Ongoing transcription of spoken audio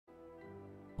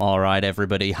All right,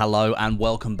 everybody. Hello and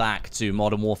welcome back to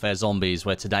Modern Warfare Zombies,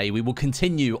 where today we will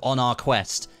continue on our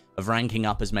quest of ranking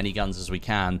up as many guns as we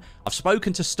can. I've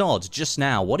spoken to Stod just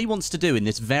now. What he wants to do in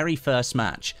this very first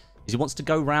match is he wants to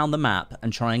go around the map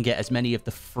and try and get as many of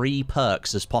the free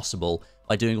perks as possible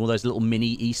by doing all those little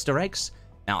mini Easter eggs.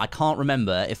 Now, I can't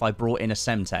remember if I brought in a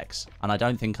Semtex, and I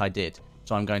don't think I did.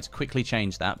 So I'm going to quickly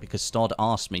change that because Stod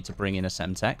asked me to bring in a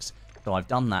Semtex. So I've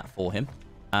done that for him.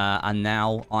 And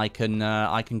now I can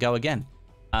go again.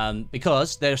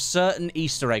 Because there are certain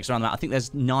Easter eggs around that. I think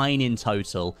there's 9 in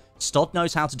total. Stod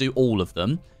knows how to do all of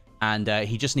them. And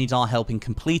he just needs our help in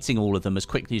completing all of them as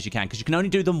quickly as you can. Because you can only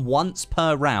do them once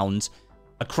per round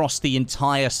across the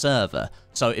entire server.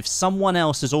 So if someone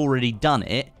else has already done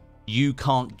it, you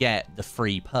can't get the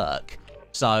free perk.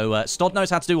 So Stod knows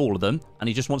how to do all of them. And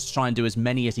he just wants to try and do as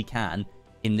many as he can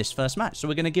in this first match. So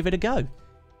we're going to give it a go.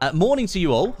 Morning to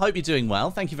you all. Hope you're doing well.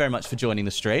 Thank you very much for joining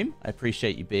the stream. I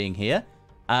appreciate you being here.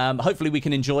 Hopefully we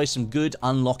can enjoy some good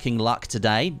unlocking luck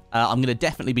today. I'm going to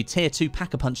definitely be tier 2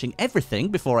 pack-a-punching everything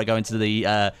before I go into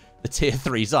the tier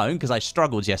 3 zone, because I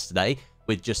struggled yesterday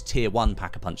with just tier 1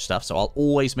 pack-a-punch stuff. So I'll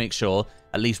always make sure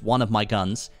at least one of my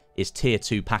guns is tier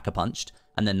 2 pack-a-punched,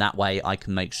 and then that way I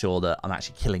can make sure that I'm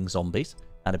actually killing zombies.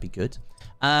 That'd be good.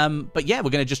 But yeah, we're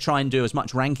going to just try and do as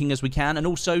much ranking as we can, and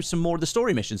also some more of the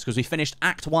story missions, because we finished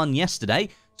Act 1 yesterday,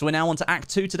 so we're now on to Act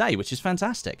 2 today, which is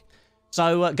fantastic.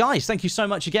 So, guys, thank you so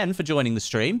much again for joining the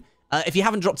stream. If you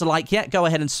haven't dropped a like yet, go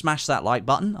ahead and smash that like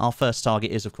button. Our first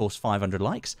target is, of course, 500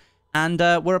 likes. And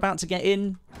we're about to get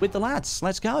in with the lads.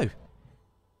 Let's go.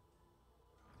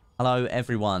 Hello,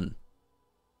 everyone.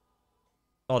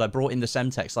 God, I brought in the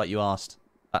Semtex like you asked.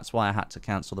 That's why I had to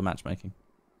cancel the matchmaking.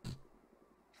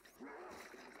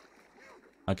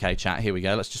 Okay, chat, here we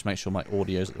go. Let's just make sure my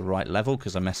audio's at the right level,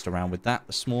 because I messed around with that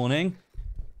this morning.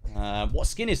 What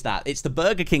skin is that? It's the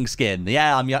Burger King skin.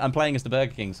 Yeah, I'm playing as the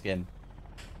Burger King skin.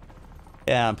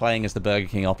 Yeah, I'm playing as the Burger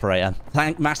King operator.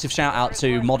 Massive shout out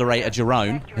to moderator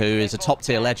Jerome, who is a top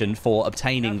tier legend, for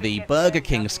obtaining the Burger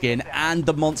King skin and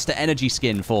the Monster Energy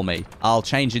skin for me. I'll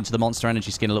change into the Monster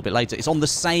Energy skin a little bit later. It's on the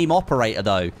same operator,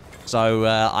 though. So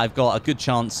I've got a good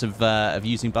chance of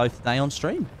using both today on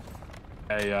stream.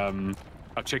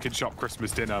 A chicken shop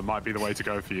Christmas dinner might be the way to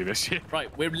go for you this year. Right,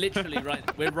 we're literally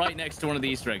we're right next to one of the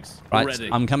Easter eggs. Right, already.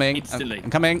 I'm coming. Instantly. I'm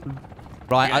coming.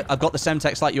 Right, Yeah. I've got the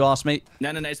Semtex like you asked me. No,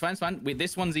 it's fine, it's fine.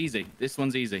 This one's easy. This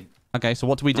one's easy. Okay, so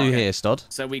what do we do here, Stod?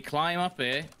 So we climb up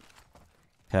here.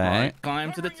 Okay. Right,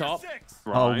 climb to the top. Right.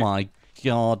 Oh my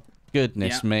god.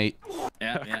 Goodness me.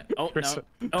 Yeah. Oh, no.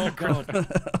 Oh, God.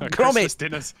 Christmas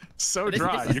dinner's so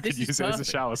dry, you could This is use it as a perfect.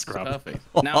 shower This is scrub. perfect.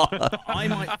 Now, I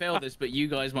might fail this, but you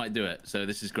guys might do it. So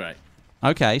this is great.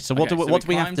 Okay, so what do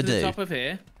we have to to the do? top of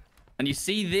here, and you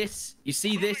see this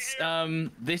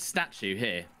this statue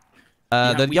here.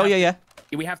 Yeah.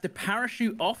 We have to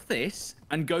parachute off this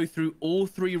and go through all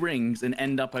 3 rings and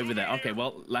end up over there. Okay,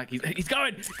 well, like he's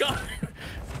going. Go.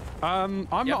 I'm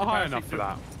not high enough for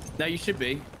that. No, you should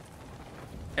be.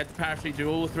 You have to parachute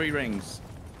through all 3 rings.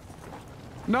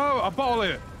 No, I bottle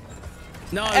it.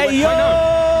 No. Hey yo!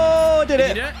 No. Did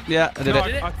it? Did you do it? Yeah, I did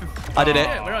it. I did it.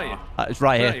 Where are you? It's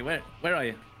right here. Where are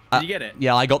you? Did you get it?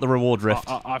 Yeah, I got the reward rift.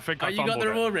 I think Oh, I you got fumbled the it.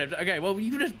 reward rift. Okay, well,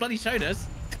 you just bloody showed us.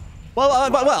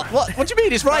 Well, what do you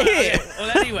mean? It's right here.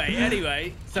 Well,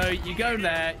 anyway, so you go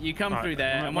there, you come through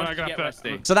there, and once you get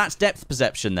Westie. So that's depth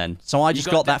perception then. So I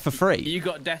just got that for free. You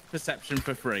got depth perception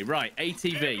for free. Right,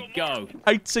 ATV, go.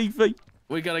 ATV.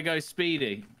 We gotta go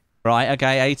speedy. Right,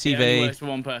 okay, It only ATV. works for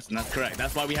one person, that's correct.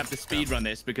 That's why we have to speed run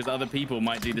this, because other people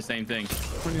might do the same thing.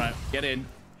 Right, get in.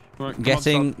 Right, come on,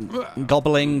 Getting, stop.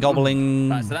 gobbling.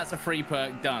 Right, so that's a free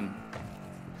perk done.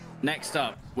 Next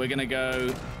up, we're gonna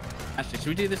go... Actually, should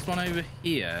we do this one over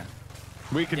here?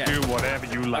 We can do whatever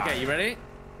you like. Okay, you ready?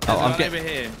 Oh, There's I'm one getting over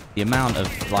here. the amount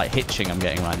of like hitching I'm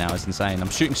getting right now is insane. I'm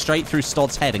shooting straight through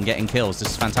Stod's head and getting kills. This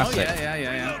is Oh, fantastic.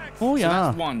 yeah. Oh, So yeah.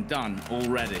 that's one done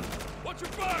already.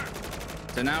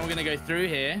 So now we're gonna go through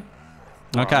here.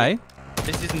 Okay.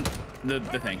 This isn't the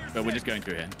thing, but we're just going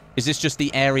through here. Is this just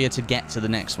the area to get to the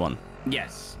next one?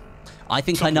 Yes. I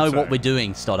think Some I know would what say. we're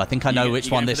doing, Stod. I think I know which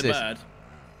one this is.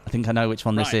 I think I know which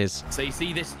one this is. So you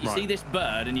see this, see this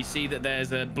bird, and you see that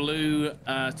there's a blue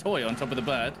toy on top of the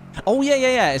bird. Oh,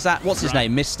 yeah. Is that, what's his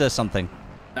name? Mr. something.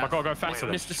 I gotta go faster.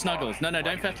 Mr. Snuggles. No,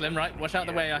 don't fettle him. Right, watch out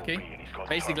the way, Aki.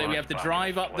 Basically, we have to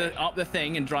drive up the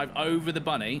thing and drive over the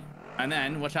bunny, and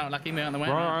then watch out, Lucky, me on the way.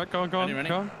 Right, go on. Ready?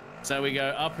 Go on. So we go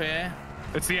up here.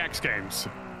 It's the X Games.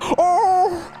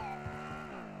 Oh!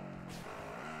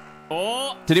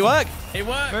 Oh! Did it work? It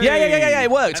worked. Yeah,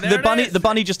 it worked. And there it is. The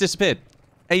bunny just disappeared.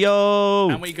 Hey, yo.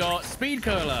 And we got Speed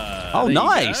Cola. Oh, There you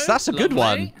nice. go. That's a good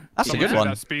Lovely. one. That's a good one.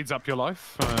 That speeds up your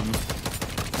life.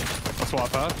 That's what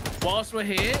I've heard. Whilst we're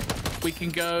here, we can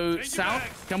go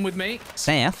south. Come with me.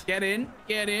 South? Get in.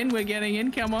 Get in. We're getting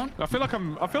in. Come on. I feel like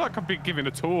I've been given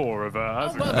a tour of.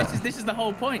 Oh, well, this is the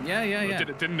whole point. Yeah.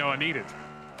 Didn't know I needed.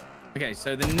 Okay,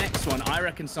 so the next one, I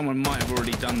reckon someone might have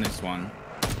already done this one.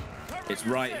 It's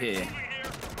right here.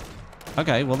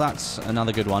 Okay, well, that's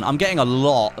another good one. I'm getting a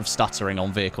lot of stuttering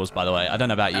on vehicles, by the way. I don't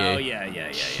know about you. Oh, yeah.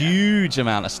 Huge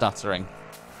amount of stuttering.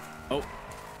 Oh.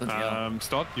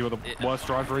 Stod, you are the worst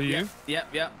driver, are you?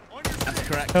 Yep. That's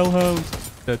correct. Hellhound.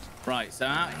 Dead. Right, so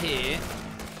out here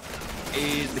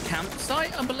is the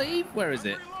campsite, I believe. Where is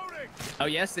it? Oh,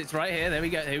 yes, it's right here. There we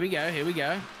go. Here we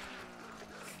go.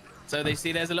 So they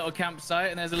see there's a little campsite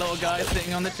and there's a little guy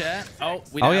sitting on the chair. Oh,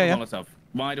 we don't have a Molotov.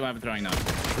 Why do I have a throwing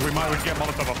knife? We might get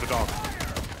Molotov off the dog.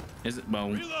 Is it?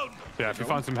 Well... Yeah, if you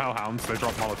find some hellhounds, they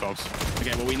drop Molotovs.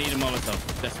 Okay, well, we need a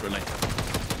Molotov, desperately.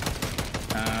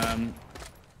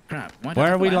 Crap.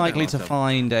 Where are we likely to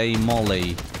find a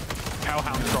molly?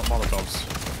 Hellhounds drop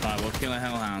Molotovs. Right, we'll kill a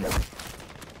hellhound.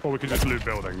 Or we could just loot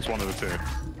buildings, one of the two.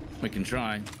 We can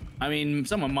try. I mean,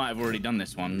 someone might have already done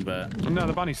this one, but... No,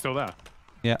 the bunny's still there.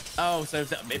 Yeah. Oh, so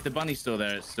if the bunny's still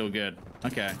there, it's still good.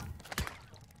 Okay.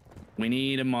 We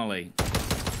need a molly.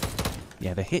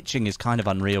 Yeah, the hitching is kind of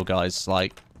unreal, guys.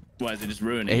 Like... Why is it just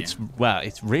ruining it? Well,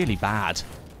 it's really bad.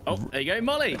 Oh, there you go,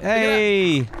 molly.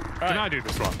 Hey! Right. Can I do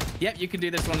this one? Yep, you can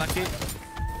do this one, Lucky.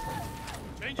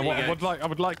 I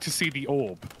would like to see the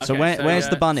orb. So okay, where's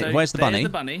the bunny? Where's the bunny? There's the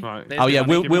bunny. Right. Oh yeah,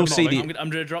 we'll see the. I'm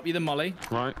gonna drop you the molly.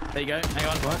 Right. There you go. Hang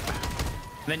on. Right.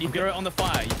 Then you throw it on the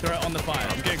fire. You throw it on the fire.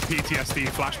 I'm getting PTSD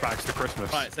flashbacks to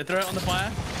Christmas. Right. So throw it on the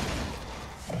fire.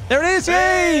 There it is!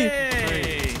 Yay!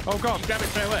 Hey! Oh god. You grab it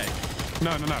straight away.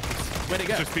 No. Where'd it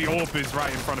go? Just the orb is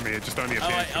right in front of me. It just only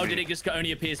appears. Oh, did it just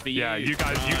only appears for you? Yeah, you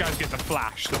guys get the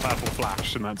flash, the purple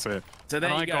flash, and that's it. So there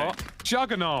you go. I got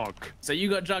Juggernog. So you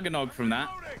got Juggernog from that.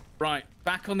 Right,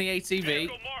 back on the ATV.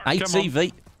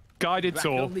 ATV. Guided Back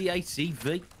tour. on the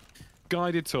ATV.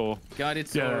 Guided tour. Guided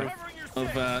tour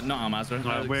of not our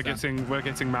Mazda. We're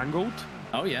getting mangled.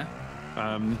 Oh yeah.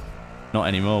 Not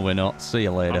anymore. We're not. See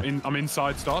you later. I'm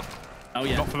inside start. Oh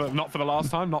yeah. Not for the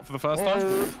last time. Not for the first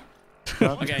time.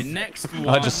 Okay, next one.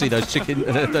 I just see those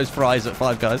those fries at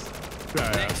Five Guys.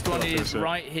 Next one is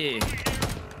right here.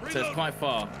 So it's quite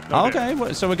far. Oh,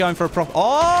 okay, so we're going for a proper.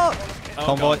 Oh!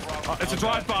 Convoy. It's a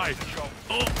drive-by.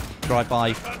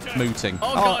 Drive-by mooting.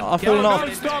 Oh, God. I've fallen off.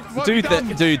 No, stop.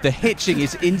 Dude, the hitching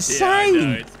is insane. Yeah, I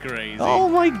know, it's crazy. Oh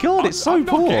my god, it's so I'm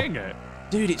poor. not getting it.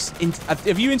 Dude,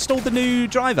 have you installed the new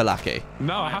driver, Lucky?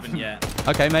 No, I haven't yet.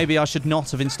 Okay, maybe I should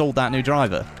not have installed that new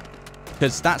driver.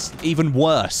 Because that's even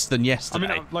worse than yesterday.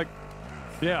 I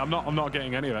mean, I'm not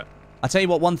getting any of it. I tell you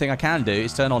what, one thing I can do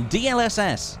is turn on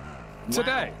DLSS.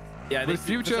 Today. Yeah, With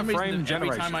future frame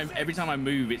generation. Every time I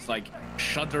move, it's like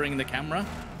shuddering the camera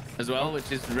as well,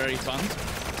 which is very fun.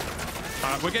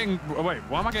 We're getting. Wait,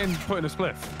 why am I getting put in a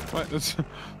spliff? Wait, that's...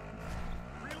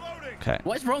 Okay.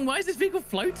 What's wrong? Why is this vehicle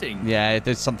floating? Yeah,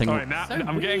 there's something. All right, now So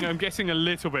I'm weird. getting a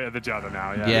little bit of the judder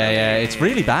now. Yeah, it's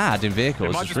really bad in vehicles.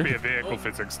 It might It's just really... be a vehicle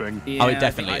physics thing. Yeah, Oh, it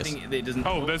definitely I think it doesn't.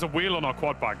 Oh, there's a wheel on our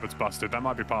quad bike that's busted. That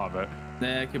might be part of it.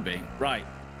 There could be. Right.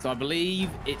 So I believe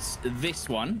it's this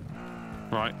one.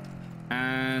 Right.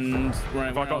 And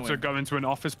Have I got to go into an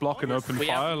office block and open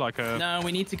fire like a? No,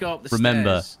 we need to go up the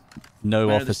Remember, stairs. no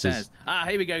Where are the offices. stairs? Ah,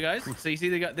 here we go, guys. So you see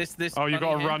they got this. Oh, you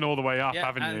got to here. run all the way up, Yeah,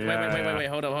 haven't and you? wait.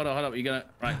 Hold up. You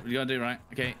gotta do right.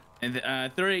 Okay.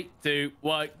 And 3, 2,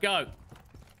 1, go.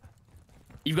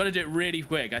 You've got to do it really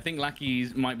quick. I think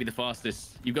Lucky's might be the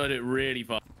fastest. You've got to do it really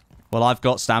fast. Well, I've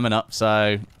got stamina,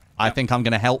 so I think I'm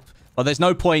going to help. Well, there's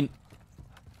no point.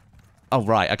 Oh,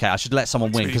 right. Okay, I should let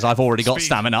someone win because I've already got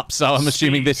stamina up, so I'm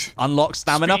assuming this unlocks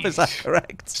stamina. Is that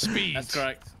correct? Speed. That's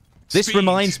correct. This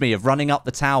reminds me of running up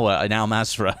the tower in Al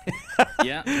Mazrah.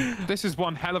 Yeah. This is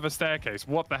one hell of a staircase.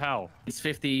 What the hell? It's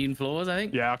 15 floors, I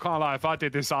think. Yeah, I can't lie. If I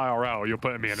did this IRL, you're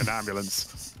putting me in an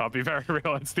ambulance. I'll be very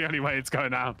real. It's the only way it's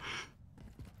going down.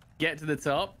 Get to the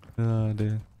top Oh,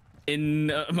 dear. in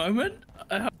a moment.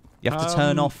 You have to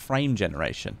turn off frame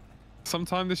generation.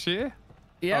 Sometime this year?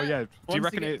 Yeah. Oh, yeah. Do you Once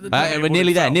reckon get it- to the top. We're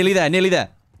nearly there, nearly there.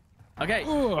 Okay.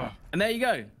 Ugh. And there you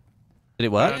go. Did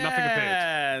it work? nothing appeared.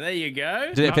 Yeah, there you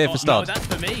go. Did it appear for No, Stod? that's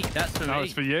for me. That's for me. No,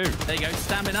 it's for you. There you go.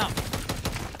 Stamina up.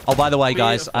 Oh, by the way,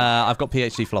 guys, Beautiful. I've got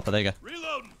PhD flopper. There you go.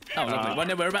 Oh, lovely. Well,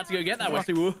 no, we're about to go get that,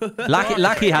 Westie.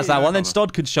 Lucky has that one. Then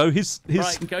Stod could show his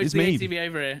Right, go to the meme. ATV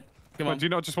over here. Come Well, on. do you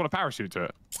not just want to parachute to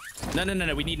it?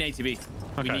 No. We need an ATV. We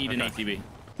Okay, need an okay.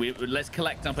 ATV. Let's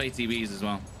collect up ATVs as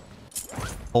well.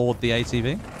 Board the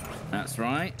ATV. That's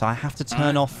right. So I have to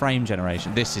turn off frame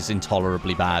generation. This is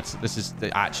intolerably bad. This is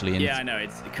actually... Yeah, I know.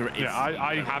 It's yeah,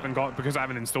 I haven't got... Because I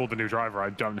haven't installed the new driver, I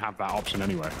don't have that option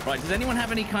anyway. Right, does anyone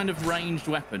have any kind of ranged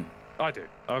weapon? I do.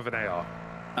 I have an AR.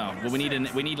 Oh, well, we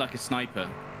need like a sniper.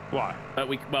 Why?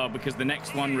 Well, because the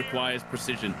next one requires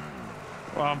precision.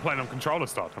 Well, I'm playing on controller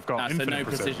start. I've got infinite so no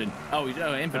precision. Oh,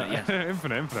 infinite, yes.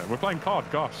 infinite. We're playing COD,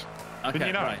 gosh. Okay, Didn't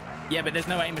you know? right. Yeah, but there's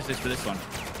no aim assist for this one.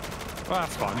 Well,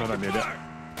 that's fine. I don't need it.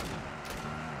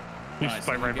 You should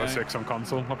play so Rainbow Six on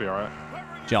console. I'll be alright.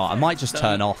 Joe, I might just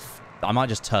turn off... I might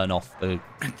just turn off the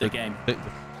game.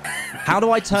 How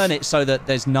do I turn it so that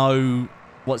there's no...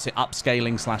 What's it?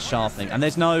 Upscaling / sharpening. And there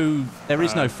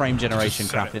is no frame generation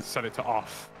crap. Set it to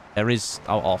off. There is...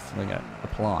 Oh, off. There we go.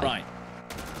 Apply. Right.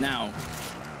 Now,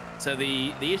 so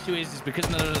the issue is because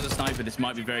none of us are a sniper, this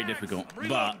might be very difficult.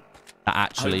 But that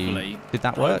actually... Did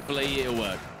that work? Hopefully it'll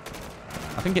work.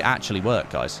 I think it actually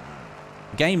worked, guys.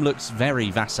 The game looks very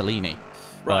Vaseline-y.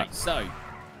 Right, so...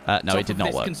 no, it did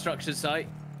not work. Construction site.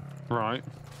 Right.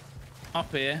 Up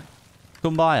here.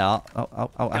 Kumbaya.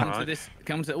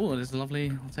 Come to... Oh, there's a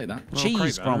lovely... I'll take that.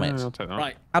 Cheese from it. I'll take that.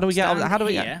 Right. How do we get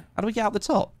out the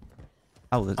top?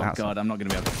 Oh, there's outside. God, I'm not going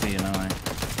to be able to see him, am I?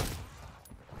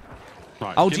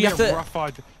 Right. Oh, do you have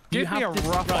to... Give me a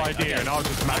rough idea and I'll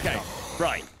just match up.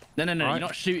 Right. No. Right. You're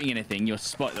not shooting anything. You're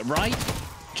spotting... Right?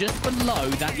 Just below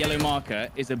that yellow marker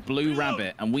is a blue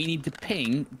rabbit, and we need to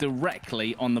ping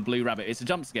directly on the blue rabbit. It's a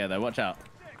jump scare, though. Watch out.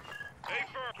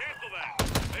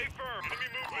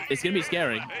 It's going to be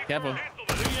scary. Careful.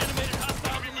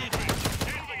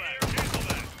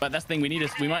 But that's the thing.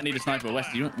 We might need a sniper.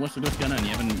 Westie, what's going on?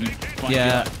 You haven't...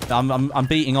 Yeah, I'm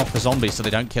beating off the zombies so they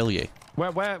don't kill you.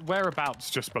 Whereabouts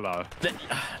just below?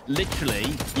 Literally,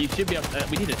 you should be able to...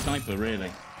 we need a sniper,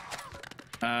 really.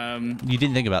 You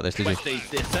didn't think about this, did you?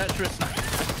 Search for a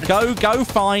sniper. Go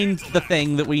find the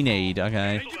thing that we need,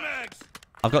 okay?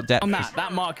 I've got depth. On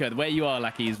that marker, where you are,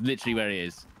 Lucky, is literally where he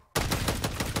is.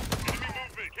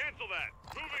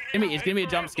 It's gonna be a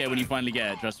jump scare when you finally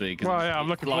get it, trust me. Well, yeah, I'm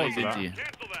looking forward to that. You.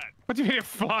 What do you mean it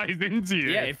flies into you?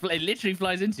 Yeah, it literally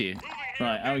flies into you.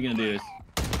 Right, how are we gonna do this?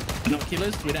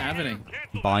 Binoculars? We don't have any.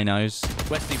 Binos.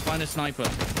 Westie, find a sniper.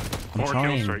 I'm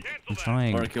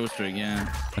trying. Or a kill streak,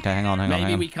 yeah. Okay, hang on.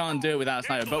 Maybe we can't do it without a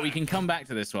sniper, but we can come back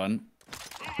to this one.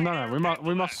 No,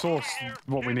 we must source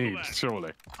what we need,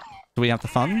 surely. Do we have the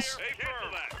funds?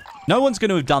 No one's going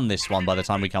to have done this one by the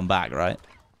time we come back, right?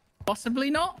 Possibly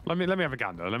not. Let me have a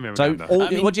gander.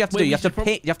 What do you have to do? You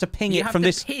have to ping it from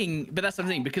this. But that's the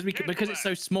thing because it's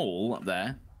so small up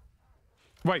there.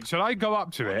 Wait, should I go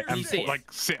up to it and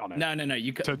sit on it? No.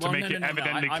 To make it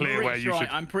evidently clear where you should.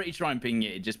 I'm pretty sure I'm pinging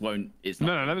it. It just won't. It's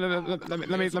not. No.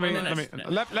 Let me. Let's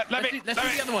do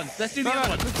the other ones. Let's do the other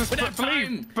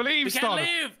ones. Believe, Stone.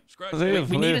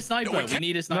 We need a sniper. We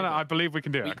need a sniper. No, I believe we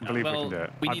can do it. I can believe we can do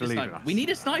it. We need a sniper. We need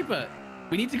a sniper.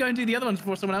 We need to go and do the other ones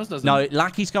before someone else does them. No,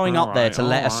 Lucky's going up there to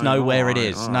let us know where it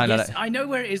is. No. Yes, I know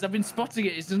where it is. I've been spotting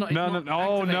it. It's just not. No.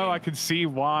 Oh no, I can see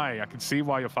why. I can see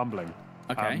why you're fumbling.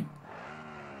 Okay.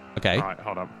 Okay. All right,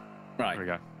 hold up. Right. Here we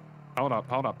go.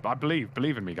 Hold up. I believe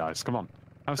in me, guys. Come on.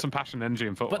 Have some passion, energy,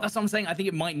 and football. But that's what I'm saying. I think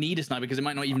it might need a sniper because it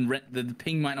might not even the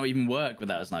ping might not even work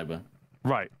without a sniper.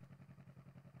 Right.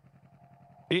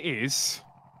 It is.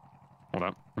 Hold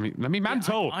up. Let me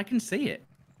mantle. Yeah, I can see it.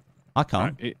 I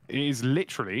can't. Right. It is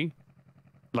literally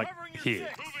like here.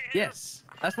 Yes.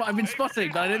 That's what I've been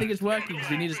spotting, but I don't think it's working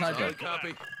because we need a sniper.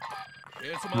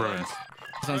 Ruins.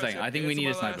 That's what I'm saying. I think we need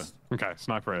a sniper. Okay,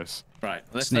 sniper is. Right.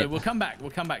 So we'll come back.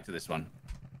 We'll come back to this one.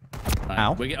 Right.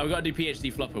 Ow. I've got to do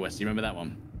PhD flopper, West. You remember that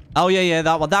one? Oh yeah,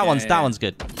 that one. That one's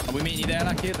good. Are we meeting you there,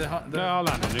 Lucky? No, I'll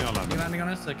land on you. You landing on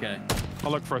us? Okay.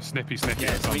 I'll look for a snippy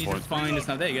yeah, at some we need point. to find a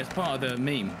sniper. There you go. It's part of the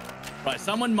meme. Right,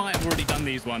 someone might have already done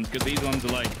these ones because these ones are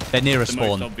like they're near a the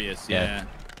spawn. most obvious. Yeah.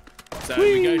 So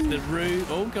we go to the roof.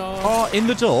 Oh god. Oh, in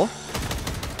the door.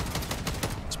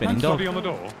 Spinning dog. On the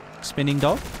door. Spinning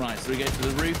dog. Right, so we go to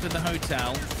the roof of the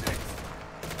hotel.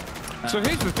 So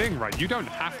here's the thing, right? You don't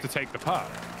have to take the perk.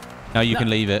 No, you can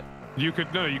leave it. You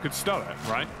could stow it,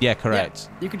 right? Yeah, correct.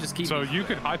 Yeah, you could just keep. So you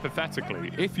could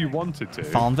hypothetically, if you wanted to,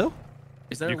 Farmville.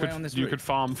 Is there a way on this you roof? could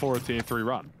farm for a tier 3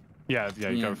 run. Yeah,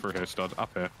 you go through here, stud. Up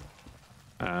here.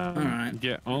 Alright.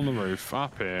 Get on the roof,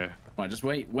 up here. Right, just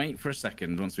wait for a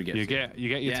second once we get You get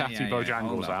your tatty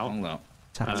bojangles out. Hold up.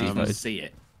 Tatty You can see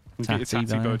it. Get your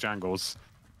tatty bojangles.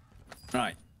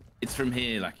 Right. It's from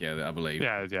here, Lucky, I believe.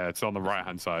 Yeah, it's on the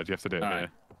right-hand side. You have to do it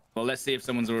here. Well, let's see if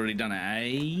someone's already done it,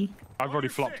 eh? I've already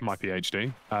flopped my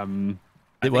PhD.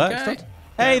 It works.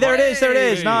 Hey, there it is. There it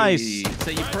is. Nice.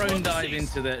 So you prone dive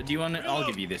into the... Do you want it? I'll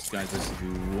give you this, guys, this if you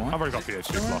want. I've already got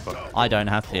PhD flopper. I don't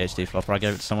have PhD flopper. I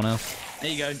gave it to someone else. There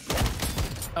you go.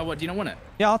 Oh, what? Do you not want it?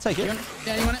 Yeah, I'll take it.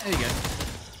 Yeah, you want it? There you go.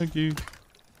 Thank you.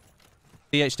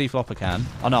 PhD flopper can.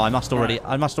 Oh no, I must already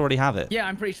have it. Yeah,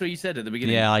 I'm pretty sure you said at the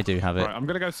beginning. Yeah, I do have it. Right, I'm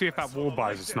gonna go see if that wall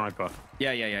buys a sniper.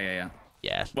 Yeah. Yeah.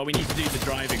 Well, we need to do the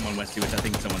driving one, Westie, which I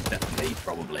think someone's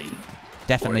probably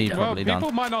Definitely Well, probably done.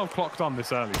 People might not have clocked on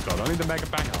this early, Scott. Only the mega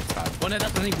bang outs had. Well, no,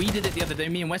 that's the thing. We did it the other day.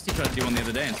 Me and Westie tried to do one the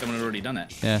other day, and someone had already done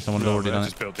it. Yeah, someone had already done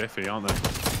just it. built diffy, aren't they?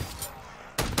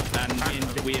 And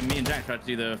me and Jack tried to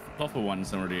do the flopper one,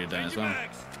 someone already had done it as well.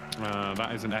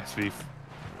 That is an SVA.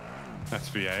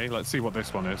 Let's see what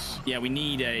this one is. Yeah, we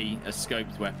need a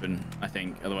scoped weapon, I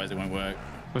think. Otherwise, it won't work.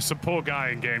 There's some poor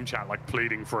guy in game chat, like,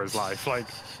 pleading for his life. Like,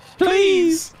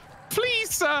 Please! please,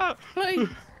 sir! Please.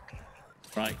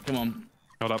 Right, come on.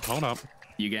 Hold up.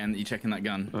 You checking that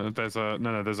gun? There's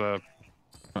a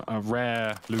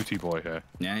rare looty boy here.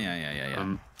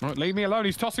 Yeah. Right, leave me alone.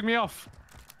 He's tossing me off.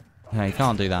 No, you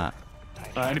can't do that.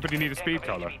 Anybody need a speed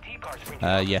collar?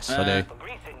 Yes, I do. Okay,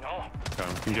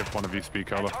 we can give one of you speed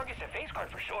collar.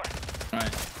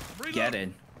 Right, get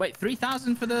in. Wait,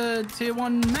 3,000 for the tier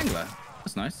 1 Mangler?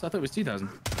 That's nice. I thought it was 2,000.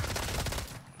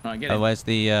 Right, get in. Where's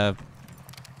the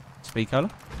speed color?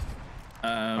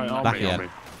 On me.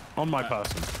 On my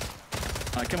person.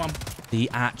 Alright, come on. The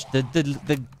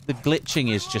glitching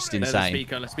is just There's insane.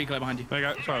 a speed color behind you. There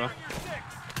you go. Sorry, man.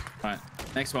 Right,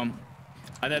 next one.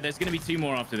 There's going to be 2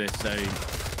 more after this, so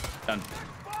done.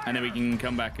 And then we can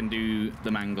come back and do the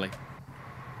mangly.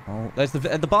 Oh, there's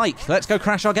the bike. Let's go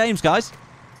crash our games, guys.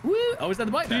 Woo! Oh, is that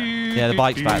the bike there? Yeah, the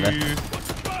bike's back there.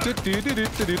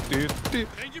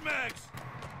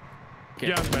 Okay,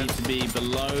 Yeah, we need to be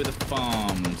below the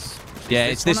farms. Yeah,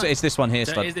 it's this one here,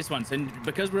 So it Spud. is this one. So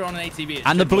because we're on an ATV, it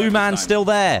And the should blue work man's this time. still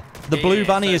there. The blue Yeah,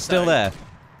 bunny so- is still so- there.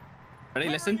 Ready?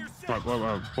 Listen. Right,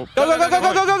 whoa. Go, go, go, go,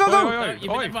 go, go, go, go! Oi, oi,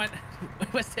 You've oi. been fine.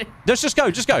 Where's it? Just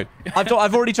go, just go.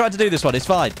 I've already tried to do this one. It's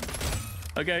fine.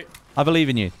 Okay. I believe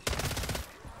in you.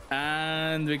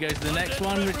 And we go to the next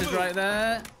one, which is right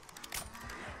there.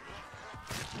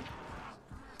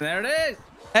 There it is.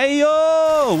 Hey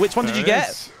yo! Which one did you There it get?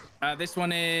 is. This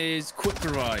one is quick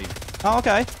revive. Oh,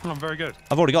 okay. Oh, very good.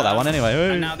 I've already got that one anyway.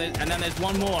 And then there's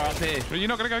one more up here. But you're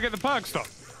not going to go get the perk, stop.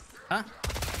 Huh?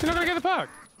 You're not going to get the perk.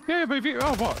 Yeah, but if you...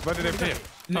 Oh, what? Where did it appear?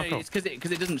 No, Oh, cool. it's because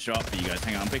it doesn't show up for you guys.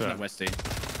 Hang on, I'm picking Yeah. up Westie.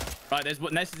 Right, this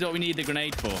is what we need the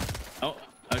grenade for. Oh,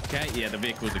 okay. Yeah, the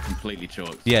vehicles are completely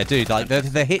chalked. Yeah, dude, like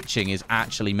the hitching is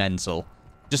actually mental.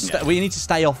 We need to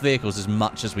stay off vehicles as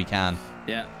much as we can.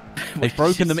 Yeah. They've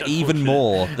broken them even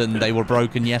more than they were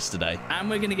broken yesterday. And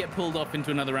we're going to get pulled off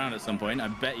into another round at some point. I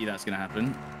bet you that's going to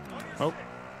happen. Oh.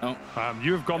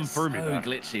 You have gone through me So there.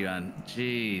 glitchy, man.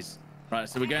 Jeez. Right,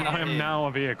 so we're going up I am here. now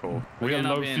a vehicle. We're We are going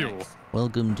up low here fuel. next.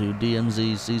 Welcome to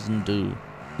DMZ Season 2.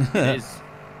 It is.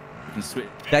 We can switch.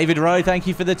 David Rowe, thank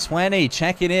you for the 20.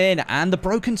 Checking in. And the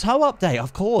broken toe update,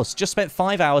 of course. Just spent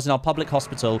 5 hours in our public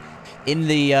hospital in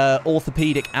the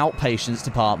orthopedic outpatients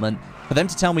department for them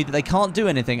to tell me that they can't do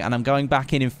anything, and I'm going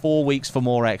back in 4 weeks for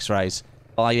more x-rays.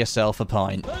 Buy yourself a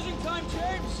pint. Closing time,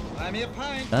 James. Buy me a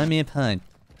pint. Buy me a pint.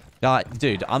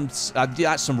 Dude,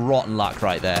 that's some rotten luck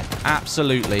right there.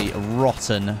 Absolutely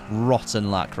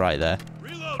rotten luck right there.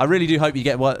 I really do hope you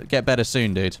get better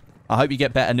soon, dude. I hope you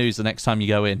get better news the next time you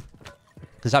go in.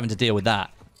 Because having to deal with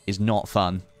that is not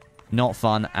fun. Not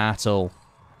fun at all.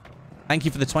 Thank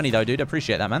you for the 20, though, dude. I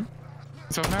appreciate that, man.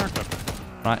 It's America.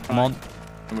 Right, come on.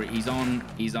 He's on.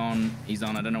 I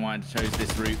don't know why I chose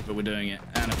this route, but we're doing it.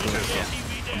 And of course, yeah.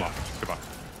 Come on. Goodbye.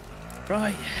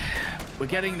 Right. We're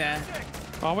getting there.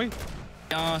 Are we? We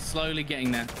are slowly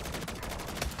getting there.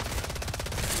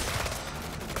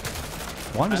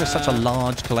 Why was there such a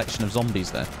large collection of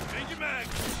zombies there?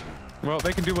 Well,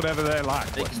 they can do whatever they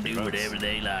like. They can do whatever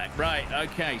they like. Right,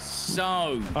 okay,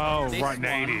 so... Oh, this right,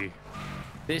 one- Nady.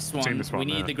 This Seen one, this one, we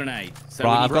need yeah. the grenade. So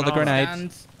Right, we I've need got the to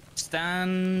grenade.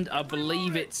 Stand, I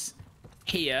believe it's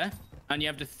here, and you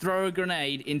have to throw a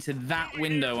grenade into that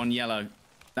window on yellow.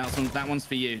 That one's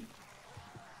for you.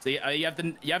 So you have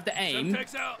to aim.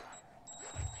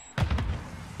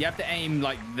 You have to aim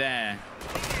like there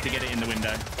to get it in the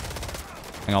window.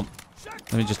 Hang on.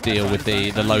 Let me just deal with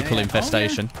the local Yeah.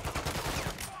 infestation.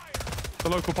 The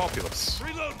local populace.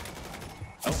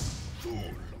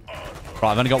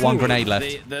 Right, I've only got one grenade left.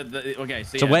 Okay,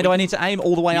 So yeah, where do I need to aim?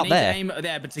 All the way you up need there? to aim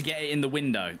there, but to get it in the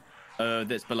window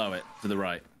that's below it, to the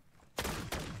right.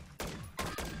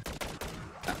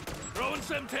 Throwing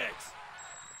some ticks.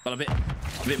 Well, a bit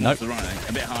more Nope. to the right, I think.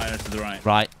 A bit higher to the right.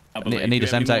 Right. I need a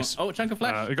Semtex. Oh, chunk of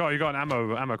flesh. You got an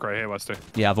ammo crate here, Westie.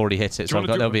 Yeah, I've already hit it, so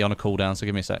they'll be on a cooldown. So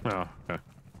give me a sec. Oh, okay.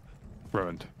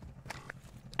 Ruined.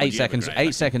 8 seconds.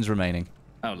 8 seconds remaining.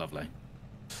 Oh, lovely.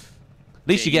 At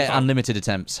least you get unlimited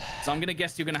attempts. So I'm gonna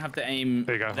guess you're gonna have to aim.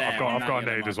 There you go. There, I've got a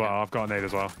nade as well. I've got a nade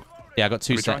as well. Yeah, I got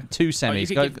two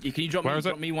semis. Oh, can you drop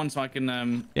me one so I can?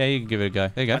 Yeah, you can give it a go.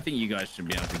 There you go. I think you guys should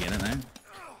be able to get it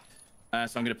now.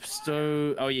 So I'm gonna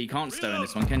stow. Oh yeah, you can't stow in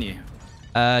this one, can you?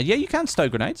 Yeah, you can stow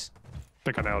grenades. I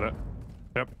think I nailed it.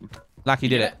 Yep. Lucky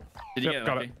did it. Did you get it?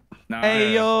 Got Lucky? it. No.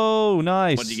 Hey yo,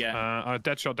 nice. What did you get? A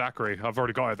Deadshot daiquiri. I've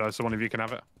already got it though, so one of you can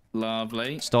have it.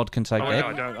 Lovely. Stod can take it.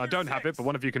 I don't have it, but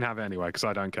one of you can have it anyway, because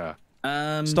I don't care.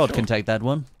 Stod can take that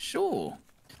one. Sure.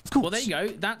 Of course. Well, there you go.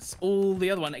 That's all the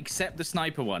other one except the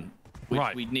sniper one, which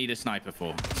we'd need a sniper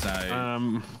for.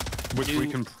 So. Which we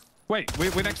can. Wait,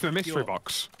 we're next to a mystery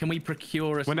box. Can we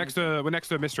procure a? We're next to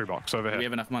a mystery box over here. Do we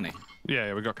have enough money?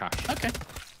 Yeah, we got cash. Okay.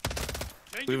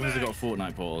 We've also got a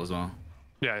Fortnite portal as well.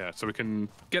 Yeah. So we can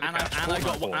get the cash.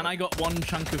 And I got one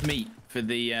chunk of meat for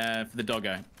the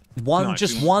doggo. Nice.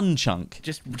 Just one chunk.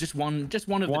 Just one of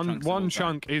the chunks. One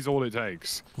chunk is all it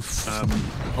takes.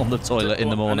 On the toilet in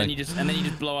the morning. And then you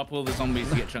just blow up all the zombies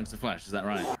to get chunks of flesh. Is that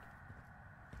right?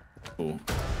 Cool.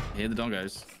 Here the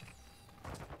doggos.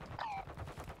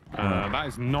 That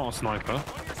is not a sniper.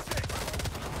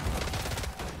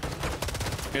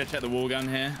 I'm gonna check the wall gun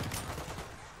here.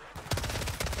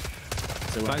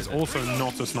 So that is also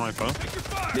not a sniper.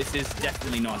 This is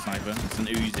definitely not a sniper. It's an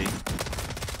Uzi.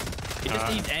 It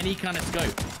just needs any kind of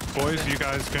scope. Boys, you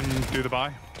guys can do the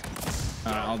buy.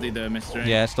 I'll do the mystery.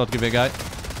 Yeah, Stod, give it a go.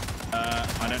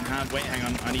 I don't have. Wait, hang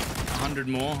on. I need 100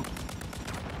 more.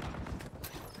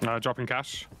 Dropping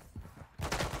cash.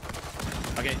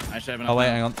 Okay, I should have enough. Oh wait,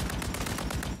 hang on.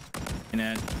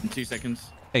 In 2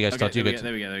 seconds. There you go, Stod. There You're good.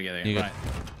 There we go. Right.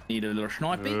 Need a little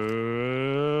sniper.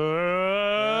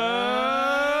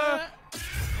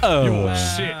 Oh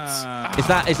shit! Is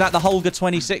that the Holger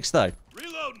 26 though?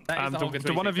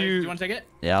 Do one of you? Do you want to take it?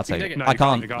 Yeah, I'll take it. No, I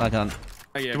can't.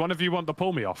 Oh, yeah. Do one of you want the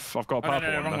pull me off? I've got a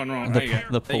purple one. Wrong one. The There you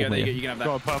go. pull me. There you can have that.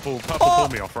 Got a purple pull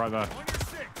me off right there.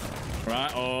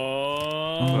 Right. The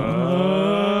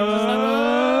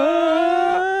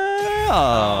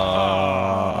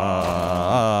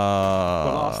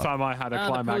last time I had a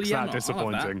climax that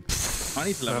disappointing. I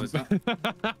need to level this up.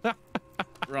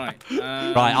 Right.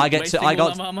 Right, I've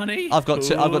got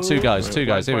two guys. Two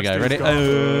guys. Here we go. Ready?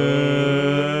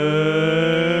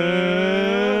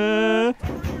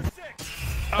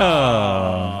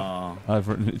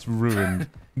 It's ruined.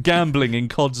 Gambling in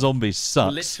COD Zombies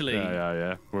sucks. Literally.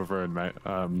 Yeah. We're ruined, mate.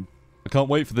 I can't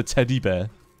wait for the teddy bear.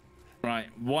 Right.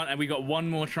 And we got one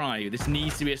more try. This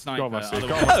needs to be a sniper. Go on, Westie.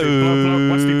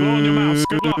 Westie, blow on your mouse.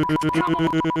 Good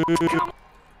luck.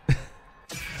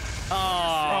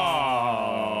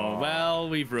 Oh, well,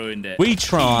 we've ruined it. We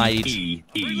tried.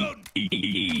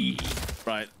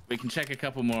 Right, we can check a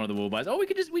couple more of the wall buys. Oh, we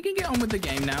can get on with the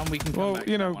game now. We can. Well,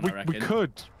 you know, we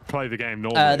could play the game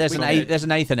normally. There's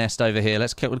an Aether nest over here.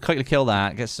 Let's quickly kill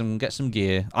that. Get some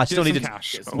gear. I still need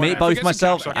to meet both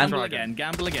myself and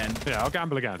gamble again. Yeah, I'll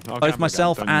gamble again. Both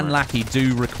myself and Lackey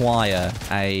do require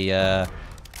a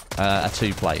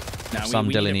 2-plate. Some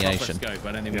delineation. Need a proper scope.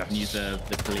 I don't think we can use the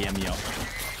Palladium yacht.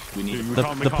 We need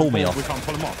the pull me off. We can't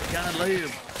pull them off. Can I live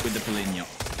with the Palladium yacht?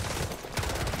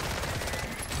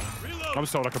 I was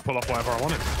told I could pull off whatever I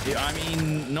wanted. Yeah, I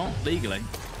mean, not legally.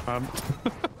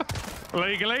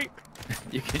 Legally?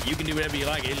 You can do whatever you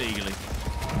like illegally.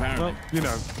 Apparently. Well, you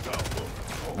know.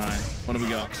 Alright, what do we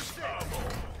got?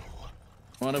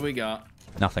 What do we got?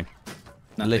 Nothing.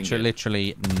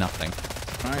 Literally nothing.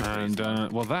 Right, and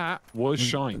well, that was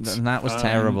shite. That was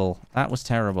terrible. That was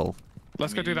terrible.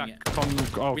 Let's go do that.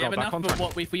 We have enough of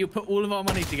what we put all of our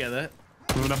money together.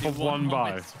 We have enough of one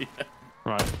buy.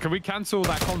 Right. Can we cancel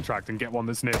that contract and get one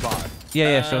that's nearby?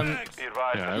 Yeah, sure.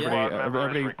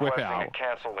 Everybody whip it out.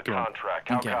 Cancel the contract.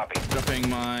 How copy? Dropping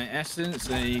my essence.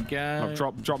 There you go. I've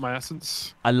dropped my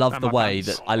essence. I love the way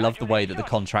that the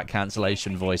contract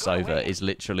cancellation voiceover is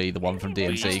literally the one from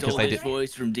DMZ because they did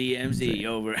voice from DMZ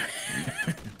over.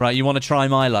 Right, you want to try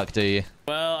my luck, do you?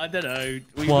 Well, I don't know.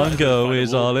 One go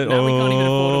is all it. No, we can't even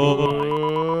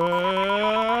afford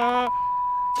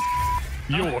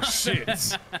Your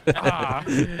shit. Oh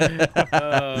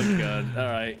god. All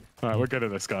right. All right, we're good at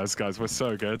this, guys. We're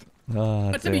so good.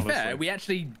 But to be fair, we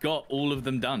actually got all of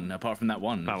them done, apart from that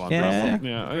one. Yeah.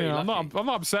 I'm not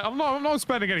upset. I'm not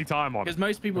spending any time on it. Because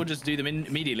most people just do them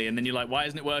immediately, and then you're like, why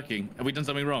isn't it working? Have we done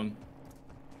something wrong?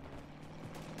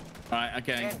 All right,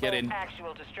 okay, get in.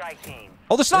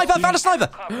 Oh, the sniper! I found a sniper!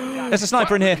 There's a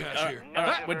sniper in here. All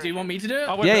right, what do you want me to do?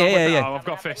 Oh, wait, Yeah. I've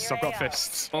got fists. I've got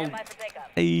fists.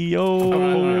 Hey, yo.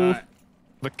 All right.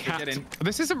 The cat.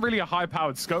 This isn't really a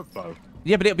high-powered scope, though.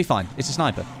 Yeah, but it'll be fine. It's a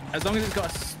sniper. As long as it's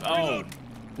got a...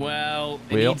 well,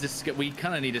 it needs a we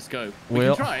kind of need a scope. We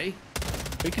can try.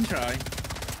 We can try.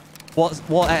 What's it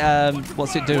doing,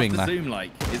 What's the man? zoom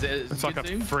like? Is it It's like a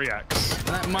zoom? 3x.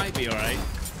 That might be all right.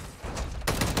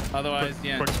 Otherwise,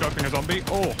 yeah. Quick scoping a zombie.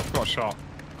 Oh, got a shot.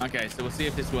 Okay, so we'll see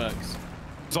if this works.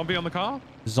 Zombie on the car?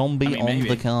 Zombie on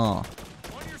the car.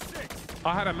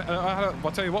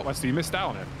 I'll tell you what, Westie, you missed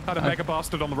out on it. Had a mega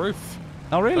bastard on the roof.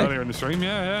 Oh, really? Earlier in the stream,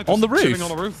 yeah. Just on the roof? chilling on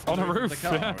the roof. On a roof, The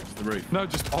car, yeah. or just the roof? No,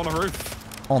 just on a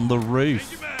roof. On the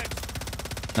roof.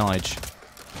 Nige.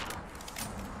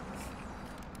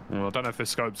 Well, I don't know if this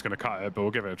scope's going to cut it, but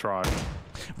we'll give it a try.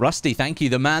 Rusty, thank you.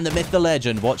 The man, the myth, the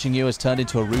legend. Watching you has turned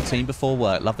into a routine before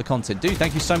work. Love the content. Dude,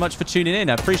 thank you so much for tuning in.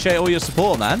 I appreciate all your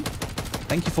support, man.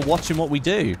 Thank you for watching what we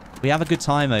do. We have a good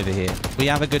time over here. We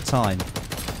have a good time.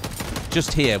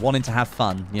 Just here, wanting to have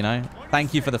fun, you know?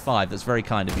 Thank you for the 5. That's very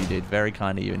kind of you, dude. Very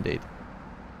kind of you indeed.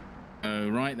 Oh,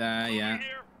 right there, yeah.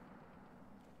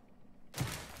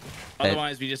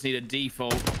 Otherwise, we just need a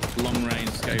default long-range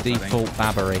scope. Default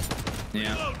Babbery.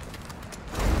 Yeah.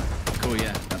 Cool,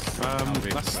 yeah.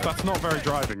 That's not very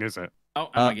driving, is it? Oh,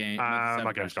 my game.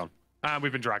 My game's gone. And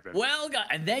we've been dragged in. Well,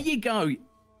 and there you go.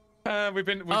 We've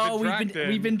been dragged in.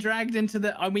 We've been dragged into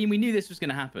the... I mean, we knew this was going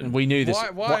to happen. We knew this.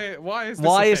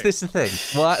 Why is this a thing?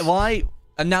 Why?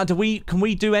 And now, can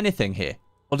we do anything here?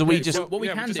 Or do we just... What we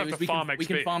can do is we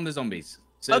can farm the zombies.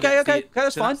 So okay,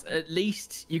 that's fine. At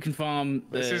least you can farm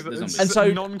the zombies. And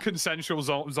so non-consensual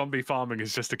zombie farming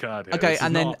has just occurred here. Okay,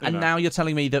 and now you're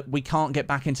telling me that we can't get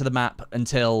back into the map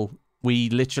until we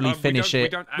literally finish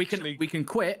it. We can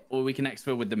quit or we can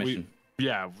exfil with the mission.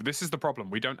 This is the problem.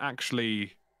 We don't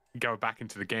actually go back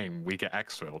into the game. We get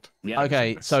exfilled. Yeah.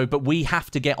 Okay, but we have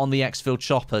to get on the exfil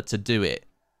chopper to do it.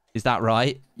 Is that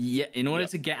right? Yeah. In order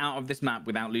to get out of this map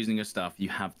without losing your stuff, you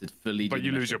have to fully. But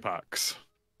you lose your perks.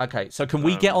 Okay, so can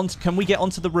we get onto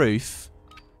the roof?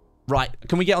 Right,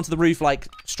 can we get onto the roof like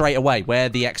straight away where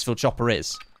the exfil chopper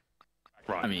is?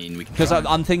 Right. I mean, we can. Because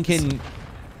I'm thinking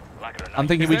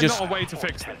we just. Not a way to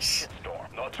fix this.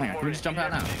 Hang on, can we just jump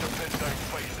out now?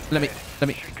 Let me.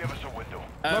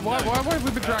 Why have we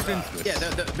been dragged into this?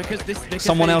 Yeah, because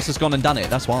someone else has gone and done it.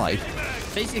 That's why.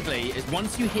 Basically, is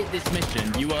once you hit this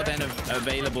mission, you are then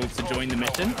available to join the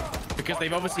mission. Because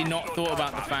they've obviously not thought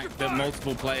about the fact that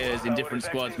multiple players in different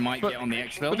squads might get on the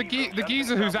exfil. But the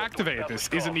geezer who's activated this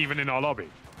isn't even in our lobby.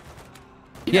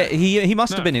 Yeah, he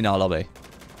must have been in our lobby.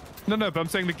 No, but I'm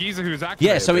saying the geezer who's activated.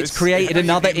 Yeah, so it's created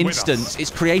another instance.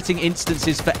 It's creating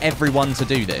instances for everyone to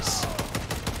do this.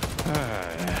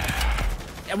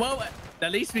 Well,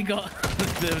 at least we got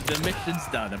the missions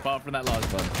done, apart from that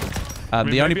last one.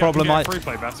 The only problem that's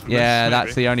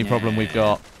the only problem we've Yeah.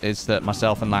 got is that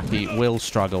myself and Lackey will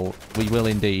struggle. We will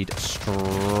indeed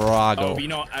struggle.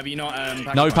 Oh, have you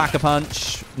not no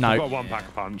pack-a-punch. No. I've got one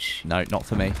pack-a-punch. No, not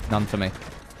for me. None for me.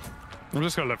 I'm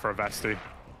just going to look for a Westie.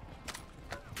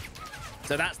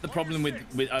 So that's the problem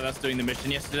with us doing the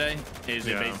mission yesterday. Is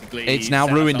it basically it's now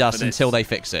set ruined up us for until they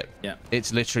fix it. Yeah.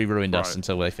 It's literally ruined us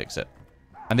until they fix it.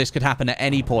 And this could happen at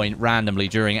any point randomly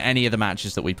during any of the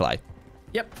matches that we play.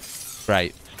 Yep.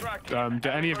 Great. Do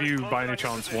any of you, by any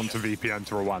chance, want to VPN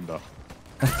to Rwanda?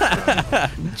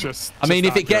 I mean,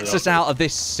 if it gets us out of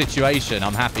this situation,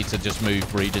 I'm happy to just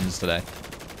move regions today.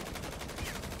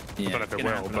 Yeah, I don't know if it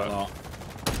will, but...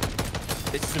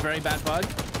 This is a very bad bug.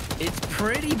 It's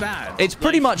pretty bad. It's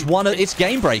pretty much it's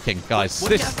game breaking, guys.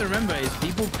 What you have to remember is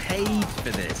people paid for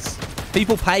this.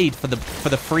 People paid for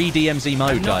the free DMZ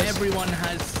mode, and not guys. Everyone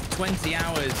has 20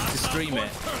 hours to stream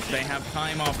it. They have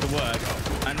time after work,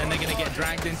 and then they're going to get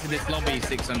dragged into this lobby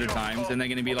 600 times, and they're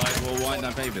going to be like, well, why didn't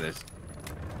I pay for this?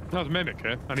 There's a Mimic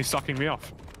here, and he's sucking me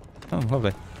off. Oh,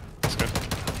 lovely. That's good.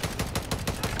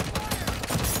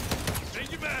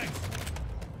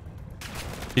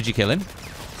 Did you kill him?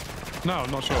 No,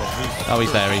 I'm not sure.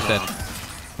 He's there. He's dead.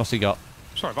 What's he got?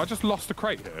 Sorry, have I just lost a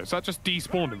crate here? Is that just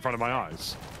despawned in front of my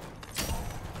eyes?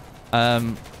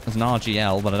 There's an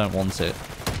RGL, but I don't want it.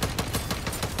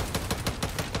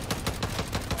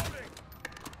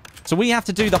 So we have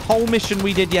to do the whole mission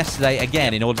we did yesterday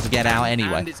again in order to get out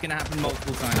anyway. And it's going to happen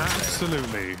multiple times.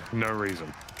 Absolutely no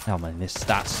reason. Oh man,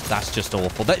 that's just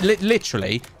awful.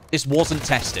 Literally, this wasn't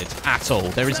tested at all.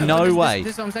 There is no way.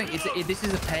 This is what I'm saying. This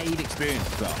is a paid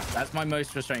experience as well. That's my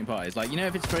most frustrating part. It's like, you know,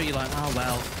 if it's free, you're like, oh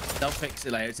well, they'll fix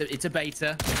it later. It's a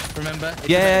beta. Remember?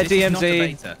 DMZ. Is not a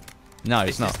beta. No,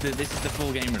 it's not. This is the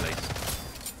full game release.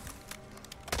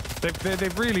 They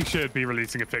really should be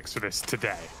releasing a fix for this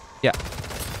today. Yeah.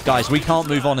 Guys, we can't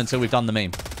move on until we've done the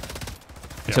meme.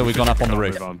 Until we've gone up on the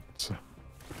roof.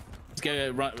 Let's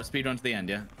go speed run to the end,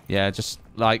 yeah? Yeah, just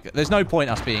like there's no point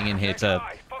us being in here to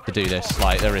do this.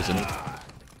 Like there isn't.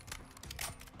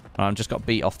 I've just got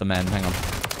beat off the men. Hang on.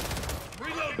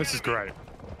 This is great.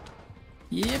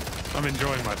 Yep. I'm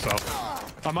enjoying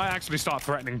myself. I might actually start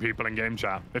threatening people in game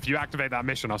chat. If you activate that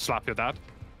mission, I'll slap your dad.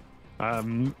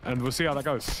 And we'll see how that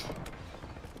goes.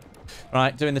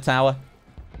 Right, doing the tower.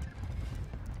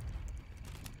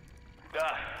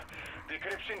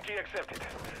 Decryption key accepted.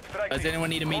 Does anyone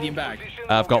need a medium bag?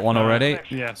 I've got one already.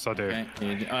 Yes, I do.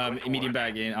 Okay. Medium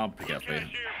bag in. I'll pick it up for you.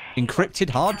 Encrypted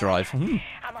hard drive. I'm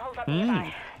a hold up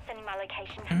nearby. Sending my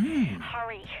location.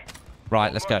 Hurry.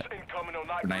 Right, let's go.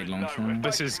 Grenade launcher.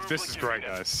 This is great,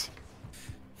 guys.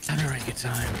 Having a very good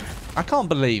time. I can't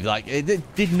believe, like,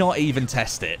 it did not even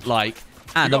test it. Like,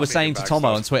 and I was saying to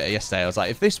Tomo on Twitter yesterday, I was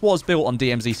like, if this was built on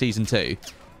DMZ Season 2,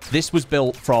 this was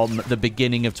built from the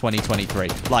beginning of 2023.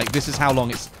 Like, this is how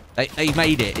long it's... They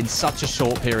made it in such a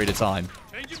short period of time.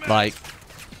 Like,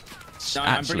 no,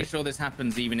 I'm pretty sure this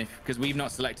happens even if... Because we've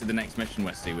not selected the next mission,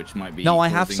 Westie, which might be... No, I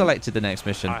have selected the next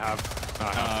mission. I have.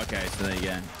 Oh, okay, so there you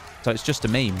go. So it's just a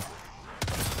meme.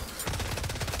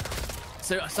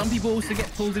 So some people also get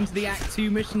pulled into the Act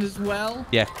 2 mission as well?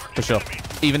 Yeah, for sure.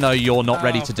 Even though you're not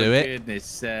ready to do it. Goodness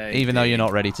sake. Even though you're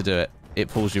not ready to do it, it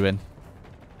pulls you in.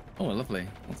 Oh, lovely.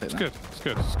 I'll take that. It's good. It's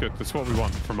good. It's good. That's what we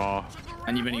want from our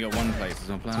And you've only got one place as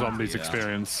well. Zombies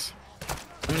experience.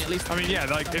 I mean, at least... I mean, yeah,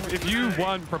 like, if you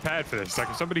weren't prepared for this, like,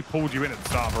 if somebody pulled you in at the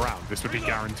start of a round, this would be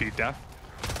guaranteed death.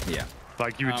 Yeah.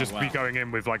 Like, you would just be going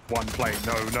in with, like, one plate,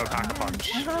 no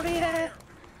pack-a-punch.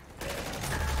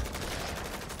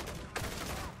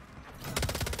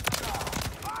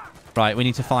 Right, we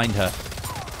need to find her.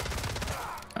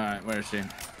 Alright, where is she?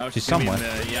 Oh, she's somewhere.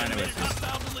 Yeah, I know where she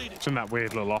is. She's in that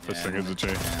weird little office thing, isn't she?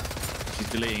 Yeah. She's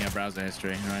deleting her browser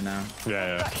history right now.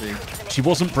 Yeah. She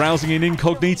wasn't browsing in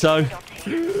incognito.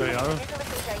 There you go.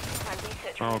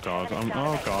 Oh god.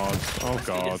 Oh god. Oh He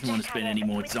god. doesn't want to spend any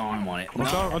more time on it.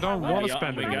 I don't want to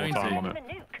spend any more time on it.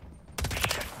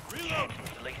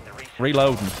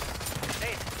 Reloading.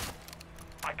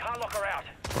 I can't lock her out.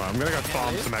 Right, I'm gonna go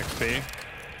farm some XP.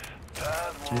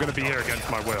 I'm gonna be here against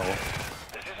my will.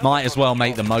 Might as well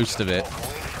make the most of it.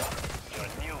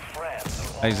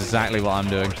 That's exactly what I'm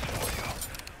doing.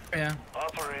 Yeah.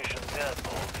 Operation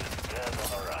Deadbolt is dead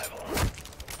on arrival.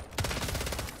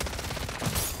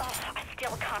 Oh, I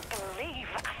still can't believe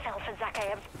I fell for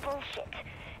Zakhaev's bullshit.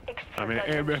 I mean,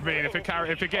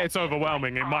 if it gets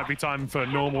overwhelming, it might be time for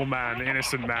normal man,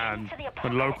 innocent man,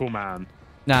 and local man.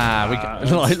 Nah, we got,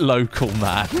 like local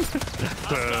man. to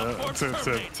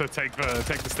take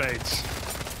the stage.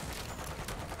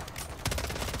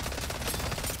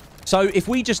 So if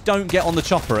we just don't get on the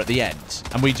chopper at the end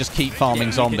and we just keep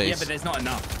farming zombies, Yeah, but there's not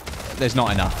enough. there's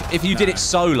not enough. If you did it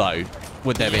solo,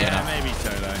 would there be enough? Yeah, maybe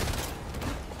solo.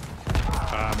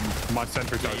 My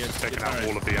sentry dose has taken out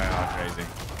all of the AI. Crazy.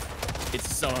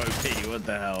 It's so OP. What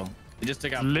the hell? It just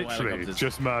took out 4 Literally helicopters.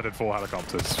 just murdered 4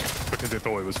 helicopters because it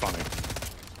thought it was funny.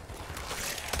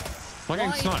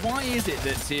 Why is it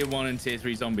that tier 1 and tier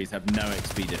 3 zombies have no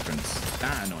XP difference?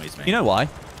 That annoys me. You know why?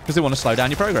 Because they want to slow down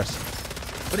your progress.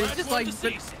 But it's just like...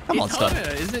 Come on, Stud.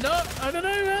 Is it not? I don't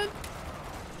know, man.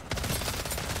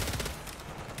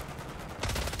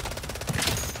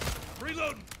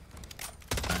 Reload.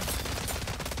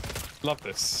 Love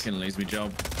this. Gonna lose my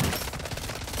job.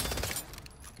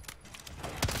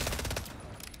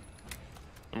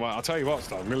 Well, I'll tell you what,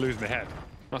 Star, I'm gonna lose my head.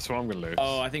 That's what I'm gonna lose.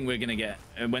 Oh, I think we're gonna get...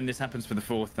 when this happens for the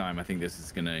 4th time, I think this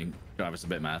is gonna drive us a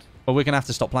bit mad. Well, we're going to have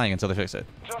to stop playing until they fix it.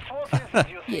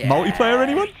 Yeah. Multiplayer,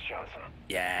 anyone?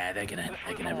 Yeah, they're gonna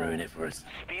ruin it for us.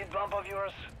 Speed bump of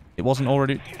yours. It wasn't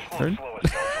already ruined?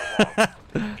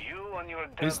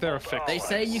 Is there a fix? They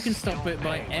say you can stop it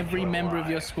by every member of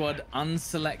your squad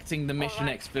unselecting the mission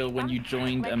exfil when you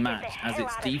joined a match, as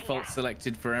it's default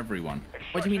selected for everyone.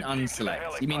 What do you mean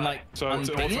unselect? You mean like So it's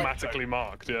unping it? automatically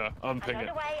marked, yeah. Unping it.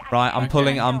 Right, I'm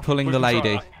pulling the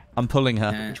lady. I'm pulling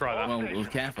her. Yeah, Try that. well,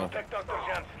 careful.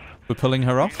 We're pulling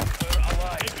her off?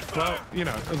 Well, you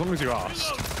know, as long as you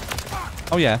asked.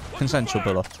 Oh yeah, consensual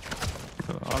pull off.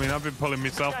 I mean, I've been pulling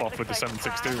myself off with the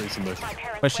 7.62 recently.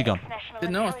 Where's she gone?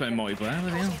 Didn't know I was playing multiplayer.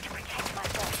 What the hell?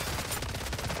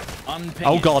 Unping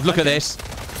Oh it. god, look at this.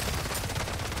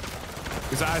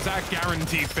 Is that a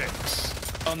guaranteed fix?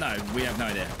 Oh no, we have no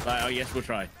idea. Oh yes, we'll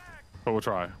try. But we'll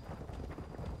try.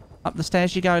 Up the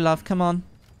stairs you go, love. Come on.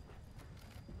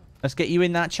 Let's get you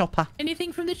in that chopper.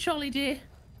 Anything from the trolley, dear?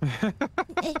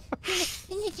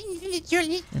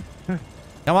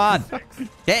 Come on.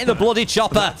 Get in the bloody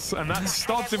chopper. And that's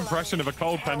Stod's impression of a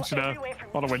cold pensioner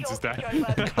on a winter's day.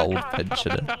 Cold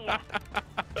pensioner.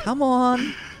 Come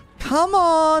on. Come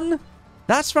on.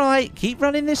 That's right. Keep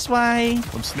running this way.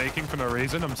 I'm snaking for no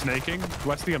reason. I'm snaking.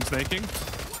 Westie, I'm snaking.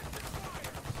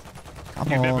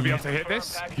 Come You'll never on. be able to hit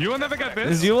this. You will never get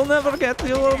this. You will never get.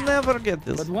 You will never get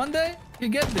this. But one day, you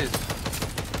get this.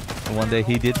 One day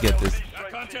he did get this.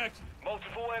 Contact.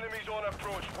 Multiple enemies on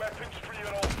approach. Weapons free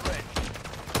on all threats.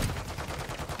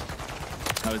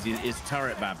 Oh, is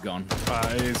turret bab gone?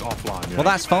 It is offline. Yeah. Well,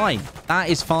 that's fine. That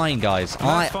is fine, guys. And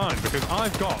that's fine because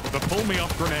I've got the pull me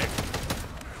off grenade.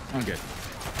 I'm good.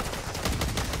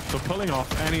 So pulling off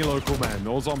any local men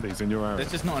or zombies in your area.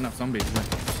 There's just not enough zombies. Is there?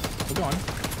 Well, go on.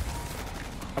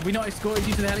 Have we not escorted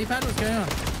you to the helipad? What's going on?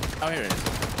 Oh, here it is.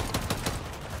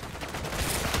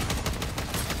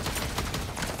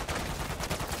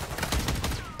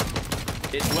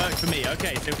 It's worked for me.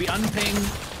 Okay, so if we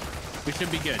unping, we should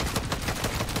be good.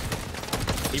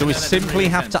 So Even we though that doesn't simply really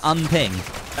have to sense.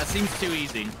 unping. That seems too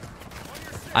easy.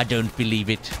 I don't believe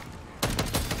it.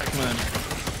 Come on.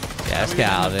 Yeah, let's Have we get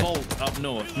done out of the here. vault up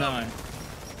north? No.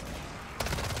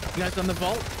 You guys done the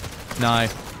vault? No.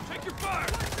 Take your fire.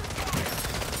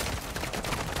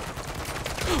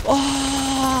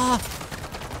 Oh!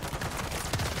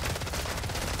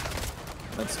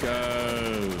 Let's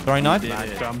go. Throwing knife? We did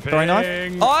it. Jumping. Throwing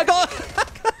knife? Oh, I got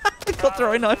I got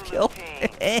throwing knife kill.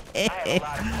 I have a lot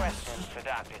of questions for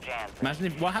Dr. Jansen. Imagine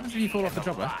if, what happens if you fall off the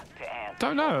chopper? Lot to answer.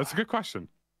 Don't know. That's a good question.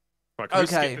 Right, can we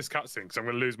Okay. skip this cutscene? Because I'm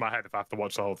going to lose my head if I have to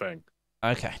watch the whole thing.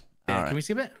 Okay. Yeah, All Can we right.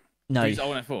 skip it? No. Use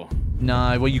Alt F4.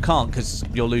 No, well, you can't because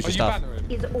you'll lose your stuff.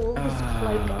 Is all this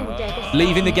cloak and dagger.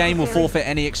 Leaving the game will forfeit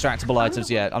any extractable items.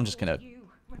 Yeah, I'm just going to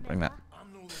bring that.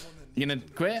 You gonna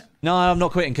quit? No, I'm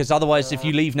not quitting because otherwise if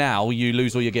you leave now, you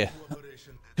lose all your gear.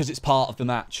 Because it's part of the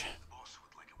match.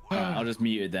 I'll just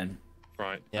mute it then.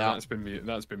 Right. Yeah. That's been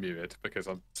muted because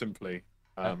I'm simply.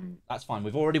 That's fine.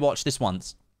 We've already watched this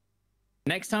once.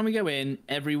 Next time we go in,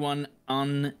 everyone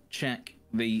uncheck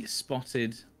the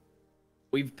spotted.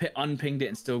 We've unpinged it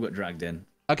and still got dragged in.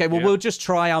 Okay, well, Yeah. we'll just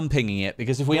try unpinging it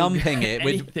because if we unping it,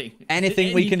 with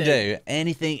anything we can do,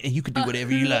 anything, you can do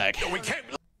whatever you like. We can't.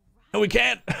 No, we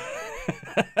can't.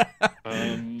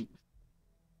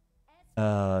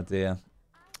 Oh, dear.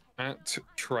 At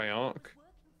Treyarch.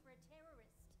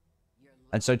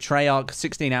 And so Treyarch,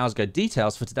 16 hours ago,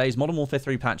 details for today's Modern Warfare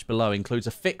 3 patch below includes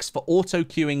a fix for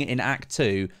auto-queuing in Act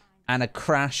 2 and a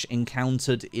crash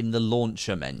encountered in the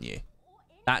launcher menu.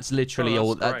 That's literally Oh,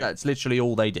 all. that's great. That's literally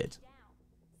all they did.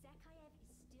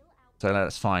 So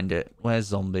let's find it. Where's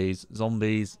zombies?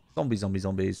 Zombies.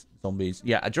 Zombies.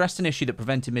 Yeah, addressed an issue that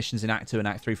prevented missions in Act 2 and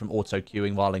Act 3 from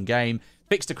auto-queuing while in-game.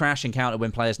 Fixed a crash encounter when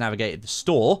players navigated the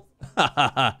store.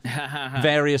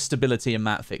 Various stability and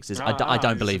map fixes. I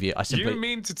don't believe you. I simply... You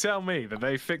mean to tell me that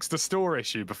they fixed the store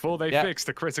issue before they Yeah. fixed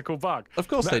the critical bug? Of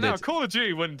course they No, did. Call of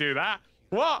Duty wouldn't do that.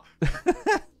 What?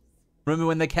 Remember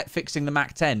when they kept fixing the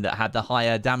Mac 10 that had the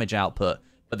higher damage output,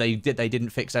 but they didn't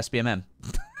fix SBMM?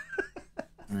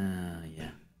 Yeah.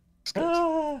 It's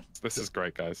good. This is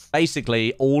great, guys.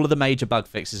 Basically, all of the major bug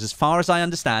fixes, as far as I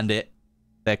understand it,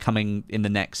 they're coming in the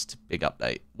next big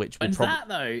update, which will When's probably... that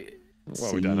though?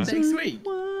 Well, we don't know. Next week.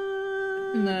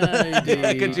 No,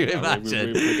 dude. Could you Yeah,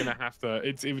 imagine? we're gonna have to.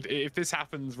 If this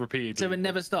happens repeatedly, So it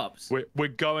never stops. we're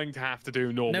going to have to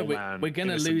do normal No, man. we're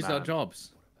gonna innocent lose our man.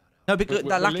 jobs. No, because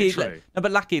We're literally-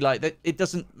 it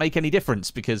doesn't make any difference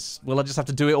because, well, I just have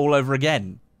to do it all over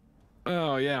again.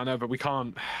 Oh yeah, I know, but we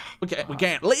can't. We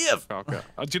can't live. Okay.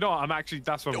 Do you know what?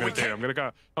 That's what I'm going to do.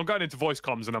 I'm going into voice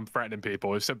comms and I'm threatening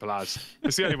people. As simple as.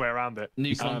 It's the only way around it.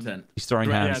 New content. He's throwing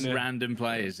Yeah, hands. no. Random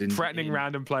players in Threatening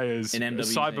random players. in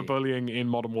MW3. Cyberbullying in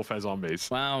Modern Warfare Zombies.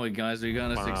 Wow, guys, we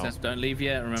got a Wow. success. Don't leave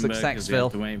yet. Remember, 'cause we have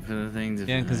Successville. to wait for the thing to.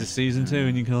 Yeah, because it's season 2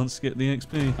 and you can't skip the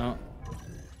XP. Oh,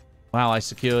 Wow, I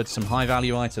secured some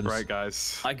high-value items. Right,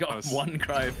 guys. I got one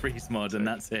cryo freeze mod and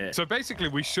that's it. So basically,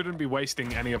 we shouldn't be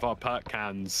wasting any of our perk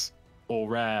cans or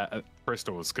rare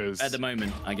crystals because At the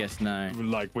moment, I guess no.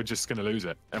 like we're just gonna lose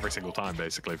it every single time,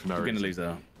 basically, for no We're reason. gonna lose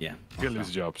our yeah. We're gonna lose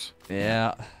the jobs.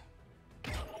 Yeah.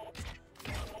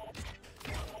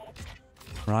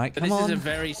 Right, But come this on. is a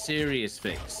very serious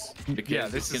fix because Yeah,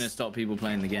 this it's gonna is- stop people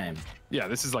playing the game. Yeah,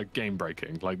 this is like game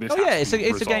breaking. Like this. Oh has yeah, to it's be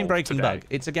a resolved game-breaking today. bug.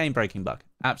 It's a game-breaking bug.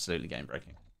 Absolutely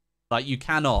game-breaking. Like, you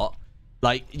cannot...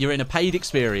 Like, you're in a paid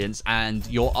experience and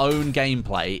your own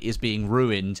gameplay is being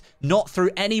ruined, not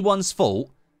through anyone's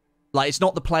fault. Like, it's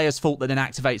not the player's fault that then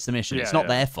activates the mission. It's Yeah, not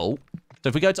their fault. So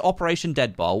if we go to Operation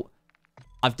Deadbolt,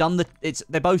 I've done the...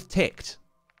 They're both ticked.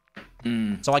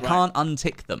 So I can't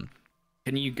untick them.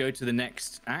 Can you go to the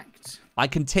next act? I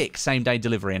can tick same day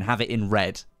delivery and have it in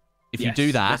red. If you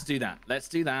do that. Let's do that. Let's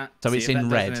do that. So it's in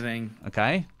red. Anything.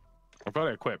 Okay. I've got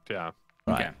it equipped, yeah.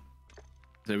 Right. Okay.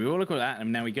 So we all look at that,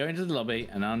 and now we go into the lobby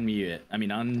and unmute it. I mean,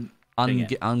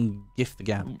 ungift the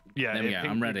gap. Yeah, There we go,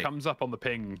 I'm ready. It comes up on the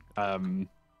ping.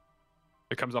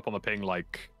 It comes up on the ping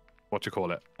like, what do you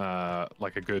call it?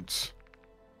 Like a good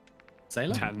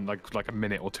Sailor? 10, like a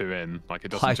minute or two in. Like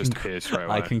it doesn't just appear straight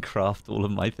away. I can craft all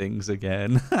of my things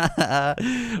again.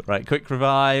 Right, quick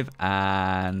revive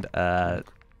and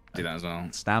Do that as well.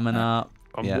 stamina.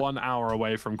 I'm 1 hour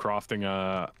away from crafting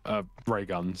a ray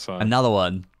gun. So Another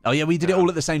one. Oh yeah, we did it all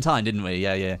at the same time, didn't we?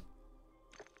 Yeah, yeah.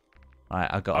 Right,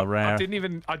 I got a rare. I didn't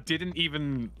even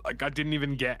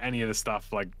get any of the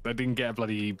stuff. Like I didn't get a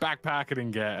bloody backpack. I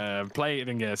didn't get a plate. I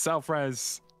didn't get a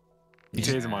self-res.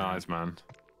 Tears in my eyes, man.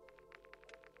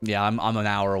 Yeah, I'm an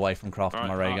hour away from crafting Right,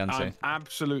 my ray gun too. I'm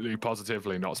absolutely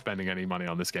positively not spending any money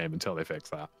on this game until they fix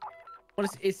that. Well,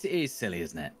 it is silly,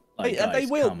 isn't it? Like, guys, they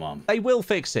will. Come on. They will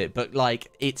fix it, but like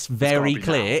it's very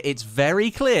clear. now. It's very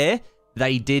clear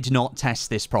they did not test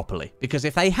this properly. Because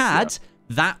if they had,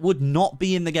 that would not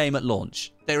be in the game at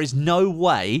launch. There is no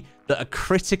way that a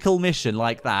critical mission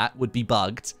like that would be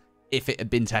bugged if it had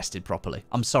been tested properly.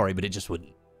 I'm sorry, but it just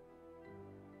wouldn't.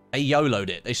 They YOLO'd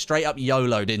it. They straight up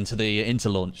YOLO'd into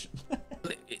launch.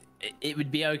 It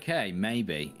would be okay,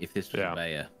 maybe, if this was a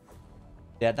beta.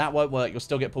 Yeah, that won't work. You'll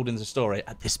still get pulled into the story.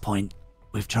 At this point,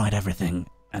 we've tried everything,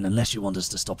 and unless you want us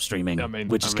to stop streaming,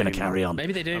 we're just going to carry on.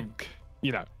 Maybe they do.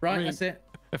 You know, Right, that's it.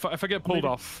 If I get pulled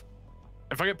off,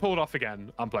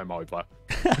 again, I'm playing multiplayer.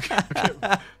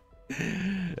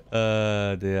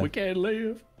 Dear. We can't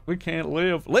live. We can't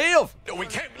live. Live! We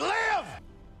can't live!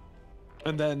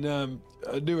 And then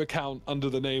a new account under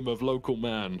the name of Local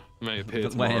Man may appear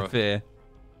tomorrow,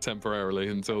 temporarily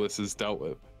until this is dealt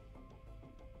with.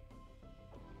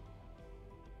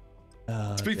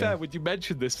 To be fair, when you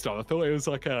mentioned this stuff, I thought it was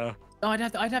like a... Oh, I'd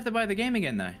have to buy the game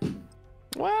again, though.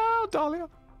 Well, Dahlia.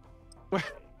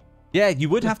 Yeah, you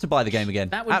would have to buy the game again.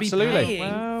 That would Absolutely. be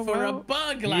paying for a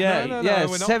bug. Like Yeah, No, yeah,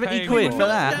 we're not 70 paying quid for for it.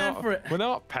 that. We're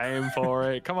not paying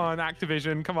for it. Come on,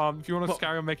 Activision. Come on. If you want us to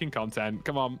carry on making content,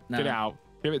 come on, get it out.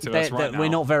 Give it to us right now. We're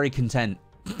not very content.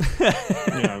 You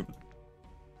know.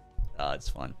 Oh, it's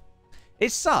fine.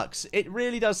 It sucks. It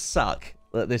really does suck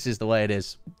that this is the way it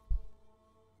is.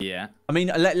 Yeah. I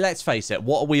mean, let's face it.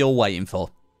 What are we all waiting for?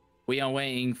 We are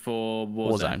waiting for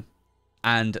Warzone.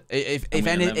 And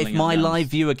if my live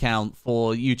view account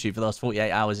for YouTube for the last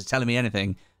 48 hours is telling me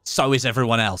anything, so is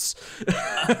everyone else.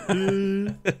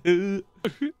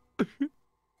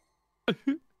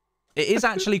 It is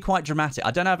actually quite dramatic.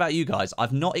 I don't know about you guys.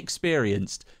 I've not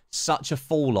experienced such a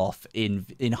fall off in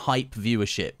hype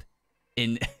viewership.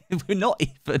 We're not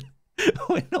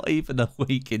even a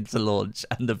week into launch,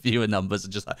 and the viewer numbers are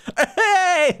just like,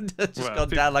 hey, just gone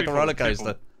down like a roller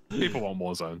coaster. People want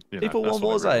Warzone. You know, people want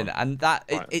Warzone, and that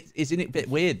right. isn't it a bit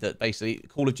weird that basically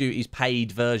Call of Duty's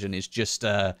paid version is just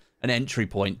an entry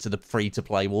point to the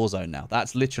free-to-play Warzone now.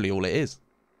 That's literally all it is.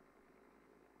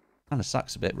 Kind of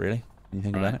sucks a bit, really, when you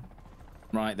think about it.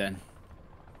 Right then.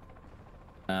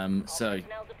 So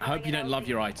I hope you don't love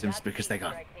your items because they're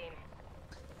gone.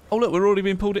 Oh look, we're already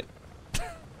being pulled in.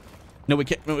 No, we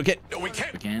can't. No, we can't. No, we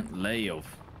can't. We can't live.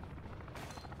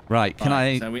 Right, can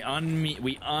I? So we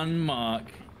unmark.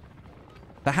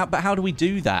 But how do we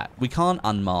do that? We can't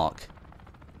unmark.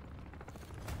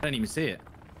 I don't even see it.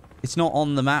 It's not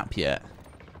on the map yet.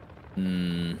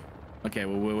 Okay,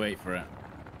 well we'll wait for it.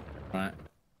 Right.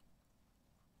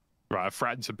 Right, I've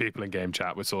threatened some people in game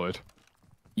chat. We're sorted.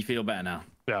 You feel better now?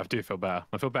 Yeah, I do feel better.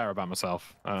 I feel better about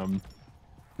myself. I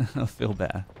feel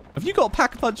better. Have you got a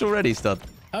pack punch already, stud?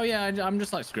 Oh yeah, I'm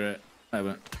just like screw it. I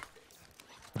won't.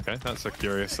 Okay, that's a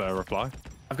curious reply.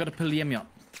 I've got to pull the up.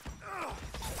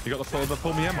 You got the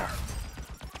pull me M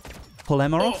off. Pull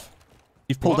Emma off?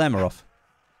 You've pulled What? Emma off.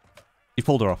 You've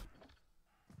pulled her off.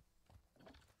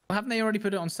 Well, haven't they already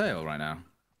put it on sale right now?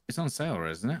 It's on sale,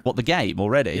 isn't it? What, the game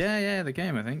already? Yeah, the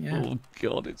game, I think, yeah. Oh,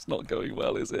 God, it's not going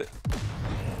well, is it?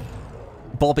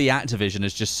 Bobby Activision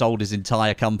has just sold his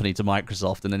entire company to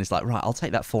Microsoft, and then it's like, right, I'll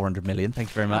take that 400 million. Thank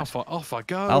you very much. Off I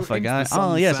go. Alpha into guy. the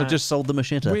Oh, yes, I've sunset just sold them a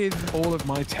shitter. with all of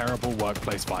my terrible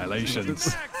workplace violations.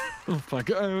 Off I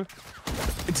go.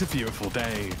 It's a beautiful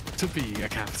day to be a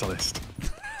capitalist.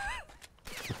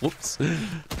 Whoops.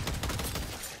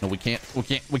 No, we can't.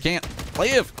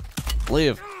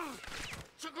 Live.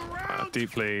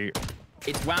 Deeply.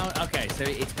 It's WoW. Okay, so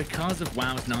it's because of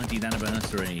WoW's 90th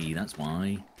anniversary. That's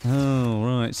why.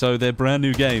 Oh, right. So their brand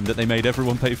new game that they made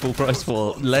everyone pay full price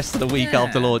for less than a week Yeah,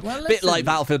 after launch. well, Bit like listen.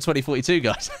 Battlefield 2042,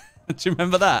 guys. Do you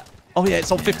remember that? Oh yeah,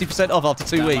 it's on 50% off after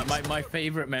 2 weeks. My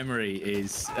favorite memory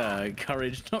is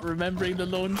Courage not remembering the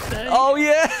launch day. Oh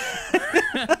yeah.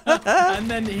 and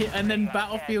then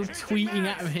Battlefield tweeting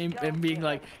at him and being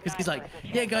like, because he's like,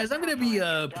 yeah guys, I'm gonna be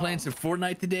playing some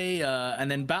Fortnite today, and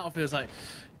then Battlefield's like,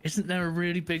 isn't there a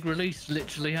really big release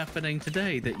literally happening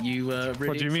today that you were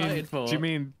really excited for? Do you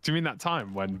mean that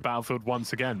time when Battlefield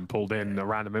once again pulled in a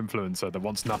random influencer that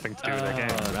wants nothing to do with their game?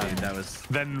 Dude, that was...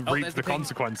 Then reaped the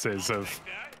consequences of...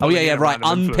 Oh yeah, right.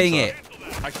 Unping it.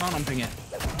 I can't unping it.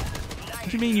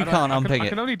 What do you mean you can't unping it? I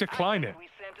can only decline it.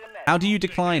 How do you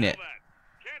decline it?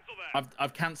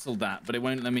 I've cancelled that, but it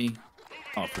won't let me...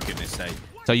 Oh, for goodness sake.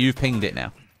 So you've pinged it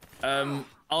now.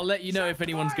 I'll let you know if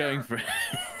anyone's going for it.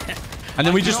 And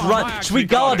then we just run. Should we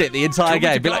guard it the entire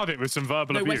game? Guard it with some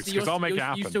verbal abuse, because I'll make it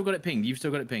happen. You've still got it pinged. You've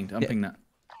still got it pinged. Unping that.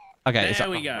 Okay. There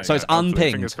we go. So it's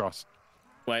unpinged. Fingers crossed.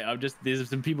 Wait, there's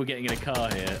some people getting in a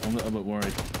car here. I'm a bit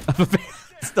worried.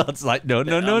 Starts like, no.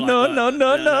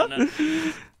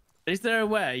 Is there a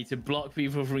way to block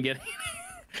people from getting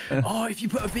Oh, if you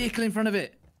put a vehicle in front of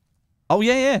it. Oh,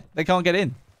 yeah. They can't get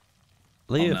in.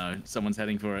 Leave. Oh, no. Someone's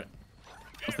heading for it.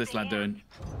 What's this lad doing?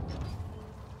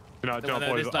 No,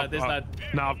 this lad.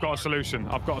 No, I've got a solution.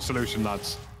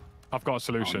 Lads. I've got a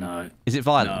solution. Oh, no. Is it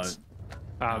violence?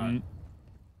 No.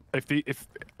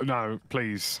 No,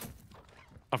 please.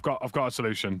 I've got a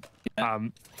solution. Yeah.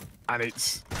 And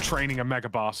it's training a mega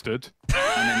bastard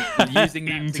and then using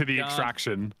that into the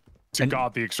extraction to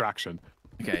guard the extraction.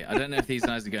 Okay, I don't know if these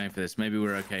guys are going for this. Maybe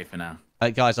we're okay for now.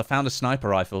 Guys, I found a sniper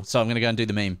rifle, so I'm gonna go and do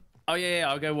the meme. Oh yeah,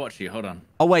 I'll go watch you. Hold on.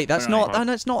 Oh wait, that's not. Oh,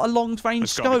 that's not a long-range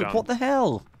scope. What the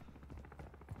hell?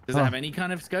 Does it have any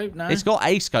kind of scope? No. It's got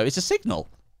a scope. It's a signal.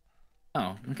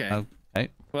 Oh, okay. Okay.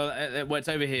 Well, it's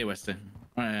over here, Westie.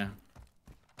 Oh yeah.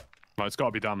 No, it's got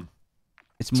to be done.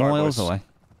 It's miles away.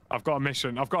 I've got a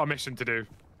mission. I've got a mission to do.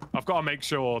 I've got to make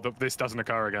sure that this doesn't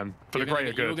occur again for the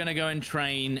greater good. You're going to go and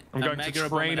train. I'm going to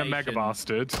train a mega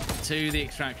bastard to the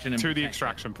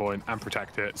extraction point and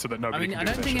protect it so that nobody. I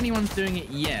don't think anyone's doing it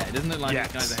yet. It doesn't look like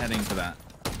these guys are heading for that.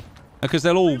 Because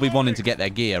they'll all be wanting to get their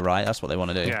gear, right? That's what they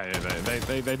want to do.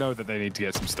 Yeah. They know that they need to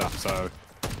get some stuff. So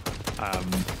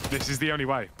this is the only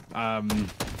way.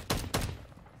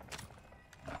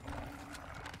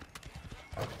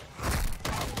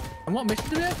 And what mission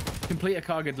do we have? Complete a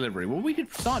cargo delivery. Well, we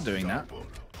could start doing that.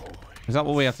 Is that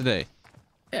what we have to do?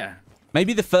 Yeah.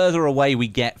 Maybe the further away we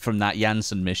get from that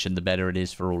Janssen mission, the better it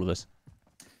is for all of us.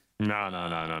 No,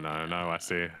 I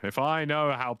see. If I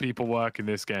know how people work in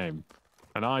this game,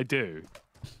 and I do,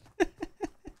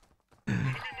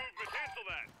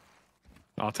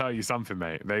 I'll tell you something,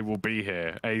 mate. They will be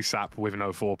here ASAP with no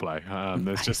foreplay.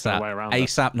 There's just no way around it.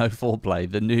 ASAP, no foreplay.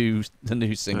 The new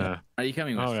singer. Yeah. Are you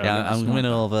coming? Oh, yeah, I'm coming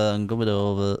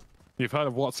over. You've heard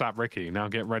of WhatsApp Ricky. Now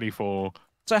get ready for...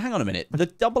 So hang on a minute.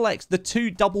 The the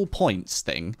 2 double points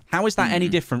thing, how is that any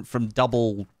different from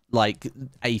double, like,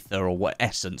 Aether or what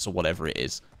Essence or whatever it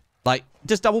is? Like,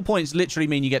 does double points literally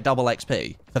mean you get double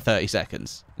XP for 30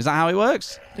 seconds? Is that how it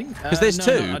works? Because there's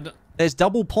two. There's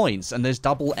double points and there's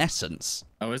double Essence.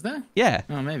 Oh, is there? Yeah.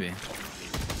 Oh, maybe.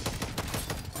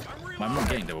 I'm not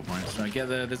getting double points. So I get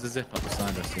there's a zip up the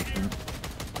side.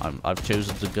 I've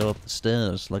chosen to go up the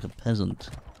stairs like a peasant.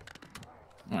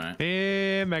 Right.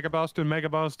 Yeah, mega bastard.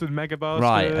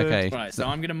 Right, okay. Right, so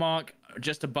I'm going to mark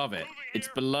just above it. It's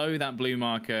below that blue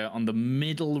marker on the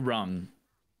middle rung.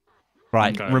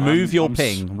 Right, okay, remove your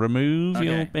ping. Remove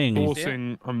your ping.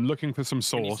 Sourcing, I'm looking for some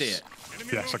source. Can you see it?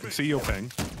 Yes, I can see your ping.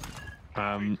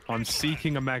 I'm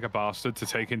seeking a mega bastard to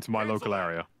take into my local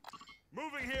area.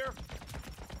 Moving here.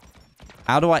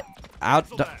 How do I...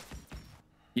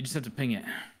 You just have to ping it.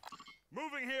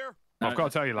 Moving here. No, I've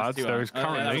got to tell you, lads, there is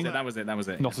currently that was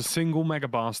it. not a single mega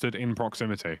bastard in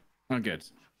proximity. Oh, good.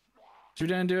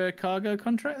 Should we do a cargo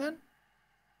contract then?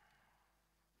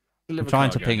 I'm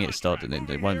trying to ping it, starting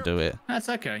it won't do it. That's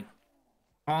okay.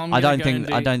 I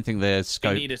don't think there's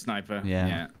scope. We need a sniper.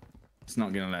 Yeah. It's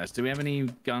not gonna let us. Do we have any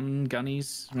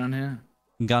gunnies around here?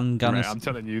 Gunners. Right, I'm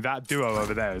telling you, that duo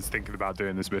over there is thinking about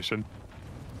doing this mission.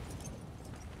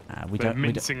 They're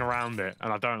mincing around it,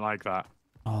 and I don't like that.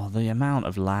 Oh, the amount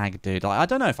of lag, dude. Like, I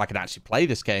don't know if I can actually play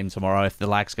this game tomorrow if the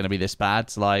lag's going to be this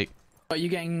bad. Like, are you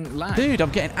getting lag? Dude, I'm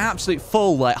getting absolute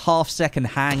full, like, half-second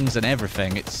hangs and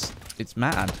everything. It's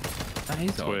mad. That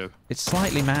is weird. It's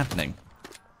slightly maddening.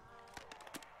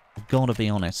 I've got to be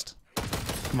honest.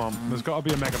 Come on, there's got to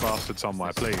be a mega bastard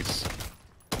somewhere, please.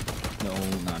 No, I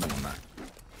don't want that.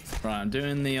 Right, I'm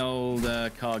doing the old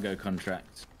cargo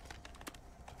contract.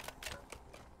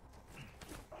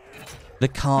 The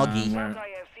Cargi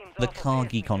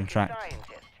contract.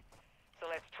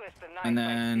 And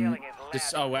then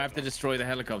Oh, I have to destroy the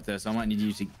helicopter, so I might need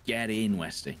you to get in,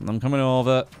 Westie. I'm coming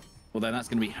over. Although that's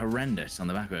going to be horrendous on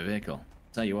the back of a vehicle.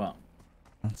 Tell you what.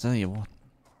 I'll tell you what.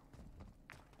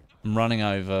 I'm running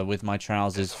over with my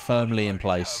trousers firmly in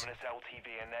place.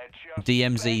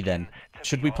 DMZ then.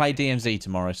 Should we play DMZ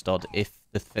tomorrow, Stod, if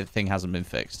the thing hasn't been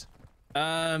fixed?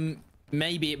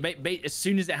 Maybe. As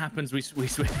soon as it happens, we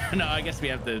switch. No, I guess we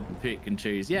have to pick and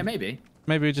choose. Yeah, maybe.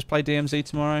 Maybe we just play DMZ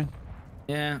tomorrow?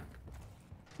 Yeah.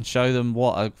 And show them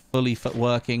what a fully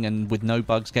working and with no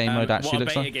bugs game mode actually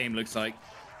looks like. What a beta game looks like.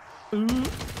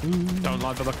 Don't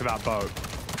like the look of that boat.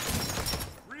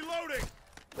 Reloading.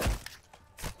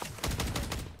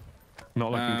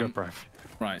 Not looking good, Brev.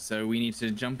 Right, so we need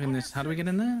to jump in this. How do we get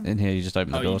in there? In here, you just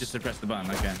open the Oh, doors. you just press the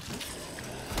button. Okay.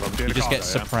 You just get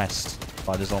suppressed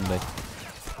by the zombie.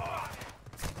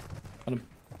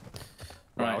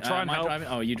 Right, I'll try and help.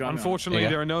 Oh, you drive. Unfortunately,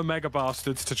 there are no mega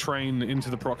bastards to train into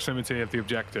the proximity of the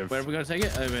objective. Where are we going to take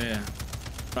it? Over here.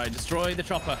 Right, destroy the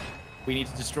chopper. We need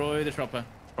to destroy the chopper.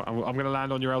 I'm going to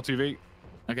land on your LTV.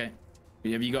 Okay.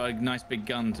 Have you got a nice big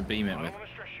gun to beam it with?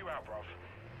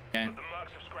 Okay.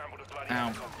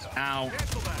 Ow. Ow.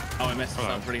 Oh, I messed this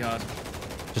up pretty hard.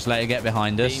 Just let it get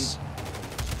behind us.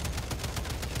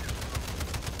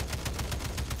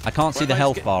 I can't see the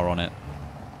health bar on it.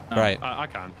 Oh. Great. I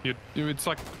can. It's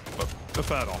like a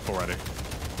third off already.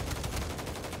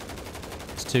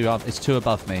 It's two up. It's two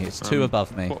above me. It's two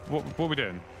above me. What are we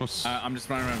doing? I'm just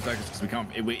running around in circles because we can't.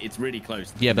 It's really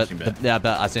close. Yeah, but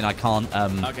as in I can't.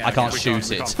 I can't shoot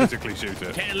We it. can't physically shoot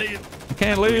it. Can't leave.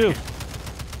 Can't leave.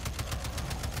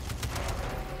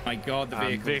 My God, the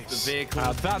vehicle. The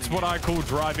vehicle. That's what I call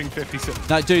driving 56.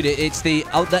 No, dude, it's the.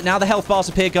 Oh, now the health bar's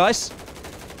appeared, guys.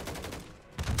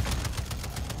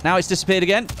 Now it's disappeared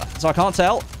again, so I can't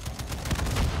tell.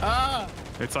 Ah!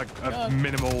 It's like a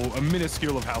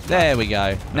minuscule of health. There we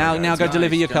go. Now go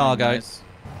deliver your cargo. Nice.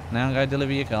 Now go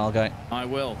deliver your cargo. I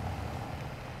will.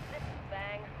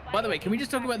 By the way, can we just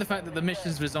talk about the fact that the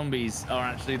missions for zombies are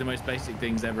actually the most basic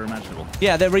things ever imaginable?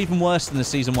 Yeah, they're even worse than the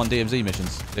Season 1 DMZ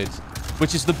missions, dude.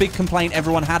 Which is the big complaint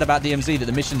everyone had about DMZ, that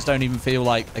the missions don't even feel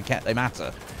like they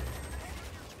matter.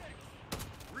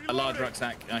 A large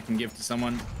rucksack I can give to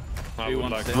someone. Who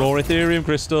wants like it? Raw Ethereum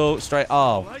Crystal, straight.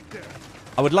 Oh.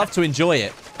 I would love to enjoy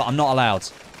it, but I'm not allowed.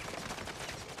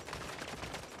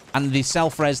 And the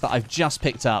self-res that I've just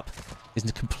picked up is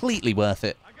completely worth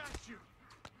it.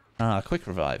 Ah, quick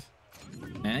revive.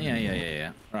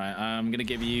 Yeah. Right, I'm going to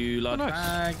give you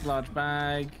large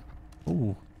bag.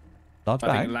 Ooh. Large I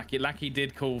bag. think Lackey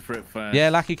did call for it first. Yeah,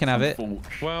 Lackey can have it.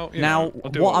 Well, Now,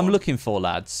 what I'm looking for,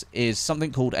 lads, is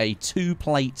something called a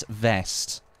 2-plate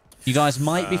vest. You guys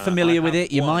might be familiar with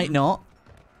it. You might not.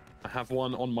 I have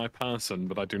one on my person,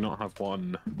 but I do not have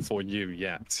one for you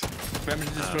yet. Remember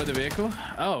to destroy the vehicle?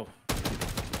 Oh. Do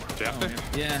you have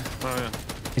to? Yeah. Oh, yeah.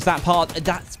 Is that part?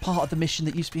 That's part of the mission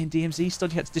that used to be in DMZ.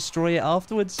 Stod, you had to destroy it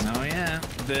afterwards. Oh yeah.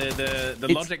 The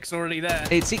logic's already there.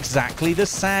 It's exactly the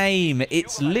same.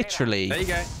 It's literally. There you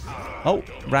go. Oh,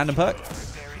 random perk.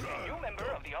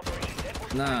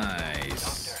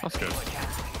 Nice. That's good.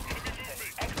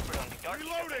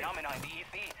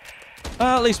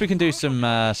 Well, at least we can do some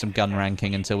gun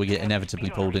ranking until we get inevitably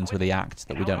pulled into the act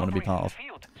that we don't want to be part of.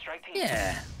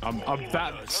 Yeah.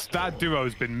 That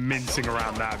duo's been mincing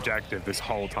around that objective this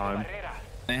whole time.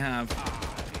 They have.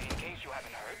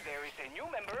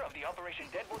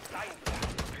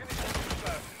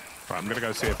 Right, I'm gonna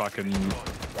go see if I can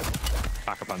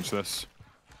pack-a-punch this.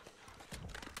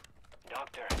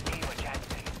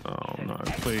 Oh no,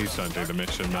 please don't do the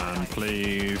mission, man.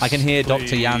 Please. I can hear please.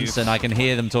 Dr. Jansen. I can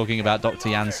hear them talking about Dr.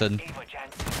 Jansen.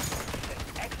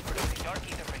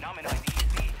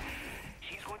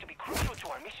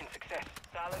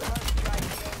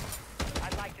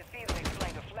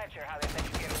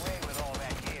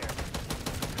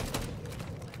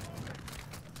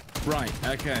 Right,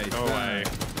 okay. Go away.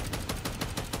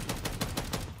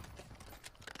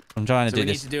 I'm trying to So do we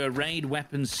need this. to do a raid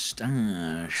weapons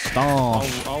stash.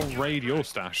 Stash. I'll raid your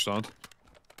stash, son.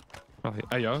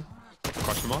 Hey, yo.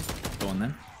 Question mark. Go on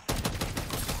then.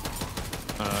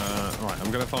 Right,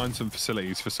 I'm going to find some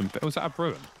facilities for some... Oh, is that a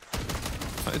Bruin?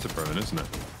 That is a Bruin, isn't it?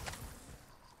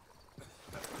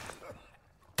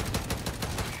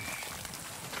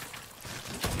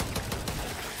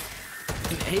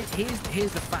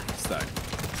 Here's the facts,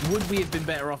 though. Would we have been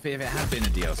better off if it had been a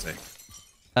DLC?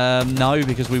 No,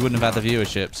 because we wouldn't have had the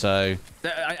viewership, so...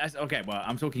 Okay, well,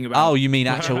 I'm talking about... Oh, you mean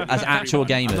actual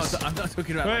gamers? I'm not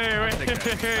talking about...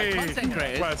 Content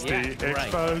creators. Westie, Yeah,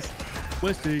 exposed.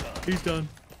 Westie, he's done.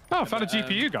 Oh I found a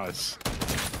GPU, guys.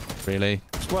 Really?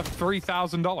 It's worth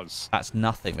 $3,000. That's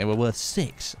nothing. They were worth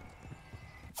 6.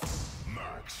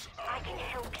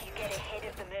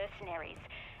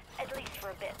 At least for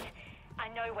a bit. I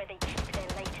know where they keep their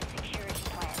latest security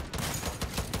plan.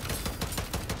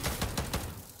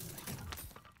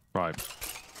 Right.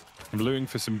 I'm looting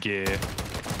for some gear.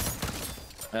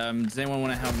 Does anyone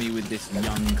want to help me with this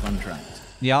young contract?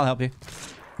 Yeah, I'll help you.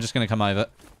 I'm just going to come over.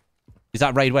 Is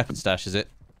that raid weapon stash, is it?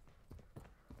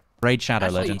 Raid Shadow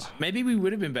Actually, Legends. Maybe we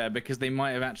would have been better because they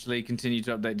might have actually continued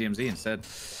to update DMZ instead.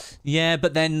 Yeah,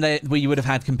 but then we would have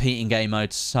had competing game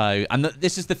modes. So, and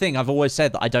this is the thing. I've always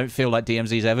said that I don't feel like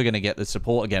DMZ is ever going to get the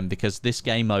support again because this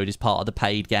game mode is part of the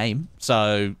paid game.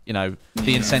 So, you know,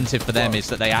 the incentive for them is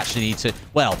that they actually need to.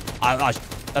 Well,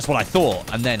 that's what I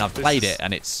thought, and then I've played it,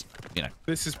 and it's. You know,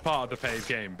 this is part of the paid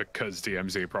game because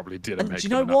DMZ probably didn't make do you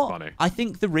know enough what? money. I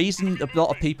think the reason a lot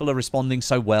of people are responding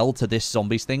so well to this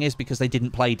zombies thing is because they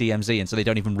didn't play DMZ, and so they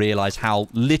don't even realize how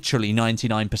literally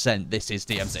 99% this is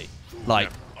DMZ.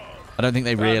 Like, I don't think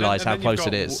they realize how close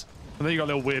it is. And then you got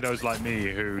little weirdos like me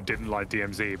who didn't like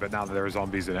DMZ, but now that there are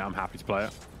zombies in it, I'm happy to play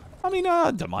it. I mean,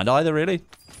 I don't mind either, really.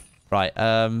 Right,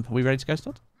 are we ready to go,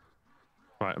 Todd?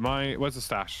 Right, where's the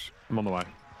stash? I'm on the way.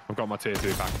 I've got my tier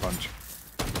 2 pack punch.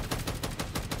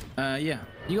 Yeah.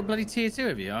 You got bloody tier 2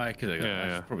 of you? I could have got that.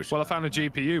 Yeah. Probably should Well, I have. found a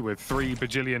GPU with $3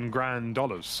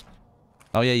 bajillion.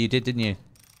 Oh, yeah, you did, didn't you?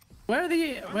 Where are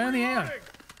the AI?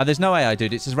 Oh, there's no AI,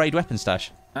 dude. It's his raid weapon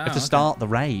stash. You have to okay. start the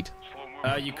raid.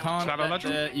 You can't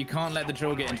let the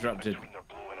drill get interrupted.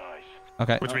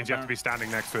 Okay. Which means you have to be standing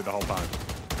next to it the whole time,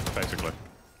 basically.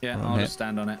 Yeah, Right I'll here. just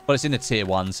stand on it. Well, it's in a tier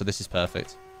 1, so this is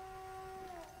perfect.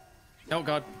 Oh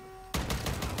god.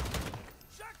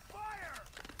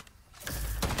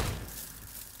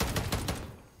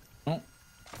 Oh.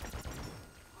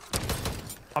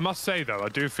 I must say, though, I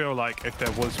do feel like if there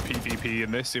was PvP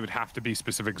in this, it would have to be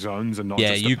specific zones and not Yeah,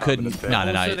 just a you permanent couldn't. thing.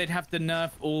 No. Also, they'd have to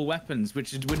nerf all weapons,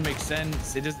 which wouldn't make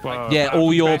sense. It just like, Yeah,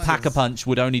 all your balances. Pack-a-Punch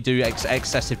would only do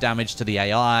excessive damage to the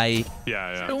AI.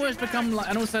 Yeah. It almost become like,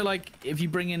 and also like if you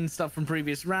bring in stuff from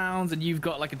previous rounds and you've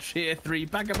got like a tier 3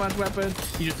 Pack-a-Punch weapon,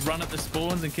 you just run at the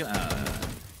spawns and kill.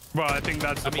 Well, I think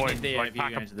that's the I mean, point. if Like, you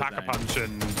go into the Pack-a-Punch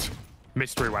and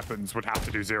mystery weapons would have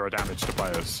to do 0 damage to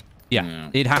players. Yeah,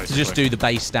 it'd have to just do the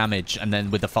base damage and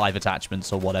then with the 5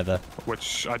 attachments or whatever.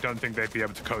 Which I don't think they'd be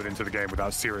able to code into the game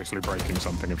without seriously breaking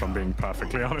something, if I'm being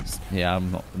perfectly honest. Yeah, I'm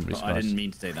not really surprised. I didn't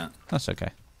mean to say that. That's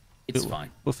okay. It's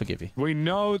fine. We'll forgive you. We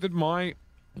know that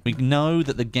We know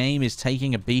that the game is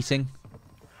taking a beating.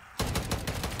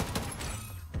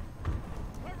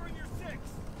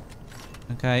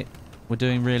 Okay, we're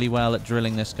doing really well at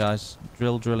drilling this, guys.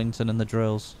 Drill Drillington and the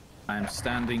drills. I'm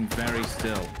standing very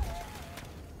still.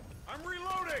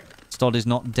 Stod is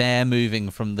not dare moving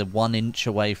from the 1 inch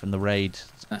away from the raid.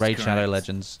 That's Raid Shadow correct.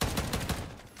 Legends.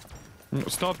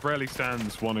 Stod rarely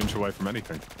stands 1 inch away from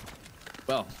anything.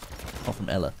 Well, Not from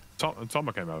Ella.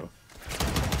 Toma came over.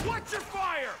 Watch your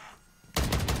fire!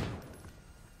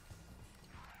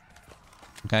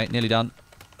 Okay, nearly done.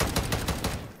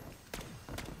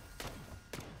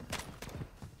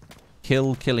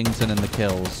 Kill Killington and the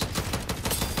kills.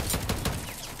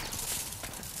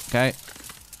 Okay.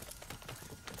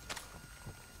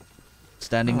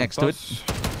 Standing next to it.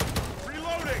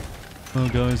 Reloading! Oh,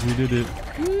 guys, we did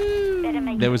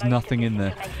it. There was nothing in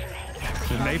there.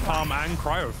 Napalm and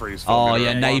cryo freeze. Oh,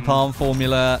 yeah, napalm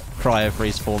formula, cryo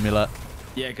freeze formula.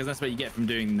 yeah, because that's what you get from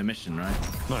doing the mission, right?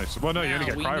 Nice. Well, no, you only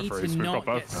get we cryo need freeze. to We've not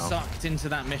got get both now. sucked into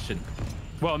that mission.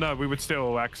 Well, no, we would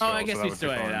still extra. Oh, I guess so that we would be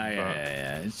still. fine,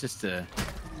 Yeah. It's just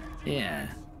yeah.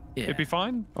 It'd be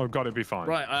fine. Oh God, it'd be fine.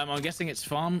 Right. I'm guessing it's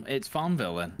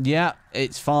Farmville then. Yeah,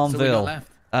 it's So we got Farmville. left.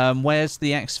 Where's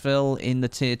the exfil in the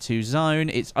tier 2 zone?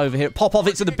 It's over here. Pop off.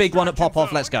 It's the big one at Pop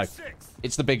off. Let's go.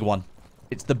 It's the big one.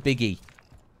 It's the biggie.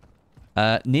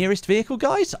 Nearest vehicle,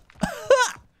 guys?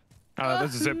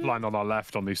 There's a zip line on our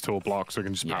left on these tall blocks, so we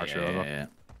can just parachute over. Yeah.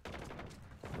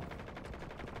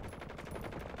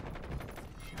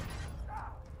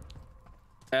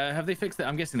 Have they fixed it?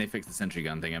 I'm guessing they fixed the sentry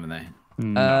gun thing, haven't they?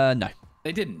 No.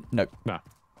 They didn't. No. No.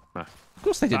 Of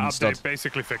course they That didn't, update Stod.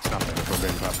 basically fixed nothing, if I'm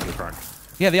being perfectly frank.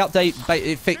 Yeah, the update,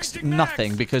 it fixed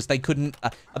nothing because they couldn't...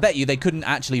 I bet you they couldn't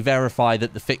actually verify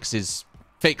that the fixes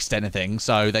fixed anything,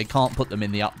 so they can't put them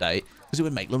in the update because it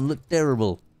would make them look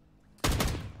terrible.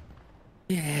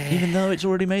 Yeah. Even though it's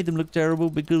already made them look terrible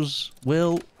because,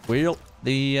 well,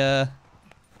 the...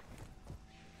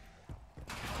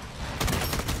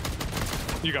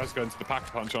 You guys go into the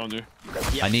Pack-a-Punch, aren't you?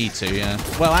 Yeah. I need to, yeah.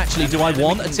 Well, actually, do I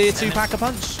want a tier 2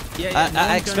 Pack-a-Punch? Yeah. At no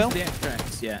one's going exfil? to the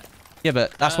extracts, yeah. Yeah,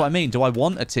 but that's what I mean. Do I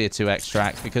want a tier 2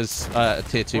 extract because a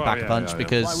tier 2 Well, Pack-a-Punch yeah.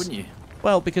 because Why wouldn't you?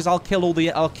 well, because I'll kill all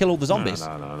the zombies.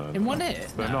 No. In one hit?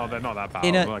 They're not that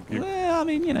In a powerful. Like, well, I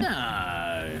mean, you know.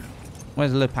 No.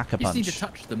 Where's the little pack-a-punch? You just need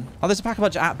to touch them. Oh, there's a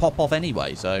pack-a-punch at pop-off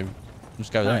anyway, so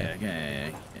just go there. Yeah.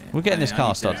 We'll get in this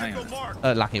car, Stod. Hang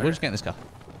on. Lucky, we'll just get in this car.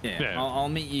 Yeah, I'll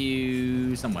meet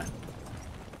you somewhere.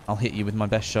 I'll hit you with my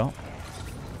best shot.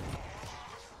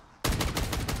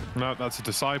 No, that's a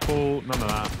disciple. None of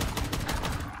that.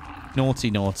 Naughty,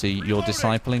 you're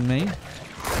discipling me.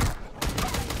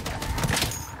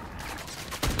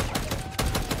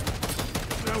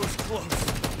 That was close.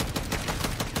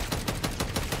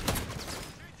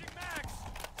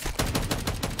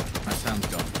 My sound's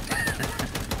gone.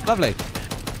 Lovely.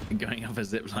 Going up a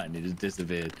zip line, it just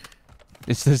disappeared.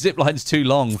 It's the zip line's too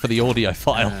long for the audio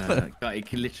file.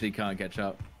 It literally can't catch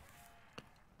up.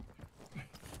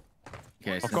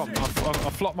 Okay, so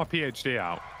I've flopped my PhD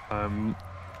out. And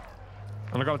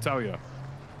I gotta tell you.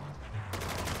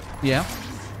 Yeah.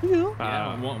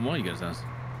 yeah, what are you guys ask?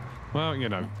 Well, you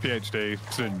know, PhD,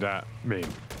 student debt, mean.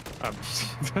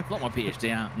 Got my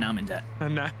PhD out, now I'm in debt.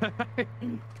 And,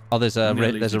 Oh, there's a gonna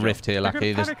lose there's a my rift here, I'm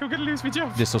Lucky. gonna panic, I'm gonna lose my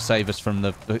job. This will save us from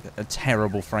the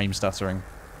terrible frame stuttering.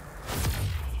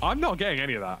 I'm not getting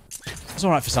any of that. It's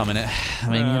all right for some, innit? I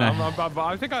mean, you know.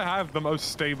 I think I have the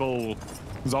most stable.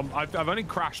 I've only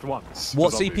crashed once.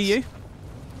 What for zombies. CPU?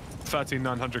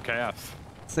 13900 KF.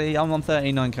 See, I'm on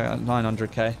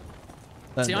 900K.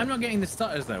 See, I'm not getting the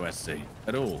stutters though, Westie,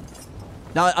 at all.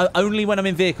 No, only when I'm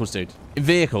in vehicles, dude. In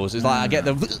vehicles, it's like I get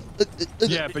the.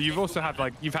 Yeah, but you've also had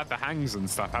you've had the hangs and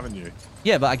stuff, haven't you?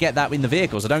 Yeah, but I get that in the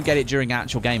vehicles. I don't get it during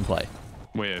actual gameplay.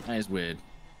 Weird. That is weird.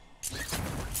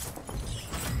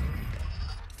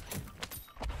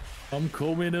 I'm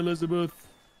coming, Elizabeth.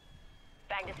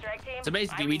 So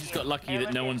basically, we just got lucky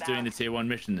that no one's doing the tier 1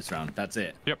 mission this round. That's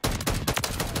it. Yep.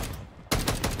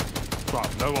 Well,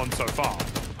 no one so far.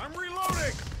 I'm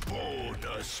reloading.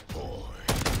 Bonus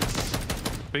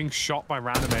point. Being shot by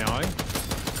random AI.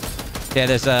 Yeah,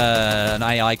 there's an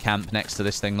AI camp next to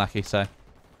this thing, Lucky, so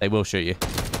they will shoot you.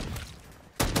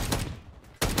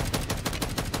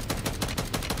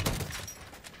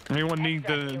 Anyone need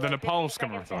the Nepal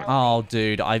scammer? Oh,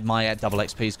 dude, my double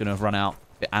XP is going to have run out,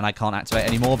 and I can't activate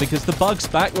anymore because the bug's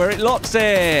back where it locks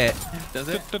it. Does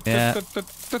it? Yeah. I've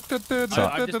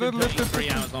just been putting 3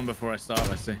 hours on before I start,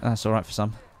 Westie. That's all right for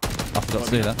some. I forgot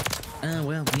to do that.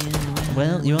 Well,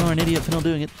 Well, you are an idiot for not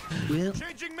doing it.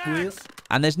 Changing max.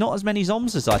 And there's not as many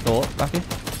zombs as I thought, Lucky.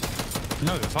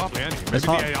 No, there's hardly any. Maybe There's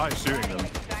the AI is shooting them.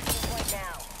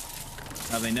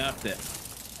 Oh, they nerfed it.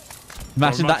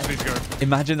 Imagine Well, need to go. that.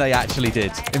 Imagine they actually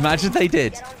did. Imagine they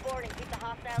did.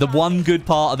 The one good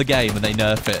part of the game and they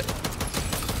nerf it.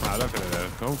 I don't think they do.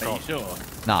 Oh, Are you God. sure?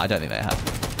 No, I don't think they have.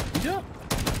 You sure?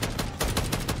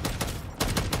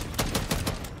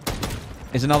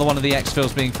 Is another one of the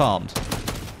exfils being farmed?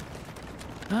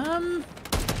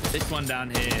 This one down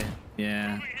here.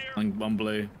 Yeah. One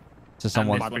blue. To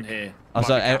someone. And this one here. Oh,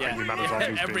 so Might be capping the amount of zombies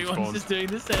being Everyone's spawned. just doing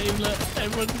the same. Look,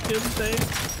 everyone's just doing the same.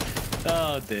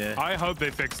 Oh dear. I hope they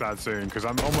fix that soon, because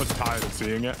I'm almost tired of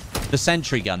seeing it. The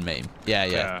sentry gun meme. Yeah.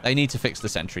 Yeah. They need to fix the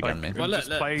sentry gun meme. Well, look,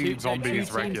 Just play two zombies teams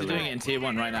are regularly. doing it in tier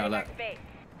 1 right now. Look,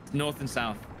 north and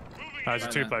south. There's a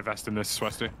 2-play vest in this,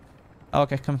 Westie. Oh,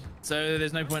 okay, come. So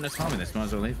there's no point in us farming this. Might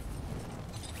as well leave.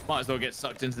 Might as well get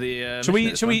sucked into the. Should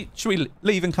mission we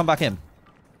leave and come back in?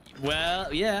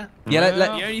 Well, yeah. Yeah. The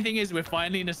only thing is we're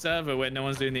finally in a server where no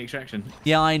one's doing the extraction.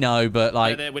 Yeah, I know, but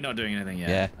like, We're not doing anything yet.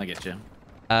 Yeah. I get you.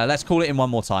 let's call it in one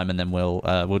more time and then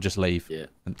we'll just leave. Yeah.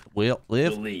 And we'll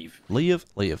leave. Leave.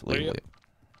 Leave.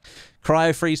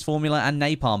 Cryo freeze formula and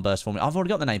napalm burst formula. I've already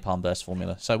got the napalm burst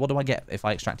formula. So what do I get if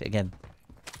I extract it again?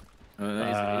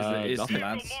 Is the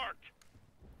lads.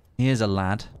 Here's a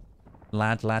lad.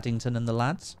 Laddington and the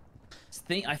lads.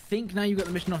 I think now you've got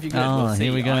the mission off. You're good. Oh, We'll see.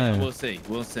 here we go. We'll see.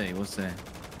 We'll see. We'll see.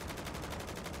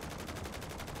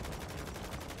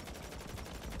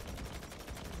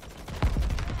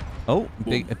 Oh,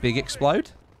 a big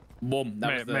explode Boom.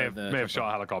 That May have shot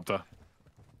a helicopter.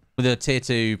 with a tier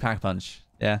 2 pack punch.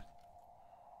 Yeah.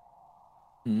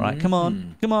 Right, come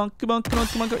on. Go. Yay.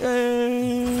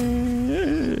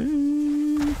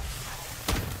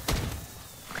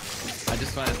 I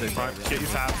just wanted to. Right, get your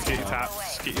taps, get your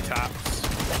taps, get your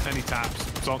taps. Any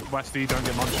taps. So, Westie, don't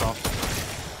get munched off.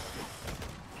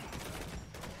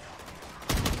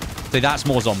 See, that's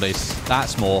more zombies.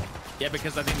 That's more. Yeah,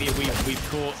 because I think we've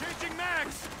caught. Changing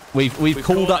max. We've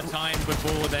called caught up. a time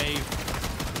before they.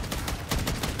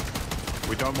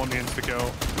 We don't want the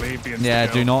insta-kill. Leave the insta-kill.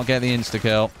 Yeah, do not get the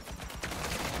insta-kill.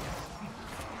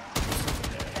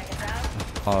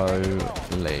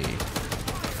 Holy.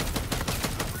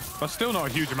 That's still not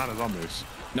a huge amount of zombies.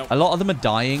 A lot of them are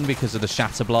dying because of the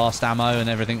shatter blast ammo and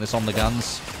everything that's on the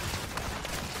guns.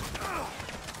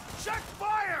 Check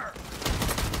fire.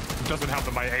 doesn't help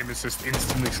that my aim assist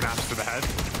instantly snaps to the head.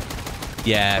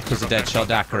 Yeah, because of Deadshot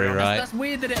Daiquiri, right? That's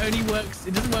weird that it only works.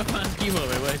 It doesn't work for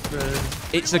Anti-Chemo. It works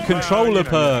for... It's a controller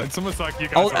perk. It's almost like you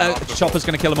guys Chopper's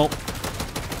going to kill them all.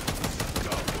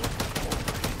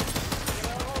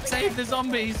 Save the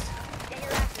zombies.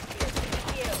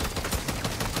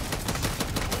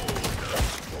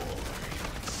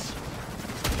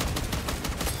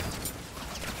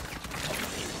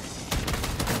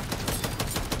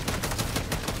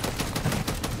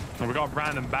 We got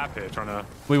random Bap here trying to...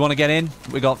 We want to get in.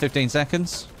 We got 15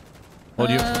 seconds. Or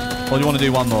do you want to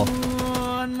do one more?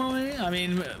 One more? I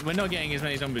mean, we're not getting as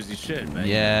many zombies as you should, mate.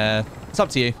 Yeah. It's up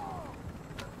to you.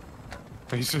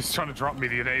 He's just trying to drop me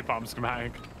the napalm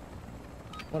schematic.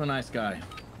 What a nice guy.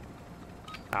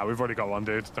 Ah, we've already got one,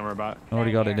 dude. Don't worry about it.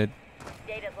 Already got it, dude.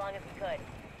 Stayed as long as we could.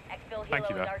 Exfil Thank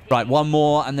you, Hilo though. is Right, one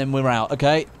more and then we're out,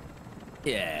 okay?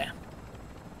 Yeah.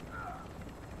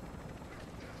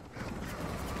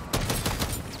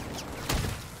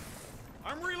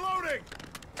 I'm reloading!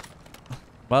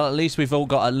 Well, at least we've all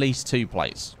got at least 2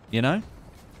 plates, you know?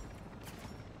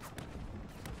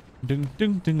 Ding,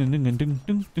 ding, ding, ding, ding, ding, ding,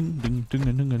 ding, ding,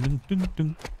 ding, ding,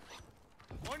 ding.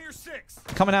 On your 6.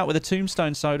 Coming out with a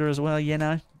tombstone soda as well, you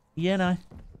know? You know.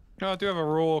 Oh, I do have a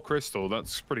raw crystal.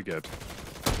 That's pretty good.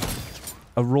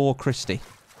 A raw Christie.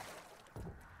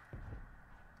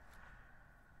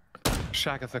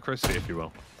 Shagatha Christie, if you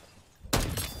will.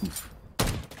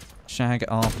 Shag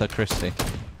Arthur Christie.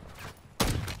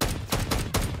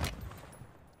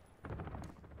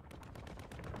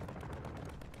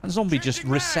 That zombie just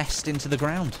recessed into the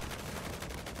ground.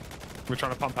 We're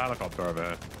trying to pump a helicopter over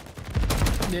here.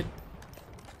 Did.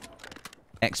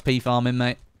 XP farming,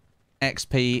 mate.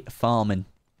 XP farming.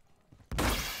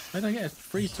 Where did I get a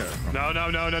freeze turret from? No.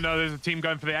 There's a team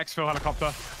going for the exfil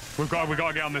helicopter. We've got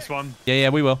to get on this one. Yeah,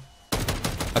 we will.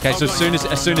 Okay, so as soon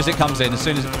as it comes in,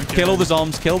 kill all the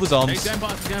zombs, kill the zombs. He's going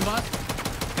past, They're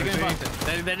going past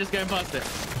it. They're just going past it.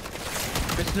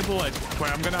 Mission avoid.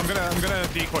 Wait, I'm gonna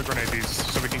decoy grenade these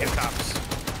so we can get taps.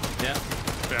 Yeah.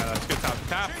 Yeah, that's good taps.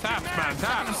 Taps, man,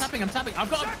 taps. I'm tapping. I've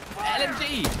got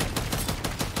LMG.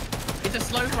 It's a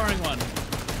slow firing one.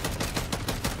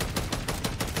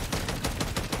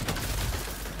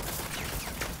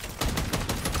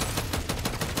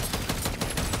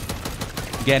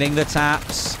 Getting the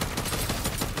taps.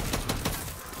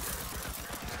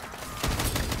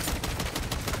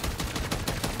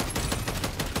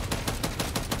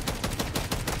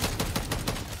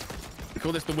 We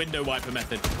call this the window wiper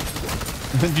method.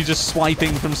 You're just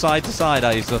swiping from side to side,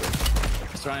 are you?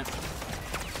 That's right.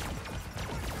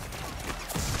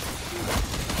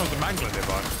 Oh, the mangler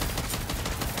nearby.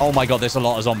 Oh my god, there's a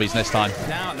lot of zombies this time.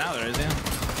 Now there is, yeah.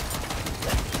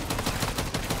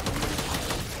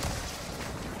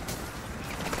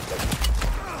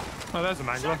 Oh, there's a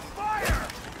mangler.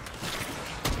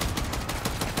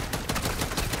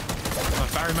 Oh,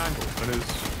 Barry Mangle and his...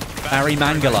 Barry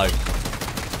Mangalo.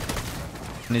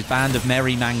 And his band of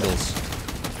merry mangles.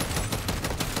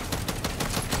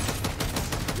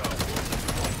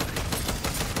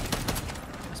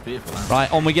 That's beautiful, man.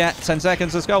 Right, on we get. 10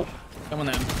 seconds, let's go. Come on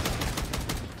then.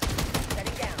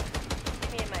 Setting down.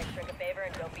 Me and Mike shrink a favor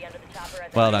and don't be under the chopper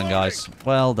as Well done, guys.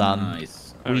 Well done.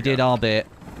 Nice. We did our bit.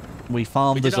 We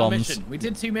farmed the zombs. We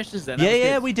did 2 missions then.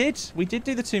 Yeah, we did. We did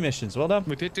do the 2 missions. Well done.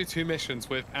 We did do 2 missions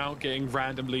without getting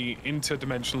randomly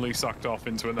interdimensionally sucked off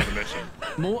into another mission.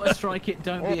 Mortar strike it,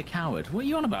 don't be a coward. What are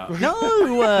you on about?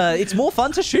 No, it's more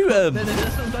fun to shoot them.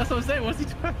 That's what I'm saying. What's he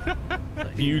doing?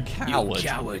 You coward. You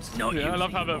cowards, not Yeah, you. I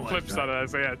love how that flips out of there.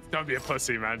 So yeah, don't be a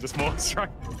pussy, man. Just more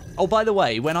strike. Oh, by the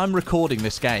way, when I'm recording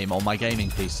this game on my gaming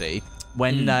PC,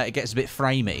 when it gets a bit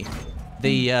framey,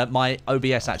 my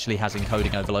OBS actually has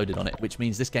encoding overloaded on it, which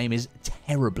means this game is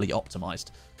terribly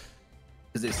optimized.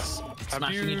 Is it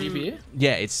smashing your GPU?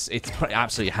 Yeah, it's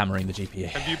absolutely hammering the GPU.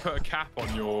 Have you put a cap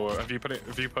on your? Have you put it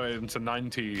into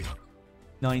 90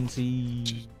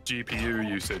 GPU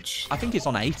usage? I think it's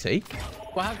on 80.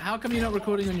 Well, how come you're not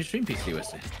recording on your stream PC,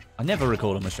 Westie? I never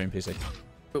record on my stream PC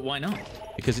But why not?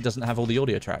 because it doesn't have all the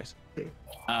audio tracks.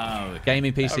 Oh, okay.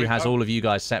 Gaming PC has all of you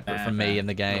guys separate Fair, from me fair. and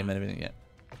the game and everything. Yeah.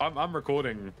 I'm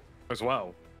recording as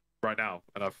well right now,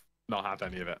 and I've not had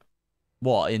any of it.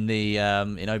 What in the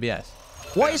in OBS?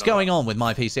 What is going on with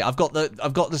my PC? I've got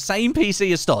the same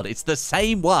PC as Todd. It's the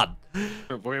same one.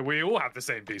 We all have the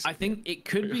same piece. I think it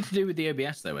could be to do with the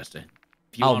OBS though, Westie.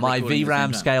 If you Oh, are my recording the VRAM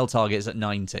same scale target is at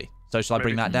 90. So shall I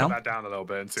bring that Maybe down? Put that down a little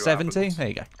bit and see what 70? happens. There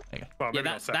you go. There you go. Well, Yeah, maybe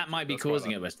not that might be 70, that's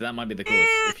causing quite it, Westie. That might be the cause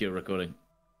if you're recording.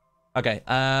 Okay.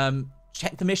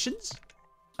 Check the missions.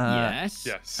 Yes.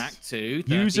 yes. Act 2.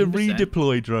 Use a 13%.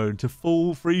 redeploy drone to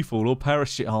fall, free fall, or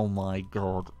parachute. Oh my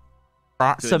god.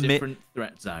 That's to a different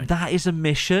threat zone. That is a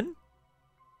mission?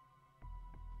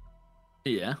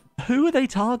 Yeah. Who are they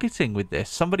targeting with this?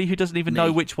 Somebody who doesn't even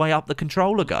know which way up the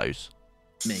controller goes?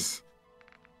 Me.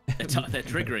 They're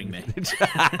triggering me.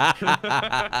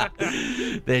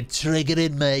 They're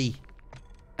triggering me.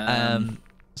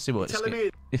 See what Telling me.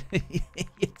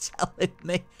 You're telling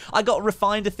me. I got a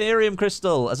refined Ethereum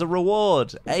crystal as a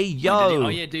reward. Hey, yo. Oh,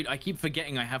 yeah, dude. I keep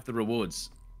forgetting I have the rewards.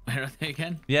 Where are they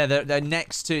again? Yeah, they're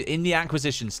next to, in the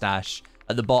acquisition stash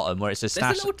at the bottom where it says stash.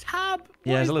 There's a little tab.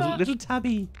 Yeah, there's a little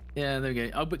tabby. Yeah, there we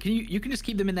go. Oh, but you can just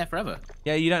keep them in there forever.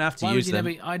 Yeah, you don't have to use them.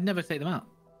 I'd never take them out.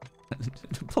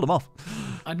 Pull them off.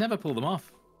 I'd never pull them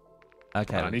off.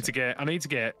 Okay. I need to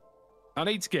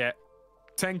get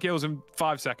 10 kills in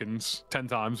 5 seconds, 10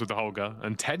 times with the Holger,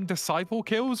 and 10 disciple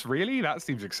kills? Really? That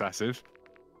seems excessive.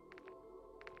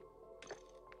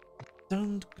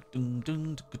 I've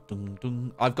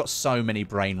got so many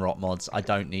brain rot mods. I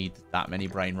don't need that many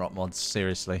brain rot mods.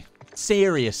 Seriously.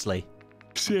 Seriously.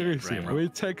 Seriously. I mean,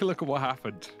 take a look at what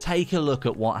happened. Take a look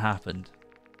at what happened.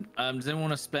 Does anyone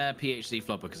want a spare PhD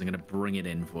flopper? Because I'm going to bring it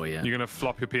in for you. You're going to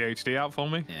flop your PhD out for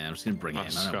me? Yeah, I'm just going to bring it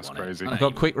in. That's crazy. I've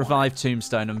got quick revive,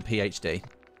 tombstone, and PhD. Yeah,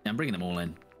 I'm bringing them all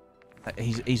in.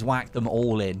 He's whacked them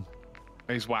all in.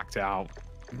 He's whacked it out.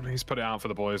 He's put it out for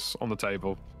the boys on the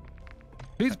table.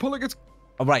 He's pulling it.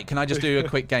 Oh, right, can I just do a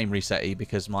quick game reset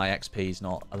because my XP is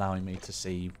not allowing me to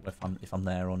see if I'm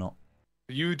there or not.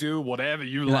 You do whatever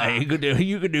you like. You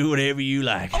can do whatever you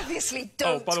like. Obviously,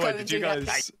 don't. Oh, by the way, did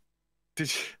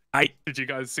you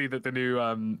guys see that the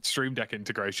new Stream Deck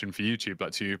integration for YouTube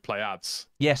lets you play ads?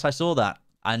 Yes, I saw that,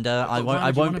 and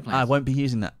I won't be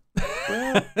using that.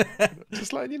 Well,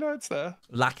 just letting you know it's there.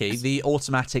 Lucky the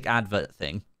automatic advert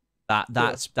thing.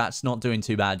 That's not doing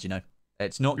too bad, you know.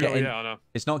 It's not getting. Yeah, I know.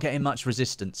 It's not getting much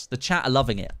resistance. The chat are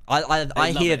loving it.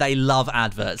 I hear they love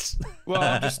adverts. Well,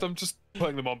 I'm just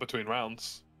putting them on between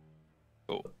rounds.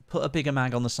 Cool. Put a bigger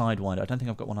mag on the sidewinder. I don't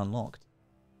think I've got one unlocked.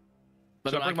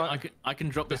 But I can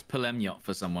drop this Polem yacht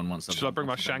for someone once. Should I bring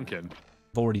my shank in?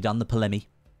 I've already done the polemi.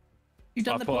 You've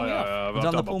done the pull me off. I've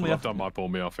done my pull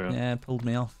me off. Yeah, pulled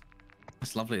me off.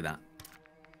 That's lovely. That.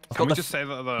 Can we just say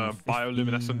that the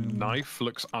bioluminescent knife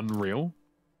looks unreal?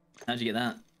 How'd you get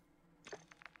that?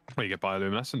 Well, you get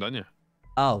bioluminescent, don't you?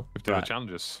 Oh, With the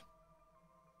challenges.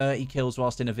 30 kills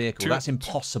whilst in a vehicle. That's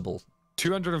impossible.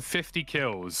 250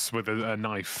 kills with a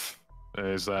knife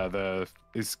is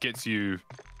gets you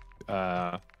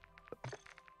the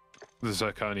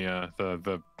zirconia,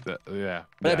 yeah.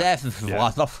 Words.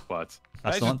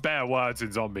 That's just bare words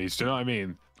in zombies. Do you know what I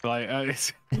mean? Like,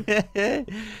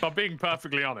 if I'm being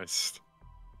perfectly honest,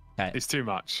 it's too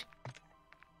much.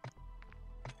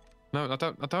 No, I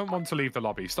don't want to leave the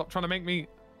lobby. Stop trying to make me.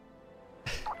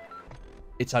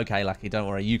 It's okay, Lucky. Don't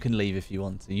worry. You can leave if you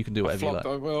want to. You can do whatever you like.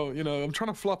 Well, you know, I'm trying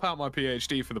to flop out my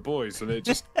PhD for the boys, and they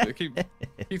keep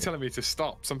telling me to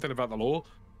stop. Something about the law.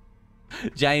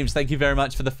 James, thank you very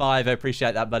much for the 5. I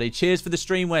appreciate that, buddy. Cheers for the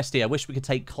stream, Westie. I wish we could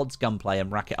take COD's gunplay and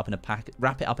wrap it up in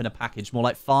a package, more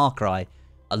like Far Cry,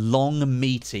 a long,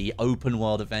 meaty,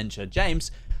 open-world adventure.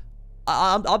 James,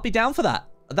 I'd be down for that.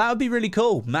 That would be really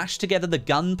cool. Mash together the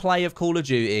gunplay of Call of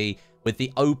Duty with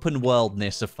the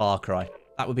open-worldness of Far Cry.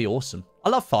 That would be awesome. I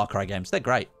love Far Cry games. They're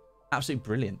great. Absolutely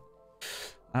brilliant.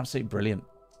 Absolutely brilliant.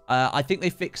 I think they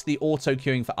fixed the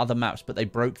auto-queuing for other maps, but they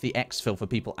broke the exfil for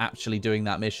people actually doing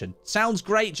that mission. Sounds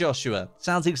great, Joshua.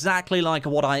 Sounds exactly like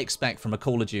what I expect from a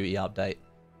Call of Duty update.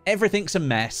 Everything's a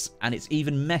mess, and it's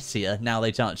even messier now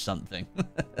they touch something.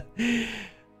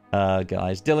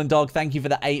 Guys. Dylan Dog, thank you for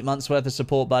the 8 months worth of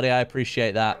support, buddy. I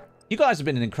appreciate that. You guys have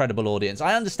been an incredible audience.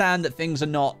 I understand that things are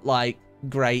not, like,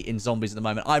 great in zombies at the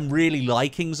moment. I'm really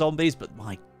liking zombies, but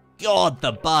my God,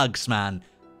 the bugs, man.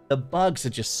 The bugs are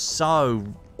just so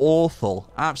awful.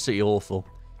 Absolutely awful.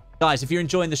 Guys, if you're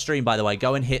enjoying the stream, by the way,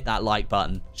 go and hit that like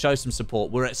button. Show some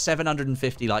support. We're at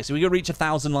 750 likes. If we could reach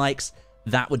 1,000 likes,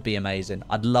 that would be amazing.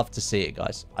 I'd love to see it,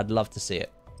 guys. I'd love to see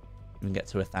it. Even get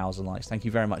to 1,000 likes. Thank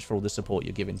you very much for all the support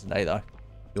you're giving today, though.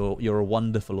 You're a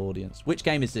wonderful audience. Which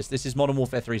game is this? This is Modern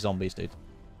Warfare 3 Zombies, dude.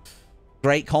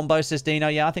 Great combo, says Dino.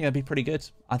 Yeah, I think that'd be pretty good.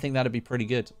 I think that'd be pretty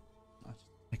good. I'll just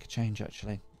make a change,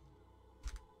 actually.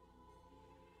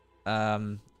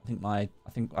 I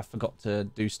think I forgot to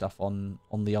do stuff on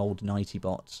the old 90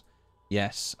 bots.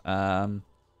 Yes.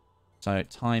 So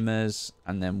timers,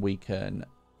 and then we can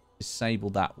disable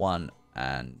that one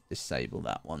and disable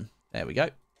that one. There we go.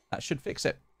 That should fix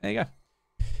it. There you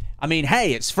go. I mean,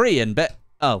 hey, it's free and but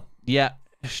oh yeah,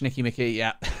 Schnicky Mickey,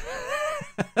 yeah.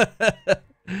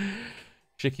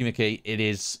 Schnicky Mickey, it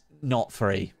is not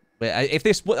free. If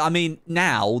this, I mean,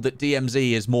 now that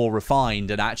DMZ is more refined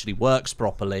and actually works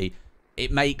properly,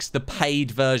 it makes the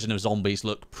paid version of Zombies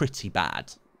look pretty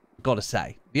bad. Gotta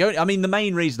say. I mean, the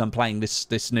main reason I'm playing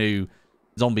this new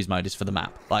Zombies mode is for the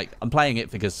map. Like, I'm playing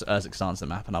it because Urzaxan's the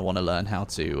map, and I want to learn how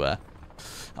to.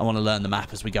 I want to learn the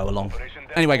map as we go along.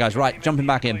 Anyway, guys, right, jumping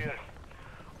back in.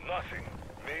 Nothing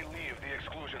may leave the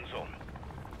exclusion zone.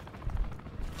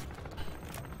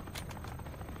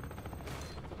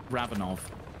 Ravenov.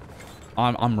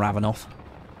 I'm Ravenov.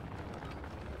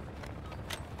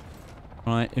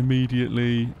 Right,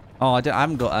 immediately. Oh, I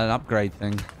haven't got an upgrade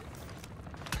thing.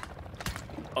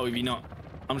 Oh, have you not?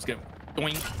 I'm just going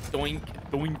doink, doink,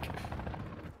 doink.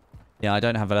 Yeah, I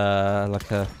don't have an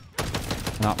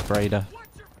upgrader.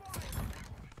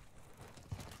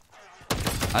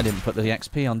 I didn't put the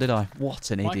XP on, did I? What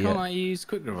an idiot. Why can't I use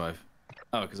quick revive?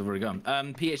 Oh, because I've already got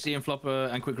them. PhD and Flopper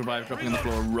and quick revive dropping on the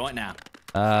floor right now.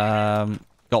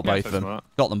 Got both of them. Smart.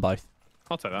 Got them both.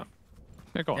 I'll take that.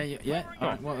 Yeah, go on. Yeah. All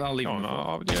right, well, I'll leave them.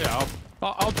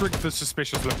 I'll drink the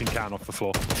suspicious-looking can off the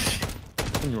floor.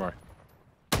 Don't you worry.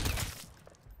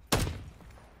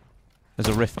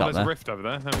 There's a rift up there. There's a rift over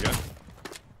there. There we go.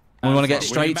 We want to get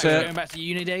straight to... Going back to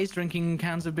uni days, drinking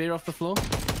cans of beer off the floor?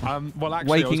 Well,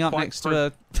 actually, waking up next to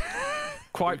a...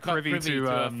 quite privy to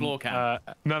a floor can.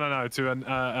 No, to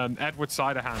an Edward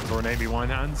Cider Hands or an Amy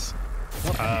Winehands.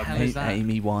 What the hell is that?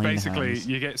 Amy Winehands. Basically,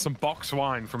 you get some box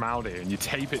wine from Aldi and you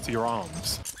tape it to your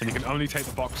arms, and you can only take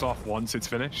the box off once it's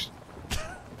finished.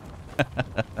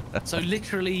 So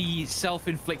literally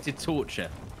self-inflicted torture.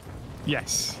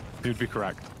 Yes, you'd be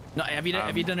correct. No, have you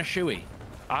done a shoey?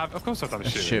 Of course I've done a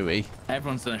shoey. Shoey.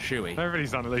 Everyone's done a shoey.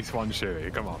 Everybody's done at least one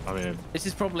shoey. Come on, I mean. This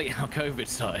is probably our COVID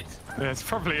side. Yeah, it's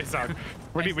probably it's out.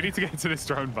 We need to get into this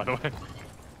drone, by the way.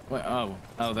 Wait, oh,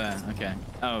 there. Okay.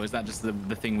 Oh, is that just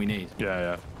the thing we need?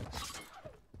 Yeah.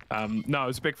 No, I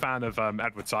was a big fan of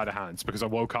Edward Cider Hands because I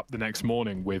woke up the next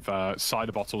morning with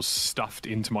cider bottles stuffed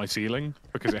into my ceiling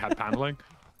because it had paneling,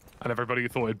 and everybody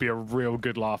thought it'd be a real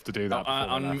good laugh to do that.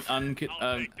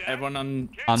 Everyone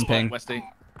unping. Westie.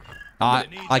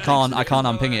 I can't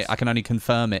unping it. I can only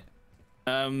confirm it.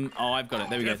 Oh, I've got it.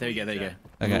 There we go.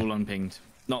 Okay. All unpinged.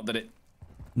 Not that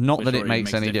it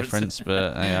makes any difference,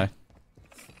 but anyway.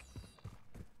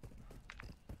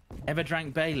 Ever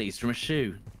drank Baileys from a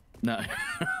shoe? No.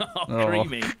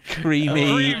 Creamy.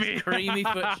 Creamy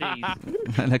foot cheese.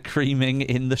 And a creaming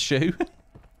in the shoe.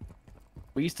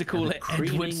 We used to call it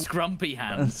Edward Scrumpy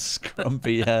Hands.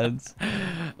 Scrumpy Hands.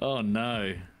 Oh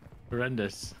no.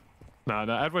 Horrendous. No,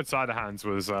 Edward Cider Hands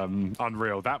was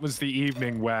unreal. That was the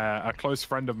evening where a close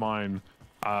friend of mine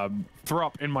threw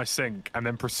up in my sink and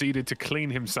then proceeded to clean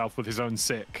himself with his own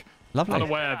sick. Lovely.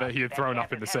 Unaware that he had thrown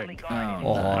up in the sink.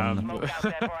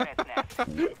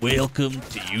 Welcome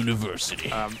to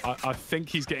university. I think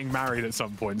he's getting married at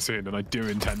some point soon, and I do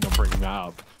intend on bringing that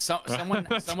up.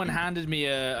 Someone handed me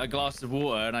a glass of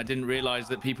water, and I didn't realize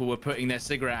that people were putting their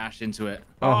cigarette ash into it.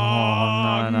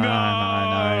 Oh, no.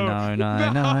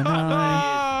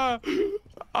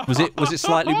 Was it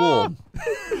slightly warm?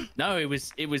 No,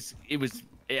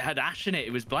 it had ash in it.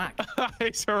 It was black.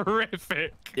 It's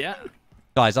horrific. Yeah.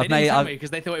 Guys, I've made because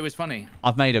they thought it was funny.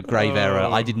 I've made a grave error.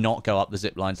 I did not go up the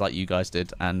zip lines like you guys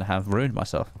did and have ruined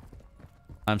myself.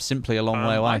 I'm simply a long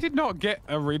way away. I did not get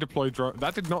a redeploy drone.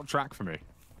 That did not track for me.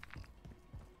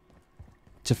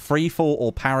 To free fall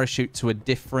or parachute to a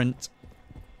different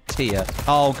tier.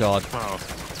 Oh god. Oh.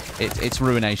 It's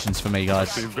ruinations for me,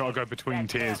 guys. So you've got to go between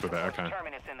tiers with it. Okay.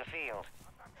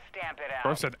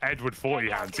 Bro said Edward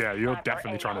 40 Hands. Yeah, you're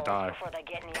definitely trying to die.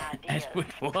 Edward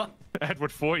what?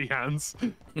 Edward 40 Hands.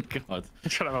 God.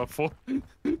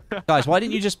 Guys, why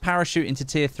didn't you just parachute into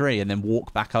tier 3 and then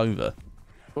walk back over?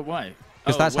 But why?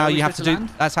 Because that's how you have to do.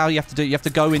 That's how you have to do. You have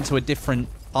to go into a different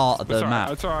part of the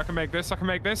map. It's alright. I can make this. I can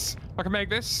make this. I can make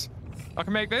this. I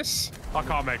can make this. I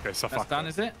can't make this. That's done,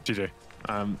 is it? GG.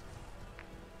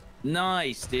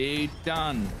 Nice, dude.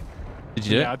 Done. Did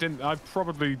you do it? I didn't. I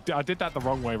did that the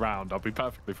wrong way round. I'll be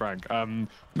perfectly frank.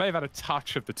 May have had a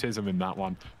touch of the tism in that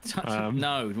one.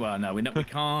 No, well, no, we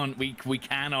can't. We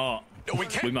cannot. No, we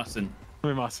can't. We mustn't.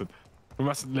 We mustn't. We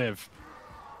mustn't live.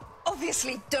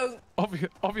 Obviously, don't.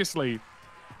 Obviously,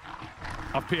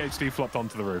 our PhD flopped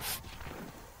onto the roof.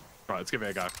 Right, let's give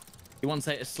it a go. You want to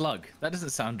say a slug? That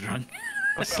doesn't sound drunk.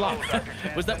 A slug?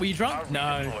 Were you drunk?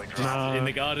 No. Just in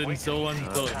the garden, saw one.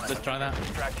 Thought, let's try that.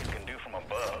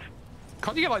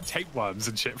 Can't you get like tapeworms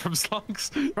and shit from slugs?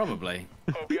 Probably.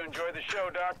 Hope you enjoy the show,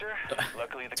 Doctor.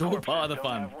 Luckily, it's all part of the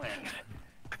fun.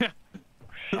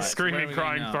 Right, screaming,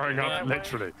 crying, throwing up,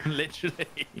 literally. Literally.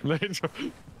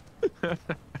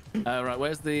 Right,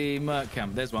 where's the merc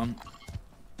camp? There's one.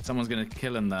 Someone's gonna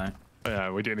kill him though. Yeah,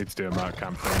 we do need to do a merc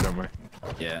camp thing, don't we?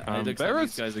 Yeah. There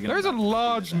is a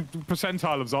large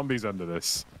percentile of zombies under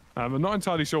this. I'm not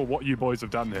entirely sure what you boys have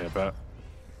done here, but...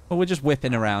 Well, we're just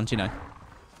whipping around, you know.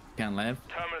 Can't live.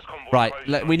 Right,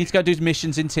 we need to go do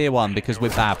missions in tier 1 because we're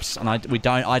Babs, and I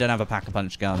don't have a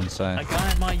pack-a-punch gun, so... A guy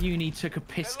at my uni took a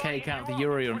piss cake out of the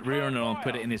urinal and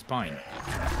put it in his pint.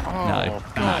 Oh, no.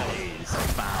 That is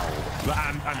foul.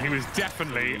 And he was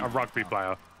definitely a rugby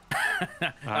player.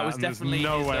 That was definitely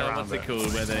no way around what's it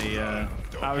called, where they...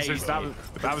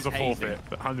 that was a forfeit,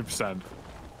 100%.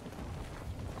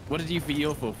 What did you for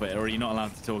your forfeit, or are you not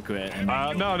allowed to talk to it?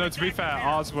 No, to be fair,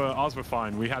 ours were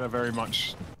fine. We had a very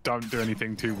much don't do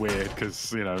anything too weird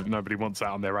because, you know, nobody wants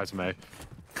that on their resume.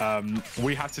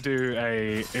 We had to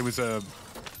do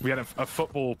we had a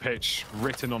football pitch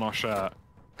written on our shirt,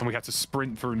 and we had to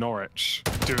sprint through Norwich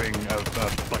doing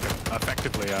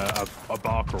effectively a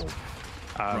bar crawl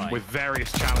with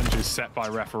various challenges set by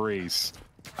referees.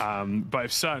 But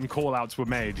if certain call-outs were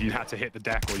made, you had to hit the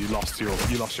deck or you lost your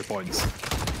points.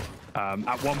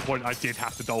 At one point, I did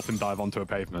have to dolphin dive onto a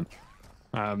pavement.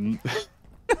 You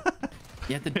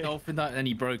had the dolphin dive, and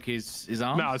he broke his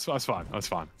arm. No, that's fine. That's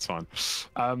fine. It's fine.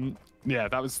 Yeah,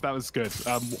 that was good.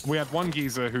 We had one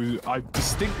geezer who I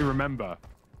distinctly remember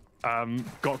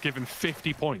got given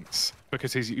 50 points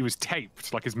because he was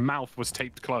taped, like his mouth was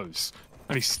taped closed,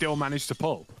 and he still managed to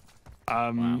pull.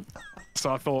 Wow.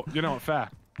 So I thought, you know what, fair.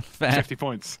 50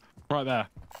 points, right there.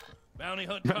 Bounty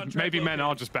hunt Maybe men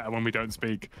are just better when we don't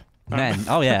speak. Men?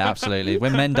 Oh yeah, absolutely.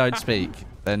 When men don't speak,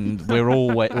 then we're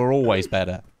always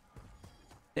better.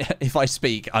 If I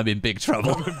speak, I'm in big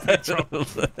trouble. I'm in big trouble.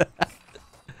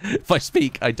 If I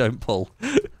speak, I don't pull.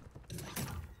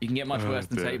 You can get much worse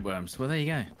than tapeworms. Well, there you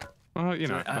go. Well, you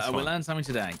know, we learned something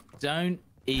today. Don't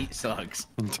eat slugs.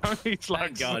 Don't eat slugs.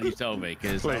 Thank God you told me,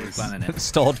 because I was planning it.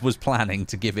 Stod was planning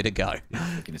to give it a go.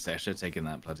 I'm gonna say I should have taken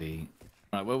that bloody...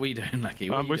 Right, what are we doing, Lucky?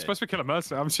 We're supposed to kill a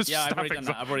mercenary. I'm just I've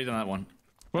already done that one.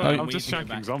 Well, I'm just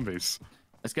shanking zombies.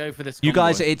 Let's go for this. You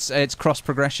guys, it's cross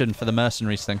progression for the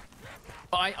mercenaries thing.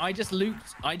 I just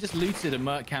looted a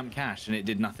merc camp cache and it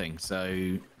did nothing.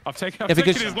 So I've taken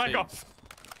his leg off.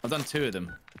 I've done 2 of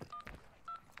them.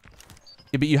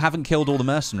 Yeah, but you haven't killed all the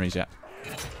mercenaries yet,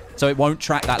 so it won't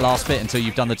track that last bit until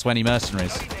you've done the 20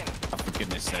 mercenaries. Oh, for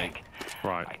goodness sake!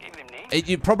 Right.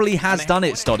 It probably has done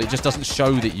it, Stod. It just doesn't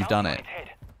show that you've done it.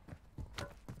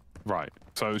 Right.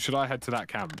 So should I head to that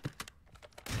camp?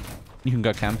 You can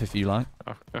go camp if you like.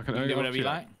 I can do whatever you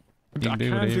like. I can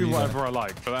do whatever I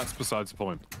like, but that's besides the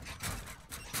point.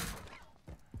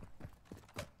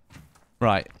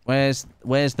 Right. Where's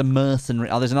the mercenary?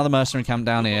 Oh, there's another mercenary camp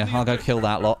down here. I'll go kill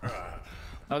that lot.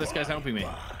 Oh, this guy's helping me.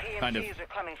 Kind of.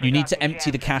 You need to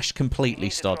empty the cache completely,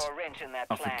 Stod.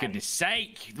 Oh, for goodness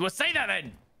sake! Well, say that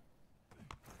then.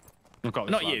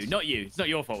 Not you. It's not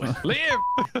your fault. Live!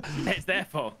 It's their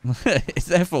fault. It's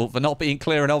their fault for not being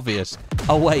clear and obvious.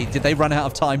 Oh, wait. Did they run out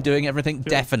of time doing everything?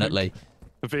 Definitely.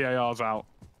 The VAR's out.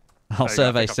 Our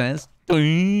survey says.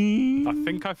 I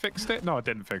think I fixed it. No, I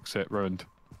didn't fix it. Ruined.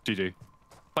 GG.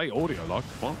 Play audio log.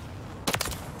 What?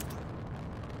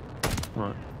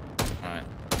 Right. Alright.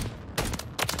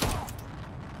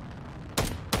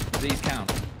 These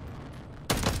count.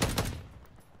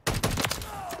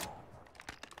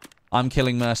 I'm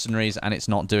killing mercenaries and it's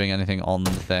not doing anything on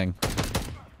the thing.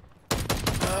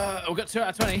 We've got 2 out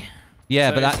of 20. Yeah,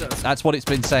 so but that's what it's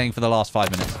been saying for the last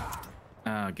 5 minutes.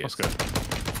 Oh, good. That's good.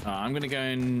 I'm going to go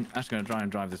and... actually going to try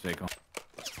and drive this vehicle.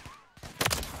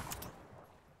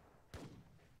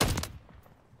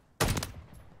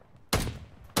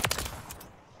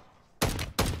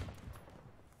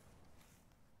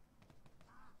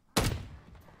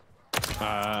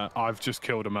 I've just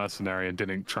killed a mercenary and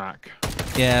didn't track.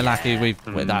 Yeah, Lucky,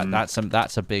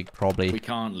 that's a big probably. We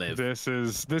can't live. This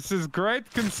is great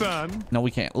concern. No,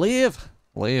 we can't live.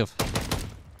 Live.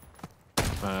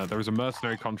 There is a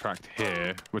mercenary contract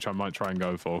here, which I might try and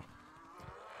go for.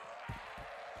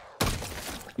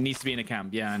 It needs to be in a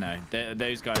camp. Yeah, I know.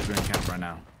 Those guys are in camp right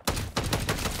now.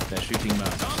 They're shooting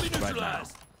mercenaries right now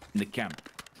in the camp.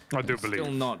 I do believe.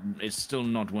 It's still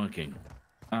not working.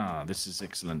 Ah, this is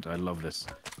excellent. I love this.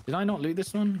 Did I not loot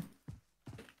this one?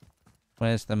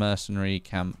 Where's the mercenary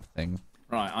camp thing?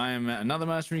 Right, I am at another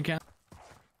mercenary camp.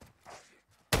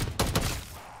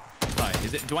 Right,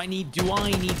 is it? Do I need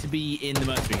to be in the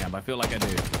mercenary camp? I feel like I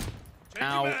do.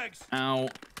 Ow.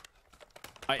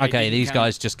 Okay, these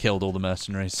guys just killed all the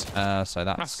mercenaries. So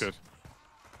that's good.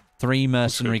 3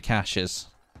 mercenary caches.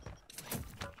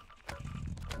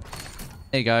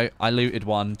 There you go. I looted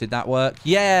one. Did that work?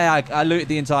 Yeah, I looted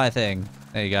the entire thing.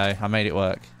 There you go. I made it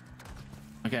work.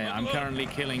 Okay, I'm currently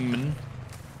killing men.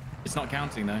 It's not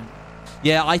counting though.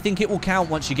 Yeah, I think it will count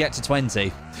once you get to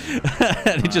 20.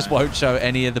 And it just won't show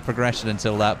any of the progression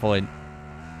until that point.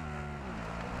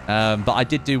 But I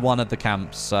did do one of the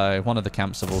camps, so one of the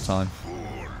camps of all time.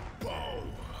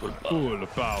 Full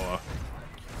power.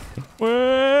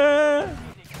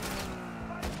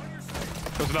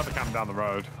 There's another camp down the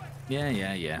road.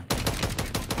 Yeah.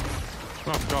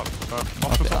 Oh, God.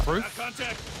 Off the top roof?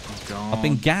 I've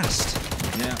been gassed.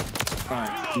 Yeah.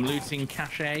 Right, I'm looting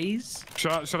caches.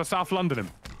 Should I South London him?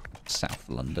 South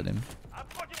London him.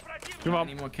 Come on.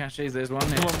 Any more caches? There's one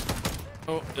here.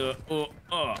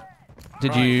 Oh.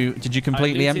 Did you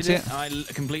completely empty it? I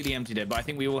completely emptied it, but I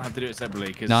think we all have to do it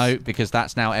separately. No, because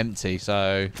that's now empty.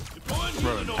 So,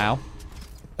 ow!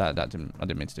 I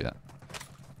didn't mean to do that.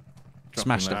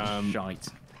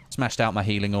 Smashed out my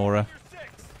healing aura.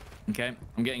 Okay,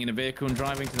 I'm getting in a vehicle and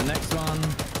driving to the next one.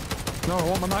 No, I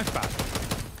want my knife back.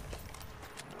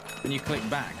 When you click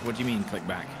back, what do you mean click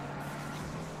back?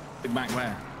 Click back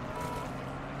where?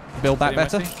 Build back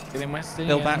better. Get in Westie.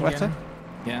 Build back better.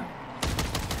 Yeah.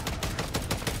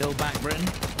 Build back, Britain.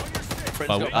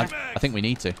 Well, I think we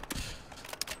need to.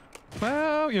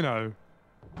 Well, you know.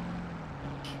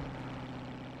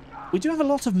 We do have a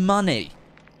lot of money.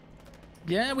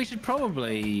 Yeah, we should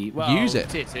probably use it.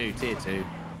 Tier 2.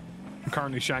 I'm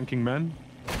currently shanking men.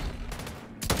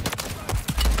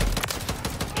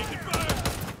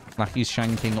 Like he's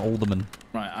shanking aldermen.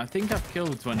 Right, I think I've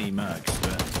killed 20 mercs,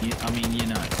 but I mean, you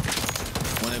know,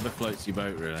 whatever floats your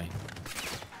boat, really.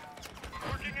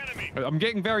 I'm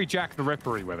getting very Jack the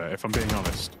Rippery with it, if I'm being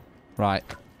honest. Right.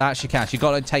 Actually, Cash, you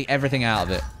got to take everything out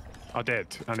of it. I did,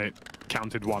 and it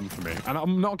counted 1 for me. And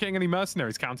I'm not getting any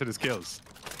mercenaries counted as kills.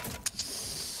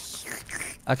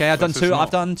 Okay, I've done 2. I've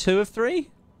done 2 of 3.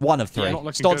 1 of 3.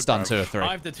 Yeah, Stodd's done 2 of 3.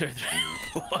 I've done 2 of 3.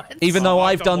 What? Even though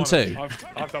I've done 2.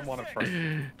 I've done 1 of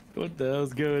 3. What the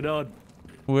hell's going on?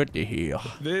 What the hell?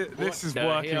 This is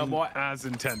working as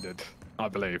intended, I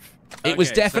believe. It was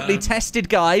definitely tested,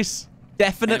 guys.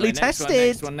 Definitely anyway,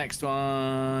 tested. Next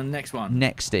one.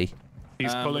 Nexty.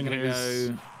 He's pulling his...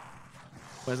 Go...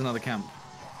 Where's another camp?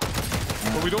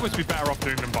 Well, we'd almost be better off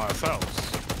doing them by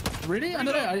ourselves. Really? I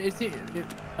don't know. I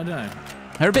don't know.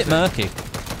 They're a bit murky.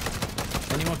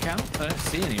 Any more camps? I don't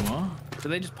see any more. Do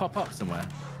they just pop up somewhere?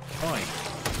 Oi.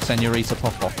 Senorita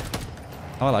Popoff.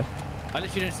 Oh, hello. I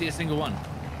literally don't see a single one.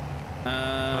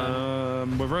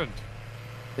 We're ruined.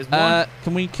 There's one.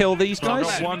 Can we kill these guys?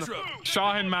 I've got one.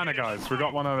 Shahin Manor, guys. We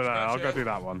got one over there. I'll go do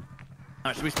that one.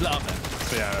 Alright, should we split up then?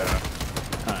 Yeah.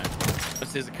 Alright.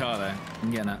 There's a car there.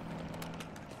 I'm getting that.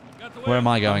 Where am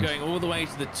I going? I'm going all the way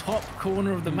to the top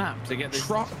corner of the map to get this.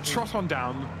 Trot on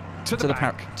down to the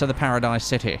back. To the Paradise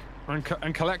City. And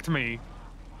collect me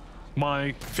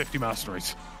my 50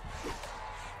 mercenaries.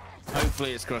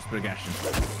 Hopefully it's cross progression.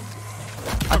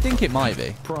 I think it might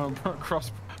be.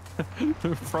 Cross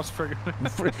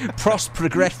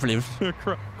progressive.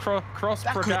 Cross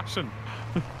progression.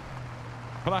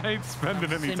 But I hate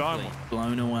spending any time.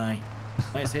 Blown away.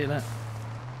 Let's hear that.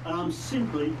 I'm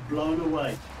simply blown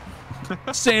away.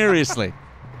 Seriously.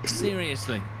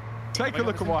 Seriously. Take a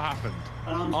look at what happened.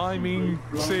 I mean,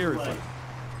 seriously.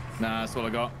 Nah, that's all I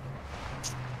got.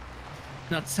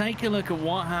 Now take a look at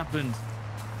what happened.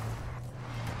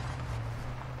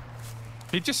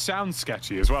 It just sounds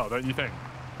sketchy as well, don't you think?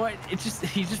 Wait,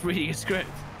 he's just reading a script.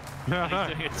 Yeah,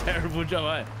 he's doing a terrible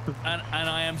job, and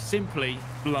I am simply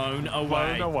blown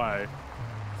away. Blown away.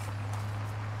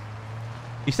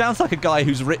 He sounds like a guy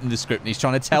who's written the script and he's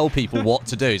trying to tell people what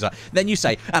to do. He's like, then you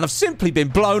say, and I've simply been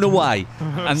blown away.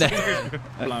 And then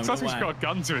blown away. He's got a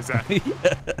gun to his head.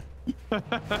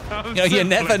 You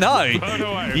never know.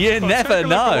 You never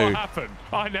know. What happened?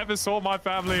 I never saw my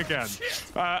family again.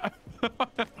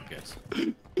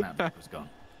 Good. That was gone.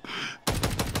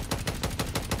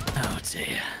 Oh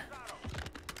dear.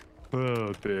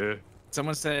 Oh dear.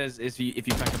 Someone says if you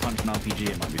pack a punch an RPG,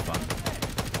 it might be fun.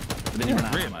 But then you run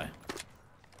out of ammo.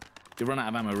 You run out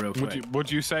of ammo real quick.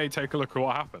 Would you say take a look at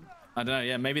what happened? I don't know.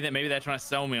 Yeah, maybe they're trying to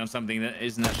sell me on something that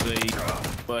isn't actually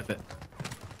worth it.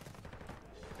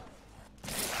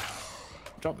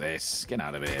 Drop this. Get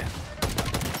out of here.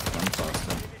 Run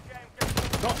faster.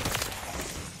 Stop.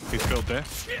 He's killed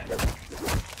Diff.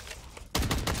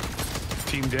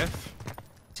 Team Diff.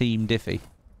 Team Diffy.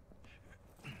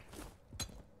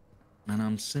 And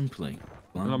I'm simply.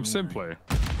 3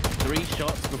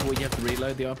 shots before you have to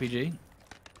reload the RPG.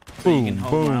 Boom,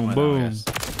 boom, boom.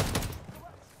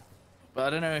 But I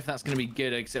don't know if that's going to be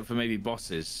good, except for maybe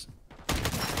bosses.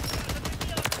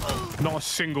 Not a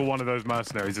single one of those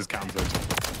mercenaries is counted.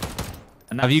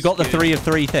 Have you got the 3 of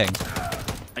 3 thing?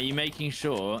 Are you making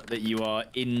sure that you are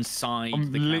inside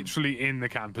I'm the camp? literally in the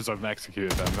camp as I've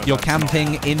executed them. You're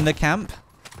camping in the camp?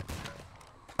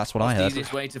 That's what I heard. The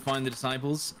easiest way to find the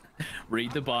disciples?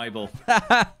 Read the Bible.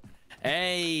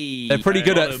 Hey! They're pretty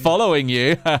good at following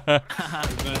you.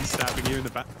 Stabbing you in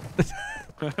the back.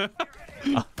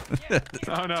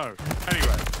 Oh no.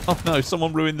 Anyway. Oh no,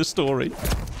 someone ruined the story.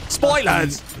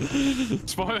 Spoilers!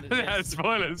 Spoilers, yeah,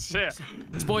 spoilers, shit.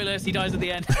 Spoilers, he dies at the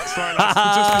end. Spoilers,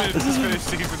 just finished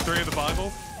season 3 of the Bible.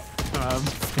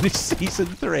 Finished season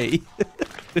 3.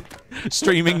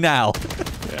 Streaming now.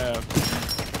 Yeah.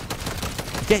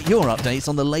 Get your updates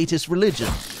on the latest religion.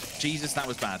 Jesus, that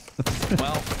was bad.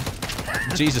 Well,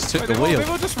 Jesus took the wheel. They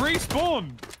will just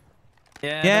respawn.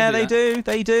 Yeah, they do.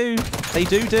 They do. They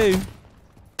do.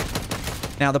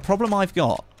 Now, the problem I've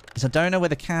got is I don't know where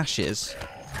the cache is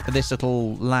for this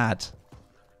little lad.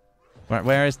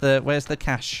 Where's the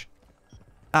cache?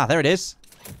 Ah, there it is.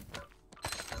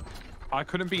 I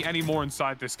couldn't be any more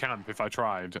inside this camp if I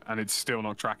tried, and it's still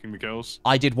not tracking the kills.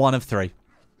 I did 1 of 3.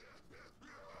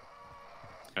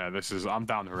 Yeah, I'm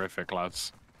down horrific,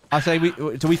 lads. I say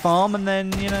do we farm and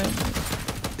then, you know...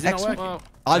 Is it not working? Well,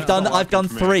 I've done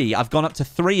 3. I've gone up to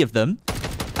 3 of them.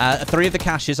 3 of the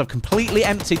caches. I've completely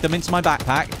emptied them into my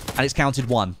backpack, and it's counted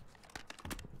 1.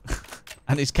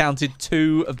 And it's counted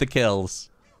 2 of the kills.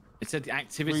 It said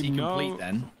activity complete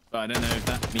then, but I don't know if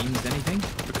that means anything.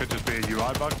 It could just be a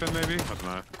UI bug then, maybe. I don't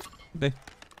know.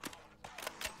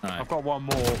 Right. I've got one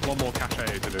more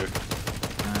cache to do.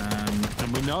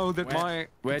 And we know that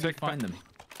where do you find them?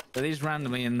 Are these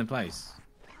randomly in the place?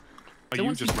 So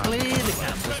once you just clear the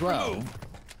camp as well,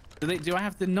 do I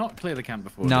have to not clear the camp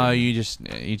before? No, you just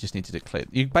need to clear.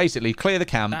 You basically clear the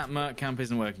camp. That merc camp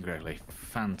isn't working correctly.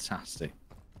 Fantastic.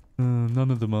 None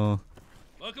of them are.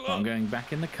 I'm going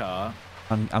back in the car.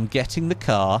 I'm getting the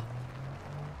car.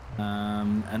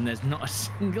 And there's not a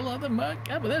single other merc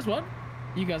camp, but there's one.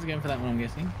 You guys are going for that one, I'm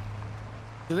guessing.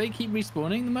 Do they keep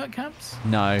respawning the merc camps?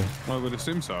 No. I would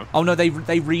assume so. Oh no, they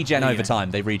regen over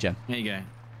time. They regen. There you go.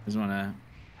 There's one there.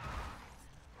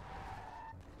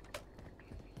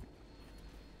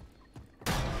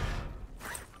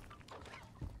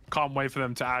 Can't wait for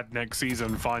them to add next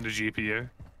season. Find a GPU.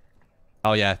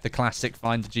 Oh yeah, the classic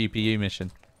find the GPU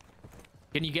mission.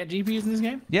 Can you get GPUs in this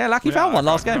game? Yeah, Lucky found one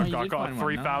last game. I got a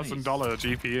 $3,000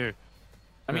 GPU.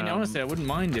 I mean, honestly, I wouldn't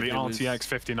mind if the it was... RTX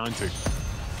 5090.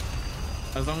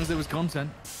 As long as there was content.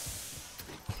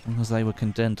 As long as they were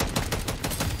content.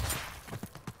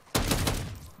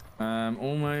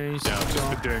 Almost... Yeah, I've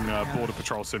just been doing Border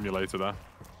Patrol Simulator there.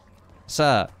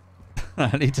 Sir,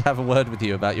 I need to have a word with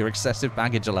you about your excessive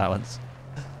baggage allowance.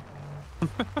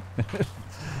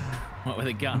 What, with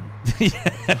a gun?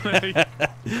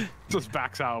 Just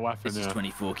backs out a weapon, This is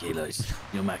 24 kilos.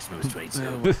 Your maximum is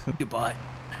 22. Goodbye.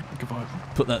 Goodbye.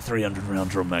 Put that 300-round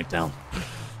drum mag down.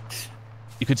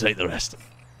 You could take the rest.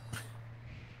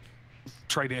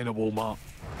 Trade it in at Walmart.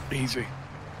 Easy.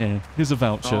 Yeah, here's a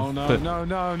voucher. Oh, no,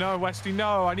 no, Westie,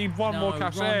 no. I need one more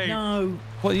cache. No.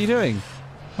 What are you doing?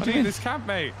 I need this camp,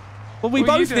 mate. Well, we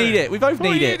both need it. We both need it.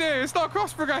 What are you doing? It's not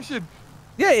cross progression.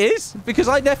 Yeah, it is. Because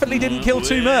I definitely didn't kill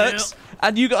 2 mercs,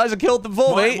 and you guys have killed them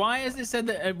for me. Why has it said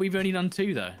that we've only done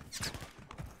 2, though?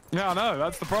 Yeah, I know.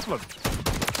 That's the problem.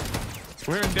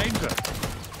 We're in danger.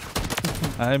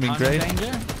 I'm in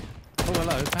danger? Oh,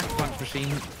 hello. Pack punch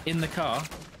machine in the car.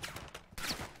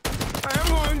 I am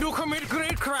going to commit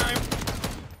great crime.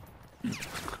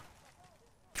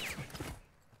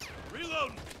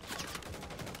 Reload.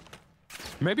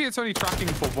 Maybe it's only tracking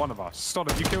for one of us. Stop,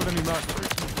 have you killed any mercenaries?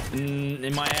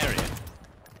 In my area.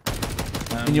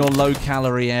 In your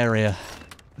low-calorie area.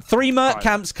 3 merc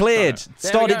camps cleared.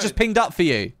 Started just pinged up for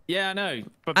you. Yeah, I know.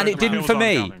 And it didn't for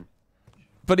me.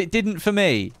 But it didn't for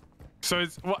me. So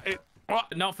it's what?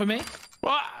 What? Not for me.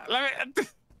 What?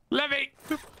 Let me.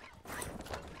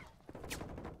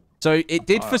 So it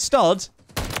did for Stod.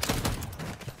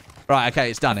 Right. Okay,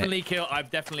 it's done it. I've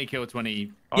definitely killed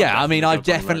 20. Yeah, I mean, I've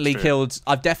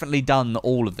definitely done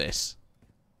all of this.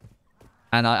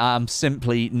 And I'm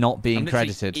simply not being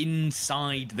credited.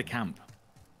 Inside the camp.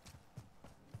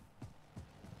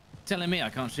 Telling me I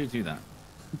can't shoot through that.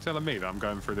 You're telling me that I'm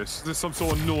going through this. This is some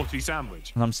sort of naughty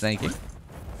sandwich. And I'm snaking.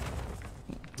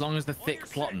 As long as the thick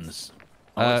plottens.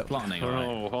 Oh, it's plotting, all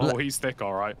right. Oh, he's thick,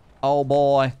 all right. Oh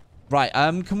boy. Right.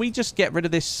 Can we just get rid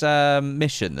of this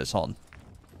mission that's on?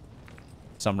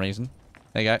 For some reason.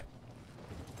 There you go.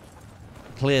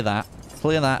 Clear that.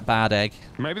 Clear that bad egg.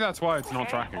 Maybe that's why it's not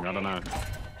tracking. I don't know.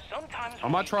 I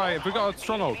might try. Have we got a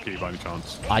stronghold key by any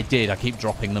chance? I did. I keep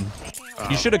dropping them.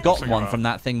 You should have got one from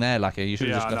that thing there, Lucky. You should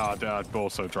have just. Yeah, no, I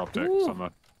also dropped it. 'Cause I'm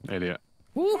an idiot.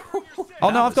 Oh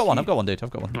no, I've got one. I've got one, dude. I've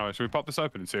got one. All right, should we pop this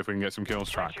open and see if we can get some kills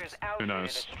tracked? Who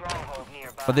knows?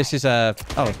 But this is a.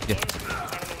 Oh yeah.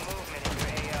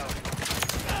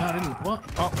 I didn't. What?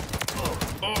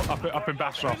 Up in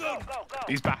bash off.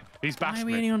 He's bashing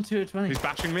me. Why are we on 220? He's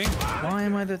bashing me. Why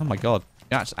am I the? Oh my god.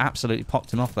 Yeah, it's absolutely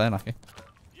popped him off there, Lucky.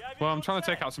 Well, I'm trying to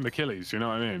take out some Achilles. You know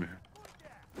what I mean?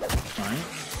 Right.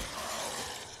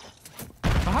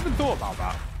 I haven't thought about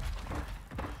that.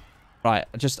 Right.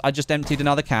 I just emptied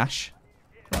another cache.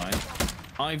 Right.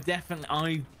 I've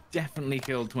definitely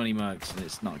killed 20 mercs and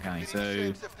it's not counting. So,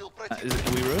 are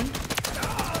we ruined?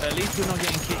 At least we're not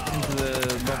getting kicked into the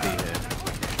lobby here.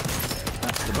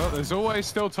 That's the. Well, there's always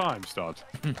still time, Stod.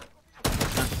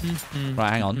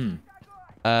 Right, hang on.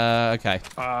 Okay.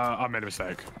 I made a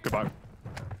mistake. Goodbye.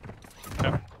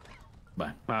 Yep.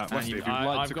 Bye. Westie, if you'd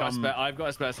like to come... I've got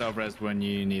a spare self-res when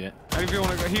you need it. Hey, if you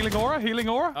want to go healing aura? Healing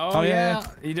aura? Oh yeah.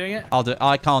 Are you doing it? I'll do it.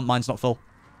 I can't. Mine's not full.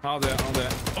 I'll do it.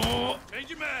 Oh!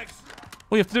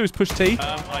 All you have to do is push T.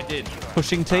 I did.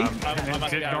 Pushing T. It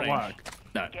did not work.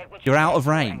 No. You're out of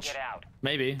range.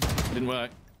 Maybe. Didn't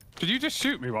work. Did you just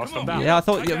shoot me whilst I'm down? Yeah, I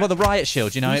thought. Well, the riot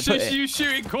shield, you know, You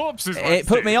shooting corpses. It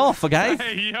put me off. Okay.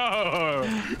 Hey yo,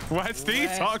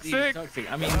 Westie, toxic.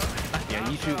 I mean, yeah,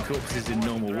 you shoot corpses in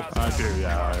normal. I do,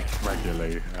 yeah,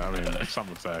 regularly. I mean, some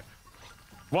would say.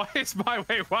 Why is my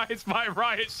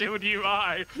riot shield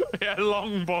UI? Yeah,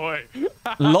 long boy.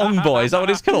 Long boy, is that what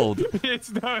it's called? It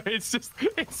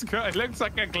looks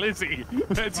like a glizzy.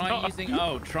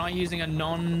 Try using a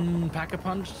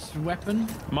non-pack-a-punch weapon.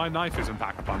 My knife isn't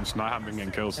pack-a-punch, and I haven't been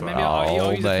getting kills. So Maybe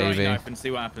I'll use a throwing knife and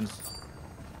see what happens.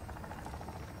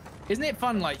 Isn't it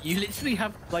fun? Like, you literally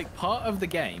have, like, part of the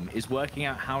game is working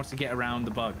out how to get around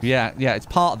the bugs. Yeah, it's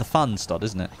part of the fun, Stod,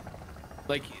 isn't it?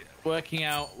 Like, working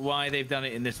out why they've done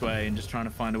it in this way and just trying to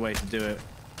find a way to do it.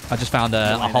 I just found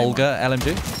a Holger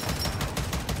LMG.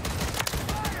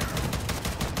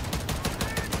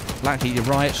 Lucky, your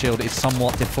riot shield is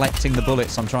somewhat deflecting the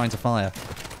bullets I'm trying to fire.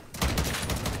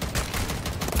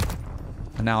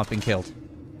 And now I've been killed.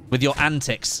 With your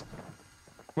antics.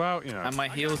 Well, you know. And my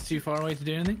heel's too far away to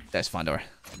do anything? Let's find her.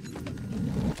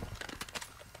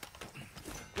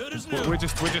 We're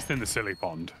just in the silly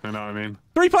pond, you know what I mean?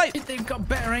 3 plate! They've got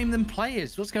better aim than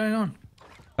players. What's going on?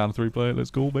 Found 3 plate.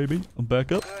 Let's go, baby. I'm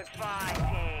back up.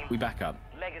 We back up.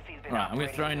 Right, I'm going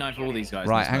to throw a knife at all these guys.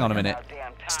 Right, hang on a minute.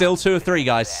 Still 2 of 3,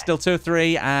 guys. Still 2 of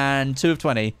 3 and 2 of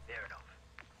 20.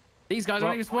 These guys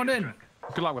aren't even spawned in.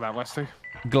 Good luck with that, Westie.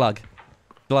 Glug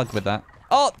with that.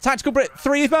 Oh, tactical Brit.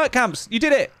 3 Merc camps. You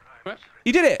did it. What?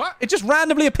 You did it. What? It just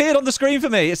randomly appeared on the screen for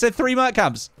me. It said 3 Merc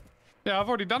camps. Yeah, I've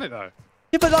already done it, though.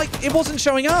 Yeah, but, like, it wasn't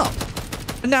showing up.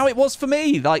 And now it was for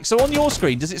me. Like, so on your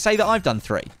screen, does it say that I've done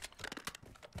 3?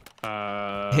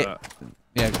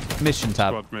 Mission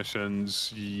tab. Squad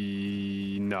missions,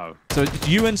 no. So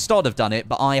you and Stod have done it,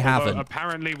 but I haven't.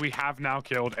 Apparently, we have now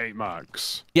killed 8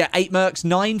 mercs. Yeah, 8 mercs,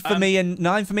 9 for me and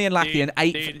Lackey, and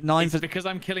 9 for. Because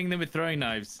I'm killing them with throwing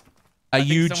knives. Are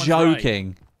you joking?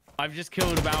 Right. I've just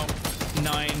killed about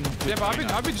 9. Yeah, but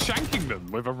I've been shanking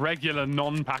them with a regular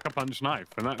non-pack-a-punch knife,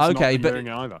 and that's okay, not doing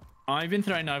it either. I've been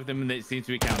throwing knives at them, and it seems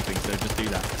to be counting. So just do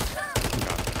that.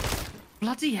 Okay.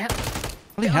 Bloody hell!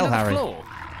 Bloody hell, Harry.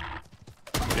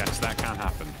 Yes, that can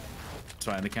happen.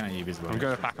 Sorry, they can't use as well. I'm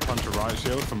going to pack-a-punch a riot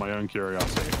shield for my own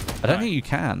curiosity. I don't think you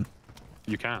can.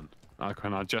 You can. I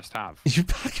just have. You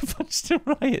pack-a-punched a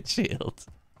riot shield.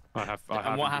 I have.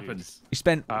 And what happens? You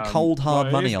spent cold, hard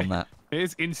money on that. It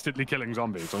is instantly killing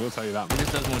zombies, I will tell you that.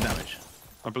 This does more damage.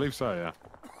 I believe so, yeah.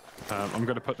 I'm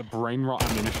going to put the brain rot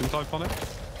ammunition type on it.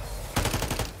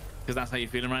 Because that's how you're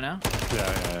feeling right now?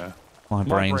 Yeah. My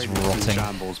brain's rotting. In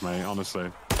shambles, mate,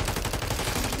 honestly.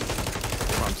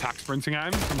 I'm tack sprinting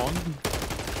at him, come on.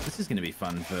 This is going to be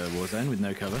fun for Warzone with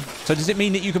no cover. So does it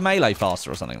mean that you can melee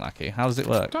faster or something, Lucky? How does it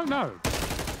work? Don't know.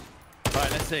 Right,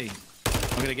 let's see.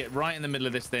 I'm going to get right in the middle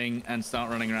of this thing and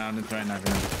start running around and throwing knives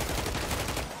around.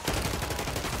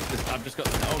 I've just got...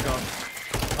 Oh, God.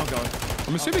 Oh, God.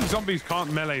 I'm assuming zombies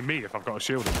can't melee me if I've got a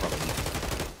shield in front of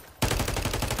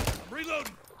them. Reload.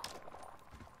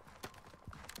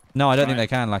 No, I don't think they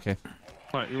can, Lucky.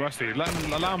 Right, Westie,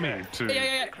 allow me to...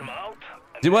 Yeah.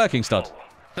 Is it working, Stud?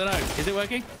 I don't know. Is it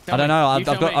working? I don't know. I've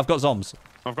got zoms.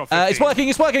 I've got 15.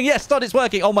 It's working. Yes, Stud, it's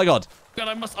working. Oh, my God. God,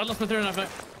 I lost my throwing knife now.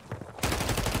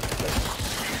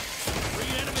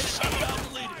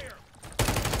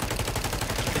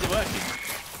 Is it working?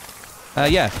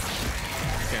 Yeah.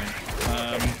 Okay.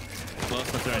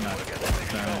 Lost my throwing knife.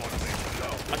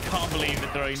 I can't believe the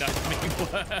throwing knife made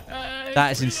work.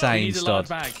 That is insane, Need a Stud. large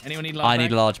bag. Anyone need a large bag? I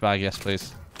need a large bag, yes,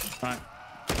 please. Right.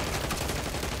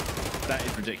 That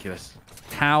is ridiculous.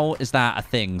 How is that a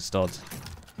thing, Stud?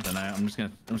 I don't know. I'm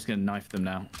just gonna knife them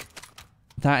now.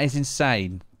 That is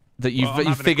insane. That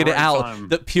you've figured it out. Time.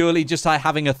 That purely just by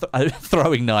having a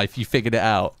throwing knife, you figured it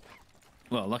out.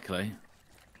 Well, luckily.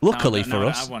 Luckily for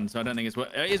us. I have one, so I don't think it's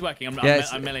it is working.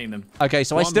 I'm milling them. Okay,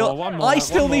 so I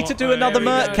still need to do another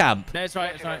Merc camp. No, it's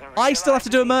right. It's right. I still have to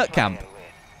do a Merc camp.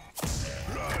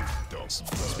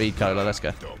 Speed cola, let's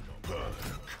go.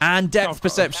 And depth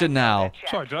perception now.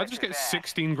 Sorry, did I just get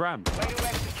 16 grand?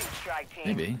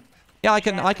 Maybe. Yeah, I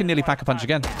can nearly pack a punch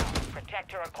again.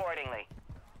 Protect her accordingly.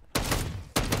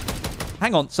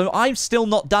 Hang on, so I'm still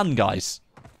not done, guys.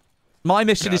 My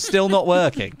mission is still not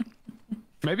working.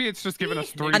 Maybe it's just giving us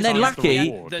 3 And then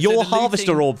Lucky, your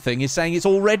harvester orb thing is saying it's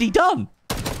already done.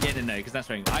 Yeah, no, because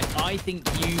that's right. I think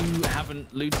you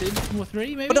haven't looted 4 or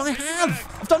 3, maybe? But I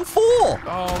have. I've done 4. Oh,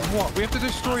 what? We have to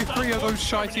destroy 3 of those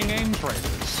shiting aim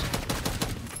trailers.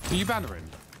 Are you bannering?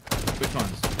 Which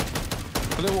ones?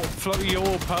 The little floaty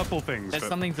all purple things. There's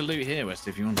something to loot here, Westie,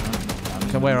 if you want to.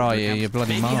 So where are you? You're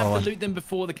bloody mile away. Maybe you have to loot them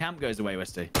before the camp goes away,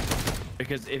 Westie.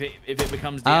 Because if it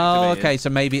becomes deactivated... Oh, okay, so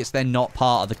maybe it's then not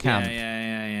part of the camp.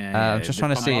 Yeah. I'm just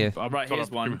trying to see you. Right,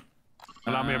 here's one.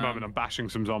 Allow me a moment. I'm bashing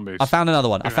some zombies. I found another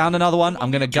one.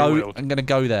 I'm gonna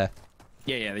go there.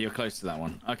 Yeah, you're close to that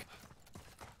one. Okay.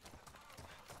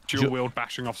 Dual wield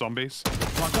bashing off zombies.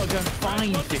 Well, I've got to go and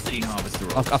find 15 harvester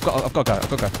rolls. I've got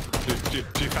to go. Do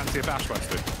you fancy a bash,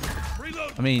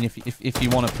 Westie? I mean, if you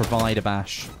want to provide a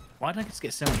bash. Why did I just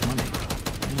get so much money?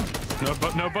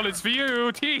 No bullets for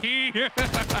you.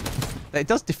 It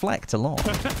does deflect a lot.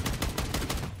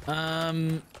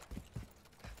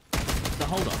 So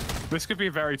hold on. This could be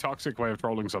a very toxic way of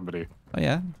trolling somebody. Oh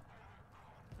yeah.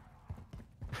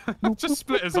 Just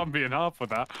split a zombie in half with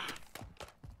that.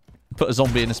 Put a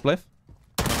zombie in a spliff?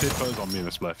 I did put a zombie in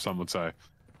a spliff, some would say.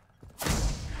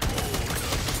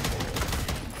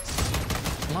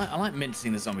 I like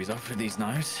mincing the zombies off with these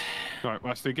knives. Right,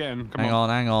 Westie, get in. Hang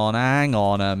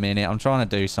on a minute. I'm trying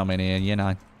to do something here, you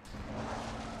know.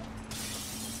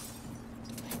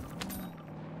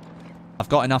 I've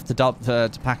got enough to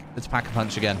pack a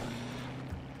punch again.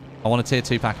 I want a tier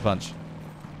 2 pack a punch.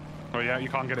 Oh yeah, you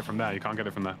can't get it from there. Oh yeah, I can't get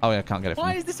it from there.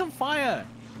 Why is this on fire?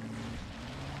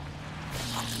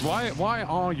 Why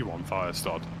are you on fire,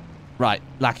 Stod? Right,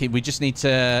 Lucky, we just need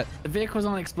to... The vehicles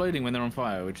aren't exploding when they're on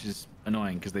fire, which is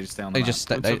annoying because they just stay on the map.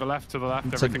 To the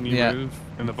left, everything you move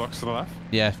in the box to the left.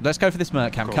 Yeah, let's go for this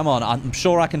Merc camp. Cool. Come on, I'm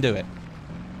sure I can do it.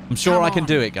 I can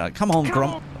do it, guys. Come on,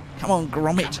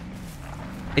 Gromit.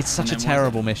 It's such a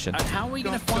terrible mission. How are we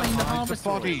going to find the harvester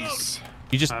bodies?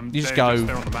 You just go...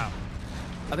 They're on the map.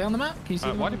 Are they on the map? Can you see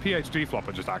them? Why did PhD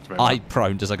flopper just activate? I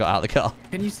proned as I got out of the car.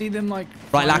 Can you see them like...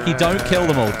 Right, Lucky, don't kill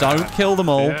them all. Don't kill them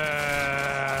all.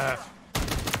 Yeah.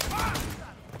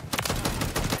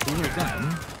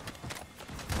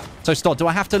 So, Stod, do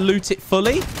I have to loot it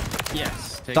fully?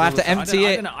 Yes. Do I have to empty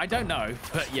it? I don't know,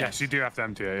 but yes. Yes, you do have to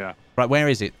empty it, yeah. Right, where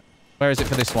is it? Where is it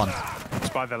for this one? It's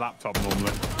by the laptop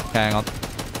normally. Okay, hang on.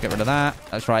 Get rid of that.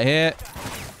 That's right here.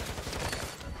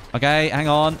 Okay, hang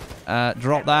on.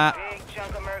 Drop that.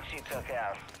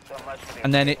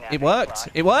 And then it worked.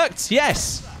 It worked.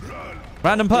 Yes.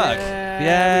 Random perk.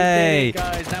 Yay. We did,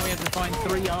 guys. Now we have to find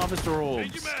 3 harvester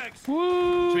orbs.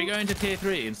 Woo. Should we go into tier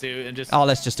 3 and see and just... Oh,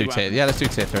 let's just do tier. Yeah, let's do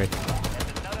tier 3.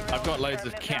 I've got loads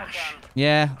of cash.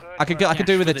 Yeah, I could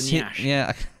do with a tier. Yeah,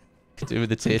 I could do with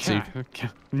the tier 2.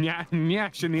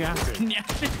 Nyash in the attic.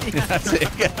 That's it.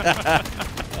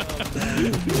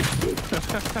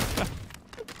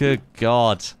 Good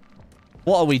God.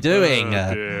 What are we doing? Yeah,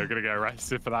 I'm gonna get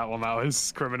arrested for that one. That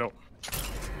was criminal.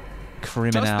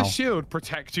 Does the shield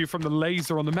protect you from the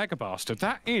laser on the Mega Bastard?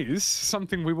 That is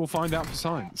something we will find out for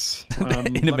science.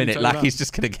 In a minute, Lucky's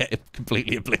just going to get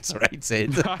completely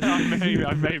obliterated.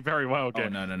 I may very well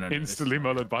get instantly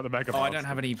mullered by the Mega Bastard. I don't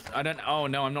have any... Oh,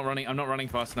 no, I'm not running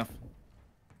fast enough.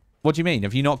 What do you mean?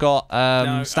 Have you not got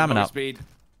stamina? Speed.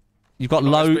 You've got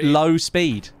low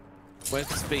speed. Where's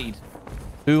the speed?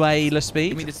 Uela speed?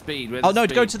 Give me the speed. Oh, no,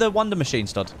 go to the Wonder Machine,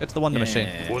 Stod. Go to the Wonder Machine.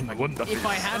 If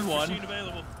I had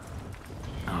one...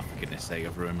 Oh, for goodness sake,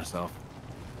 I've ruined myself.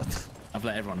 I've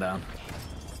let everyone down.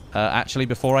 Actually,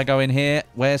 before I go in here,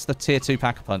 where's the tier 2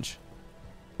 Pack-a-Punch?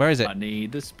 Where is it? I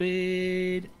need the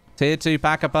speed. Tier 2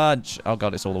 Pack-a-Punch. Oh,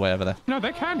 God, it's all the way over there. No,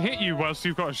 they can hit you whilst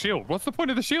you've got a shield. What's the point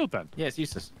of the shield, then? Yeah, it's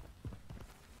useless.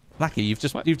 Lucky, you've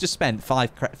just spent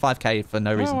 5k for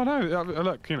no reason. Oh, no.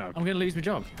 Look, you know. I'm going to lose my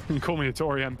job. You can call me a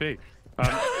Tory MP.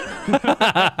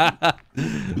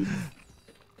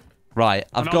 Right,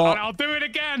 I'll do it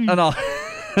again!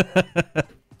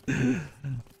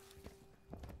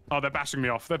 Oh, they're bashing me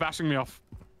off.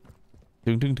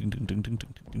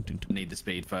 Need the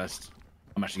speed first.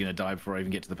 I'm actually going to die before I even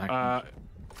get to the pack.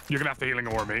 You're gonna have to healing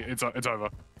aura me. It's over.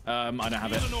 I don't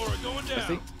have it.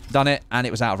 Done it, and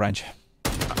it was out of range.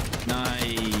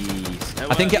 Nice.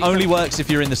 I think it only works if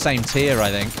you're in the same tier, I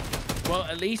think. Well,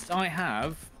 at least I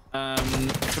have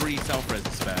 3 self-res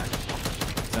to spare.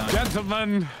 So.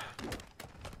 Gentlemen,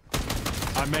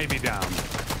 I may be down.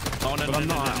 Oh, no.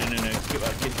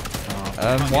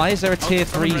 Why is there a tier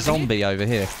 3 zombie over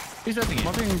here? Who's resing Am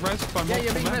I being rezzed by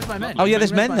you're being rezzed by men. Oh, yeah,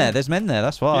 there's men there. There's men there.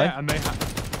 That's why. Yeah, and they have...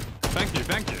 Thank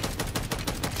you.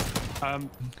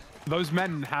 Those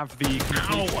men have the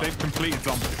they've completed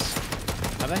zombies.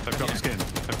 Have they? They've got the skin.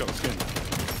 They've got the skin.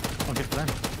 Oh, good for them.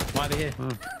 Why are they here?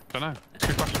 Don't know. It's a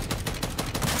good question.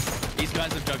 These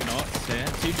guys are juggernauts here.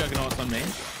 2 juggernauts on me.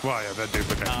 Well, yeah, they're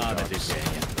duplicating. Ah, they're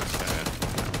duplicating,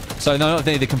 yeah. So not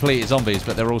only the completed zombies,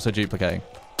 but they're also duplicating.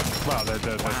 Well, they're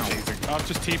cheating. I've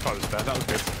just T-posed there. That was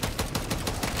good.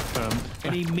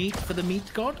 Any meat for the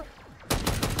meat god?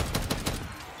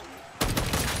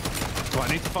 Well, I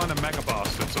need to find a mega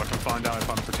bastard so I can find out if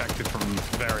I'm protected from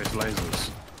various lasers.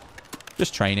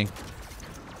 Just training.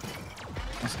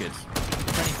 That's good.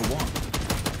 Training for what?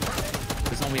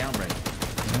 The zombie outbreak.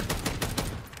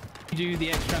 You do the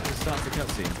extract that starts the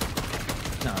cutscene?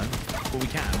 No. Well, we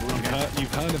can.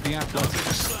 You've heard of the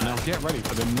athletics. Now get ready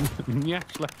for the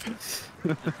athletics.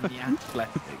 The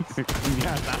athletics.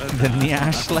 The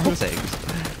athletics.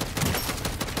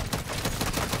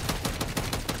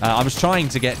 I was trying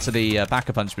to get to the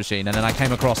Pack-a-Punch machine, and then I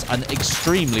came across an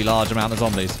extremely large amount of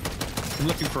zombies. I'm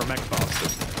looking for a mega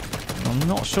bastard. I'm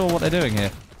not sure what they're doing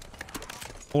here.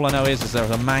 All I know is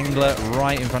there's a mangler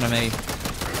right in front of me.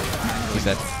 He's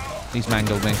dead. He's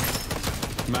mangled me.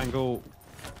 Mangle.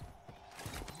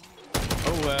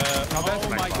 Oh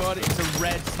my god, it's a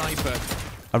red sniper.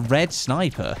 A red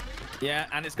sniper? Yeah,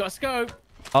 and it's got a scope.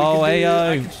 Oh, I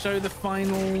can show the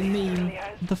final meme.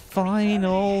 The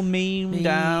final meme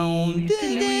down.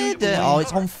 Oh,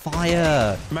 it's on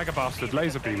fire. Mega bastard,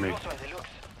 laser beam me.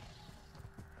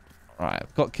 Right,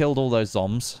 I've killed all those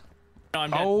zombs. No,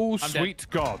 I'm dead. Oh, I'm sweet dead.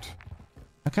 God.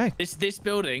 Okay. This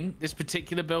building, this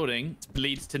particular building,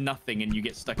 leads to nothing, and you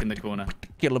get stuck in the corner.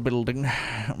 Kill a building.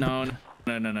 No,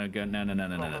 go, no,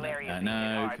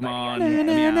 come on.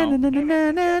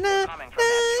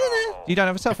 You don't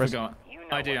have a self-res?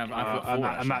 I do. I've got 4.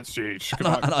 And that's huge. And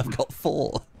I've got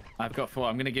 4. I've got 4.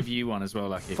 I'm going to give you one as well,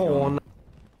 Lucky. 4.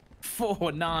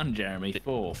 4 none, Jeremy.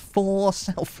 4. 4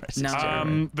 self-res.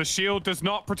 The shield does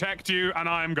not protect you, and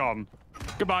I am gone.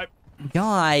 Goodbye.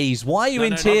 Guys, why are you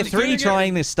in tier 3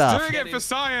 trying this stuff? Doing it for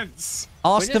science.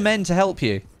 Ask the men to help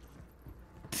you.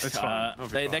 It's fine.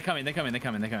 They're coming.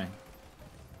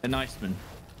 They're nice men.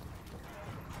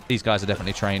 These guys are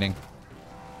definitely training.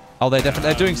 Oh,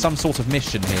 they're doing some sort of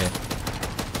mission here.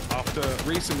 After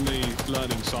recently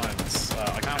learning science,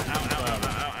 I can't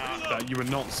that you were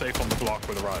not safe on the block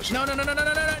with a rush. No.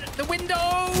 The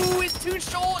window is too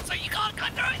short, so you can't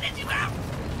cut through it. You have.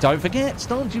 Don't forget,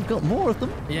 Stodge, you've got more of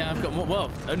them. Yeah, I've got more.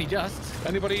 Well, only just.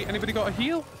 Anybody got a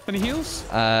heal? Any heals?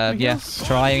 Yeah,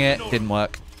 trying it. Didn't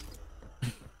work.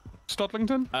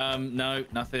 Stodlington? No,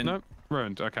 nothing. No,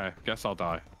 ruined. Okay, guess I'll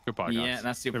die. Goodbye, guys. Yeah,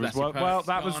 that's your.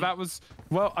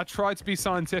 Well, I tried to be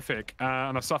scientific,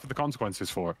 and I suffered the consequences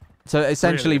for it. So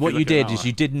essentially, really, what you did is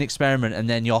you did an experiment, and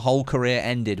then your whole career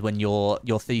ended when your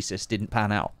thesis didn't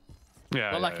pan out.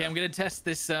 Yeah. Well, Lucky, I'm going to test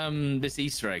this this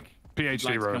Easter egg.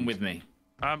 PhD ruined. Come with me.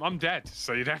 I'm dead,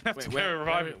 so you don't have to go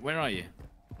revive me. Where are you?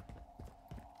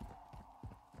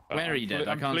 Where are you dead?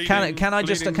 I can't. Can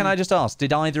I just ask?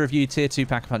 Did either of you tier 2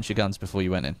 Pack-a-Punch your guns before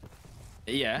you went in?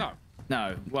 Yeah.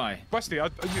 No. Why? Westie, I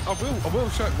will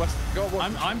show Westie. Go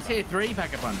on. I'm tier 3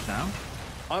 Pack-a-Punch now.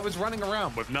 I was running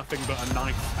around with nothing but a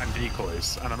knife and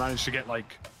decoys, and I managed to get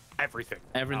like everything.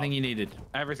 Everything you needed.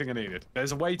 Everything I needed.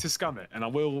 There's a way to scum it, and I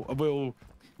will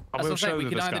show we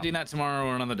the can either scum. do that tomorrow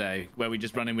or another day, where we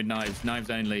just run in with knives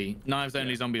only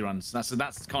zombie runs.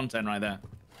 That's content right there.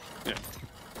 Yeah.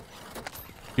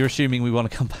 You're assuming we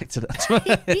want to come back to that.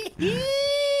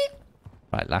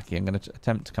 Right, Lucky, I'm going to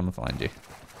attempt to come and find you.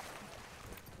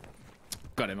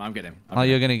 Got him. I'm getting him.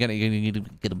 You're going to get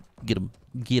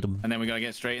him. And then we're going to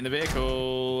get straight in the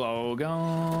vehicle. Oh,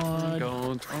 God.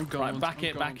 Oh, God. Right, back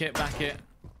it.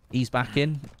 He's back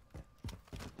in.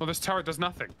 Well, this turret does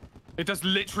nothing. It does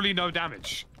literally no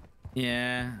damage.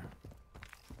 Yeah.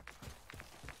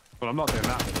 Well, I'm not doing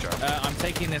that, then, Joe. I'm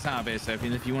taking this out of here, so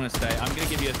if you want to stay, I'm going to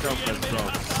give you a stealth res as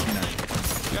well. You know.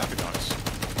 Yeah, that'd be nice.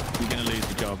 You're going to lose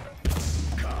the job.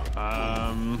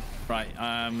 Right,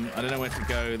 I don't know where to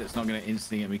go. That's not going to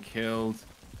instantly get me killed.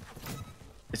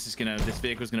 This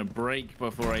vehicle's going to break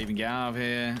before I even get out of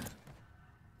here.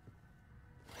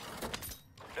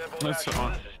 Let's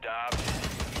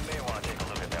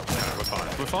fine.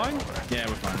 We're fine? Yeah,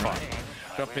 we're fine. Right.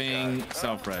 Dropping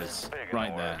self-res.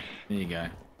 Right there. There you go.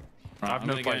 Right, I have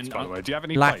no plates, by the way. Do you have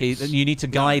any Lackey, plates? you need to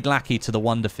guide Lackey to the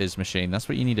Wonder Fizz machine. That's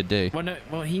what you need to do. Well, no,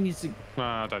 well, he needs to... No,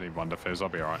 I don't need Wonder Fizz. I'll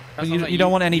be all right. You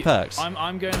don't want any perks?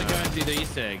 I'm going to go and do the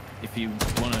Easter egg if you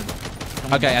want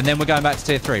to... Okay, and then we're going back to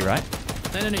tier 3, right?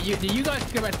 No. You guys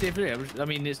can go back to tier 3. I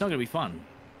mean, it's not going to be fun.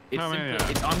 It's no, simple.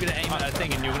 yeah. I'm going to aim at a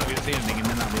thing and you're not going to see anything and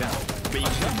then that'll be that. But you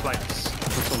can get plates.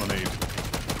 That's all I need.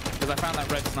 Because I found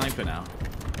that red sniper now.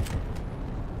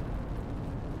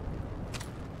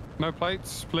 No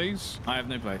plates, please. I have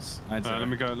no plates. Let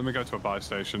me go to a buy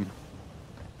station.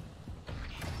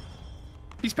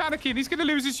 He's panicking. He's gonna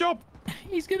lose his job.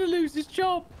 He's gonna lose his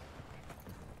job.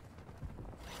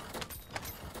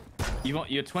 You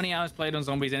want your 20 hours played on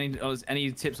zombies?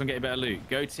 Any tips on getting better loot?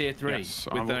 Go tier 3. Yes,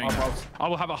 I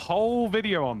will have a whole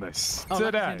video on this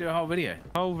today. Do a whole video.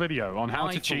 Whole video on how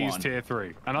to choose tier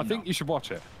 3, and I think you should watch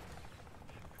it.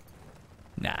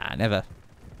 Nah, never.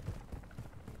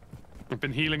 I've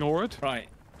been healing Aurad. Right.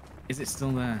 Is it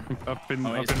still there? I've been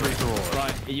Aurad.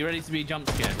 Right. Are you ready to be jump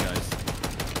scared, guys?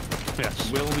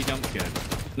 Yes. Will be jump scared.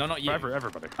 No, not you.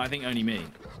 Everybody. I think only me.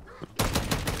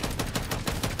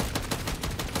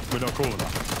 We're not cool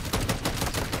enough.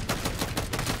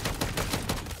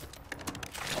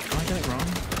 Did I get it wrong?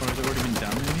 Or has it already been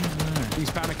done, maybe? I don't know. He's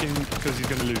panicking because he's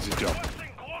going to lose his job.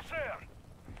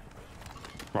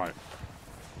 Right.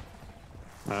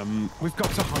 We've got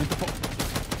to hide the bot.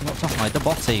 Not to hide the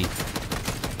botty.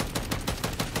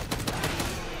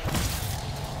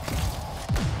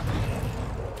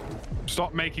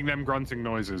 Stop making them grunting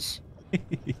noises.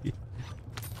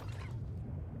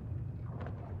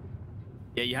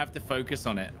 Yeah, you have to focus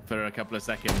on it for a couple of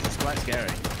seconds. It's quite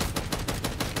scary.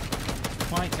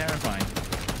 Quite terrifying.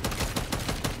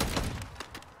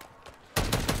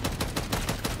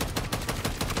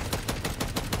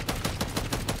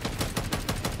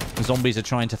 The zombies are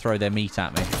trying to throw their meat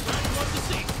at me.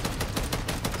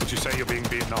 Would you say you're being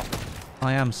beaten up?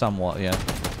 I am somewhat, yeah.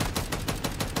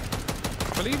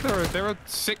 I believe there are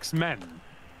 6 men.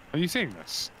 Are you seeing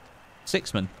this?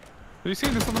 6 men. Have you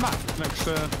seen this on the map next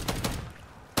to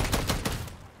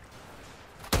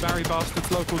Barry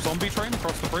Bastard's local zombie train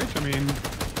across the bridge? I mean...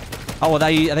 Oh, are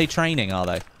they training, are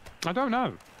they? I don't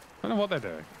know. I don't know what they're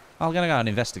doing. I'm going to go and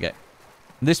investigate.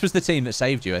 This was the team that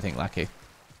saved you, I think, Lackey.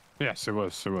 Yes, it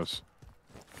was. It was.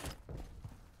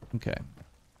 Okay.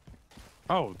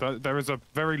 Oh, there is a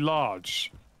very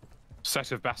large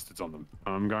set of bastards on them.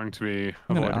 I'm going to be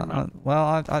avoiding that.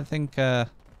 Well, I think... Oh,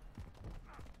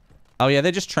 yeah,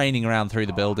 they're just training around through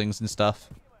the buildings and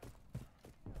stuff.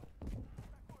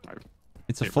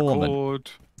 It's a foreman.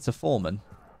 It's a foreman.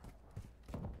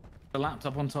 The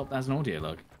laptop on top has an audio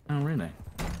log. Oh, really?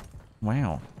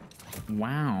 Wow.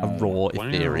 Wow. A raw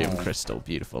Ethereum crystal.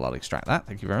 Beautiful. I'll extract that.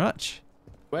 Thank you very much.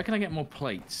 Where can I get more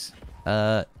plates?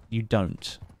 You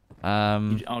don't.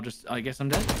 I guess I'm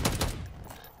dead.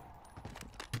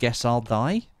 Guess I'll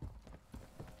die.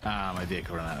 Ah, my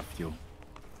vehicle ran out of fuel.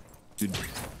 Good.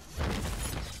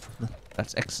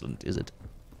 That's excellent, is it?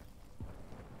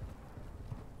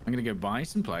 I'm gonna go buy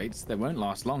some plates. They won't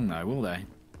last long though, will they?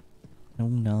 Oh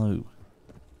no.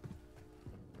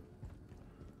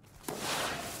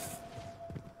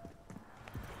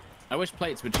 I wish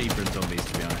plates were cheaper in zombies,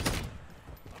 to be honest.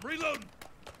 I'm reloading.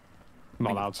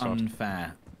 Not allowed stuff.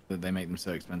 Unfair that they make them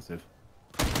so expensive.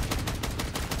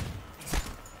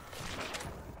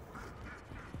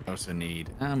 I also need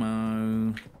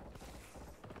ammo.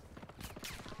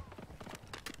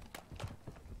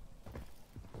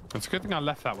 It's a good thing I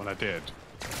left that when I did.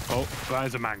 Oh, that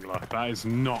is a mangler. That is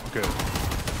not good.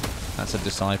 That's a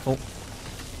disciple.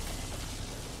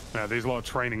 Yeah, there's a lot of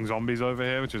training zombies over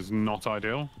here, which is not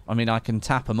ideal. I mean, I can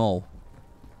tap them all.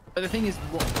 But the thing is,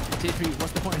 tier 3,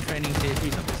 what's the point in training tier 3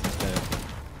 zombies instead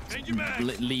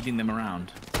of leading them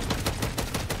around?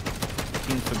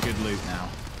 Looking for good loot now.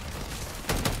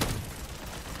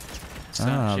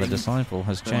 Ah, the disciple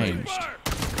has changed.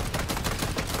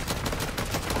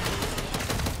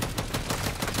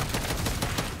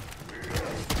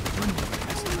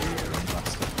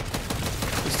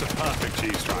 It's a perfect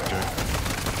cheese strategy.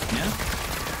 Yeah?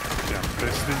 Yeah.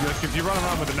 Like, if you run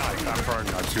around with a knife and throwing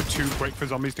knives, you're too quick for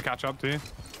zombies to catch up to you.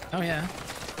 Oh, yeah.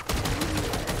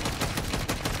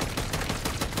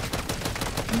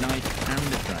 A knife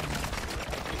and a dragon.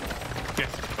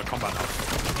 Yes, the combat knife.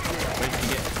 Where did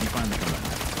you find the combat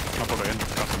knife? I'll put it in.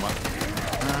 Custom one.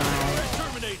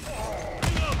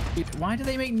 Why do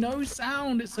they make no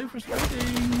sound? It's so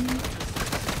frustrating.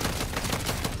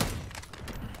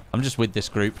 I'm just with this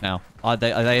group now.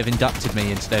 They have inducted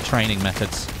me into their training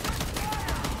methods.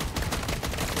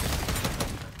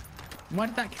 Why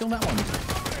did that kill that one?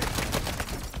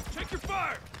 Check your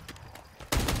fire.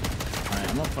 Alright,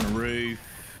 I'm up on a roof.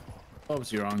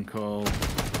 Bob's your uncle.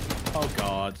 Oh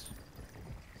god.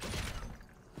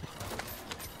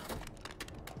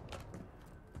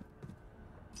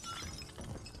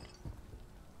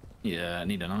 Yeah, I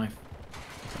need a knife.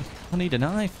 I need a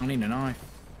knife. I need a knife.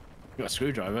 You got a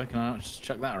screwdriver? Can I just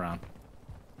chuck that around?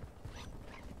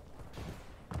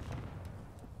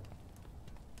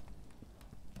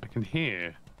 I can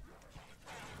hear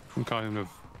some kind of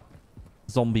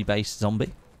zombie-based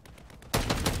zombie.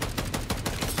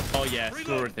 Oh yeah,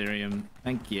 store Ethereum.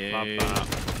 Thank you.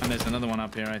 And there's another one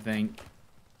up here, I think.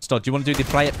 Stod, do you want to do the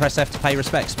press F to pay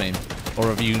respects meme? Or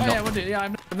have you not? Yeah, we'll do.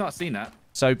 Yeah, I've not seen that.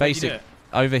 So basically,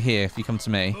 over here, if you come to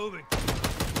me.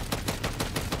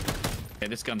 Yeah,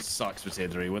 this gun sucks for tier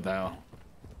 3. What the hell?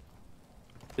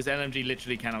 This LMG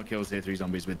literally cannot kill tier 3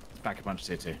 zombies with Pack a Punch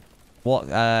tier 2. What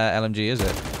LMG is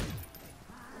it?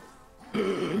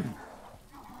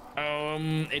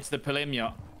 It's the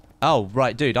Palimya. Oh,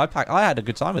 right, dude. I had a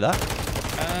good time with that.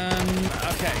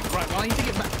 Okay, right. Well, I need to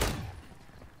get back.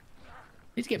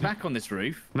 Need to get back on this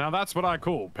roof. Now that's what I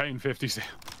call paying 50 cents.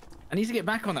 I need to get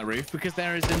back on that roof because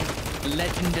there is a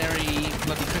legendary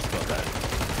bloody crystal up there.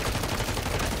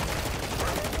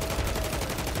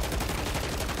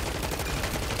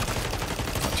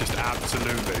 Just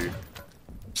absolutely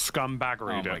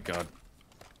scumbaggery. Oh my god.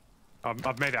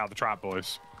 I've made it out of the trap,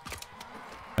 boys.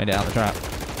 Made it out of the trap.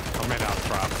 I've made it out of the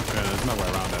trap. Yeah, there's no way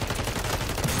around it.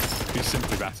 He's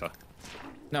simply better.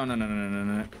 No.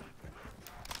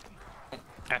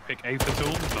 Epic Aether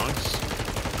tool. Nice.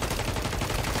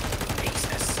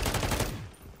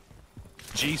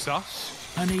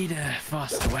 Jesus. I need a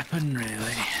faster weapon,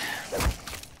 really.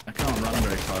 I can't run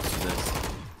very fast with this.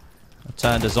 I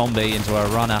turned a zombie into a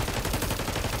runner.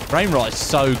 Brain rot is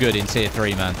so good in tier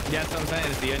 3, man. Yeah, that's what I'm saying.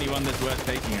 It's the only one that's worth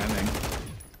taking, I think.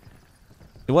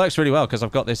 It works really well because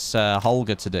I've got this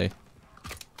Holger to do.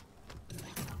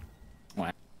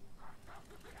 What?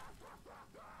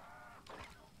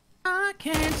 I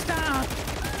can't stop.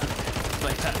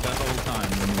 Like that the whole time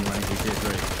when you're running through tier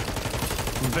 3.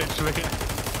 Literally.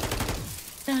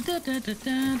 Da.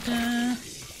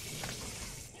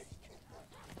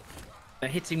 They're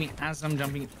hitting me as I'm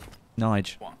jumping.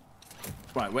 Nige.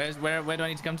 Right, where do I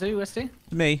need to come to, Westie?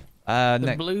 Me.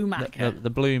 The blue man. The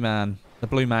blue man. The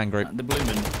blue man group. The blue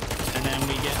man. And then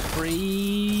we get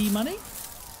free money?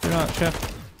 Pretty much, yeah.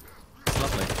 It's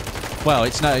lovely. Well,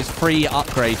 it's free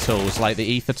upgrade tools, like the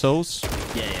ether tools.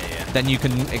 Yeah. Then you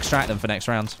can extract them for next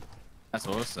round. That's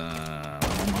awesome. I'm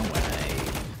on my way.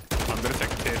 I'm going to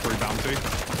take a tier 3 bounty.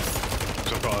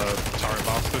 So I've got a turret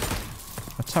bastard.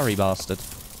 A turry bastard.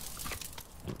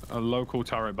 A local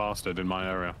turret bastard in my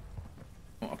area.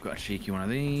 Oh, I've got a cheeky one of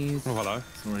these. Oh, hello.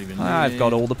 It's already been I've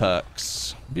got all the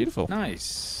perks. Beautiful.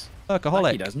 Nice.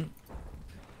 Perkaholic. He doesn't.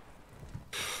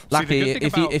 Lucky,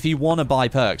 if you want to buy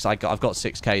perks, I've got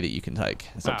 6k that you can take.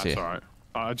 It's up to you. That's alright.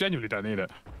 I genuinely don't need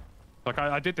it. Like,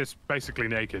 I did this basically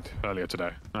naked earlier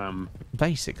today.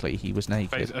 Basically, he was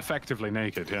naked. Effectively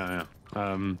naked, yeah.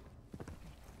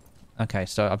 Okay,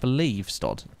 so I believe,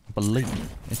 Stod,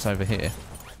 it's over here.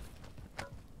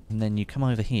 And then you come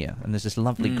over here, and there's this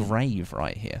lovely grave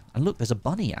right here. And look, there's a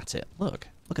bunny at it. Look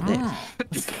at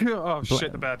this. Oh,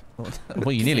 shit, the bed.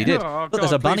 Well, you nearly did. Oh, look,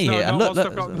 there's a bunny here. And look,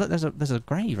 look, there's a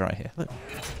grave right here. Look.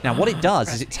 Now, what it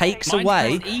does is it takes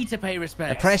away... Press E to pay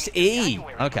respect. Press E.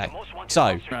 Okay.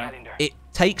 So, it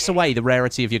takes away the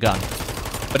rarity of your gun.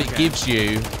 But it gives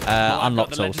you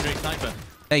unlock tools.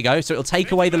 There you go. So it'll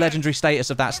take away the legendary status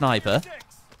of that sniper.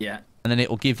 Yeah. And then it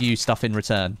will give you stuff in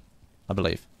return, I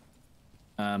believe.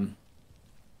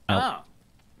 Oh.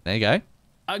 There you go.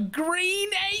 A green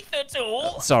aether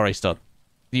tool. Sorry, Stod.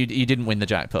 You didn't win the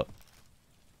jackpot.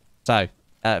 So,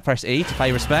 press E to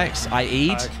pay respects. I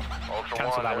E'd.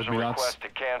 Cancel that with me, lads. To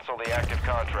cancel the active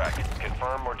contract.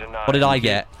 Confirm or deny. What did I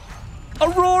get? A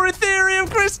raw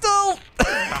Ethereum crystal!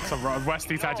 That's a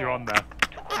Westie's had you on there.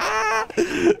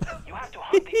 You have to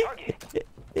hunt the target.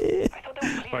 I thought that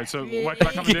was clear. Wait, so where can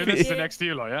I come and do this? The next to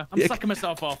you, lot, yeah? I'm sucking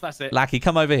myself off. That's it. Lackey,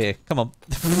 come over here. Come on.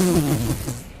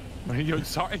 You're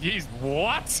sorry? He's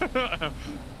what?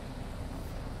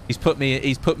 He's put me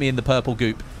in the purple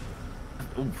goop.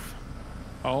 Oof.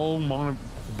 Oh my!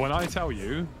 When I tell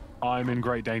you I'm in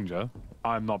great danger,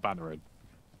 I'm not bannering.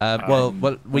 Well,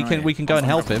 we can go and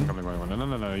help him.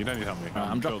 No, you don't need to help me.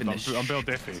 I'm dropping this. I'm Bill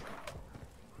Diffie.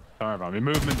 Don't worry about me.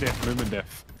 Movement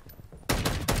diff.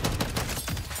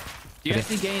 Do you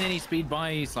actually gain any speed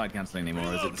by slide cancelling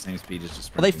anymore, or is it the same speed as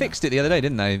just Well, they fixed it the other day,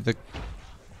 didn't they?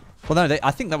 Well, no,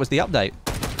 I think that was the update.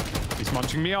 He's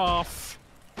munching me off.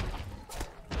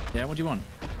 Yeah, what do you want?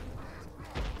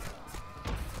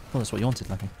 Oh, that's what you wanted,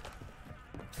 Lucky.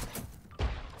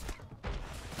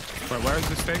 Wait, where is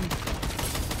this thing?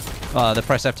 The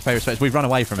press F to pay respects. We've run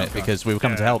away from it because we were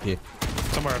coming to help you.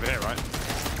 Somewhere over here,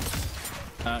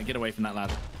 right? Get away from that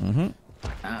lad. Mm-hmm.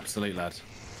 Absolute lad.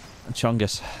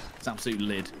 Chungus. It's absolute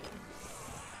lid.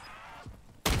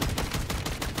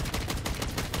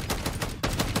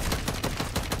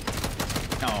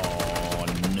 Oh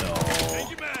no!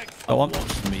 Go on.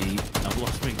 I've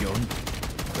lost me gun.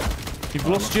 You've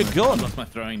lost your gun. I've lost my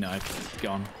throwing knife.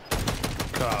 Gone.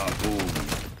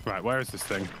 Kaboom. Right, where is this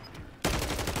thing?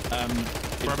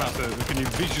 Whereabouts? Can you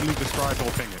visually describe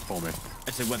or ping it for me?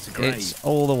 It went to grave. It's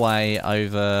all the way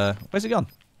over. Where's it gone?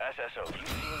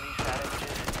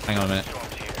 Hang on a minute.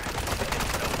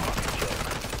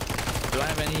 Do I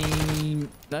have any...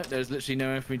 No, there's literally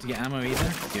nowhere for me to get ammo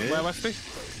either. Good. Where, Westie?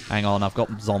 Hang on, I've got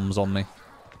zombs on me.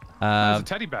 There's a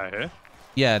teddy bear here.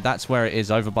 Yeah, that's where it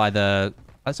is, over by the...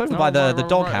 It's over by the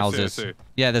dog houses. I see.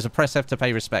 Yeah, there's a press F to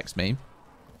pay respects meme.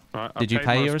 Right, Did you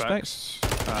pay your respects?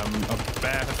 A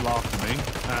bear has laughed at me.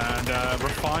 And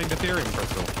refined Ethereum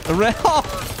crystal.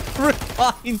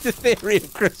 Refined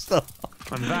Ethereum crystal.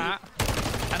 And that...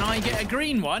 And I get a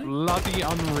green one? Bloody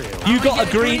unreal. You got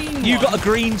a green you got a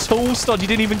green tool, Stod. You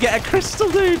didn't even get a crystal,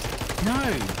 dude. No.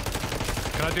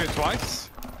 Can I do it twice?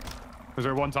 Or is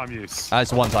there a one-time use?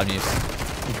 It's a one-time use.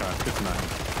 Okay, good to know.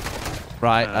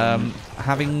 Right,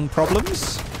 having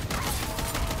problems?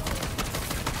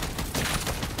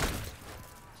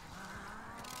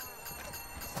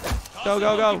 Go,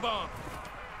 go, go.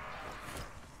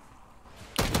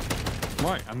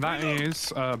 Right, and that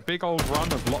is a big old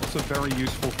run of lots of very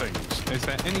useful things. Is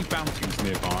there any bounties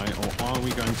nearby, or are we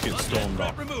going to get stormed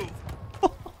off?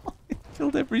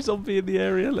 Killed every zombie in the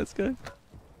area. Let's go.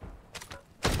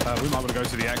 We might want to go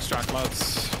to the extract,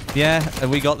 lads. Yeah,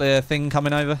 have we got the thing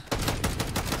coming over?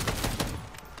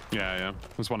 Yeah.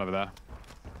 There's one over there.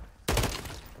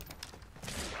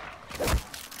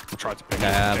 I'll try to ping it.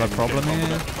 I have a problem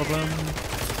here.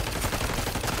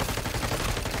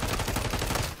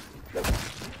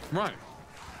 Right.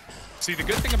 See, the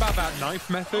good thing about that knife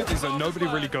method is that nobody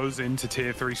really goes into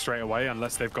tier 3 straight away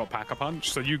unless they've got Pack-a-Punch,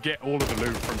 so you get all of the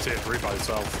loot from tier 3 by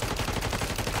yourself.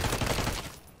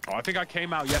 Oh, I think I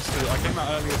came out yesterday. I came out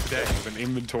earlier today with an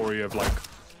inventory of like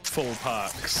full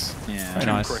perks. Yeah. Very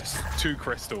nice. 2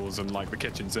 crystals and like the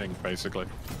kitchen sink, basically.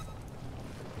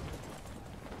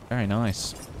 Very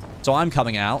nice. So I'm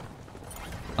coming out,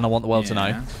 and I want the world to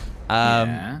know.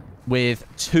 With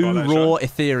 2 raw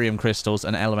Ethereum crystals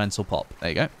and elemental pop. There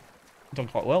you go. I've done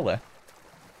quite well there.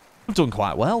 I've done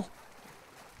quite well.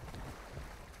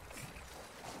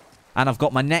 And I've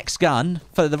got my next gun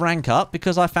for the rank up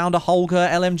because I found a Holger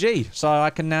LMG. So I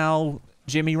can now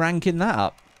Jimmy ranking that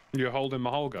up. You're holding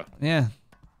my Holger? Yeah.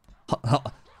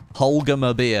 Holger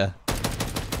my beer.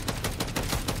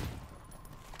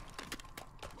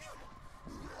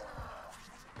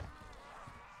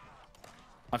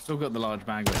 I've still got the large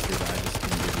bag with you that I just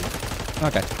didn't give you.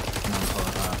 Okay.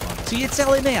 So you're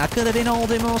telling me I could have been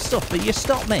holding more stuff, but you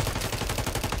stopped me?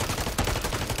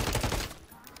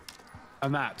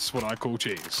 And that's what I call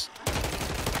cheese.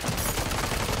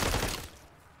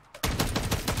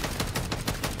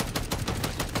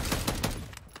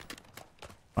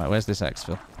 Right, where's this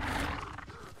exfil?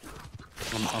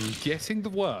 I'm getting the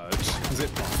word.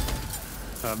 Zip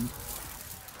line.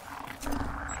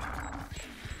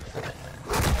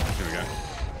 Here we go.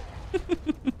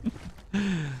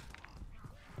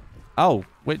 Oh,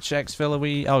 which exfil are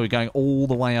we? Oh, we're going all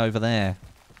the way over there.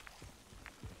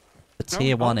 The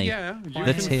tier 1E. Yeah, you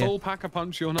can full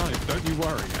Pack-a-Punch your knife, don't you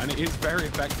worry. And it is very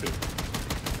effective.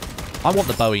 I want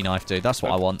the Bowie knife, dude. That's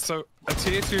what I want. So, a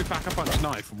tier 2 Pack-a-Punch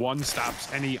knife, 1 stabs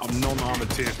any non-armored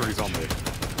tier 3 zombie.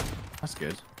 That's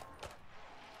good.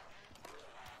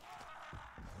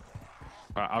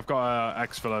 Right, I've got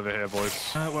exfil over here, boys.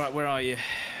 Where are you?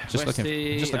 Just looking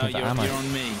for ammo. You're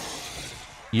on me.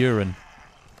 Urine.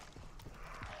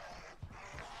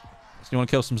 So you want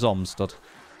to kill some zombies, Stud?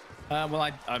 Well,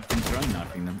 I've been throwing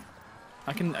knifing them.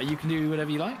 You can do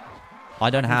whatever you like. I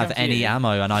don't have any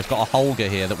ammo, and I've got a Holger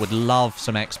here that would love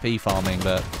some XP farming,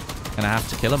 but I'm gonna have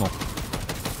to kill them all.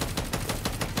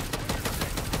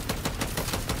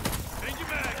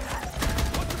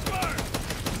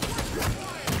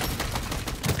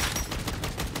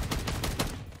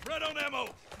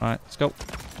 Alright, let's go.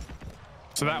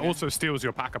 So that also steals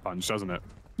your Pack-a-Punch, doesn't it?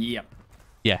 Yep.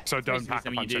 Yeah. So don't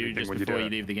Pack-a-Punch anything when you do it. Before you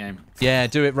leave the game. Yeah,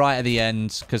 do it right at the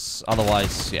end, because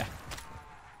otherwise, yeah.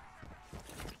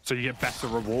 So you get better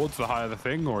rewards the higher the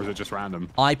thing, or is it just random?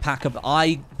 I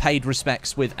paid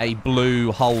respects with a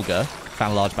blue Holger.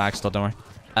 Found a large bag, Stod, don't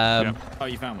worry. Oh,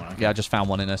 you found one? Okay. Yeah, I just found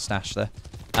one in a stash there.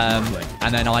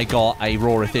 And then I got a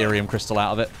raw Ethereum crystal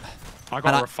out of it. I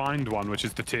got a refined one, which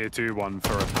is the tier 2 one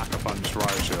for a Pack-a-Punch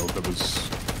riot shield that was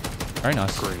very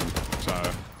nice. Green. So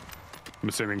I'm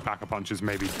assuming Pack-a-Punches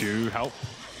maybe do help.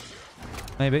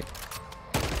 Maybe.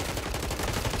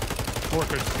 Or it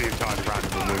could just be entirely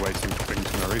random and we're waiting for things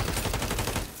for no reason.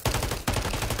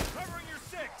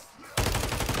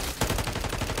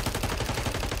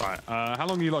 Right, how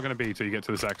long are you lot going to be till you get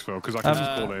to this exfil? Because I can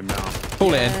just pull it in now.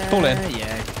 Pull it in, pull in.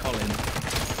 Yeah, call in.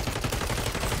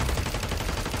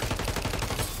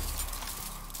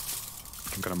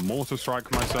 I'm going to mortar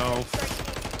strike myself.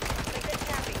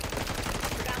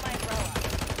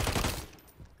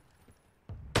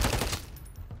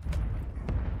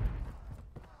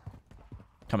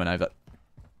 Coming over.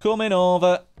 Coming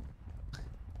over.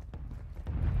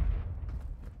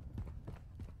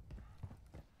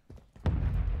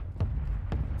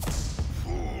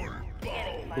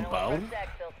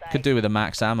 Could do with a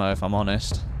max ammo if I'm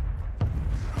honest.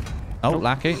 Oh,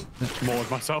 Lackey. More with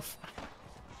myself.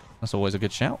 That's always a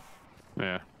good shout.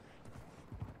 Yeah.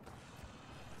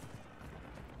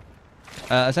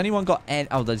 Has anyone got any...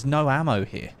 Oh, there's no ammo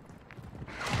here.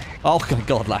 Oh,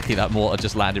 God, Lackey, that mortar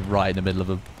just landed right in the middle of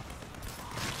them.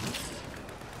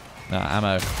 No,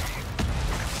 ammo.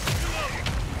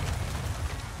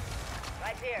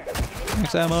 Right here.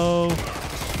 Max ammo.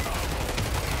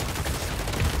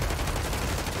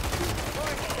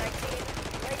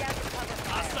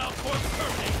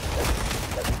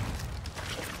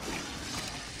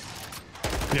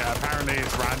 Yeah, apparently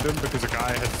it's random because a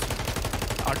guy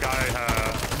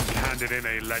handed in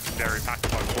a legendary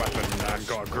Pack-a-Punch weapon and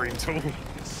got a green tool. Do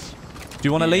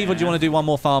you want to leave or do you want to do one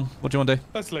more farm? What do you want to do?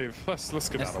 Let's leave. Let's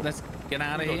get out. Let's get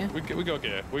out of here. We got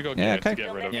gear. We got gear to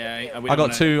get rid of. Yeah, I've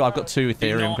got two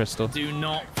Ethereum crystal. Do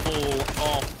not fall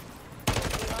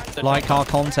off. Like our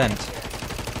content.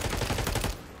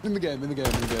 In the game.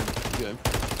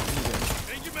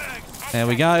 There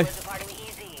we go.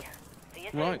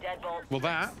 Right. Well,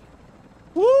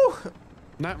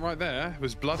 that right there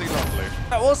was bloody lovely.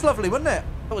 That was lovely, wasn't it?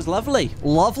 That was lovely.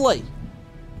 Lovely.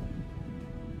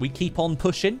 We keep on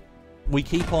pushing. We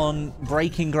keep on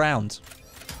breaking ground.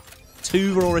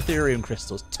 2 raw Ethereum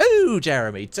crystals. 2,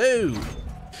 Jeremy. 2.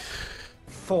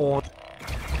 4.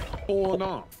 4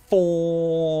 non.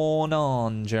 4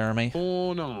 non, Jeremy.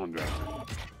 4 non.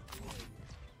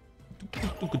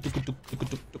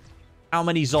 How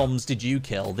many zombs did you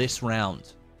kill this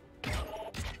round?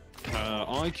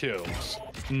 I killed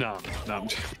none. No, I'm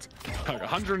just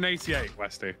 188,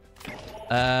 Westie.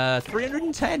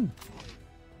 310.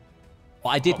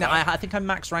 Well, I did. I think I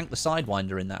max ranked the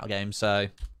Sidewinder in that game, so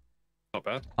not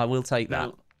bad. I will take that.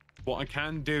 Now, what I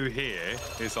can do here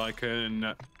is I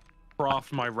can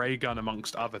craft my ray gun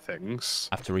amongst other things.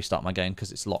 I have to restart my game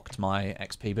because it's locked my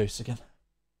XP boost again.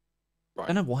 Right. I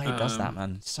don't know why it does that,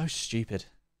 man. It's so stupid.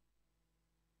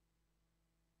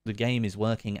 The game is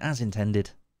working as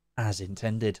intended. As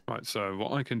intended. Right, so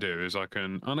what I can do is I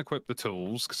can unequip the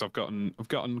tools because I've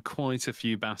gotten quite a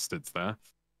few bastards there.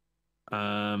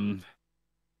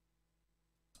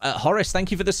 Horace, thank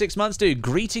you for the 6 months, dude.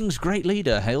 Greetings, great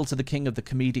leader. Hail to the king of the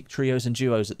comedic trios and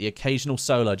duos at the occasional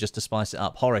solo just to spice it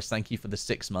up. Horace, thank you for the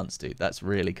 6 months, dude. That's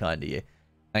really kind of you.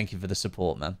 Thank you for the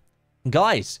support, man.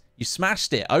 Guys, you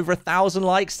smashed it. Over 1,000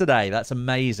 likes today. That's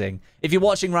amazing. If you're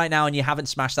watching right now and you haven't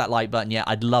smashed that like button yet,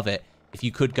 I'd love it if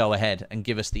you could go ahead and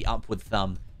give us the upward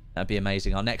thumb. That'd be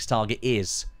amazing. Our next target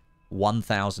is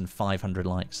 1,500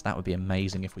 likes. That would be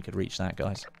amazing if we could reach that,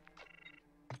 guys.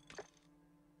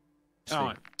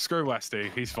 Alright, screw Westie.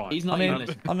 He's fine. He's not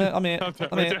I'm here.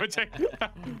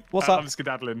 What's up? I'm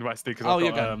skedaddling Westie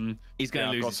because he's going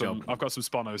to lose his job. I've got some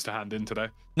sponos to hand in today.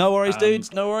 No worries,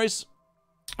 dudes. No worries.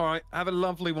 All right, have a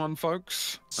lovely one,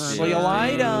 folks. See you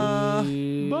later.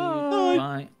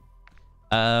 Bye.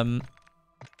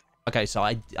 Okay, so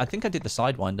I think I did the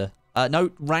Sidewinder. No,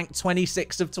 rank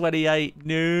 26 of 28.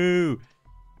 No.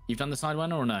 You've done the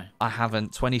Sidewinder or no? I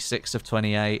haven't. 26 of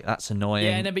 28. That's annoying.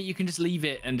 Yeah, no, but you can just leave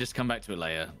it and just come back to it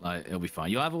later. Like, it'll be fine.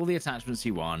 You'll have all the attachments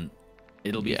you want.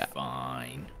 It'll be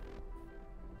fine.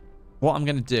 What I'm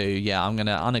gonna do, yeah, I'm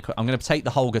gonna take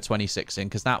the Holger 26 in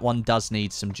because that one does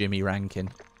need some Jimmy ranking.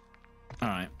 All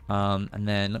right. And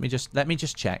then let me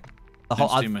just check. The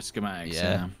whole do my schematics.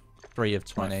 Yeah. 3 of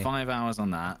 20. Right, 5 hours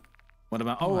on that. What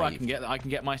about? Oh, I can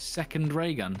get my second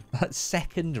ray gun.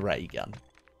 Second ray gun.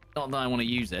 Not that I want to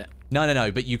use it.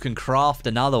 No. But you can craft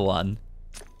another one.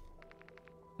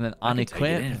 And then unequip. Take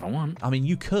it in if I want. I mean,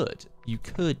 you could. You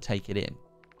could take it in.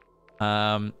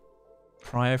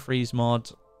 Cryo freeze mod.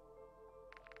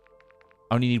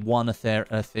 Only need 1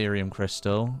 Ethereum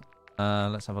crystal.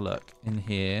 Let's have a look in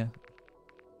here.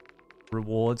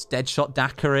 Rewards. Deadshot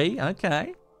daiquiri.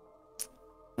 Okay.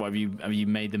 What, have you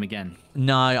made them again?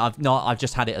 No, I've not. I've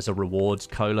just had it as a rewards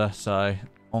cola, so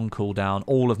on cooldown.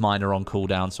 All of mine are on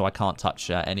cooldown, so I can't touch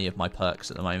any of my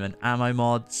perks at the moment. Ammo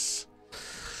mods.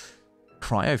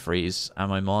 Cryo freeze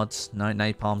ammo mods. No,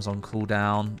 napalm's on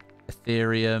cooldown.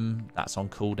 Ethereum, that's on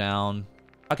cooldown.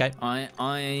 Okay.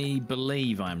 I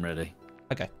believe I'm ready.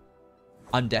 Okay.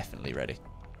 I'm definitely ready.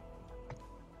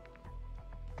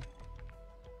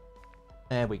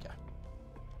 There we go.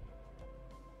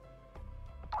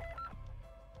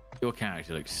 Your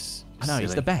character looks I know, silly.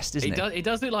 it's the best, isn't it? It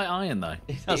does look like Iron, though.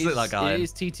 It does look like Iron. It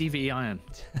is TTV Iron.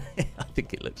 I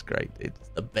think it looks great. It's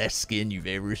the best skin you've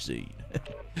ever seen.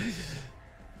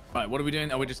 Right, what are we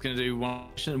doing? Are we just going to do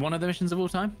one of the missions of all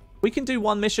time? We can do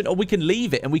one mission, or we can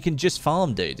leave it and we can just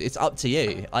farm, dude. It's up to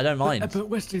you. I don't mind. But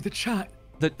Wesley, the chat,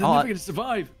 they're never going to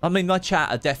survive. I mean, my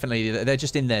chat are definitely, they're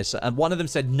just in there. So, and one of them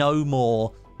said no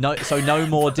more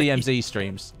DMZ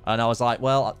streams. And I was like,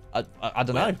 well, I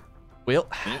don't know. We'll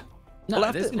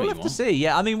have to see.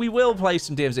 Yeah, I mean, we will play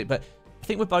some DMZ, but I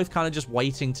think we're both kind of just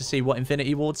waiting to see what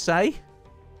Infinity Wards say.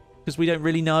 Because we don't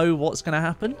really know what's going to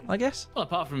happen, I guess. Well,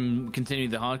 apart from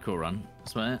continuing the hardcore run,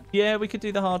 that's about it. Yeah, we could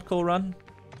do the hardcore run.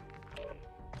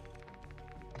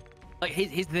 Like,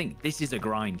 here's the thing. This is a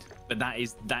grind. But that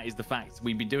is the fact.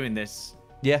 We'd be doing this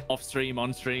off stream,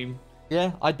 on stream.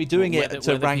 Yeah, I'd be doing it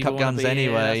to rank up guns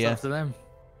anyway. Yeah. Up to them.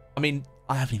 I mean,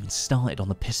 I haven't even started on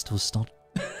the pistols, Stod.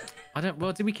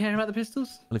 Well, do we care about the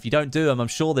pistols? Well, if you don't do them, I'm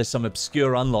sure there's some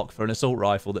obscure unlock for an assault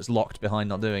rifle that's locked behind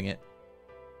not doing it.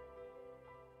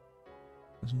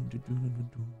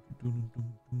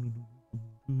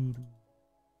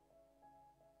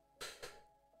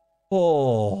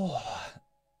 Oh.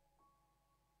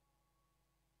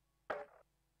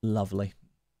 Lovely.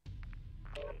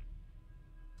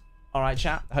 All right,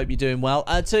 chat. Hope you're doing well.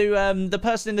 To the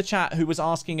person in the chat who was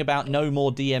asking about no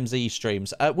more DMZ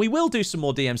streams, we will do some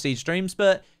more DMZ streams,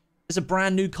 but there's a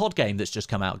brand new COD game that's just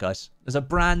come out, guys. There's a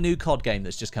brand new COD game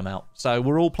that's just come out. So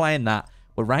we're all playing that.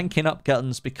 We're ranking up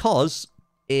guns because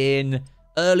in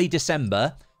early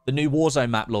December, the new Warzone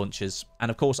map launches. And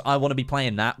of course, I want to be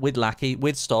playing that with Lackey,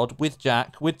 with Stod, with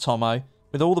Jack, with Tomo,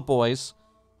 with all the boys.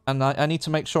 And I need to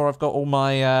make sure I've got all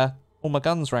my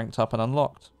guns ranked up and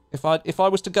unlocked. If I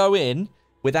was to go in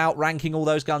without ranking all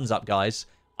those guns up, guys,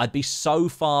 I'd be so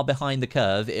far behind the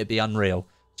curve, it'd be unreal.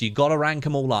 So you got to rank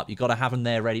them all up. You got to have them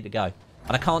there ready to go. And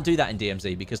I can't do that in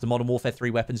DMZ because the Modern Warfare 3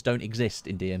 weapons don't exist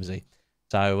in DMZ.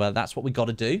 So that's what we got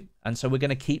to do. And so we're going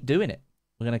to keep doing it.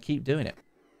 We're going to keep doing it.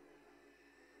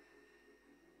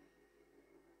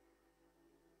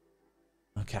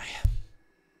 Okay.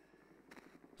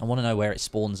 I want to know where it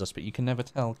spawns us, but you can never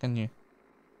tell, can you?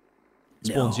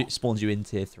 Spawns you in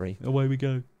tier 3. Away we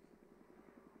go.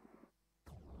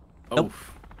 Oh.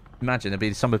 Imagine there'd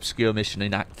be some obscure mission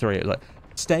in Act 3. Like,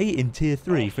 stay in tier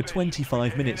 3 for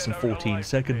 25 minutes and 14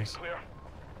 seconds.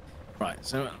 Right,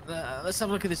 so let's have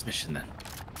a look at this mission then.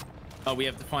 Oh, we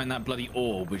have to find that bloody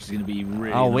orb, which is going to be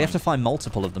really annoying. We have to find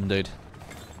multiple of them, dude.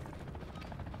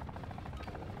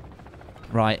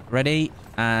 Right, ready,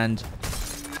 and...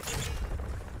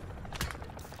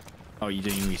 Oh, you're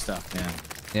doing new stuff, yeah.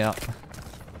 Yeah.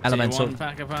 Elemental. One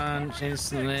pack-a-punch,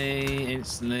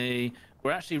 instantly.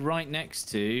 We're actually right next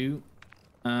to...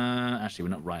 actually, we're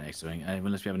not right next to it,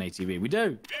 unless we have an ATV. We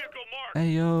do!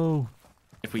 Hey, yo.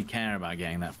 If we care about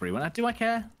getting that free one. Do I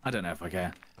care? I don't know if I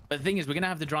care. But the thing is, we're going to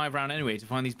have to drive around anyway to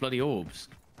find these bloody orbs.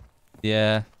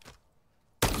 Yeah.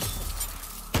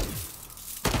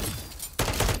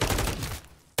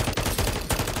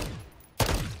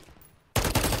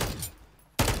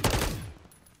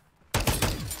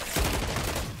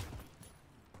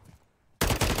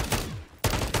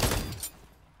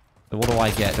 So what do I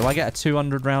get? Do I get a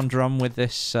 200 round drum with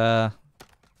this Bing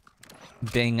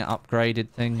upgraded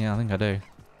thing? Yeah, I think I do.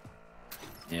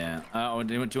 Yeah.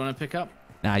 Do you want to pick up?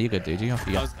 Nah, you're good, dude. You have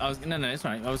to go. No, it's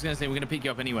right. I was going to say we're going to pick you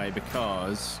up anyway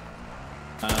because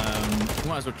we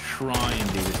might as well try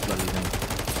and do this bloody thing.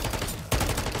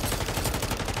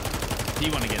 Do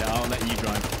you want to get it? I'll let you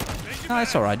drive. No,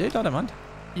 it's all right, dude. I don't mind.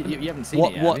 You haven't seen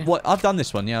it yet, What? I've done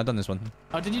this one. Yeah, I've done this one.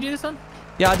 Oh, did you do this one?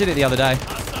 Yeah, I did it the other day.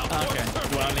 Oh, okay.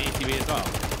 Well, on the ATV as well.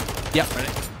 Yep.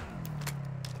 Ready?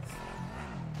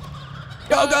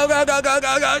 Go, go, go, go, go,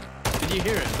 go, go! Did you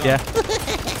hear it as well? Yeah.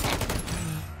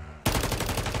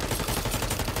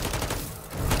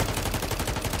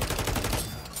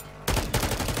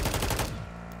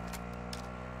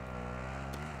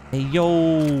 Hey,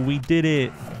 yo, we did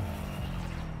it.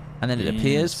 And then it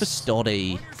appears for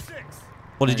Stoddy.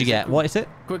 What did you get? What is it?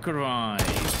 Quick revive.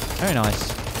 Very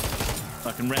nice.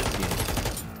 I can res you.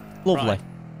 Lovely. Right.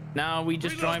 Now we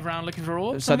just drive around looking for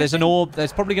orbs. So there's an orb.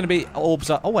 There's probably going to be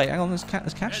orbs. Oh wait, hang on. There's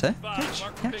cash there. Cash.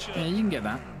 Yeah, you can get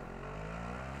that.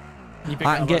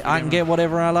 I can get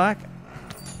whatever I like.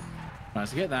 Right,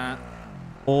 so get that.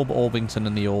 Orbington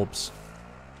and the orbs.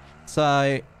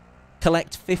 So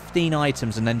collect 15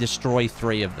 items and then destroy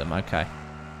 3 of them. Okay.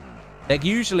 They're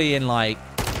usually in like,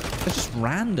 they're just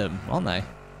random, aren't they?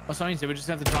 What's I mean? So we just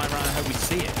have to drive around and hope we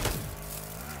see it.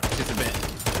 It's a bit.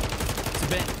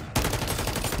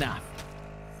 Nah.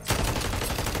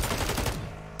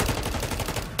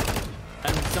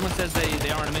 And someone says they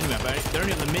are on a mini-map. They're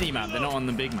only on the mini-map. They're not on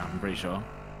the big map, I'm pretty sure.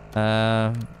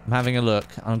 I'm having a look.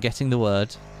 I'm getting the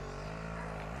word.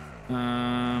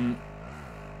 I'm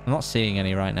not seeing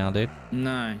any right now, dude.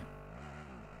 No.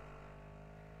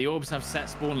 The orbs have set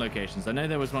spawn locations. I know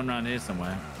there was one around here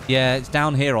somewhere. Yeah, it's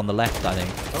down here on the left, I think.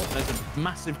 Oh, there's a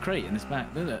massive crate in this back.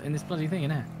 Look, in this bloody thing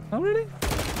in here. Oh, really?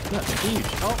 Look, it's huge.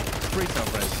 Oh, 3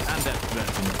 self-res and depth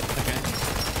perception. Okay.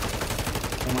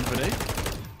 Someone for do.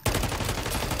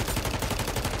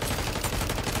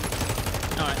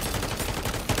 Alright.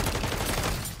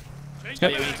 Oh,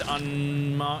 yeah, we need to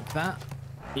unmark that.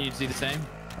 You need to do the same.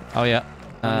 Oh, yeah.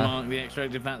 Unmark the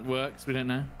extract if that works. We don't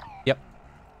know. Yep.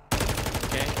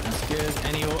 Okay, that's good.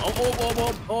 Any orb?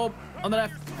 Oh, orb. On the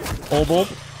left. Orb.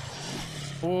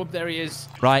 Orb, there he is.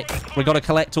 Right, we've got to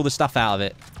collect all the stuff out of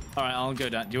it. All right, I'll go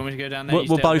down. Do you want me to go down there?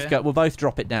 We'll both go. We'll both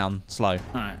drop it down slow. All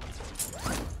right.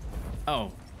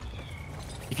 Oh.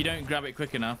 If you don't grab it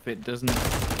quick enough, it doesn't. It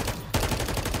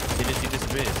just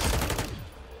disappears.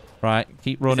 Right,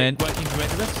 keep running. Is it working for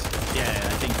both of us? Yeah,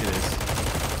 I think it is.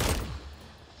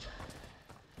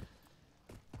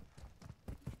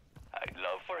 I'd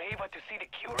love for Ava to see the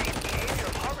curious behavior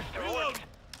of Harvester Orcs.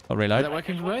 I'll reload. Is that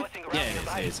working for both?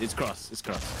 Yeah, it is. It's cross. It's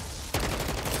cross.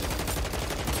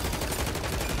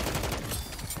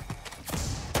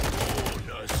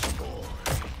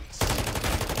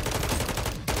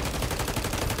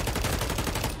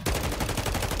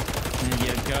 There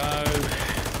you go.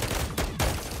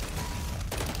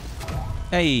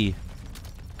 Hey.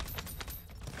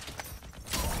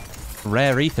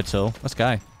 Rare ether tool. Let's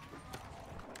go.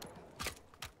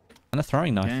 And a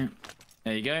throwing knife. Okay.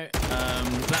 There you go.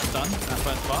 That's done. That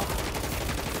first part.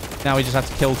 Now we just have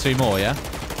to kill 2 more, yeah?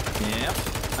 Yep.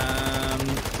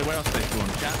 So where else do they spawn?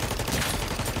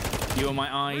 Chat? You are my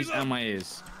eyes and my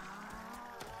ears.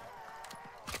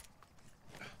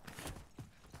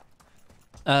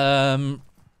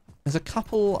 There's a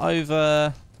couple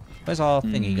over... Where's our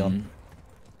thingy gone?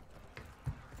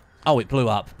 Oh, it blew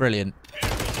up. Brilliant.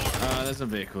 There's a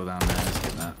vehicle down there. Let's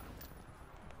get that.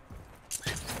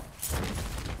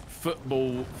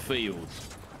 Football fields.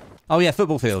 Oh, yeah,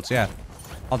 football fields. Yeah.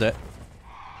 I'll do it.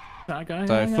 Okay,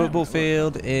 So, football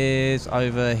field is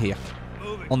over here.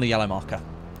 On the yellow marker.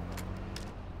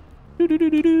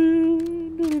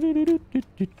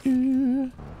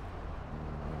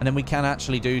 And then we can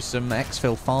actually do some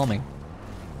exfil farming.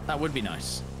 That would be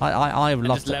nice. I would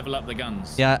love to level up the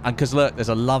guns. Yeah, and because look, there's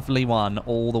a lovely one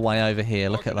all the way over here.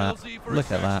 Look at that.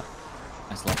 Look at that.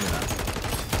 That's lovely, that.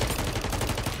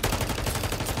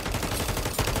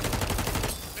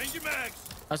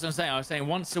 That's what I'm saying. I was saying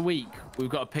once a week, we've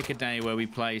got to pick a day where we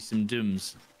play some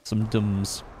Dooms. Some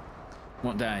Dooms.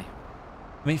 What day?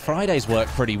 I mean, Fridays work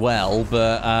pretty well,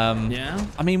 but yeah.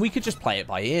 I mean, we could just play it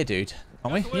by ear, dude.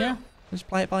 Can't we? Yeah. Just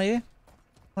play it by ear.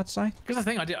 I'd say. Because I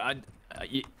think I do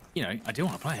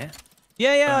want to play it.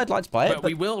 Yeah, I'd like to play it. But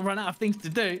we will run out of things to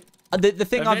do. The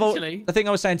thing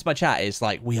I was saying to my chat is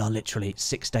like we are literally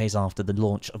 6 days after the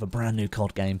launch of a brand new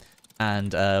COD game,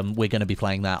 and we're going to be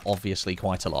playing that obviously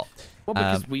quite a lot. Well,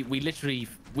 because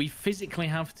we physically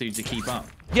have to keep up.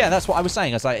 Yeah, that's what I was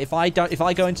saying. I was like, if I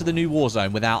go into the new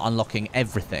Warzone without unlocking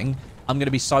everything, I'm going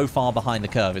to be so far behind the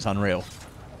curve. It's unreal.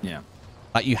 Yeah.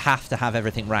 Like you have to have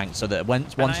everything ranked so that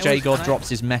once J-God drops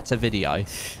his meta video.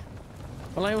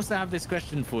 Well, I also have this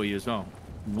question for you as well.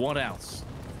 What else?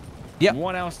 Yep.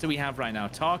 What else do we have right now?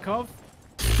 Tarkov,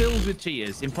 filled with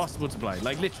cheaters, impossible to play.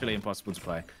 Like literally impossible to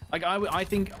play. Like I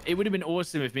think it would have been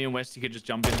awesome if me and Westie could just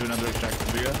jump into another extraction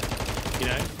video. You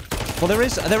know? Well,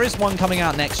 there is one coming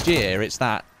out next year. It's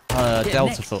that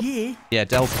Delta Force. Yeah,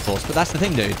 Delta Force. But that's the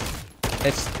thing, dude.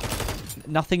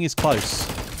 Nothing is close.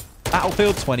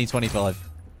 Battlefield 2025.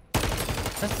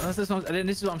 And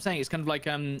this is what I'm saying. It's kind of like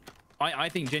I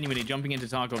think genuinely jumping into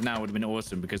Tarkov now would have been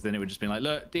awesome because then it would just be like,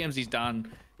 look, DMZ's done.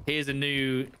 Here's a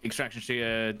new extraction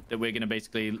shooter that we're going to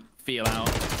basically feel out.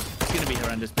 It's going to be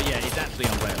horrendous, but yeah, it's actually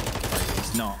unplayable. Like,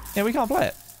 it's not. Yeah, we can't play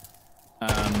it.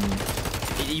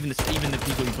 Even the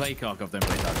people who play Tarkov don't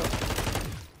play Tarkov.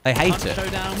 They hate Hunt it.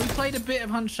 Showdown. We played a bit of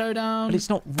Hunt Showdown. But it's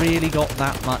not really got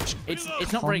that much. It's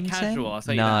not very casual, I'll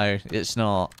say No, that. it's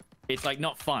not. It's like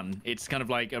not fun. It's kind of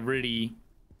like a really...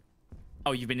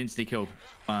 Oh, you've been instantly killed.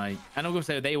 And I'm going to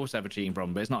say they also have a cheating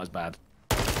problem, but it's not as bad.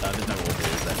 There's no orb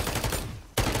here, is there?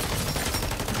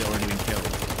 They've already been killed.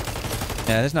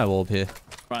 Yeah, there's no orb here.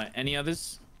 Right, any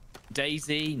others?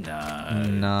 Daisy? No.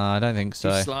 No, I don't think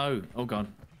so. Too slow. Oh, God.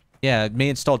 Yeah, me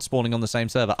and Stod spawning on the same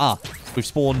server. We've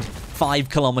spawned 5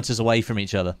 kilometers away from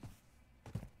each other.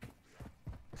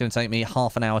 It's going to take me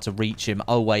half an hour to reach him.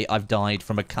 Oh, wait, I've died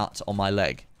from a cut on my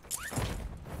leg.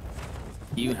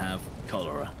 You have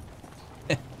cholera.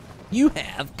 You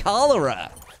have cholera.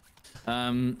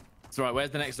 It's right. Where's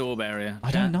the next orb area?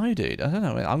 I don't know, dude. I don't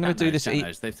know. I'm going to do this. Chat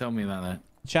knows. They've told me about that.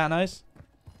 Chat knows?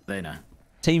 They know.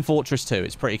 Team Fortress 2.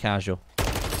 It's pretty casual.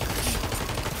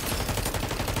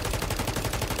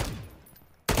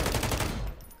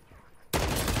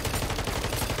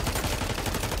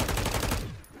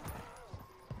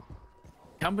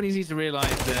 Companies need to realise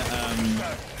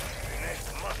that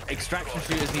extraction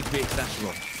shooters need to be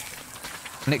accessible.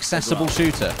 An accessible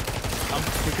shooter.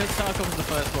 Because Tarkov was the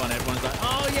first one, everyone's like,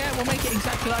 oh yeah, we'll make it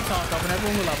exactly like Tarkov and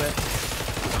everyone will love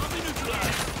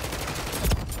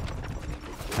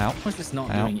it. Ow. Why is this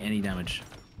not doing any damage?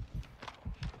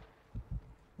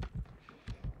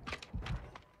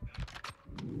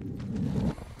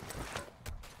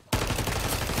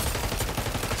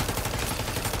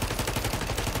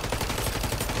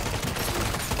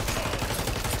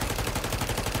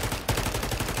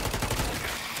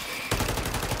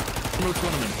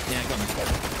 Tournament. Yeah, got me.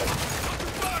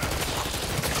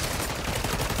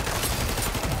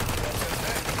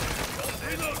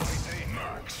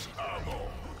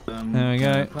 There we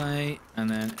go. Play, and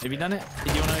then, have you done it?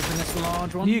 Did you want to open this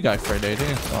large one? You go for it, dude.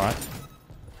 All right.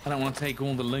 I don't want to take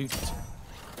all the loot.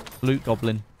 Loot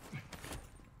goblin.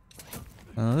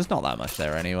 There's not that much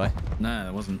there anyway. No,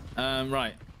 there wasn't.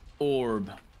 Right. Orb.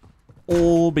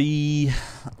 Orby.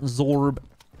 Zorb.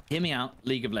 Hear me out.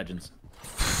 League of Legends.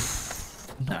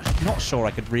 Not sure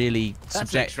I could really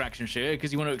That's an extraction shooter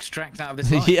because you want to extract out of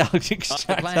this life. Yeah, I'll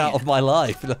extract out of my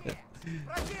life.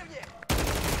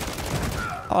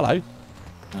 Hello.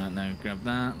 No, grab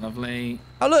that. Lovely.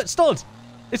 Oh look, Stod.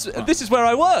 This is where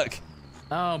I work.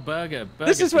 Oh, burger.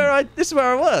 This is where I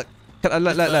work.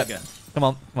 Look. Come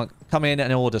on. Come in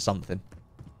and order something.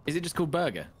 Is it just called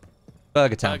Burger?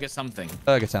 Burger Town. Burger something.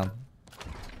 Burger Town.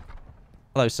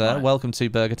 Hello, sir. Right. Welcome to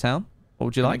Burger Town. What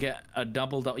would you like? I get a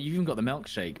double. You've even got the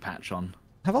milkshake patch on.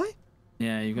 Have I?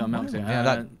 Yeah, you've got a milkshake.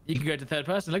 Yeah, you can go to third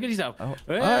person. Look at yourself. Oh,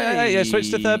 yeah. Switch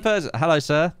to third person. Hello,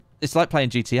 sir. It's like playing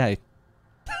GTA.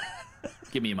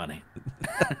 Give me your money.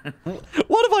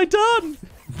 What have I done?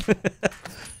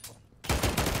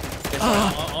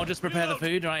 I'll just prepare the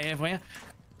food right here for you.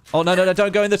 Oh, no.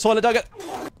 Don't go in the toilet. Don't go.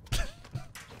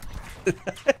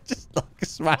 Just like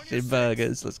smashing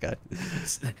burgers. Let's go.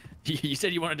 You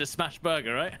said you wanted to smash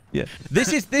burger, right? Yeah.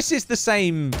 This is the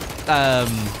same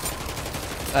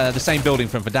building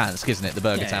from Verdansk, isn't it? The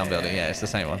Burger Town building. Yeah, it's the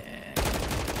same one.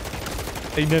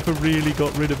 They never really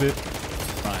got rid of it.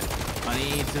 Right. I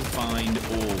need to find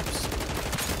orbs.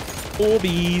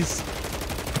 Orbies.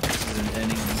 This is an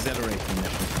exhilarating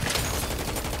mission.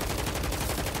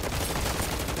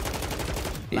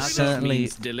 It That certainly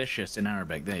means delicious in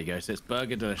Arabic. There you go. So it's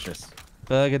burger delicious.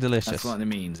 Burger delicious. That's what it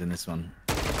means in this one.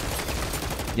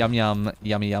 Yum yum,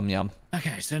 yummy yum yum.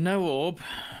 Okay, so no orb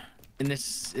in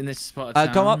this spot of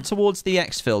town. Come up towards the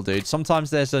exfil, dude. Sometimes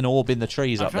there's an orb in the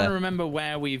trees up there. I'm trying to remember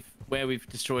where we've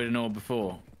destroyed an orb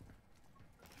before.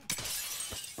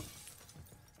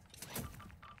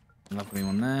 Lovely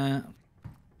one there.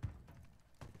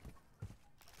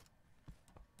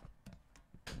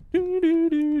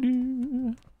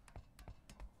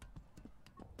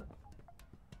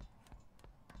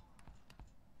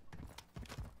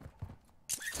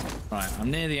 Right,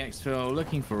 I'm near the exfil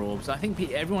looking for orbs. I think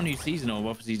everyone who sees an orb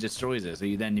obviously destroys it. So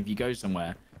if you go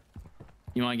somewhere,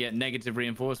 you might get negative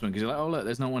reinforcement because you're like, oh look,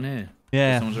 there's no one here.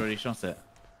 Yeah. Someone's already shot it.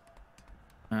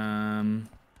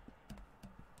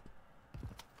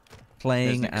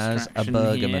 Playing as a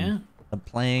burgerman. I'm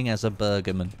playing as a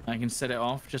burgerman. I can set it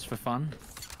off just for fun.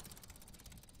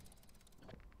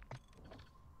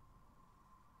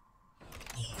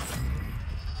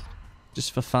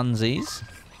 Just for funsies.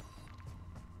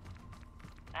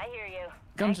 I hear you.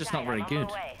 Gun's just not very good.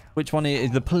 Which one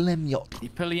is the Polemiot?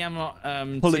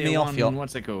 Pulling me off, yacht.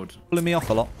 What's it called? Pulling me off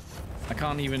a lot. I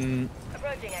can't even.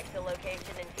 Approaching exfil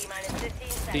location in T-minus 15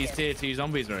 seconds. These tier 2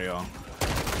 zombies very well.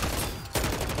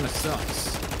 Kinda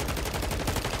sucks.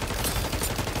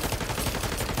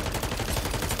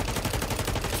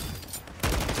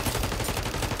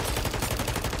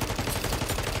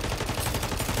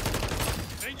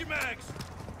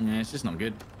 Yeah, it's just not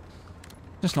good.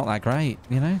 Just not that great,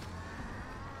 you know?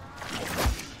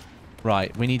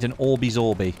 Right, we need an Orby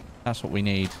Zorby. That's what we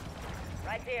need.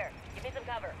 Right there. Give me some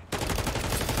cover.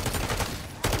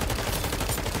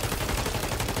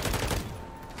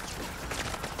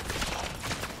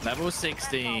 Level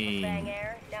 16. Bang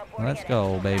air. Now boarding Let's at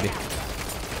go, exfil baby. path.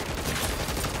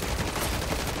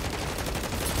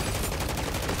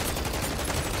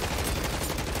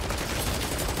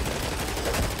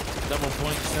 Double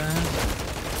points there.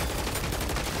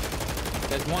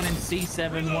 There's one in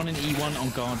C7, one in E1. Oh,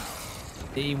 God.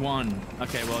 E1.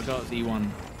 Okay, well, I got E1.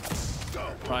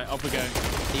 Right, off we go.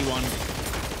 E1.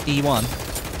 E1.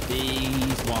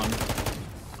 E1.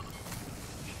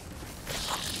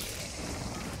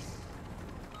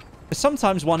 There's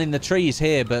sometimes one in the trees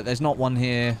here, but there's not one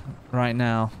here right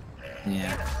now.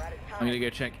 Yeah. I'm going to go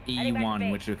check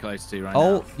E1, which we're close to right now.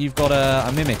 Oh, you've got a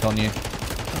mimic on you.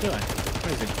 Oh, do I?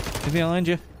 Where is he? Is he behind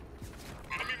you?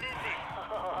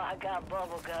 Oh, I got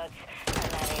bubble guts. And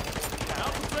that ain't a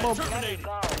good sign. Another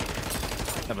guard.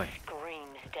 Lovely.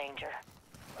 Screams danger.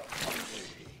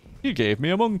 You gave me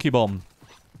a monkey bomb.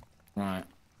 Right.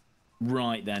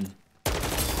 Right then.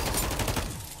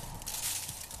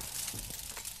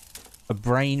 A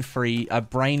brain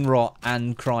rot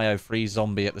and cryo free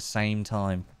zombie at the same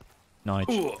time. Nice.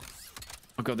 Ooh.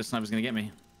 Oh god, this sniper's gonna get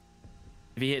me.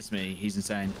 If he hits me, he's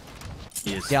insane.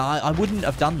 He is. Yeah, I wouldn't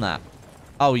have done that.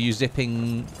 Oh, are you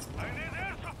zipping?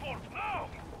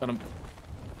 Got him.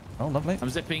 Oh, lovely. I'm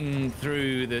zipping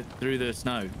through the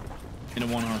snow in a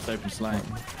one-horse open sleigh.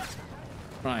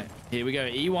 Right, here we go.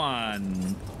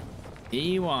 E1.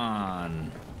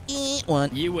 E1.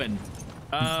 E1. You win.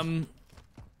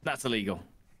 That's illegal.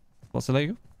 What's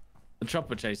illegal? The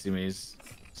chopper chasing me is.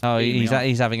 Oh, speeding me on.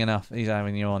 he's having enough. He's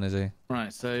having you on, is he?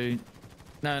 Right, so.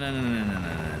 No.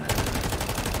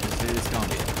 This can't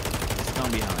be it. This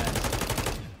can't be how it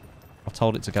is. I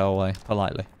told it to go away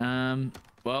politely.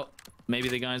 Well, maybe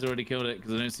the guy's already killed it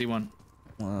because I don't see one.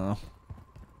 Well,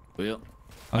 Well,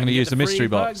 I'm going to use the mystery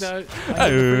box. Can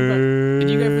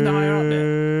you go from the higher up bit?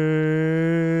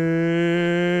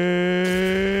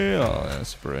 Oh,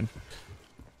 that's Bruin.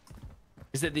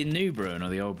 Is it the new Bruin or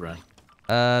the old Bruin?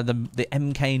 The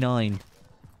MK9.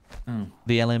 Oh.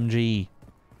 The LMG.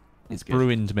 It's good.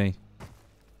 ruined me.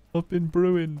 I've been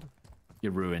ruined.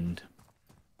 You're ruined.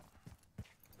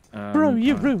 Bro,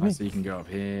 you're ruined. So you can go up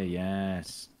here.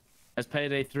 Yes. Has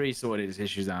Payday 3 sorted its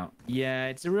issues out? Yeah,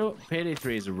 it's a real. Payday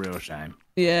 3 is a real shame.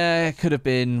 Yeah, it could have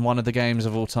been one of the games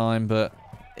of all time, but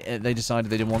they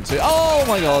decided they didn't want to. Oh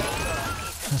my god!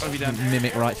 What have you done?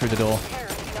 Mimic right through the door.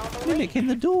 Mimic in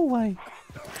the doorway.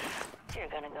 You're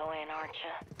gonna go in, aren't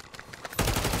you?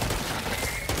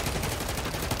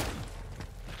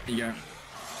 Here you go.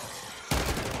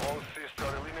 All systems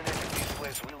are eliminated. This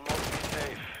place will not be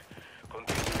safe.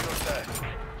 Continue your task.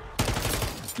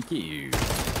 Thank you.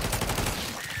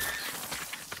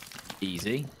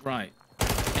 Easy. Right.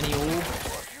 Any orb?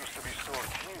 What used to be stored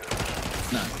here.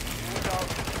 No. Look out.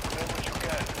 Grab what you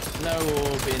can. No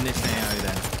orb in this AO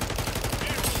then.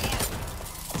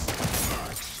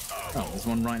 Oh, there's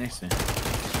one right next to me.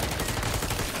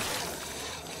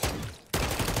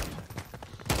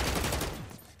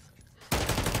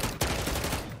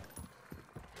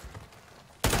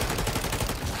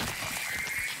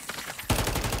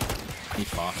 He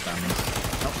fast damage.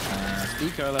 Oh,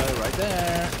 speed cola right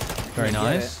there. Very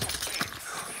nice. Do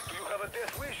you have a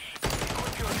death wish?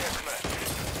 Equip your death mask.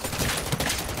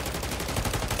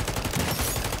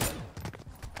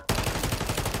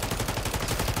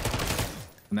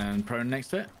 And then prone next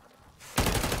to it.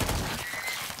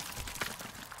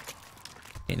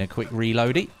 In a quick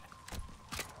reloady.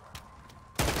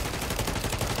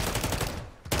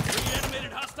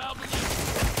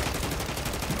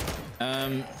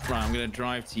 Right, I'm gonna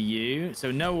drive to you. So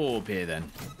no orb here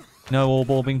then. No orb,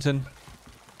 Orbington.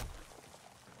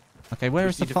 Okay, where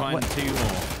is the find two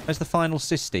more? where's the final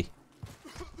Sisty?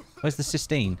 Where's the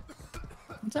Sistine?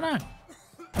 I don't know.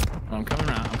 Oh, I'm coming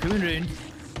round. I'm coming round.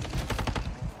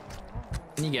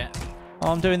 Can you get?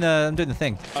 Oh, I'm doing the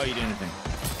thing. Oh, you're doing the thing.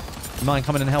 You mind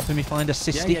coming and helping me find a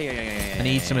Sisty? Yeah. I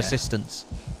need some assistance.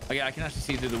 Okay, I can actually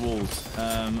see through the walls.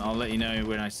 I'll let you know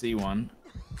when I see one.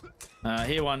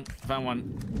 Here one. Found one.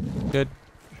 Good.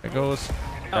 There it goes.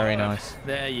 Very nice.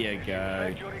 There you go.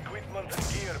 Take your equipment and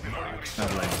gear before you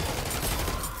Lovely.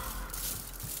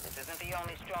 This isn't the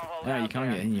only stronghold. No, you out can't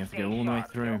there. get in. You have to go all the way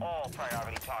Stay through. sharp. They're all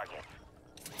priority targets.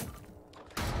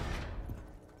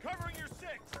 Covering your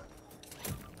six.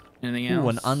 Anything else? Ooh,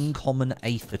 an uncommon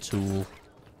Aether tool.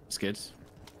 That's good.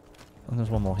 And there's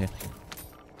one more here.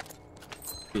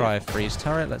 Cryo freeze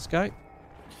turret. Let's go.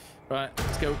 Right,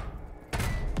 let's go.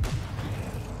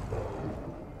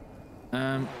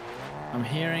 I'm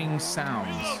hearing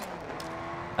sounds.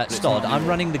 Stod, I'm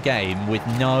running the game with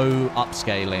no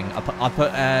upscaling. I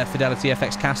put Fidelity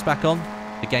FX Cast back on.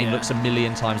 The game looks a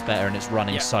million times better, and it's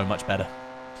running so much better.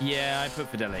 Yeah, I put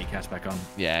Fidelity Cast back on.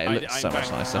 Yeah, it looks so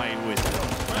much nicer. I always do.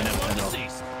 I never turn it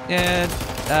off. Yeah,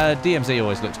 DMZ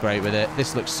always looks great with it.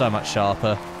 This looks so much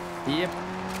sharper. Yep.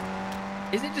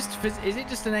 Is it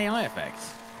just an AI effect?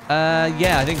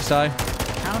 Yeah, I think so.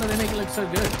 How do they make it look so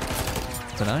good?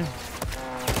 Don't know.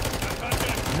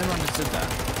 I've never understood that.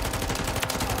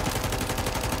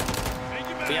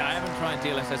 But yeah, I haven't tried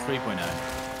DLSS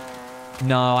 3.0.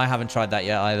 No, I haven't tried that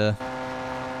yet either.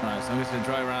 Right, so I'm just going to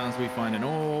drive around until we find an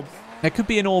orb. There could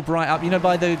be an orb right up, you know,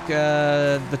 by the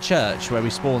church where we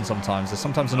spawn sometimes. There's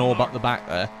sometimes an orb up the back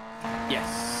there.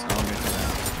 Yes, I'll go for that.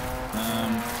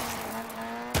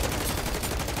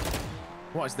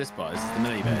 What is this part? Is this the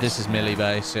Millie base? This is Millie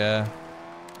base, yeah.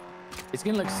 It's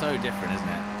going to look so different, isn't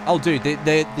it? Oh, dude,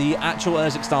 the actual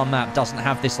Urzikstan map doesn't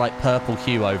have this, like, purple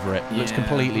hue over it. It looks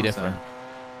completely different.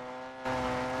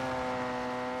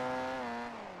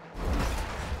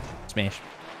 Smash.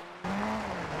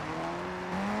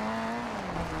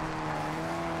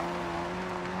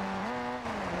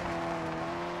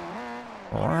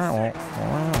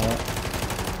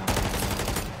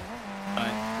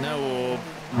 No orb.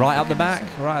 Right up the back.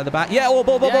 Right at the back. Yeah, orb.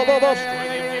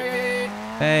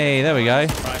 Hey, there we go.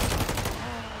 Right.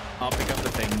 I'll pick up the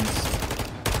things.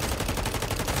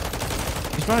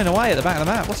 He's running away at the back of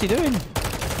the map. What's he doing?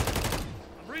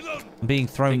 I'm being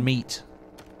thrown meat.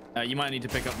 You might need to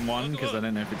pick up one because I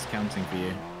don't know if it's counting for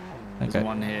you. There's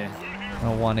one here.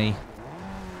 Oh, one-y.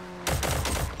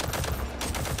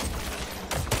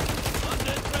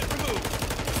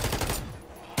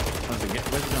 Where's it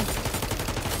gone?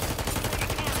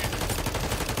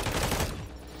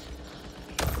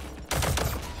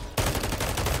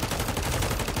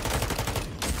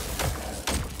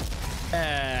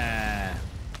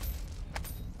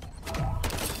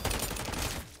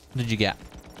 What did you get?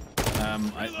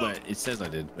 Well, it says I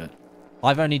did, but...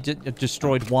 I've only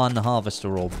destroyed one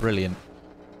harvester orb. Brilliant.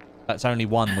 That's only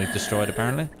one we've destroyed,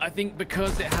 apparently. I think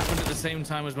because it happened at the same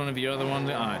time as one of your other ones.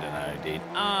 I don't know, dude.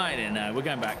 I don't know. We're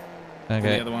going back.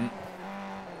 Okay. The other one.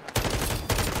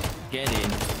 Get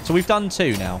in. So we've done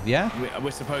two now, yeah?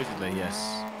 We're supposedly,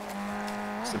 yes.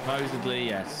 Supposedly,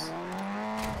 yes.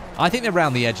 I think they're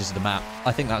around the edges of the map.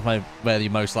 I think that's where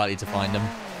you're most likely to find them.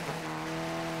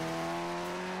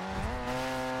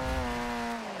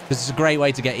 Because it's a great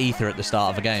way to get ether at the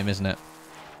start of a game, isn't it?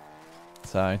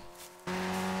 So...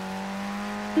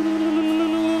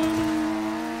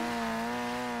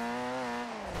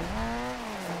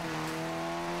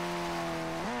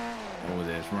 Oh,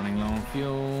 there's running low on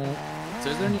fuel.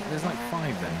 So there's like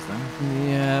 5 then, is there?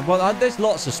 Yeah, well, there's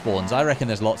lots of spawns. I reckon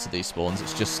there's lots of these spawns.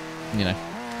 It's just, you know...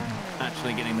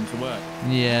 Actually getting them to work.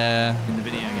 Yeah. In the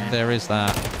video game. There is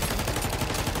that.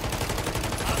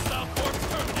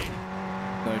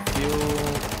 So fuel.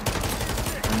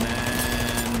 And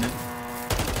then...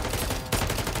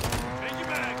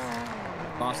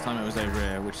 Last time it was over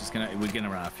here, which is we're gonna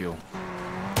run out of fuel.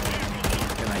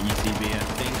 Get that UTV, I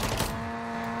think.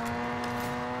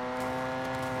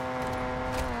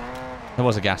 There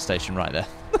was a gas station right there.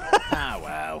 Ah,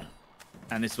 wow.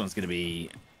 And this one's gonna be...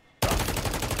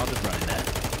 I'll just run in there.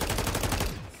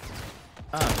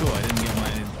 Ah, cool. I didn't get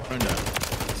my Rondo.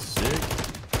 Sick.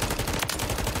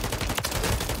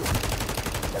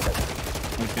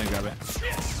 I'm just gonna grab it.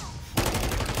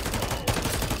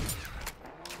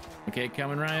 Okay,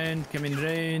 coming round.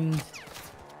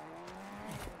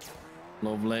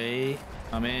 Lovely.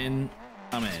 I'm in.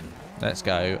 Let's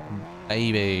go,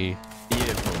 baby.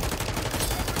 Beautiful.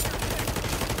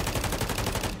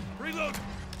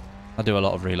 I do a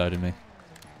lot of reloading, me.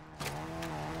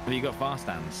 Have you got fast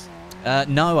hands?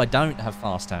 No, I don't have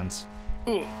fast hands.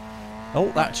 Ooh.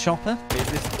 Oh, that chopper. Is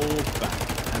this orb back?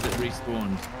 Has it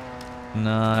respawned?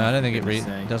 No, I don't think it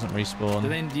doesn't respawn. Do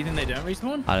you think they don't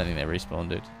respawn? I don't think they respawn,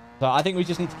 dude. So I think we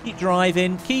just need to keep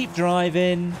driving.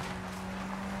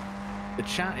 The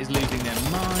chat is losing their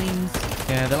minds.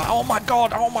 Yeah, they're like, oh my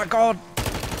god.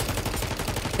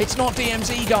 It's not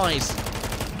DMZ, guys.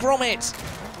 Gromit.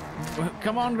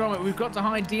 Come on, Gromit. We've got to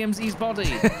hide DMZ's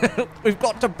body. We've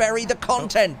got to bury the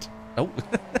content. Oh.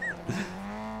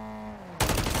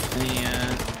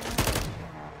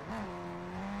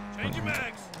 Change your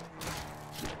mags.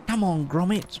 Come on,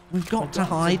 Gromit. We've got to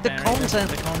hide the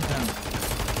content.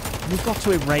 We've got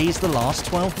to erase the last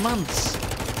 12 months.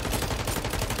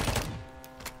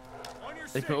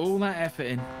 They put all that effort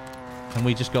in. And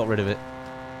we just got rid of it.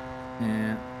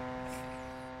 Yeah.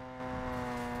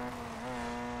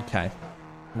 Okay.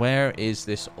 Where is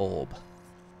this orb?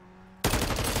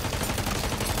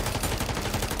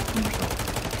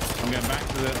 I'm going back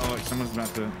to the... Oh, someone's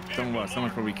about to... Someone's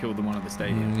probably killed the one at the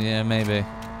stadium. Yeah, maybe.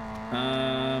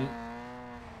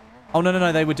 Oh,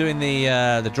 no. They were doing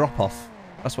the drop-off.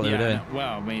 That's what they were doing. No,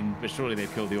 well, I mean, but surely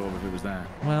they've killed the orb if it was there.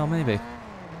 Well, maybe.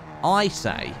 I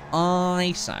say...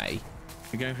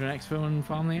 We're going for an exfil and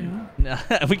farm the area? No,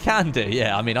 we can do,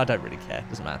 yeah. I mean, I don't really care.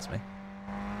 Doesn't matter to me.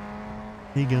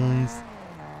 Hey, guys.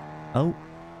 Oh.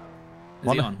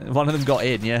 One of them got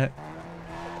in, yeah.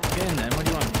 Get in then. What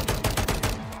do you want?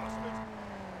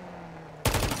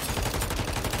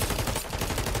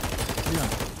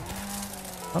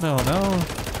 I don't know.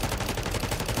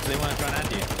 They want to try and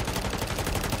add you.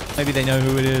 Maybe they know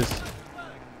who it is.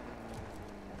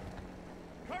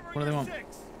 What do they want?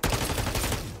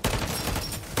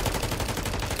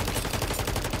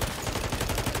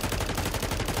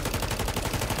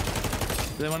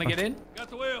 Do they want to get in? Got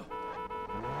the wheel.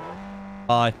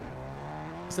 Bye.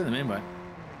 Send them in, bye.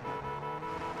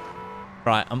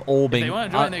 Right, I'm orbing. If they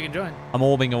want to join, they can join. I'm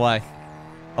orbing away.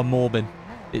 I'm orbing.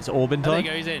 It's orbing time. There you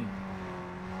go, he's in.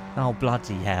 Oh,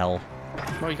 bloody hell.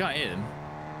 Well, you can't hit him.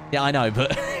 Yeah, I know,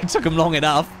 but it took him long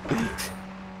enough.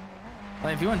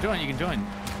 Like, if you want to join, you can join.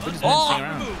 We're just mincing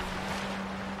around.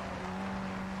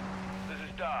 This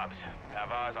is Dobbs.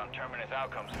 Have eyes on Terminus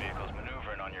Outcomes vehicles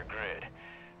maneuvering on your grid.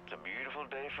 It's a beautiful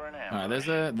day for an ambush.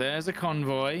 Alright, there's a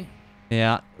convoy.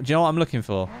 Yeah. Do you know what I'm looking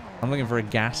for? I'm looking for a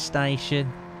gas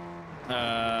station.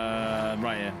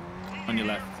 Right here. On your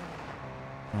left.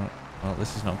 Oh, well,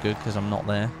 this is not good because I'm not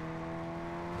there.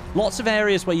 Lots of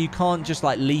areas where you can't just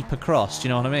like leap across. Do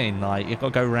you know what I mean? Like you've got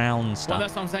to go round stuff. Well,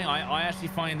 that's what I'm saying. I actually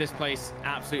find this place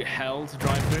absolute hell to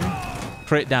drive through.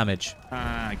 Crit damage.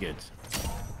 Ah, good.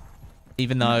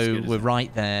 Even though we're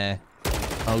right there.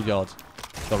 Oh god.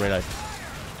 Got reload.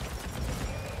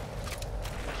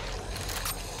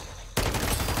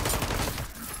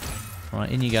 Right,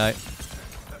 in you go.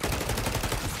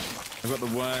 I've got the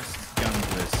worst gun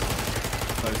for this.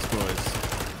 Close quarters.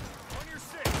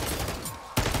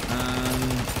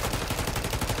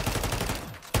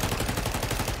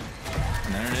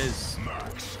 And there it is.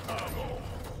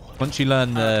 Once you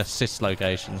learn the sys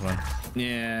locations, man.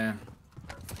 Yeah.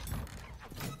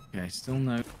 Okay, still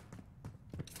no.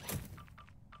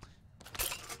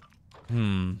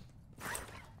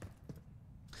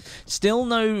 Still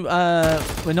no,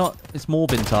 we're not, it's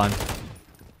morbin time.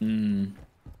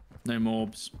 No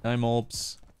morbs. No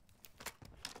morbs.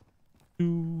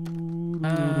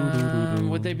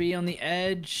 Would they be on the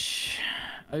edge?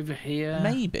 Over here?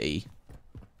 Maybe.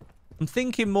 I'm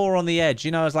thinking more on the edge,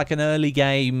 you know, as like an early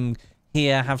game,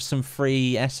 here, have some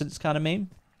free essence kind of meme.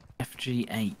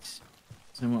 FG8.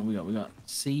 So what we got? We got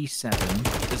C7.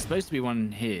 There's supposed to be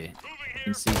one here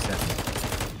in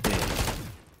C7. Here.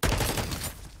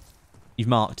 You've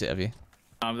marked it, have you?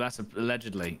 That's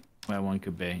allegedly where one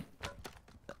could be.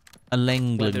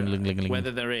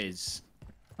 Whether there is.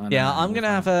 Yeah, I'm gonna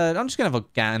have a. I'm just gonna have a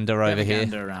gander over here.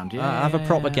 Around. Yeah, have a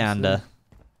proper gander.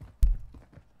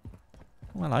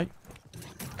 Oh, hello.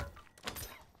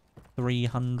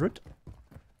 300.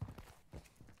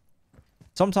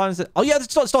 Sometimes. Oh yeah,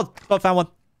 stop! I found one.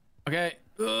 Okay.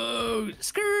 Oh,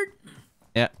 skirt.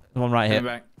 Yeah, the one right here.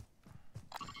 Back.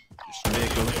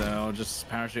 Vehicle, so I'll just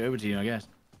parachute over to you, I guess.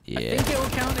 Yeah. I think it will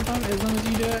count as long as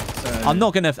you do it. So... I'm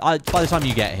not gonna. By the time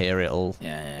you get here, it'll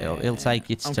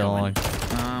take its time.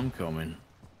 I'm coming.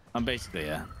 I'm basically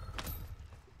There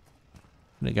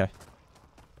you go.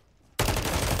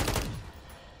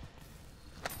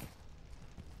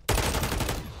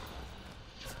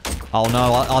 Oh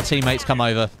no, our teammates come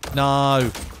over. No.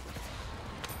 I'm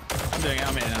doing it.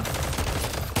 I'm here now.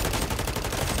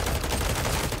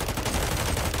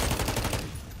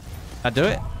 I do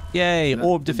it. Yay!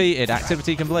 Orb defeated.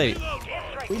 Activity complete.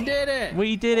 We did it.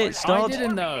 We did it, Stod. I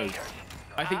didn't know.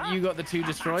 I think you got the 2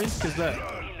 destroyed because look,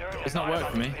 it's not worked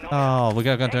for me. Oh, we're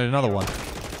gonna do another one.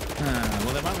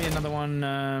 Well, there might be another one.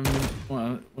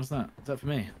 What's that? Is that for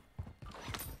me?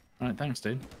 All right, thanks,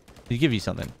 dude. Did he give you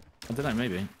something? I don't know,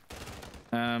 maybe.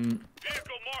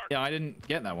 Yeah, I didn't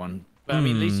get that one. But I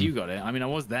mean, at least you got it. I mean, I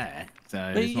was there,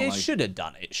 so. But you should have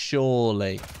done it,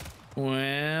 surely.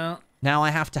 Well. Now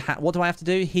I have to. What do I have to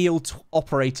do? Heal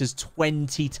operators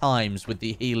 20 times with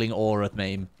the healing aura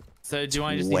meme. So do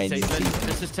I just need to take?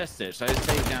 Let's just test it. So I just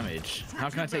take damage. How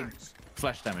can I take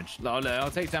flash damage? I'll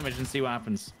take damage and see what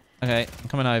happens. Okay, I'm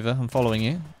coming over. I'm following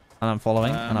you, and I'm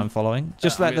following, and I'm following.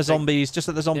 Just let the zombies. Just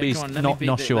let the zombies not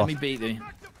nosh you off. Let me beat thee.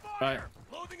 Right.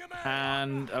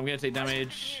 And I'm gonna take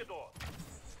damage.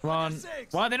 Come on.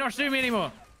 Why are they not shooting me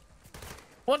anymore?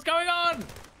 What's going on?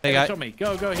 There you go. Shot me.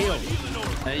 Go heal.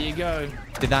 There you go.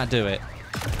 Did that do it?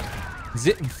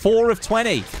 4 of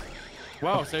 20.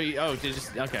 Wow. So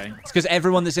okay. It's because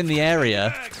everyone that's in the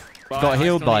area got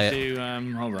healed by it.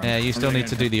 Hold on. Yeah, you still need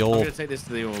to do the orb. I'm gonna take this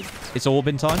to the orb. It's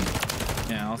orbing time.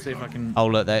 Yeah, I'll see if I can. Oh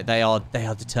look, they are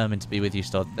determined to be with you,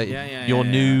 Stod. Yeah. Your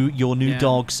new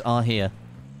dogs are here.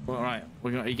 All right,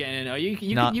 are you getting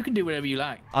in? You can do whatever you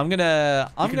like. I'm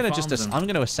gonna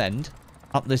ascend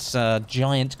up this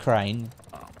giant crane.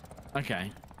 Oh,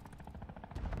 okay.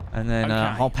 And then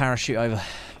I'll parachute over.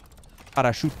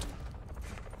 Parachute.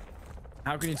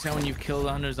 How can you tell when you've killed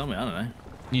 100 zombies? I don't know.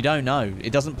 You don't know.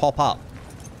 It doesn't pop up.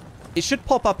 It should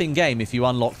pop up in game if you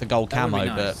unlock the gold camo,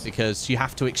 nice. But because you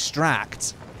have to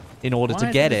extract in order to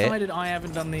get it. Why I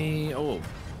haven't done the orb?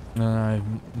 No,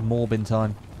 morbin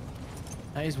time.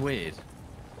 That is weird.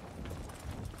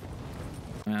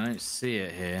 I don't see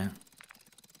it here.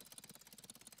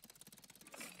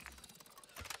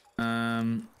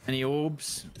 Any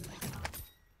orbs?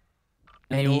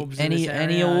 Any orbs in this area?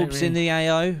 Any orbs in the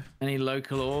AO? Any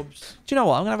local orbs? Do you know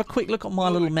what? I'm gonna have a quick look at my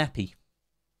little mappy.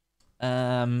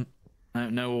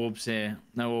 No orbs here.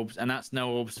 No orbs, and that's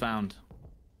no orbs found.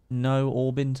 No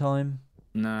orb in time.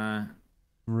 No.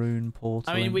 Rune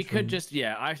portal. I mean, we could just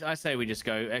I say we just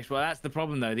go exfil. Well, that's the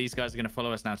problem though. These guys are gonna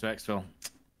follow us now to exfil.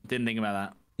 Didn't think about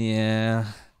that. Yeah.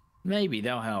 Maybe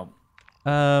they'll help.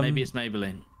 Maybe it's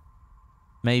Maybelline.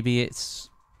 Maybe it's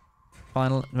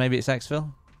final. Maybe it's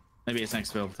exfil. Maybe it's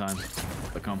exfil time.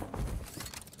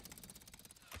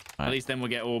 Right. At least then we'll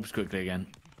get orbs quickly again.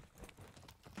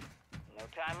 No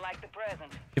time like the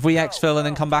present. If we exfil and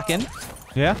then come back in.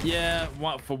 Yeah. Yeah.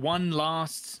 What for one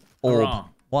last orb? Hurrah.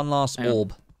 One last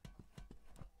orb.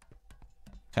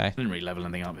 Okay. Didn't really level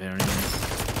anything up here anyway.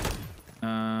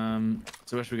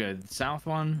 So where should we go? The south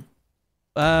one?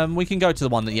 We can go to the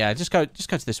one that just go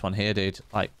to this one here, dude.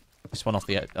 Like this one off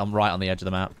the I'm right on the edge of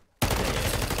the map.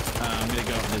 I'm gonna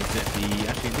go up to the zip.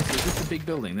 Actually, is this the big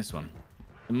building? This one.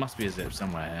 There must be a zip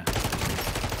somewhere here.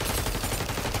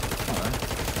 Alright.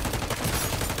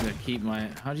 I'm gonna keep my.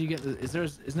 How do you get the? Is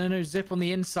there no zip on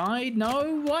the inside?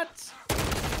 No. What?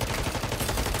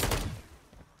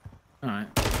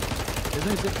 Alright. There's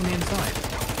no zip on the inside.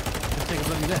 Let's take a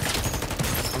bloody zip.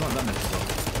 I've not done this before.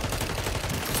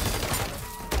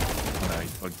 Oh no,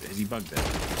 has he bugged it?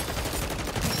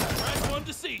 One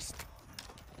deceased.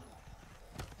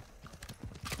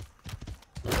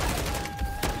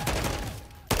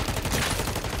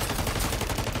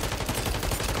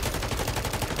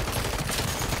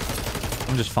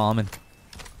 I'm just farming.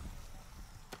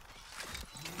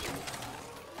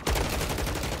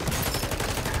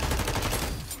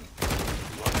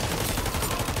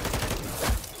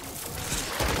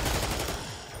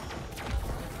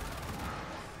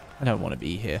 I don't want to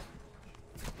be here.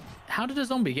 How did a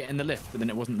zombie get in the lift, but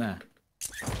then it wasn't there?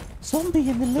 Zombie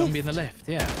in the lift? Zombie in the lift,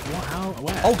 yeah. What? How?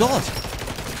 Where? Oh, God.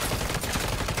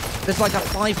 There's like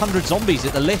 500 zombies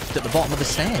at the lift at the bottom of the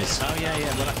stairs. Oh, yeah.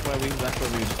 Well, that's where we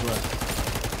just were.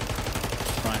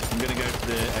 Right, I'm going to go to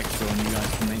the extra and you guys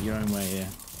can make your own way here.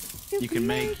 You can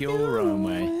make your own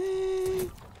way.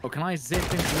 Or can I zip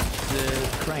into the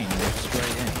crane and go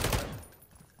straight in?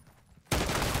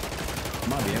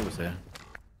 Might be able to.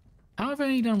 How have I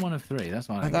only done 1 of 3? That's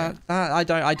why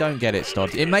I don't get it,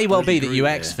 Stod. It may well be that you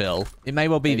exfil. It may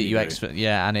well be that you exfil.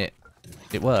 Yeah, and it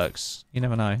works. You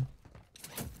never know.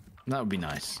 That would be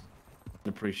nice. I'd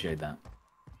appreciate that.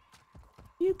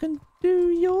 You can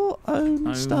do your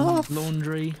own stuff.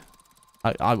 Laundry.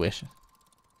 I wish.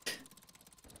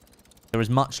 There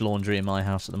is much laundry in my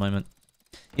house at the moment.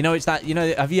 You know, it's that,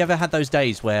 have you ever had those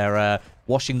days where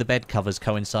washing the bed covers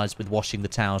coincides with washing the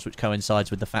towels, which coincides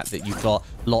with the fact that you've got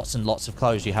lots and lots of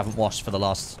clothes you haven't washed for the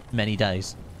last many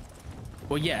days?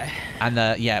 Well, yeah. And,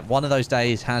 one of those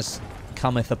days has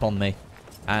cometh upon me.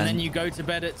 And then you go to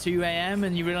bed at 2 a.m.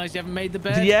 and you realise you haven't made the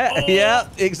bed? Yeah,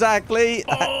 exactly.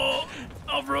 Oh,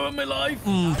 I've ruined my life.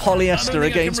 Polyester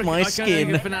against my skin.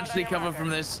 I can't financially cover from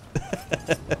this.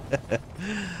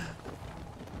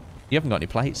 You haven't got any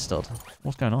plates, Stud.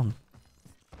 What's going on?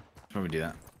 Probably do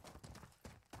that.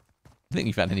 I think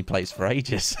you've had any plates for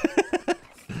ages.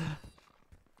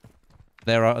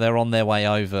 They're on their way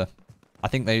over. I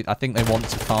think they want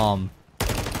to farm.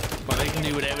 Well, they can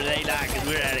do whatever they like because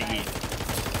we're out of here.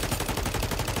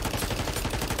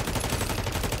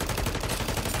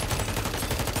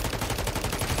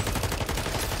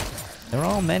 There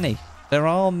are many. There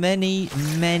are many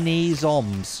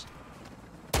zombs.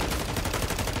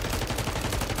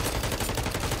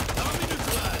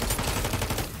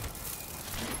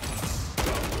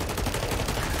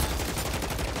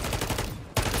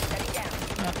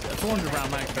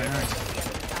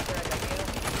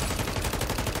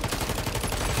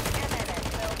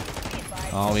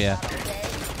 Oh yeah.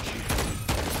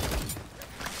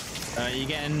 You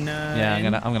getting?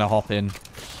 Yeah, I'm gonna hop in.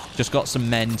 Just got some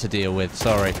men to deal with.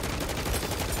 Sorry.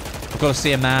 I've got to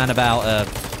see a man about.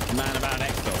 Man about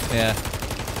Xbox. Yeah.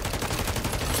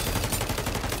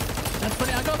 That's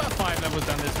funny. I got about 5 levels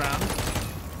done this round.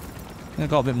 I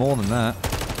got a bit more than that.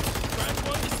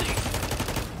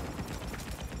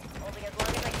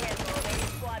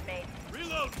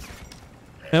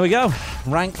 There we go.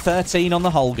 Rank 13 on the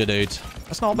Holger, dude.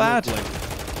 That's not bad.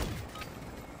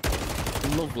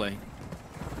 Lovely.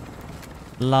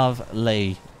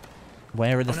 Lovely.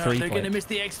 Where are the no, three? They're going to miss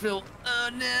the exfil. Oh,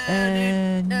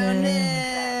 no.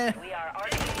 No.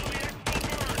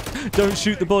 Don't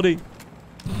shoot the body.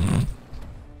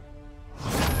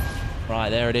 Right,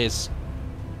 there it is.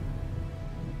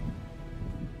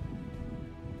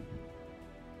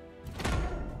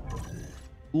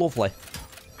 Lovely.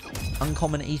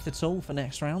 Uncommon ether tool for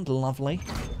next round. Lovely.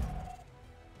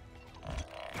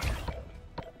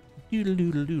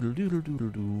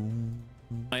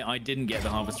 I didn't get the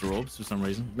harvester orbs for some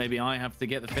reason. Maybe I have to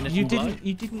get the finish. You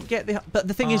didn't get the. But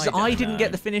the thing is, I didn't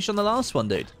get the finish on the last one,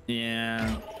 dude.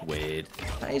 Yeah, weird.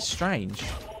 That is strange.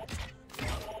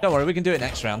 Don't worry, we can do it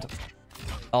next round.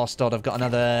 Oh, Stod, I've got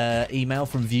another email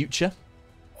from Future.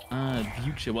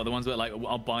 Future. What, the ones that like,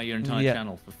 I'll buy your entire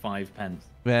channel for 5 pence.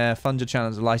 Yeah, fund your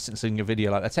channels, licensing your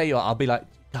video. Like, I tell you what, I'll be like,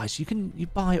 guys, you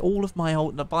buy all of my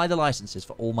old, buy the licenses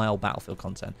for all my old Battlefield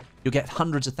content. You'll get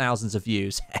hundreds of thousands of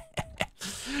views.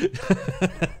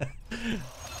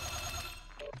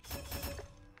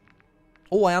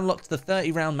 Oh, I unlocked the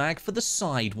 30-round mag for the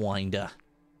Sidewinder.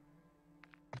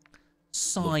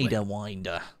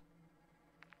 Sidewinder.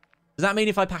 Does that mean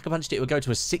if I pack a punch it would go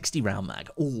to a 60-round mag?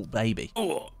 Oh, baby.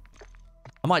 Oh.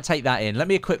 I might take that in. Let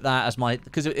me equip that as my...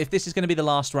 Because if this is going to be the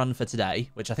last run for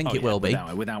today, which I think it will be.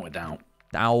 Without a doubt.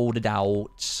 Without a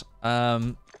doubt.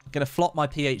 I'm going to flop my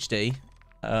PhD.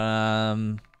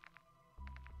 I've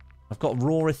got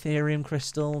raw Ethereum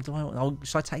crystal.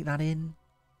 Should I take that in?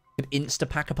 Could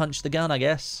insta-pack-a-punch the gun, I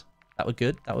guess. That would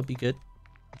be good.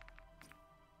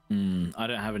 I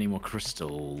don't have any more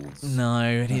crystals.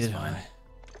 No, neither do I.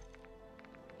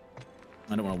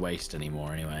 I don't want to waste any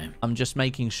more anyway. I'm just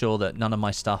making sure that none of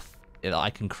my stuff, that I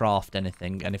can craft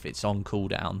anything, and if it's on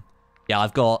cooldown. Yeah,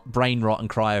 I've got brain rot and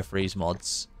cryo freeze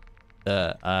mods.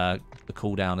 The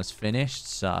cooldown is finished,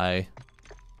 so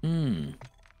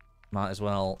might as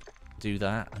well do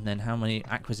that. And then how many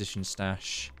acquisition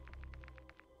stash?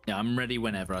 Yeah, I'm ready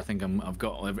whenever. I think I've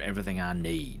got everything I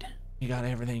need. You got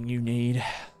everything you need.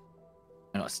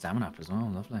 I got a stamina up as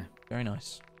well. Lovely. Very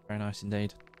nice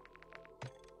indeed.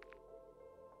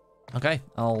 Okay,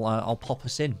 I'll pop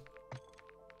us in.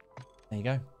 There you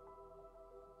go.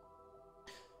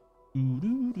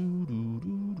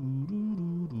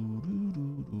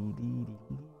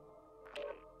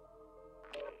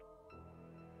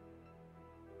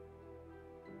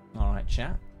 All right,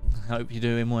 chat. Hope you're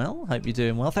doing well.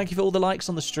 Thank you for all the likes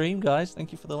on the stream, guys.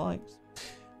 Thank you for the likes.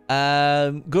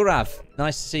 Gurav,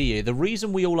 nice to see you. The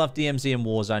reason we all love DMZ and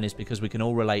Warzone is because we can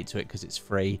all relate to it because it's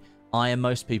free. I and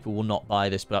most people will not buy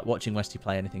this, but watching Westie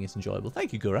play anything is enjoyable.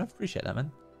 Thank you, Gurav. Appreciate that,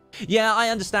 man. Yeah, I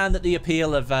understand that the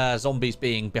appeal of zombies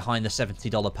being behind the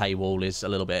 $70 paywall is a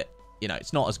little bit, you know,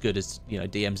 it's not as good as, you know,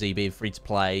 DMZ being free to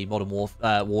play,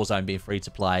 Warzone being free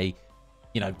to play.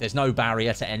 You know, there's no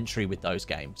barrier to entry with those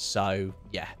games. So,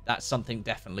 yeah, that's something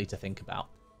definitely to think about.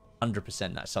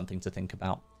 100% that's something to think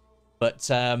about. But,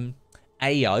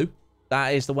 Ayo,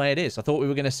 that is the way it is. I thought we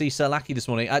were going to see Sir Lackey this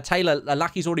morning. Taylor,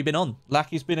 Lackey's already been on.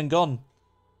 Lackey's been and gone.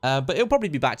 But he'll probably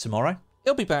be back tomorrow.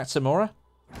 We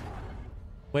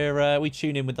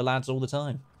tune in with the lads all the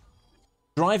time.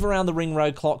 Drive around the ring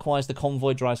road clockwise. The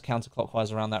convoy drives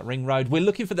counterclockwise around that ring road. We're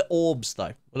looking for the orbs,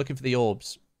 though. We're looking for the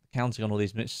orbs. Counting on all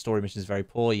these story missions is very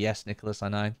poor. Yes, Nicholas, I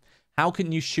know. How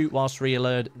can you shoot whilst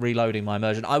reloading my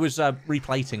immersion? I was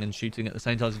replating and shooting at the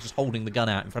same time, just holding the gun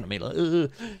out in front of me. Like,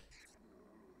 ugh.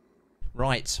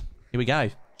 Right, here we go.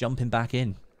 Jumping back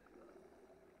in.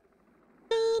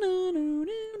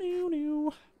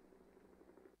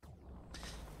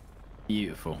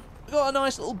 Beautiful. We got a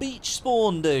nice little beach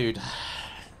spawn, dude.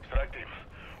 Strike team,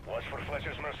 watch for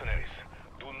Fletcher's mercenaries.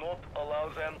 Do not allow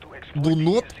them to exploit Do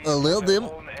not the allow for them.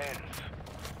 their own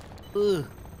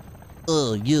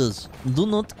ends. Yes. Do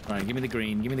not. All right, give me the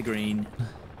green.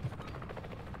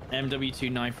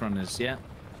 MW3 knife runners, yeah.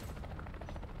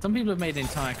 Some people have made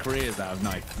entire careers out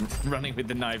of running with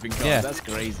the knife in cars. Yeah. That's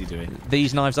crazy, doing.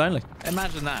 These knives only.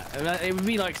 Imagine that. It would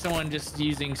be like someone just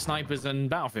using snipers and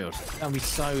Battlefield. That would be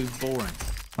so boring.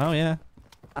 Oh, yeah.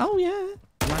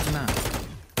 Imagine that.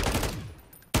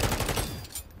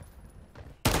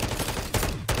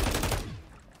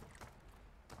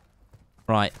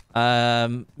 Right.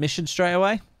 Mission straight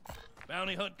away.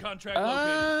 Bounty hunt contract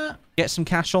located. Get some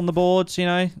cash on the boards, you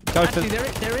know. Go actually,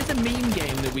 there is a meme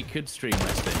game that we could stream,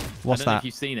 Westie. What's I don't know that? if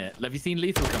you've seen it. Have you seen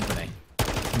Lethal Company?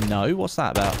 No. What's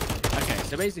that about? Okay,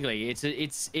 so basically,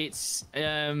 it's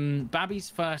Babby's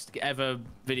first ever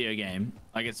video game.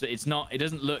 Like it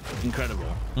doesn't look incredible.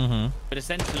 But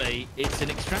essentially, it's an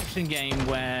extraction game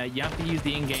where you have to use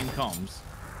the in-game comms.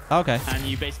 Okay. And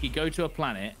you basically go to a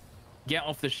planet, get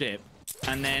off the ship,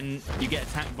 and then you get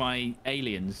attacked by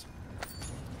aliens.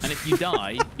 And if you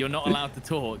die, you're not allowed to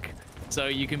talk. So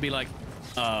you can be like,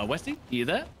 Westie, you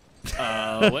there?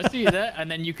 Westie, you there?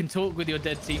 And then you can talk with your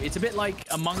dead team. It's a bit like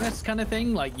Among Us kind of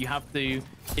thing. Like you have to,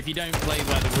 if you don't play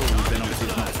by the rules, then obviously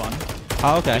it's not fun.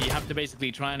 Oh, okay. But you have to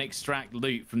basically try and extract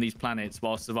loot from these planets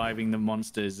while surviving the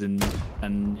monsters, and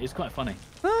it's quite funny.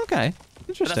 Oh, okay.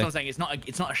 Interesting. But that's what I'm saying.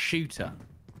 It's not a shooter.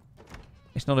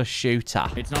 It's not a shooter.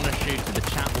 It's not a shooter. The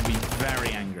chat will be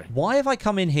very angry. Why have I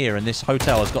come in here and this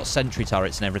hotel has got sentry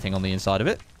turrets and everything on the inside of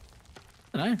it?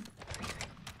 I don't know.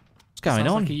 What's going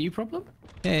on? Like a you problem?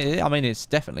 Yeah, I mean, it's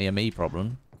definitely a me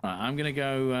problem. Right, I'm gonna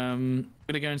go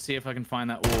and see if I can find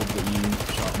that orb that you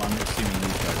shot. But I'm assuming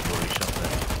these guys have already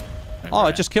shot there. Oh,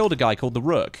 I just killed a guy called the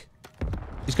Rook.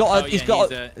 He's got he's got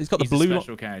the blue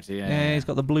special character. Yeah, he's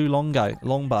got the blue longbow.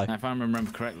 Now, if I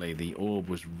remember correctly, the orb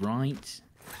was right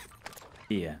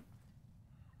here.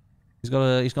 He's got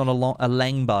a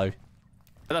longbow.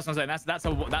 But that's what I'm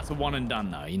saying. That's a one and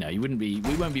done though. You know, we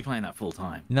won't be playing that full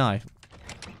time. No.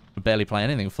 We barely play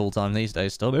anything full time these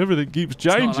days, still. Everything keeps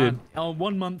changing. Oh,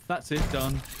 1 month, that's it,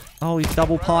 done. Oh, he's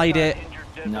double pied it.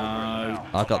 No.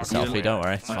 I've got the selfie, don't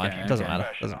worry. It's fine. It doesn't matter.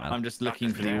 I'm just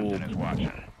looking for the orb.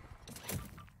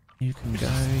 You can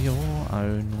go your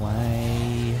own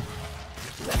way.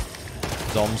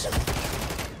 Zombs.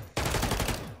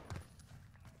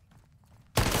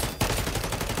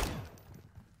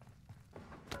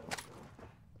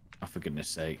 Oh, for goodness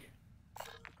sake.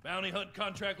 Bounty hunt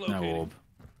contract located. No orb.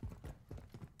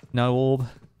 No orb.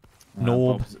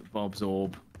 Norb. Bob's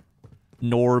orb.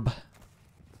 Norb.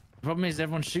 The problem is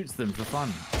everyone shoots them for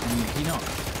fun. You not.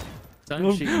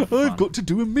 Don't shoot them for I've fun. got to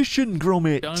do a mission,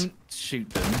 Gromit. Don't shoot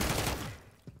them.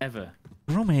 Ever.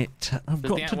 Gromit, I've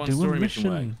got to do a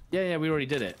mission. Yeah, we already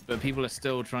did it. But people are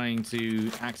still trying to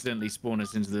accidentally spawn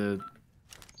us into the...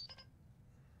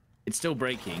 It's still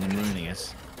breaking and ruining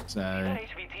us. So...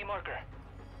 HVT marker.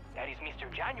 That is Mr.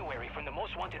 January from the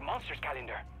Most Wanted Monsters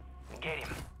calendar. Get him.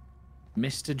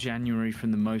 Mr. January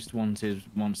from the Most Wanted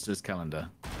Monsters calendar.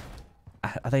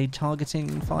 Are they targeting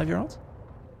 5-year-olds?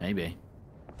 Maybe.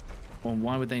 Well,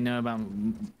 why would they know about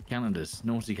calendars?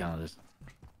 Naughty calendars.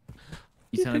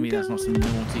 You telling me that's not some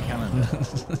naughty calendar?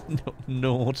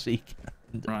 Naughty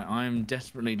calendar. Right, I'm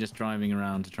desperately just driving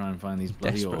around to try and find these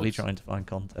bloody Desperately orbs. trying to find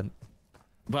content.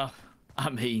 Well, I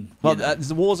mean... Well, the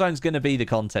Warzone's going to be the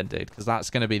content, dude, because that's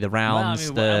going to be the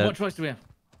rounds. Well, I mean, what choice do we have?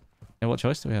 Yeah, what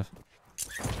choice do we have?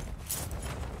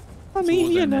 I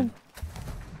mean, you know.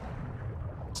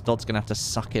 Stod's going to have to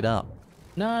suck it up.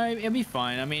 No, it'll be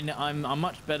fine. I mean, I'm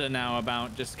much better now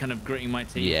about just kind of gritting my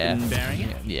teeth and bearing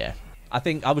it. Yeah. I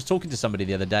think I was talking to somebody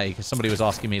the other day because somebody was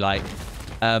asking me, like,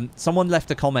 someone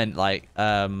left a comment, like,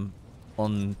 on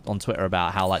Twitter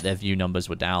about how, like, their view numbers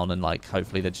were down and, like,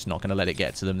 hopefully they're just not going to let it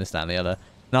get to them, this, that, and the other.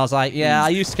 And I was like, yeah, I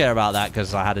used to care about that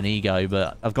because I had an ego,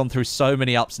 but I've gone through so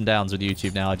many ups and downs with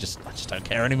YouTube now, I just don't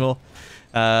care anymore.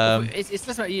 It's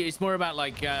less about you. It's more about,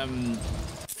 like,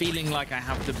 feeling like I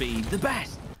have to be the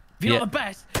best. If you're not the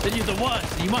best, then you're the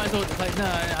worst. You might as well like, no,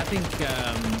 I think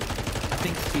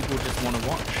people just want to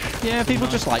watch. Yeah, people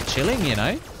just like chilling, you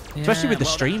know? Yeah, especially with the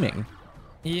streaming.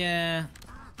 Yeah.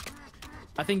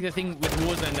 I think the thing with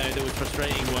Warzone, though, that was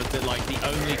frustrating was that, like, the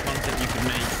only content you could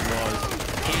make was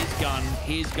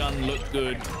his gun looked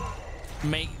good,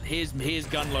 make his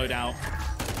gun loadout.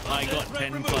 I got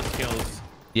 10 plus kills.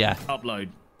 Yeah. Upload.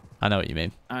 I know what you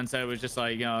mean. And so it was just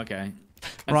like, oh, okay.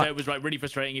 And so it was like really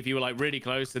frustrating if you were like really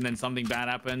close and then something bad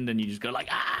happened and you just go like,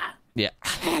 ah. Yeah.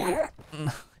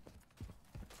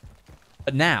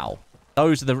 But now,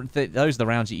 those are the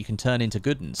rounds that you can turn into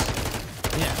good ones.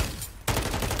 Yeah.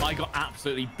 I got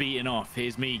absolutely beaten off.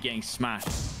 Here's me getting smashed.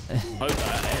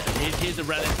 Here's a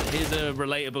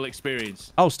relatable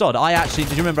experience. Oh, Stod,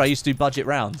 did you remember I used to do budget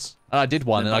rounds? I did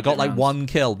one, and I got like 1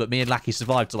 kill, but me and Lackey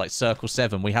survived to like circle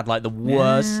 7. We had like the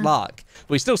worst luck.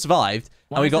 We still survived.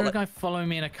 Why and we got a guy following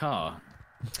me in a car?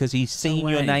 Because he's seen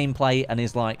your nameplate and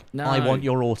is like, I want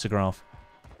your autograph.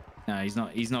 No, he's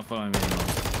not. He's not following me anymore.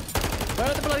 Where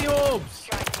are the bloody orbs?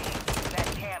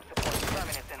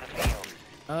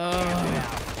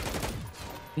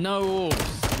 No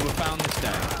orbs were found this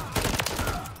day.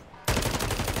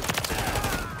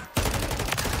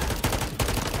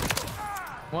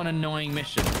 What an annoying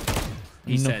mission.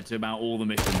 He said to about all the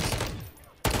missions.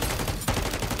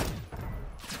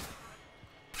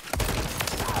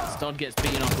 Stod gets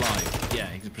beaten up live. Yeah,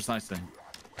 precisely.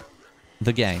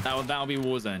 The game. That'll be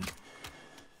Warzone.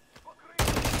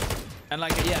 And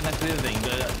like, yeah, and that's the other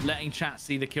thing. Letting chat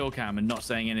see the kill cam and not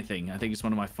saying anything. I think it's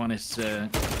one of my funnest.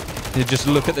 You just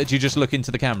look at that. You just look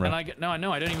into the camera. And I get, no, I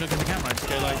don't even look at the camera. I just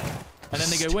go like, and then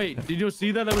they go, wait, did you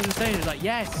see that? That was insane. It's like,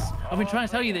 yes, I've been trying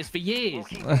to tell you this for years.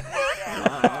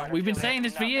 We've been saying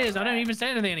this for years. I don't even say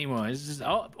anything anymore. It's just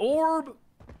orb.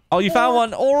 Oh, you found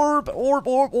one. Orb.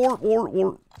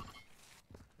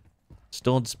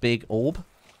 Stod's big orb.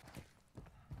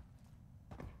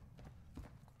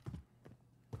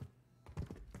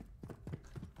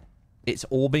 It's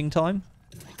orbing time.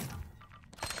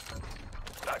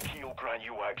 That key will grant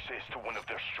you access to one of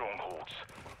their strongholds.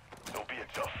 It'll be a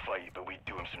tough fight, but we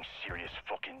do him some serious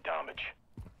fucking damage.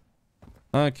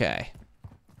 Okay.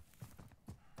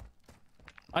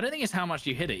 I don't think it's how much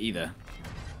you hit it either.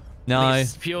 No.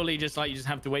 It's purely just like you just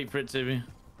have to wait for it to...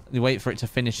 You wait for it to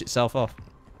finish itself off.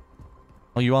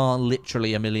 Oh, you are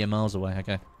literally a million miles away.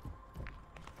 Okay.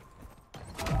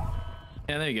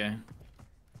 Yeah, there you go.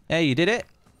 Hey, you did it?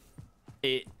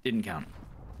 It didn't count.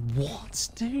 What,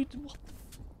 dude?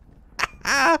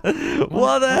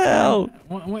 What the hell?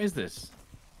 What is this?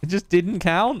 It just didn't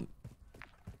count?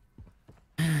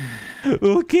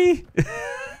 Okay.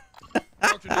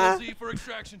 For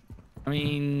extraction. I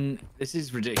mean, this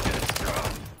is ridiculous.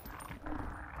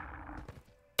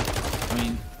 I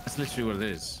mean, that's literally what it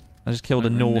is. I just killed a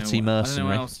naughty mercenary. I don't know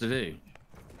what else to do.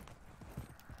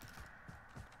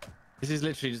 This is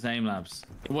literally just aim labs.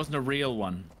 It wasn't a real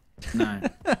one. No.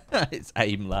 It's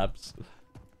aim labs.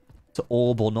 To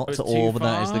orb or not to orb,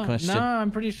 that is the question. No,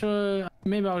 I'm pretty sure.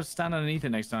 Maybe I'll stand underneath it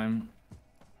next time.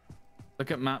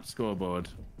 Look at map scoreboard.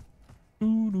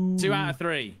 2 out of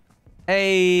 3.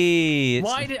 Hey.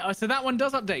 Why did? So that one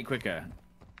does update quicker.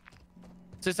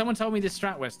 So someone told me this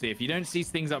strat, Westie. If you don't see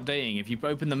things updating, if you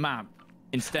open the map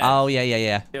instead. Oh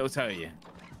yeah. It'll tell you.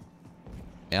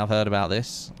 Yeah, I've heard about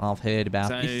this.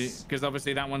 This. Because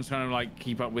obviously that one's trying to like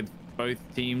keep up with both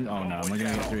teams. Oh no, am I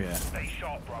gonna get through here?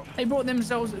 They brought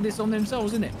themselves this on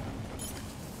themselves, isn't it?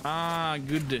 Ah,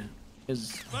 good. Hey,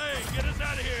 get us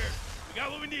out of here. We got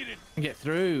what we needed. Get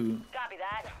through. Copy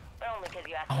that. But only 'cause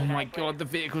you asked Oh my god, the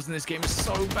vehicles in this game are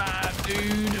so bad,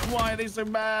 dude. Why are they so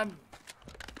bad?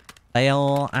 They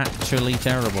are actually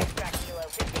terrible.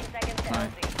 Right.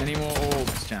 Any more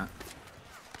orbs, chat?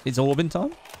 It's orbing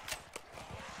time?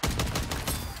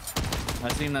 I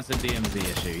assume that's a DMZ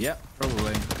issue. Yep,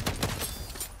 probably.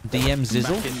 DM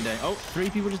Zizzle? Oh, 3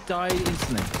 people just died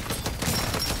instantly.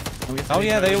 Oh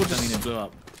yeah, they all just blew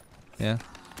up. Yeah.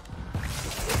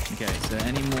 Okay, so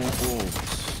any more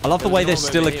orbs? I love the way there's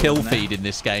still a kill feed in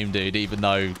this game, dude, even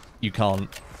though you can't.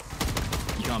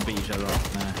 You can't beat each other up,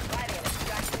 no.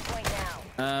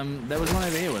 There was one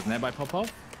over here, wasn't there, by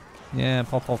Pop-Off? Yeah,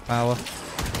 Pop-Off power.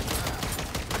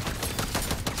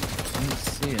 I didn't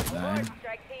see it, though.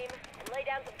 Lay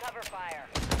down some cover fire.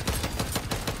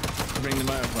 Bring the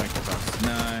motorbike across.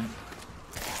 No.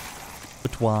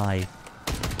 But why?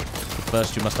 But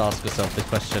first you must ask yourself the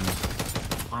question.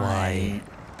 Why?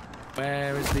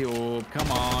 Where is the orb?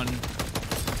 Come on.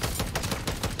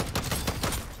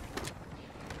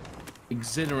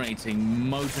 Exhilarating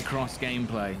motocross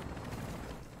gameplay.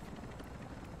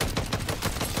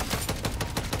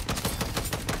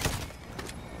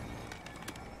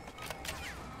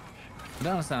 I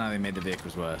don't understand how they made the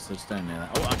vehicles worse. I just don't know that.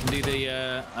 Oh, I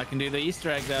can do the Easter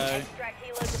egg though.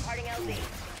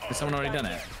 Has someone already done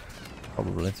it?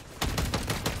 Probably.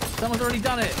 Someone's already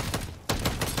done it.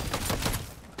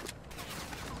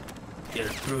 You're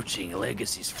approaching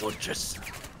Legacy's fortress.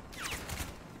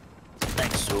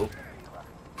 Thanks, Soap.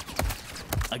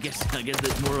 I guess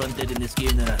there's more undead in this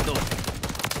game than I thought.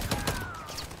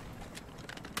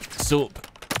 Soap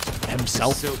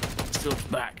himself. Soap's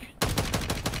back.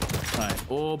 Right,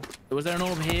 orb. Was there an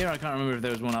orb here? I can't remember if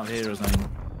there was one up here or something.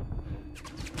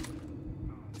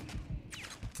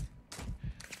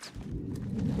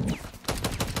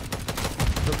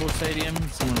 Football stadium.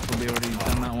 Someone's probably already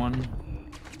done that one.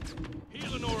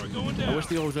 I wish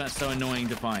the orbs weren't so annoying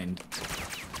to find.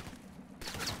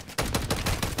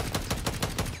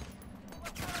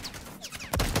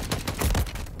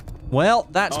 Well,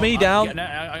 that's me down. Yeah, no,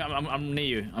 I'm near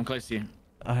you. I'm close to you.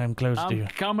 I am close to you.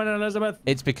 Coming, Elizabeth.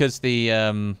 It's because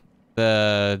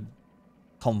the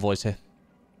convoy's here,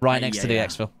 right next to the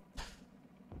exfil.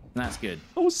 That's good.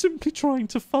 I was simply trying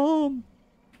to farm.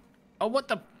 Oh, what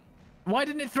the? Why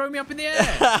didn't it throw me up in the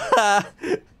air?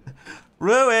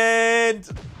 Ruined.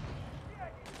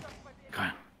 Okay.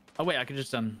 Oh wait, I can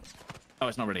just Oh,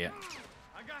 it's not ready yet.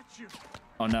 I got you.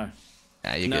 Oh no.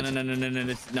 Yeah, you're no, good.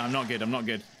 No, I'm not good. I'm not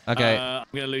good. Okay. I'm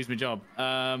gonna lose my job.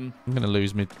 I'm gonna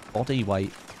lose my body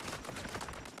weight.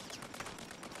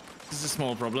 This is a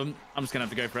small problem. I'm just gonna have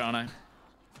to go for it, aren't I?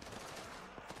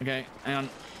 Okay, hang on.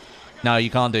 No, you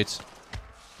can't, dude.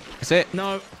 That's it.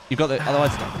 No. You've got the.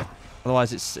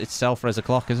 Otherwise, it's self-res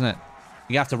o'clock, isn't it?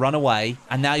 You have to run away,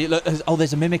 and now you look. Oh,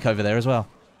 there's a mimic over there as well.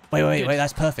 Wait.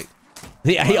 That's perfect.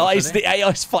 The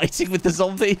AI's fighting with the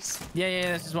zombies.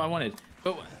 Yeah. This is what I wanted.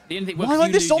 But the only thing. Why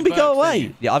won't this zombie go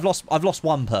away? Yeah, I've lost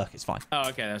one perk. It's fine. Oh,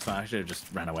 okay, that's fine. I should have just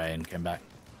ran away and came back.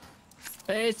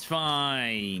 It's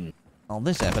fine. On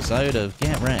this episode of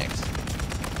Get Wrecked.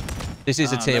 This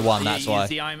is a tier 1, that's why.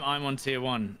 See, I'm on tier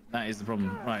 1. That is the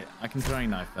problem. Right, I can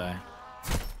throwing knife there.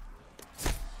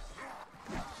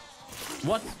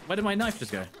 What? Where did my knife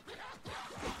just go?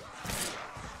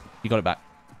 You got it back.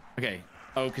 Okay.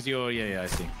 Oh, because you're... Yeah, I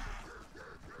see.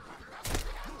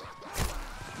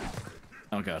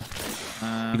 Oh, God.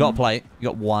 You got a plate. You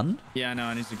got one. Yeah, no,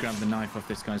 I need to grab the knife off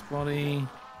this guy's body.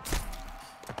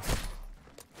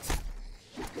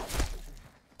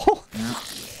 Oh. Yeah.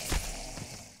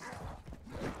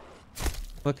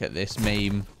 Look at this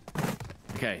meme.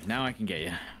 Okay, now I can get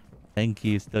you. Thank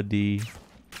you, Study.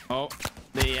 Oh,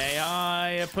 the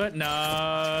AI are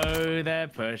No, they're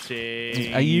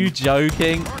pushing. Are you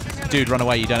joking? Dude, run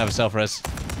away. You don't have a self-res.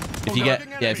 If you get...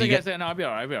 Yeah, if you get... No, I'll be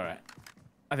alright.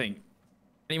 I think.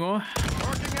 Any more?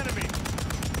 Marking enemy.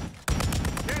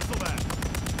 Cancel that.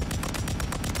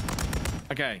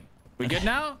 Okay. We good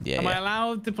now? Yeah. Am I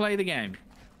allowed to play the game?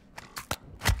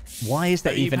 Why is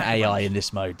there even AI in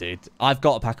this mode, dude? I've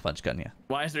got a pack-a-punch gun, yeah.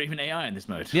 Why is there even AI in this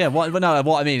mode? Yeah, no,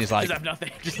 what I mean is like... Just have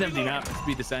nothing. Just empty map. Just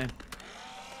be the same.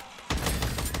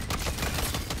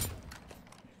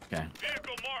 Okay.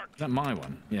 Is that my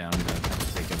one? Yeah, I'm going to have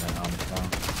to take an armor file.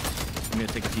 I'm going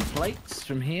to take a few plates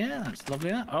from here. That's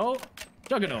lovely. Oh,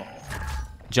 Juggernaut.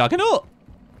 Juggernaut?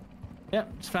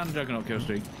 Yep, just found a Juggernaut kill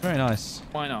streak. Very nice.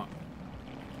 Why not?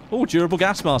 Oh, durable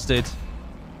gas mask, dude.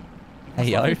 Hey,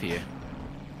 yo. For you.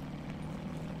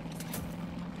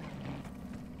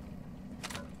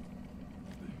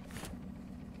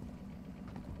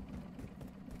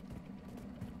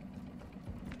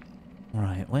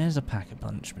 Right, where's a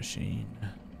pack-a-punch machine?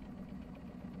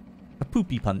 A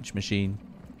poopy punch machine.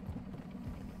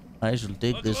 I shall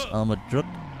take this armored truck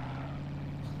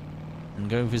and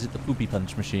go visit the poopy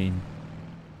punch machine.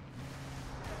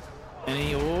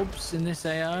 Any orbs in this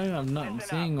AO? I'm not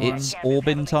seeing one. It's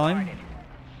orbin time.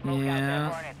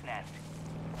 Yeah.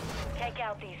 Take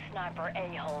out these sniper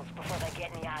a-holes before they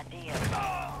get any ideas.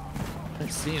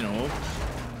 Let's see an orb.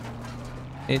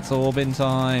 It's orbin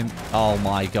time. Oh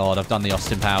my god, I've done the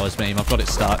Austin Powers meme. I've got it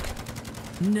stuck.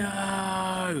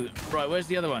 No! Right, where's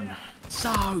the other one?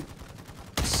 Soap!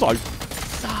 Soap.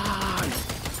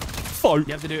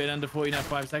 You have to do it in under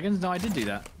 45 seconds? No, I did do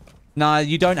that. No,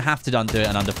 you don't have to do it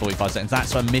in under 45 seconds.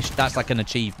 That's a mission. That's like an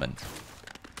achievement.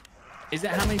 Is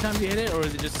that how many times you hit it, or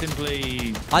is it just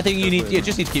simply... I think you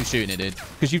just need to keep shooting it, dude.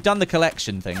 Because you've done the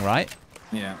collection thing, right?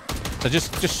 Yeah. So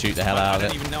just shoot the hell out of it. I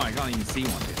don't even know. I can't even see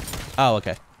one, dude. Oh,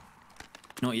 okay.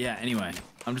 Not yet, anyway.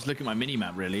 I'm just looking at my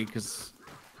mini-map, really, because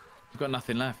I've got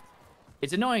nothing left.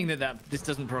 It's annoying that this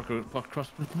doesn't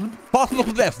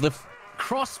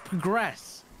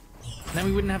cross-progress. Then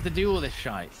we wouldn't have to do all this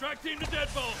shite. Strike team to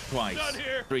deadbolt. Twice.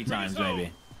 3 times,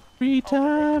 maybe. 3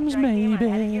 times,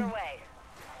 maybe.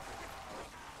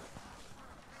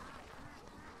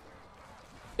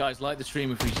 Guys, like the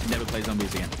stream if we should never play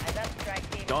zombies again.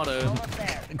 Got him.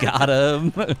 Got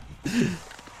him.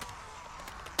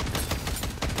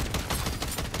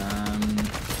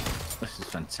 This is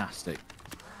fantastic.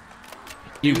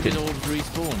 You can can. orbs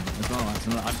respawn as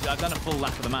well. I've done a full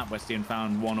lap of the map, Westie, and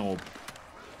found 1 orb.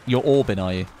 You're orbing,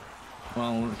 are you?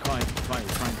 Well, quite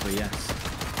frankly, yes.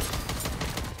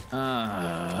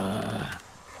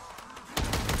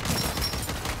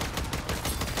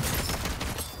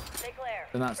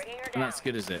 And that's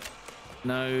good, is it?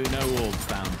 No orbs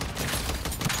found.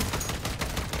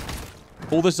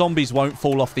 All the zombies won't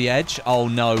fall off the edge. Oh,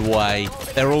 no way.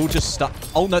 They're all just stuck.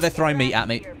 Oh, no, they're throwing meat at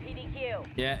me.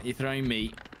 Yeah, you're throwing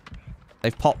meat.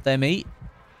 They've popped their meat.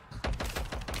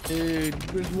 Dude,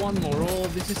 there's 1 more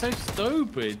orb. This is so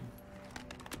stupid.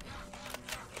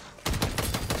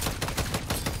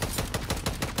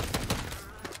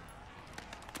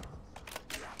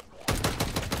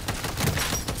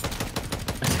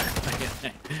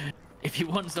 If you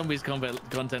want zombies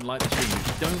content, like the stream. If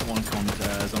you don't want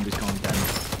zombies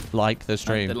content, like the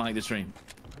stream. Like the stream.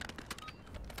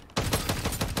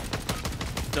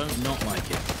 Don't not like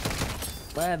it.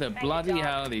 Where the bloody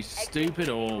hell are these stupid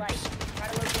orbs?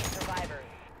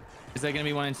 Is there going to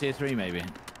be one in tier 3 maybe?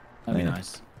 That'd be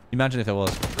nice. Imagine if there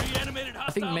was.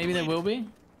 I think maybe there will be.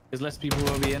 Because less people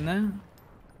will be in there.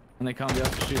 And they can't be able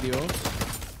to shoot the orbs.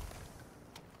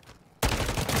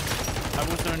 I've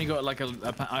also only got like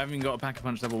I haven't got a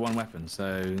Pack-a-Punch level 1 weapon.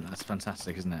 So that's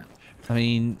fantastic, isn't it? I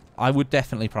mean, I would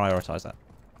definitely prioritize that.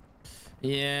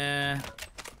 Yeah.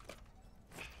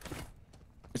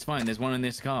 It's fine. There's one in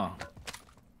this car.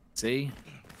 See?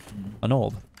 An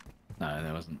orb? No,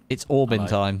 there wasn't. It's orbing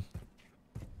time.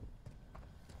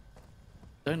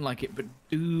 Don't like it, but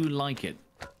do like it.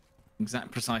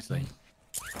 Precisely.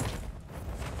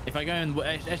 If I go and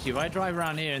actually, if I drive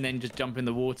around here and then just jump in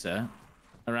the water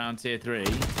around tier 3.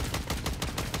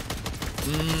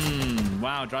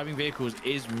 Wow, driving vehicles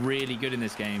is really good in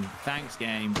this game. Thanks,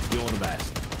 game. You're the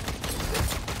best.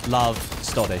 Love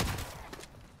Stoddy.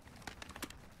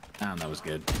 Damn, that was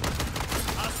good.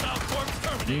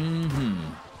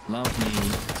 Love me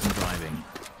some driving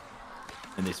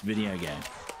in this video game.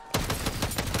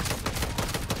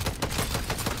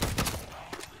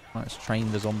 Let's train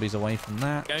the zombies away from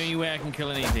that. The only way I can kill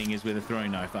anything is with a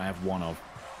throwing knife that I have one of.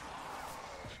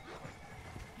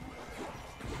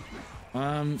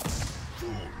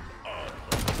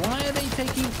 Why are they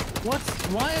taking...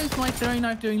 Why is my throwing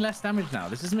knife doing less damage now?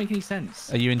 This doesn't make any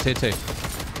sense. Are you in tier 2?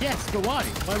 Yes, but why?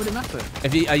 Why would it matter?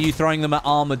 Are you throwing them at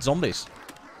armored zombies?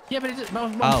 Yeah, but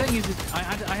what I'm saying is I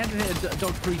had to hit a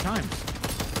dog 3 times.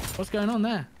 What's going on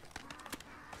there?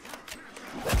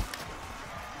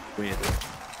 Weird.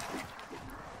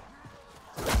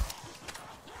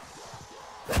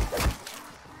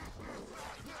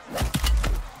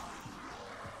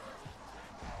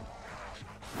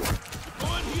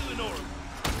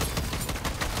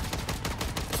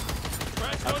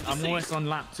 I'm almost on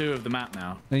lap 2 of the map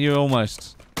now. You're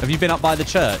almost. Have you been up by the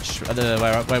church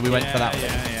where we went for that one?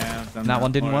 Yeah. That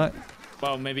one didn't work?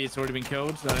 Well, maybe it's already been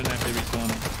killed, so I don't know if they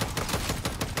respawn.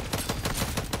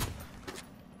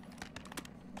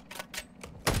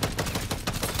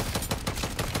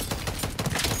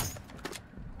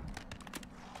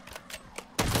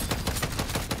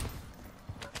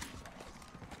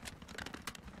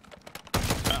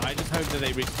 I just hope that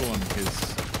they respawn,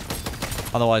 because...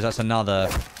 Otherwise, that's another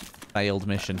failed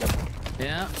mission.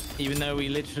 Yeah, even though we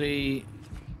literally...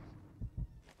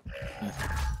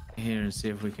 Here and see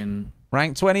if we can...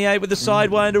 Rank 28 with the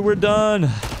Sidewinder, we're done.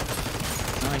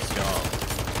 Nice job.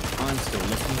 I'm still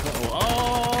looking for...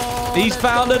 Oh! He's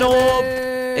found an orb!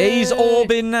 He's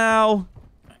orbing now.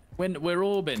 We're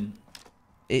orbing.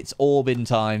 It's orbing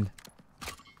time.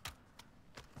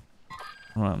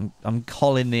 Right, I'm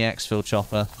calling the exfil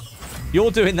chopper.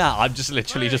 You're doing that. I'm just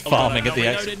literally just farming at the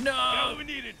exfil. No! We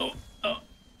need it.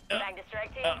 Magnus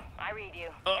Strike Team, I read you.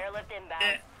 Airlift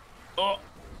inbound.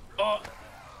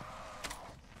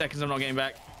 Seconds, I'm not getting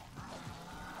back.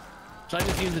 Should I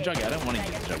just use the juggy? I don't want to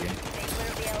use the juggy.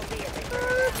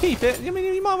 Keep it. I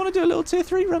mean, you might want to do a little tier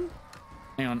 3 run.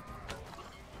 Hang on.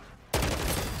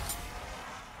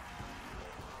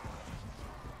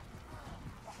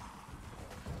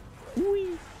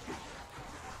 Whee.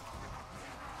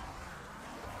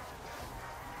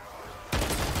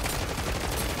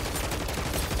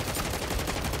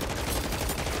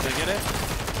 Did I get it?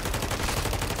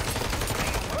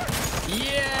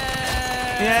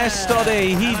 Yeah! Yes,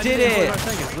 Stoddy, he did it.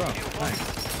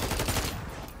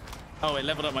 Oh, it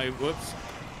leveled up my... Whoops.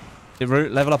 Did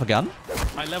Root level up a gun?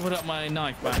 I leveled up my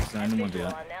knife back, so I didn't want to do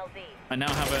that. I now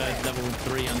have a level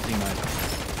 3 hunting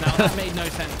knife. Now, that made no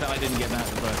sense that I didn't get that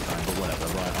the first time, but whatever.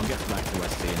 Right, I'll get back to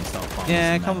Westie and start farming.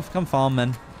 Yeah, come farm,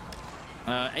 then.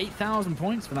 8,000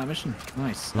 points for that mission.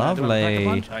 Nice. Lovely. Do I have a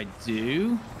Pack-a-Punch? I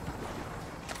do.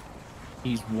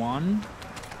 He's 1.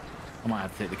 I might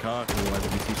have to take the car, because otherwise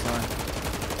it'll be too tight.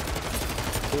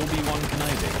 Obi-Wan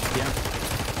Kenobi.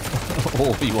 Yeah.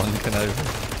 Obi-Wan Kenobi.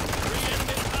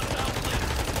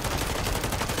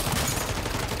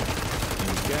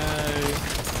 Here we go.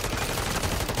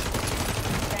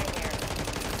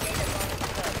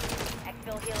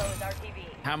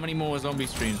 How many more zombie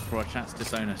streams before our chats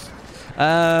disown us?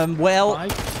 Well, 5?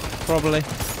 probably.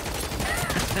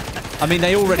 I mean,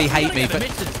 they already hate me, but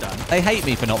done. they hate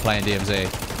me for not playing DMZ.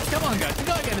 Come on, guys, we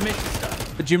gotta get the missions done.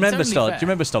 But do you remember, Stod? Do you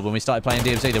remember, Stod, when we started playing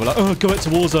DMZ? They were like, "Oh, go back to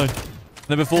Warzone." And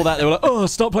then before that, they were like, "Oh,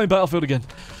 start playing Battlefield again."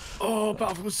 Oh,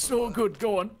 Battlefield was so good.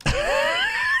 Go on.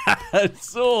 It's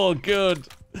so good.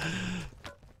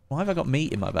 Why have I got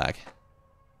meat in my bag?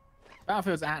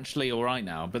 Battlefield's actually all right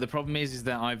now, but the problem is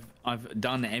that I've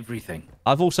done everything.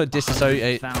 I've also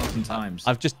disassociated 1,000 times.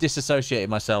 I've just disassociated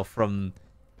myself from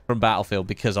Battlefield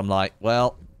because I'm like,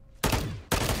 well,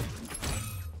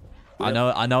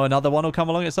 I know another one will come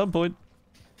along at some point.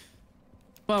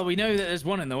 Well, we know that there's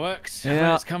one in the works. Yeah.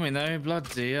 When it's coming, though.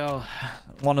 Bloody hell.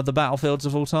 One of the battlefields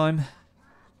of all time.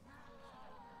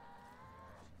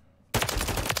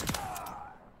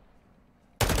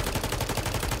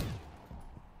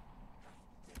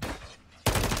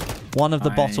 One of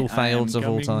the bottle fails of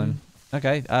all time.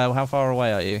 Okay, how far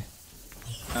away are you?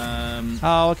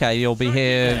 Oh, okay, you'll be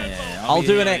here. Yeah, I'll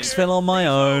do an exfil on my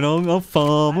own. I'll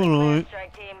farm, alright.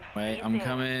 Wait, I'm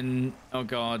coming. Oh,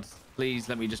 God. Please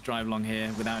let me just drive along here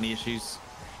without any issues.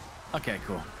 Okay,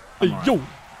 cool. Right. Yo!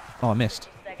 Oh, I missed.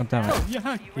 God damn it. Oh, you're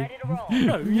hacky.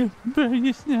 Oh, you're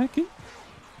very snacky.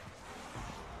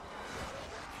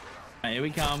 Right, here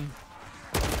we come.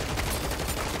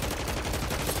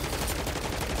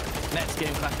 Next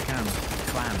game, Clash of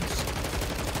Clans.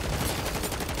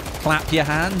 Clap your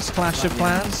hands, Clash of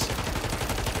Clans.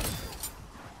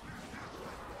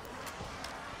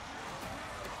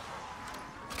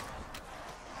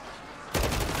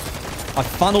 I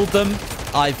funneled them.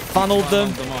 I funneled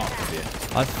them.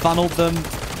 I funneled them.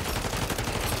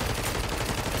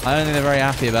 I don't think they're very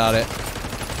happy about it.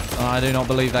 I do not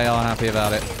believe they are happy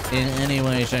about it in any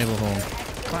way, shape, or form.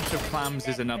 Clash of Clams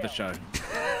is another show.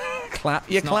 Clap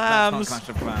your clams. That's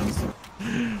not Clash of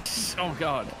Clans. Oh,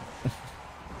 God.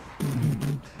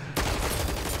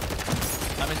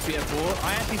 That must be BF4.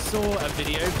 I actually saw a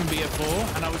video from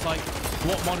BF4 and I was like,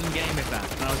 what modern game is that?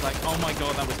 And I was like, oh my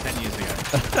God, that was 10 years ago.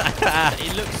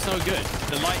 It looked so good.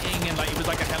 The lighting and like, it was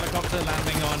like a helicopter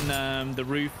landing on the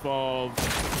roof of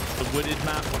the wooded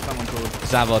map. What's that one called?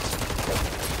 Zavod.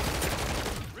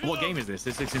 What game is this?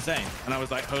 This looks insane. And I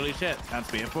was like, holy shit, that's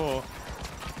BF4.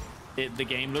 The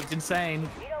game looked insane.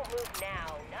 We don't move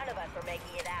now. None of us are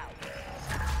making it out.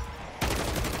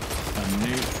 A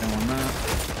nuke on that.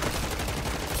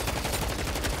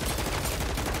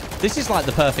 This is like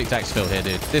the perfect exfil here,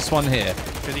 dude. This one here.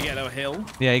 Because you get a little hill.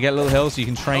 Yeah, you get a little hill so you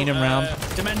can train him round.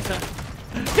 Dementor.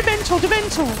 Dementor,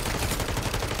 Dementor!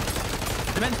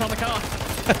 Dementor on the car.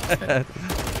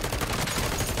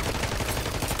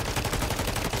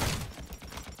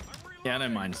 Yeah, I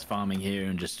don't mind farming here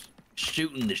and just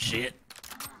shooting the shit.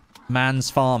 Man's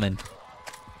farming.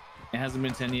 It hasn't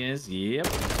been 10 years. Yep.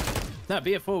 No,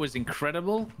 BF4 was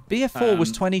incredible. BF4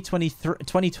 was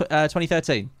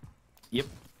 2013. Yep.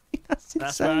 That's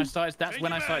insane. That's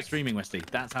when I started streaming, Westie.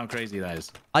 That's how crazy that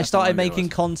is. I started making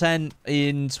content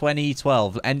in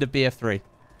 2012, end of BF3.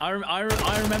 I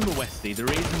remember, Westie, the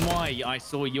reason why I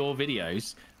saw your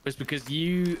videos was because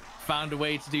you found a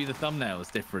way to do the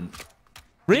thumbnails different.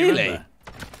 Really?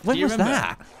 When was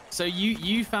that? So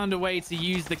you found a way to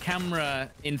use the camera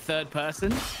in third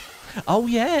person. Oh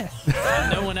yeah.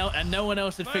 And no one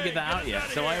else had figured that out yet.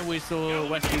 So I always saw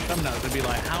Westie's thumbnails and be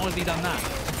like, how has he done that?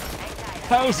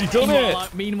 How's he done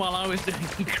it? Meanwhile, I was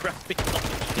doing crappy, I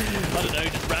don't know,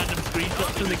 just random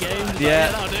screenshots from the game.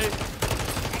 Yeah. Like,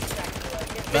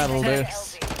 that'll do.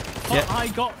 But yeah. I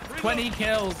got 20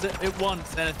 kills at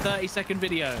once in a 30-second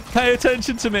video. Pay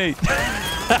attention to me.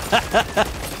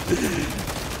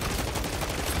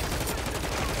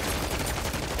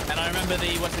 And I remember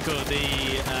the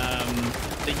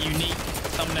unique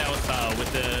thumbnail style with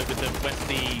the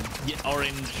Westie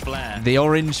orange flare. The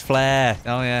orange flare.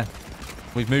 Oh yeah.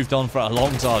 We've moved on for a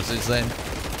long time since then.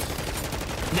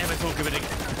 Never talk of it again.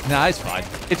 No, it's fine.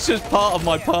 It's just part of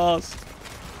my past.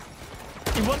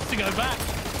 He wants to go back.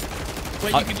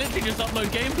 Where you can literally just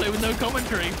upload gameplay with no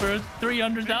commentary for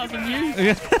 300,000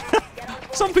 views.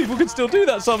 Some people can still do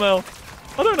that somehow.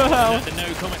 I don't know how. The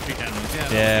no commentary channels.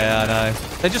 Yeah, I know.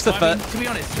 They're just the first. To be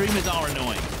honest, streamers are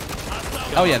annoying.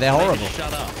 Oh yeah, they're horrible.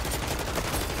 Shut up.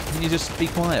 Can you just be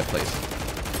quiet, please?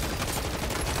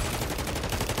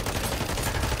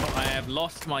 I have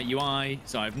lost my UI,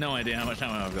 so I have no idea how much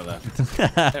ammo I've got left.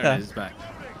 There it is, back.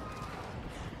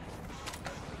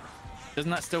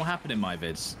 Doesn't that still happen in my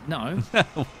vids? No.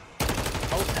 Oh,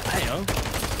 hey-oh.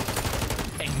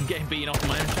 Getting beaten off in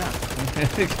my own chat.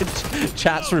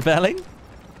 Chat's rebelling?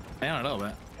 Yeah, a little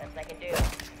bit.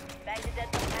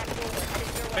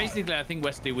 Basically, I think,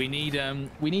 Westie, we need to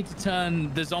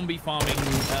turn the zombie farming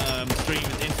stream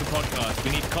into a podcast.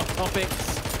 We need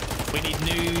topics. We need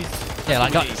news. Yeah,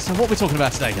 like, so what we're talking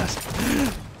about today, guys?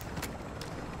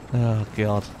 Oh,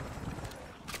 God.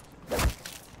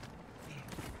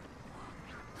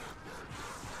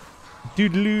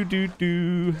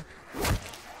 Doodaloo-doo-doo.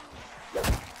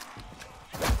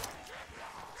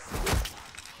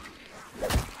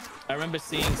 I remember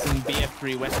seeing some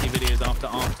BF3 Westie videos after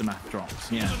Aftermath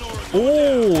drops. Yeah.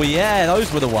 Oh, yeah,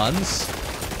 those were the ones.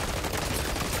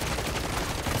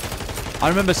 I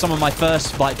remember some of my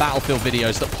first like Battlefield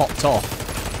videos that popped off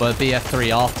were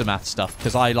BF3 Aftermath stuff,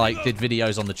 because I, like, did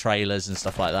videos on the trailers and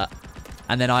stuff like that.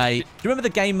 And then do you remember the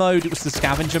game mode? It was the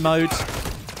scavenger mode.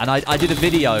 And I did a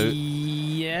video.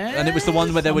 Yeah. And it was the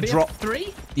one where there were drop.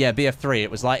 BF3? Yeah, BF3.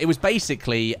 It was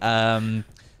basically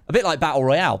a bit like Battle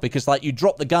Royale, because like you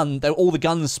drop the gun, all the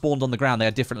guns spawned on the ground. They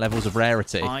had different levels of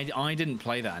rarity. I didn't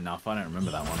play that enough. I don't remember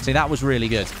that one. See, that was really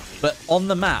good. But on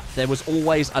the map, there was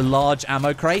always a large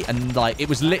ammo crate, and like it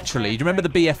was literally. Do you remember the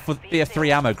BF3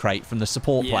 ammo crate from the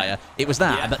support player? It was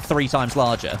that, but 3 times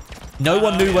larger. No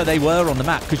one knew where they were on the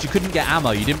map because you couldn't get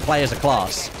ammo. You didn't play as a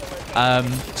class.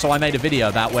 So I made a video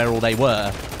about where all they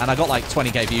were, and I got like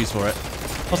 20k views for it.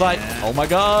 I was like, oh my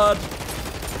god.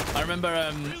 I remember,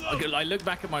 I looked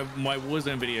back at my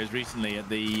Warzone videos recently at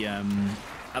the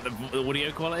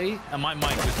audio quality, and my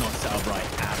mic was not set up right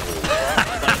at all.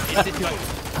 Like, it did like,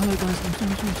 hello guys,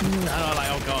 and I'm like,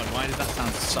 oh god, why does that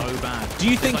sound so bad? Do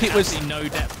you think it was no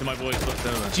depth to my voice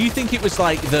whatsoever? Do you think it was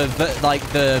like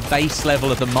the base level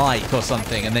of the mic or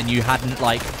something, and then you hadn't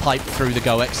like piped through the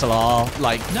Go XLR?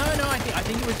 Like no, I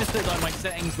think it was just that like my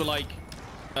settings were like.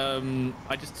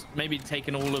 I just maybe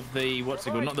taken all of the what's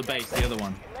it called? Not the bass, the other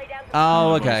one.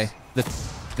 Oh, okay. The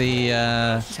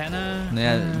tenor.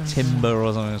 Yeah, timber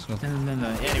or something. No.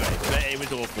 Anyway, it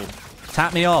was awful.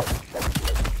 Tap me off.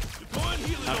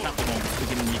 I'll tap them all.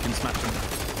 You can smash them.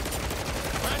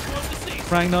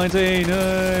 Rank 19.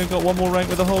 Got one more rank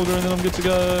with a holder, and then I'm good to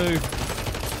go.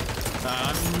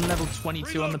 I'm level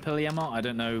 22 on the Piliamot. I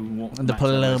don't know what. The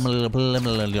Piliamot.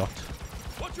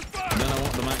 I don't know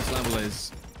what the max level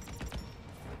is.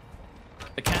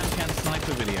 The can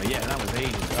sniper video. Yeah, that was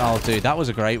ages. Oh, dude, that was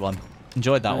a great one.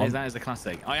 Enjoyed that one. That is a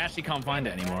classic. I actually can't find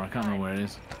it anymore. I can't remember where it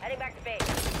is. Heading back to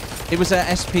base. It was a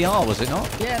SPR, was it not?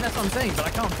 Yeah, that's what I'm saying, but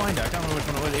I can't find it. I can't remember which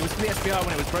one it was. It was for the SPR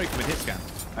when it was broken with hit scan,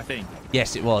 I think.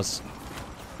 Yes, it was.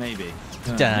 Maybe.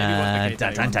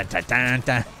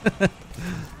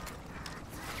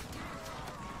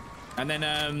 And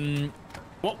then,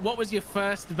 what was your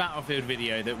first Battlefield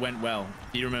video that went well?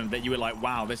 Do you remember that you were like,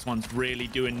 wow, this one's really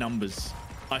doing numbers.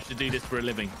 I should do this for a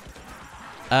living.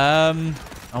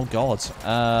 Oh god.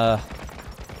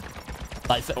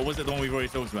 Or was it the one we've already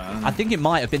talked about? I think it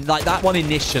might have been like that one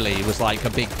initially was like a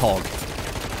big pog.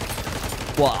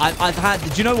 Well, I've had.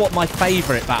 Do you know what my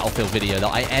favorite Battlefield video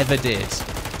that I ever did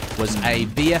was a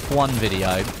BF1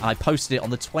 video? I posted it on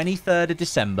the 23rd of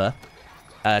December,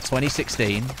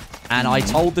 2016. And I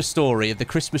told the story of the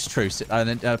Christmas truce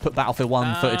and then put Battlefield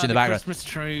 1 footage in the background. Christmas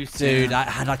truce, dude, I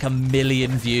had like 1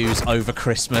 million views over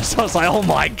Christmas. I was like, oh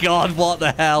my god, what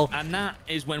the hell? And that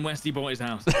is when Westie bought his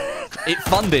house. It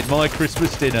funded my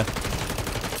Christmas dinner.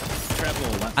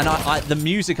 Treble. And the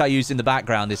music I used in the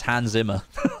background is Hans Zimmer.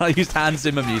 I used Hans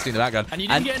Zimmer music in the background. And you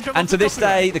didn't get in trouble and to this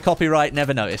day, the copyright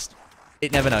never noticed.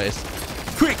 It never noticed.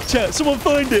 Quick, chat, someone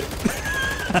find it.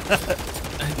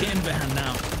 Getting banned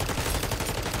now.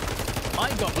 I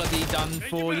got bloody done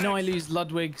for, you know, I lose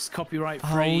Ludwig's copyright free.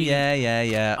 Oh,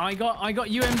 yeah. I got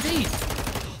UMD.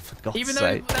 For God's Even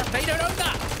sake. though they don't own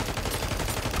that.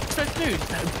 So, dude,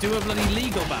 do a bloody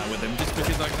legal battle with them just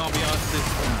because I can't be asked to.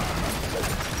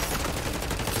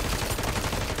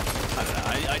 I don't know.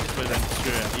 I just put them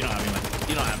screw it. You're not having that.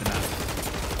 You're not having that.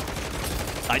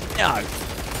 I know.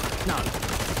 No.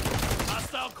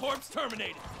 Hostile corpse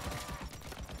terminated.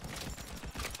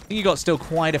 You got still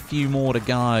quite a few more to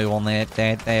go on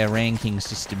their ranking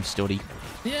system study.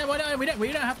 Yeah, we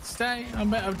don't have to stay.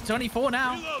 I'm 24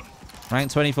 now.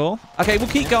 Rank 24. Okay, we'll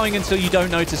keep going until you don't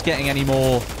notice getting any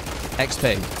more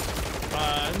XP.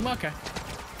 Okay.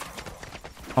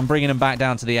 I'm bringing them back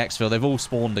down to the Xfield. They've all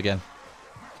spawned again.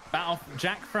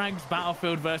 Jack Fragg's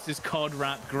Battlefield versus COD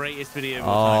rap greatest video of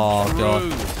all time. Oh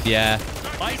god. Yeah.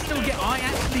 I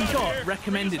actually got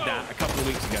recommended that a couple of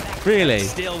weeks ago. Really?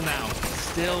 Still now.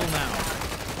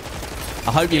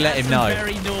 I hope you let him know.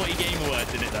 Very naughty Game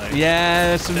Awards in it though.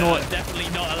 Yeah, some naughty. Definitely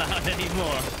not allowed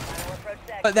anymore.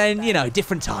 But then, you know,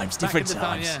 different times, different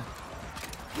times. Yeah.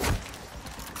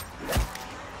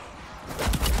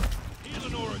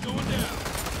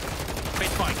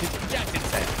 It's fine, because Jack didn't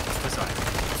say it. That's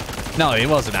right. No, he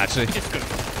wasn't actually. He just couldn't.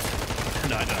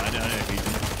 No, I don't know if he did.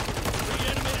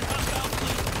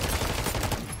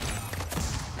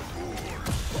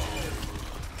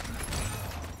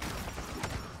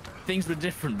 Things were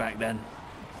different back then.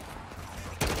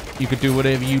 You could do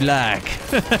whatever you like.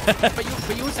 but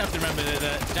you also have to remember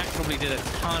that Jack probably did a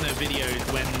ton of videos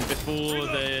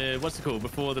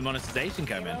before the monetization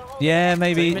came in. Yeah,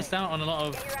 maybe. So he missed out on a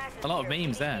lot of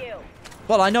memes there.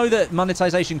 Well, I know that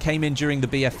monetization came in during the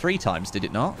BF3 times, did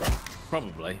it not?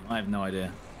 Probably. I have no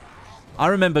idea. I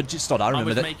remember, I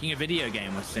was making a video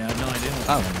game, I had no idea.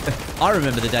 Oh, I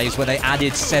remember the days where they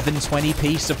added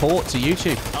 720p support to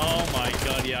YouTube. Oh my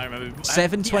god, yeah, I remember.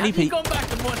 720p. Have you gone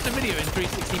back and watched the video in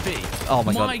 360p? Oh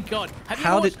my god. My god.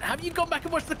 Have you gone back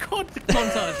and watched the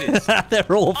montages?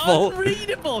 They're awful.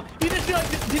 Unreadable. Did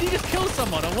he just kill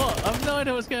someone or what? I have no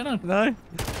idea what's going on. No.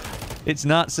 It's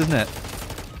nuts, isn't it?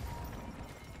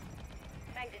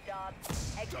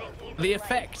 The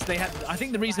effects they had, I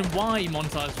think the reason why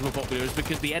montages were popular is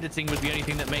because the editing was the only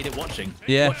thing that made it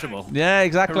watchable. Yeah,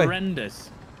 exactly. Horrendous.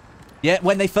 Yeah,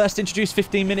 when they first introduced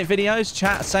 15-minute videos,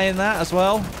 chat saying that as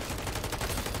well.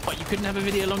 What, you couldn't have a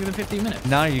video longer than 15 minutes?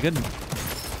 No, you couldn't.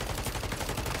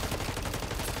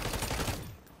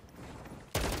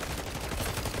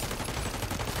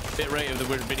 Bitrate of the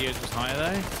videos was higher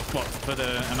though? What, for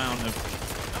the amount of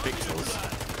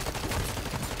pixels?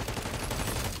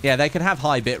 Yeah, they could have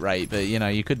high bitrate, but, you know,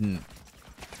 you couldn't.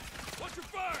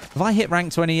 Have I hit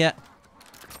rank 20 yet?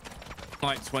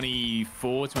 Like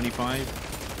 24,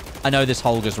 25. I know this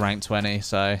Holger's rank 20,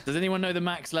 so... Does anyone know the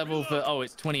max level for... Oh,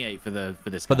 it's 28 for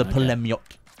this For the gun, Polemyok.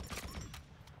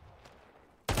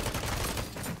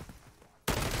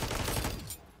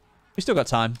 We still got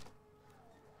time.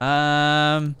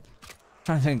 Trying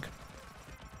to think.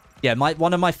 Yeah,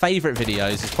 one of my favorite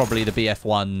videos is probably the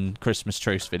BF1 Christmas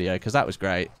Truce video, because that was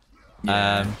great.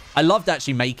 Yeah. I loved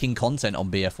actually making content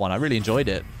on BF1. I really enjoyed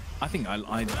it. I think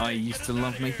I used to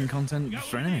love making content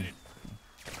for anything.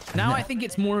 Now I think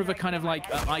it's more of a kind of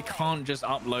like, I can't just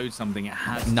upload something. It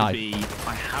has to be,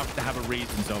 I have to have a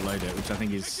reason to upload it, which I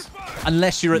think is...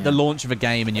 Unless you're at the launch of a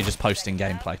game and you're just posting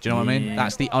gameplay. Do you know what I mean?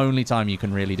 That's the only time you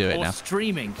can really do it now. Or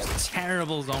streaming. Just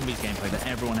terrible zombies gameplay that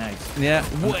everyone hates. Yeah.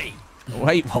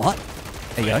 Wait, what?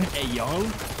 There you go. Hey, yo.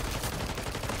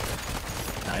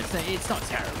 No, it's not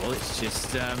terrible. It's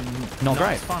just not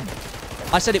great. It's fun.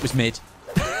 I said it was mid.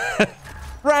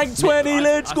 Rank 20,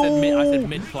 let's go. I said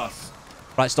mid plus.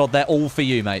 Right, Stod, they're all for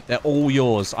you, mate. They're all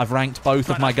yours. I've ranked both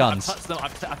of my guns. I've touched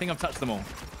them. I think I've touched them all.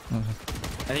 And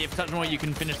if you've touched them all, you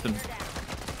can finish them.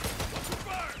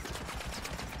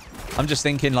 I'm just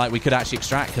thinking like we could actually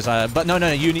extract because but no,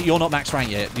 you're not max rank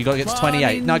yet. You got to get to 28.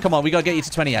 I mean, no, come on, we got to get you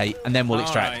to 28 and then we'll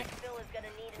extract. Right.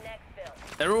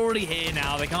 They're already here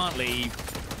now. They can't leave.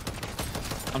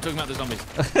 I'm talking about the zombies.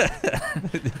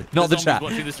 Not the chat.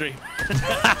 Watching the stream.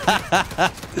 I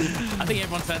think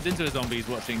everyone turns into a zombies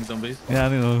watching zombies. Yeah, I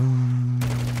think.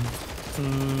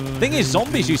 Thing is,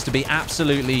 zombies used to be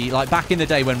absolutely like back in the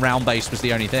day when round base was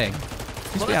the only thing.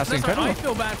 Incredible. I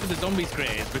feel bad for the zombies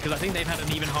creators because I think they've had an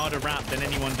even harder rap than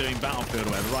anyone doing Battlefield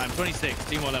or whatever. Right, I'm 26,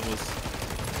 2 more levels.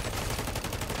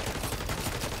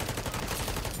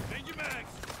 Thank you, Max.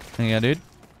 Yeah, dude.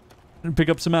 Pick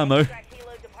up some ammo.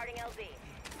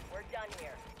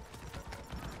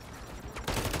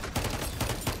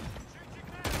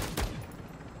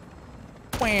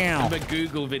 Wow. Remember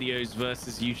Google videos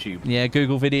versus YouTube? Yeah,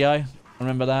 Google video. I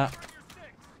remember that.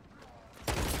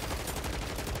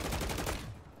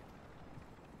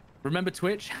 Remember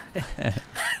Twitch?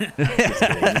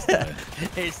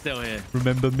 It's still here.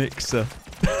 Remember Mixer?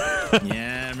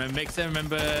 Yeah, remember Mixer.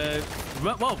 Remember...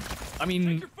 Well, I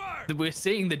mean, we're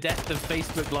seeing the death of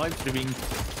Facebook live streaming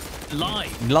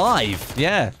live. Live,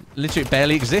 yeah. Literally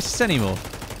barely exists anymore.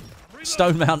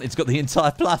 Stone Mountain's got the entire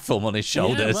platform on his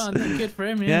shoulders. Yeah, well, good for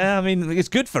him, yeah. Yeah, I mean, it's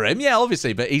good for him, yeah,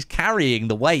 obviously, but he's carrying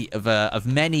the weight of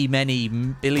many, many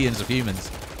billions of humans.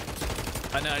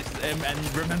 I know,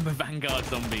 and remember Vanguard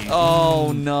Zombies.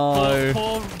 Oh, no.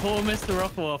 Poor Mr.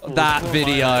 Rufflewaffle. That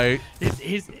video.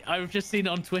 I've just seen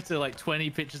on Twitter, like, 20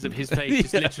 pictures of his face,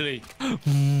 just literally.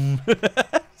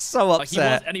 So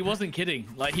upset. And he wasn't kidding.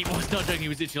 Like, he was not joking. He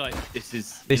was literally like, this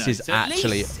is... This is so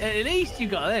actually... At least you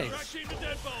got this.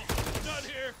 Done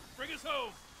here. Bring us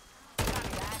home.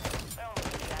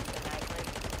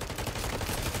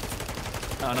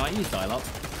 Oh, no, I use dial-up.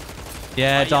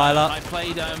 Yeah, dial-up. I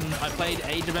played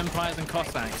Age of Empires and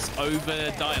Cossacks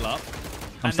over dial-up.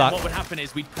 And then what would happen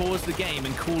is we'd pause the game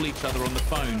and call each other on the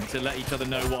phone to let each other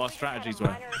know what our strategies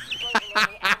were.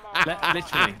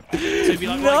 Literally. So if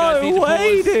you're like, right,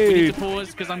 guys, we need to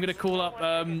pause because I'm going to call up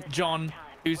John,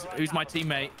 who's my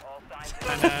teammate,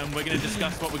 and we're going to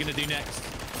discuss what we're going to do next.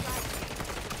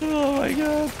 Oh my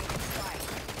god.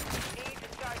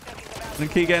 And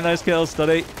keep getting those kills,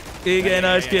 Studdy. Keep getting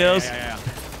those kills.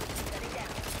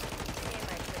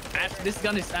 This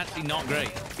gun is actually not great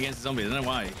against the zombies. I don't know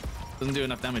why. It doesn't do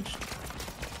enough damage.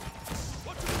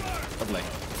 Lovely.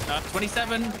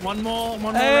 27. One more.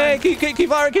 Hey, keep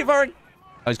firing, keep firing.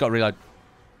 Oh, he's got to reload.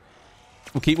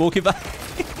 We'll keep walking back.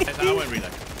 I won't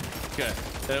reload. Good.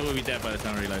 They will be dead by the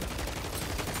time I reload.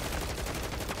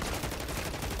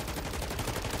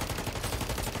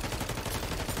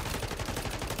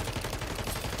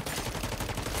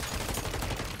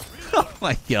 Oh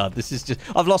my god, this is just...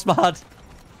 I've lost my HUD.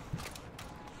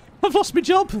 I've lost my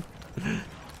job.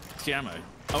 It's the ammo.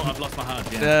 Oh, I've lost my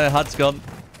HUD, yeah. Yeah, HUD's gone.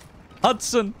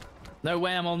 Hudson. No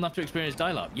way I'm old enough to experience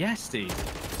dial-up. Yes, Steve.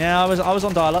 Yeah, I was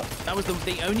on dial-up. That was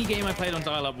the only game I played on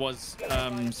dial-up was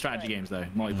strategy games, though.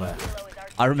 Multiplayer.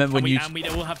 I remember when and we'd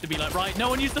all have to be like, right, no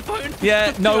one use the phone.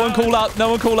 Yeah, no one call up. No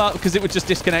one call up because it would just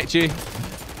disconnect you.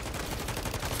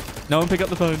 No one pick up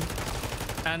the phone.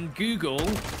 And Google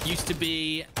used to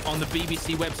be on the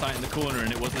BBC website in the corner,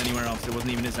 and it wasn't anywhere else. It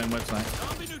wasn't even its own website.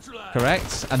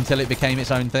 Correct. Until it became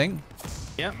its own thing.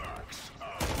 Yep.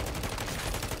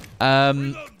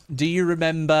 Do you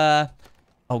remember...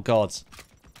 Oh, God.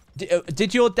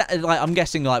 Did your dad... Like, I'm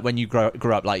guessing, like, when you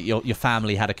grew up, like, your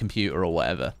family had a computer or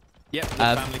whatever. Yep, the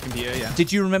family computer, yeah.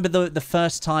 Did you remember the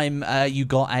first time you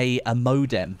got a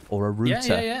modem or a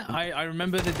router? Yeah. I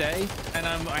remember the day, and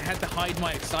I had to hide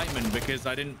my excitement because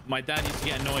my dad used to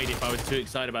get annoyed if I was too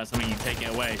excited about something, he'd take it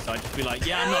away. So I'd just be like,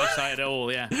 yeah, I'm not excited at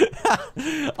all, yeah.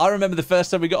 I remember the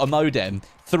first time we got a modem,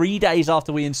 3 days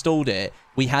after we installed it,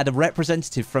 we had a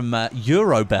representative from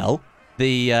Eurobell,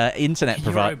 the internet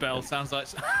provider. Eurobell sounds like...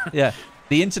 Yeah,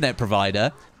 the internet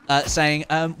provider. Saying,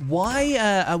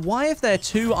 why if there are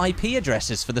 2 IP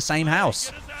addresses for the same house?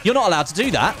 You're not allowed to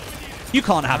do that. You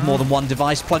can't have more than one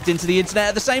device plugged into the internet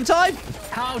at the same time.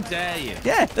 How dare you?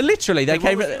 Yeah, literally, they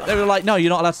were like, no, you're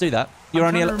not allowed to do that. You're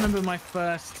I remember my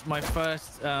first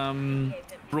broadband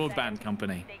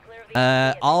company.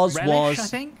 Ours Relish, was, I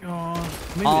think, or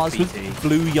ours was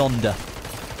Blue Yonder.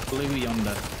 Blue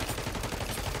Yonder.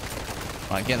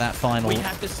 Right, get that final. We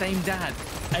had the same dad.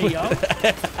 Hey, yo.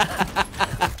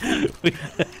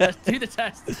 Let's do the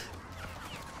test.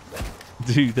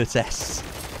 Do the test.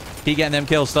 Keep getting them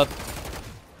kills, stud.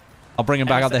 I'll bring him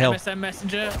back up the hill. MSN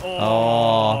Messenger.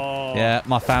 Oh, yeah.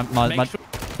 My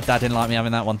dad didn't like me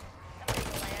having that one.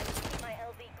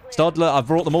 Stod, look, I've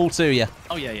brought them all to you.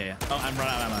 Oh yeah. Oh, I'm right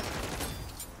out of ammo.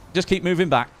 Just keep moving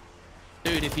back.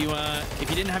 Dude, if you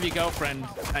didn't have your girlfriend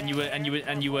and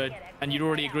you'd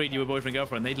already agreed you were boyfriend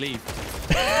girlfriend, they'd leave.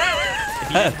 If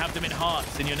you didn't have them in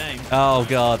hearts in your name. Oh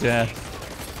god, yeah.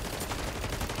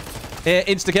 Here,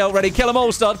 insta kill, ready, kill them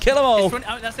all, Stod, kill them all.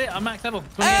 Oh, that's it. I'm max level.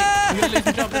 28. I'm gonna lose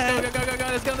the job. Let's go.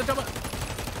 Let's go on the chopper.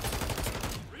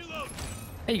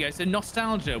 There you go. So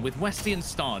nostalgia with Westie and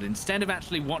Stod. Instead of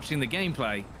actually watching the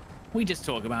gameplay, we just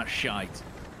talk about shite.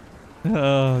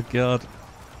 Oh god.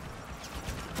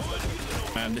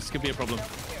 This could be a problem.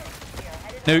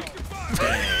 Nuke.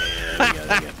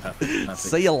 Perfect.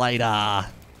 See you later.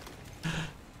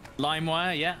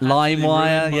 LimeWire, yeah.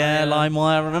 LimeWire, yeah,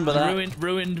 LimeWire. Remember that?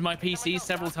 Ruined my PC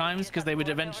several times because they would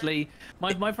eventually...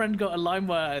 My friend got a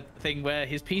LimeWire thing where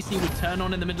his PC would turn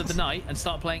on in the middle of the night and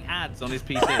start playing ads on his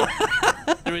PC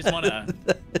through his monitor.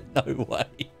 No way.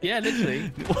 Yeah,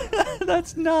 literally.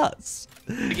 That's nuts.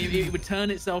 It would turn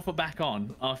itself back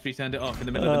on after he turned it off in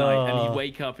the middle of the night, and he'd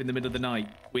wake up in the middle of the night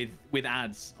with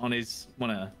ads on his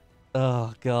monitor.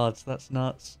 Oh god, that's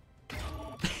nuts.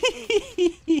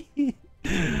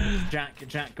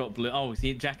 Jack got blue. Oh,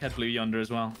 see, Jack had Blue Yonder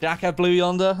as well. Jack had Blue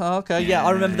Yonder. Oh, okay, yeah,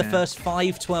 I remember the first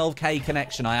 512K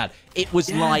connection I had. It was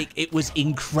it was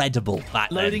incredible back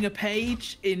then. Loading a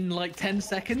page in like 10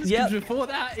 seconds. Yeah. Before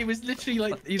that, it was literally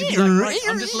like, right,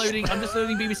 I'm just loading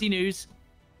BBC News.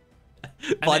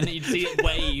 And then you'd see it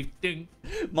wave.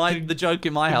 The joke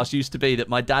in my house used to be that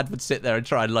my dad would sit there and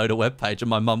try and load a web page, and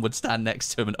my mum would stand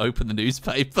next to him and open the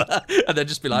newspaper, and then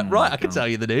just be like, "Right, I can tell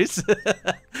you the news."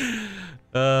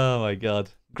 Oh my god,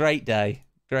 great day,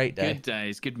 great day. Good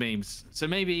days, good memes. So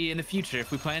maybe in the future, if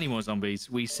we play any more zombies,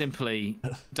 we simply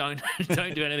don't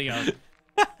do anything else.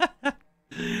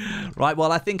 Right,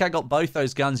 well, I think I got both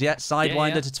those guns yet.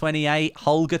 Sidewinder to 28,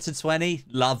 Holger to 20.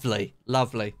 Lovely,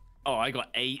 lovely. Oh, I got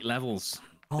 8 levels.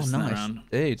 Oh, nice,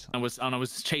 dude. I was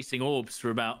chasing orbs for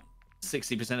about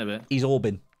 60% of it. He's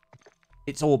orbing.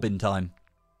 It's orbing time.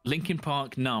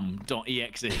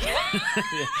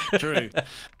 LinkinParkNum.exe. True.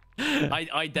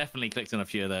 I definitely clicked on a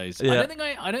few of those. Yeah. I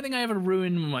don't think I ever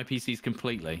ruined my PCs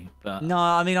completely. But no,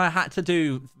 I mean I had to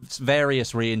do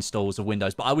various reinstalls of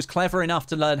Windows, but I was clever enough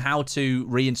to learn how to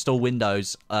reinstall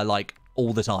Windows like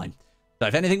all the time. So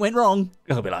if anything went wrong,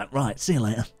 I'll be like, right, see you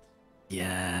later.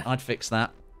 Yeah, I'd fix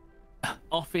that.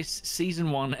 Office Season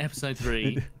 1, Episode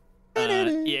 3,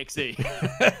 EXE.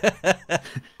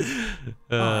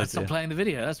 Stop playing the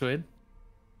video. That's weird.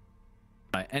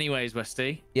 Right. Anyways,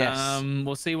 Westie. Yes.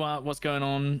 We'll see what's going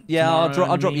on. Yeah,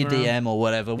 I'll drop you DM or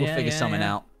whatever. We'll figure something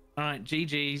out. All right.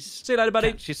 GGs. See you later,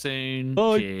 buddy. Catch you soon.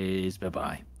 Bye. Cheers. Bye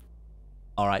bye.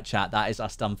 All right, chat. That is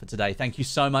us done for today. Thank you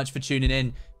so much for tuning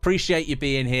in. Appreciate you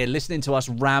being here, listening to us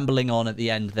rambling on at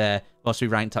the end there whilst we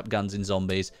ranked up guns in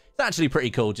Zombies. It's actually pretty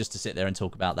cool just to sit there and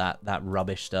talk about that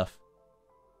rubbish stuff.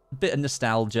 A bit of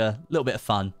nostalgia, a little bit of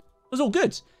fun. It was all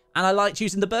good. And I liked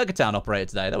using the Burger Town operator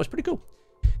today. That was pretty cool.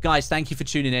 Guys, thank you for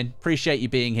tuning in. Appreciate you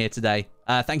being here today.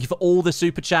 Thank you for all the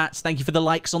super chats. Thank you for the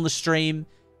likes on the stream.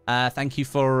 Thank you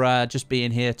for just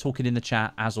being here, talking in the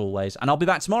chat, as always. And I'll be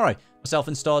back tomorrow. Myself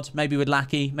and Stod, maybe with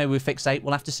Lackey, maybe with Fixate.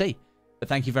 We'll have to see. But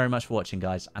thank you very much for watching,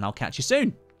 guys, and I'll catch you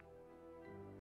soon.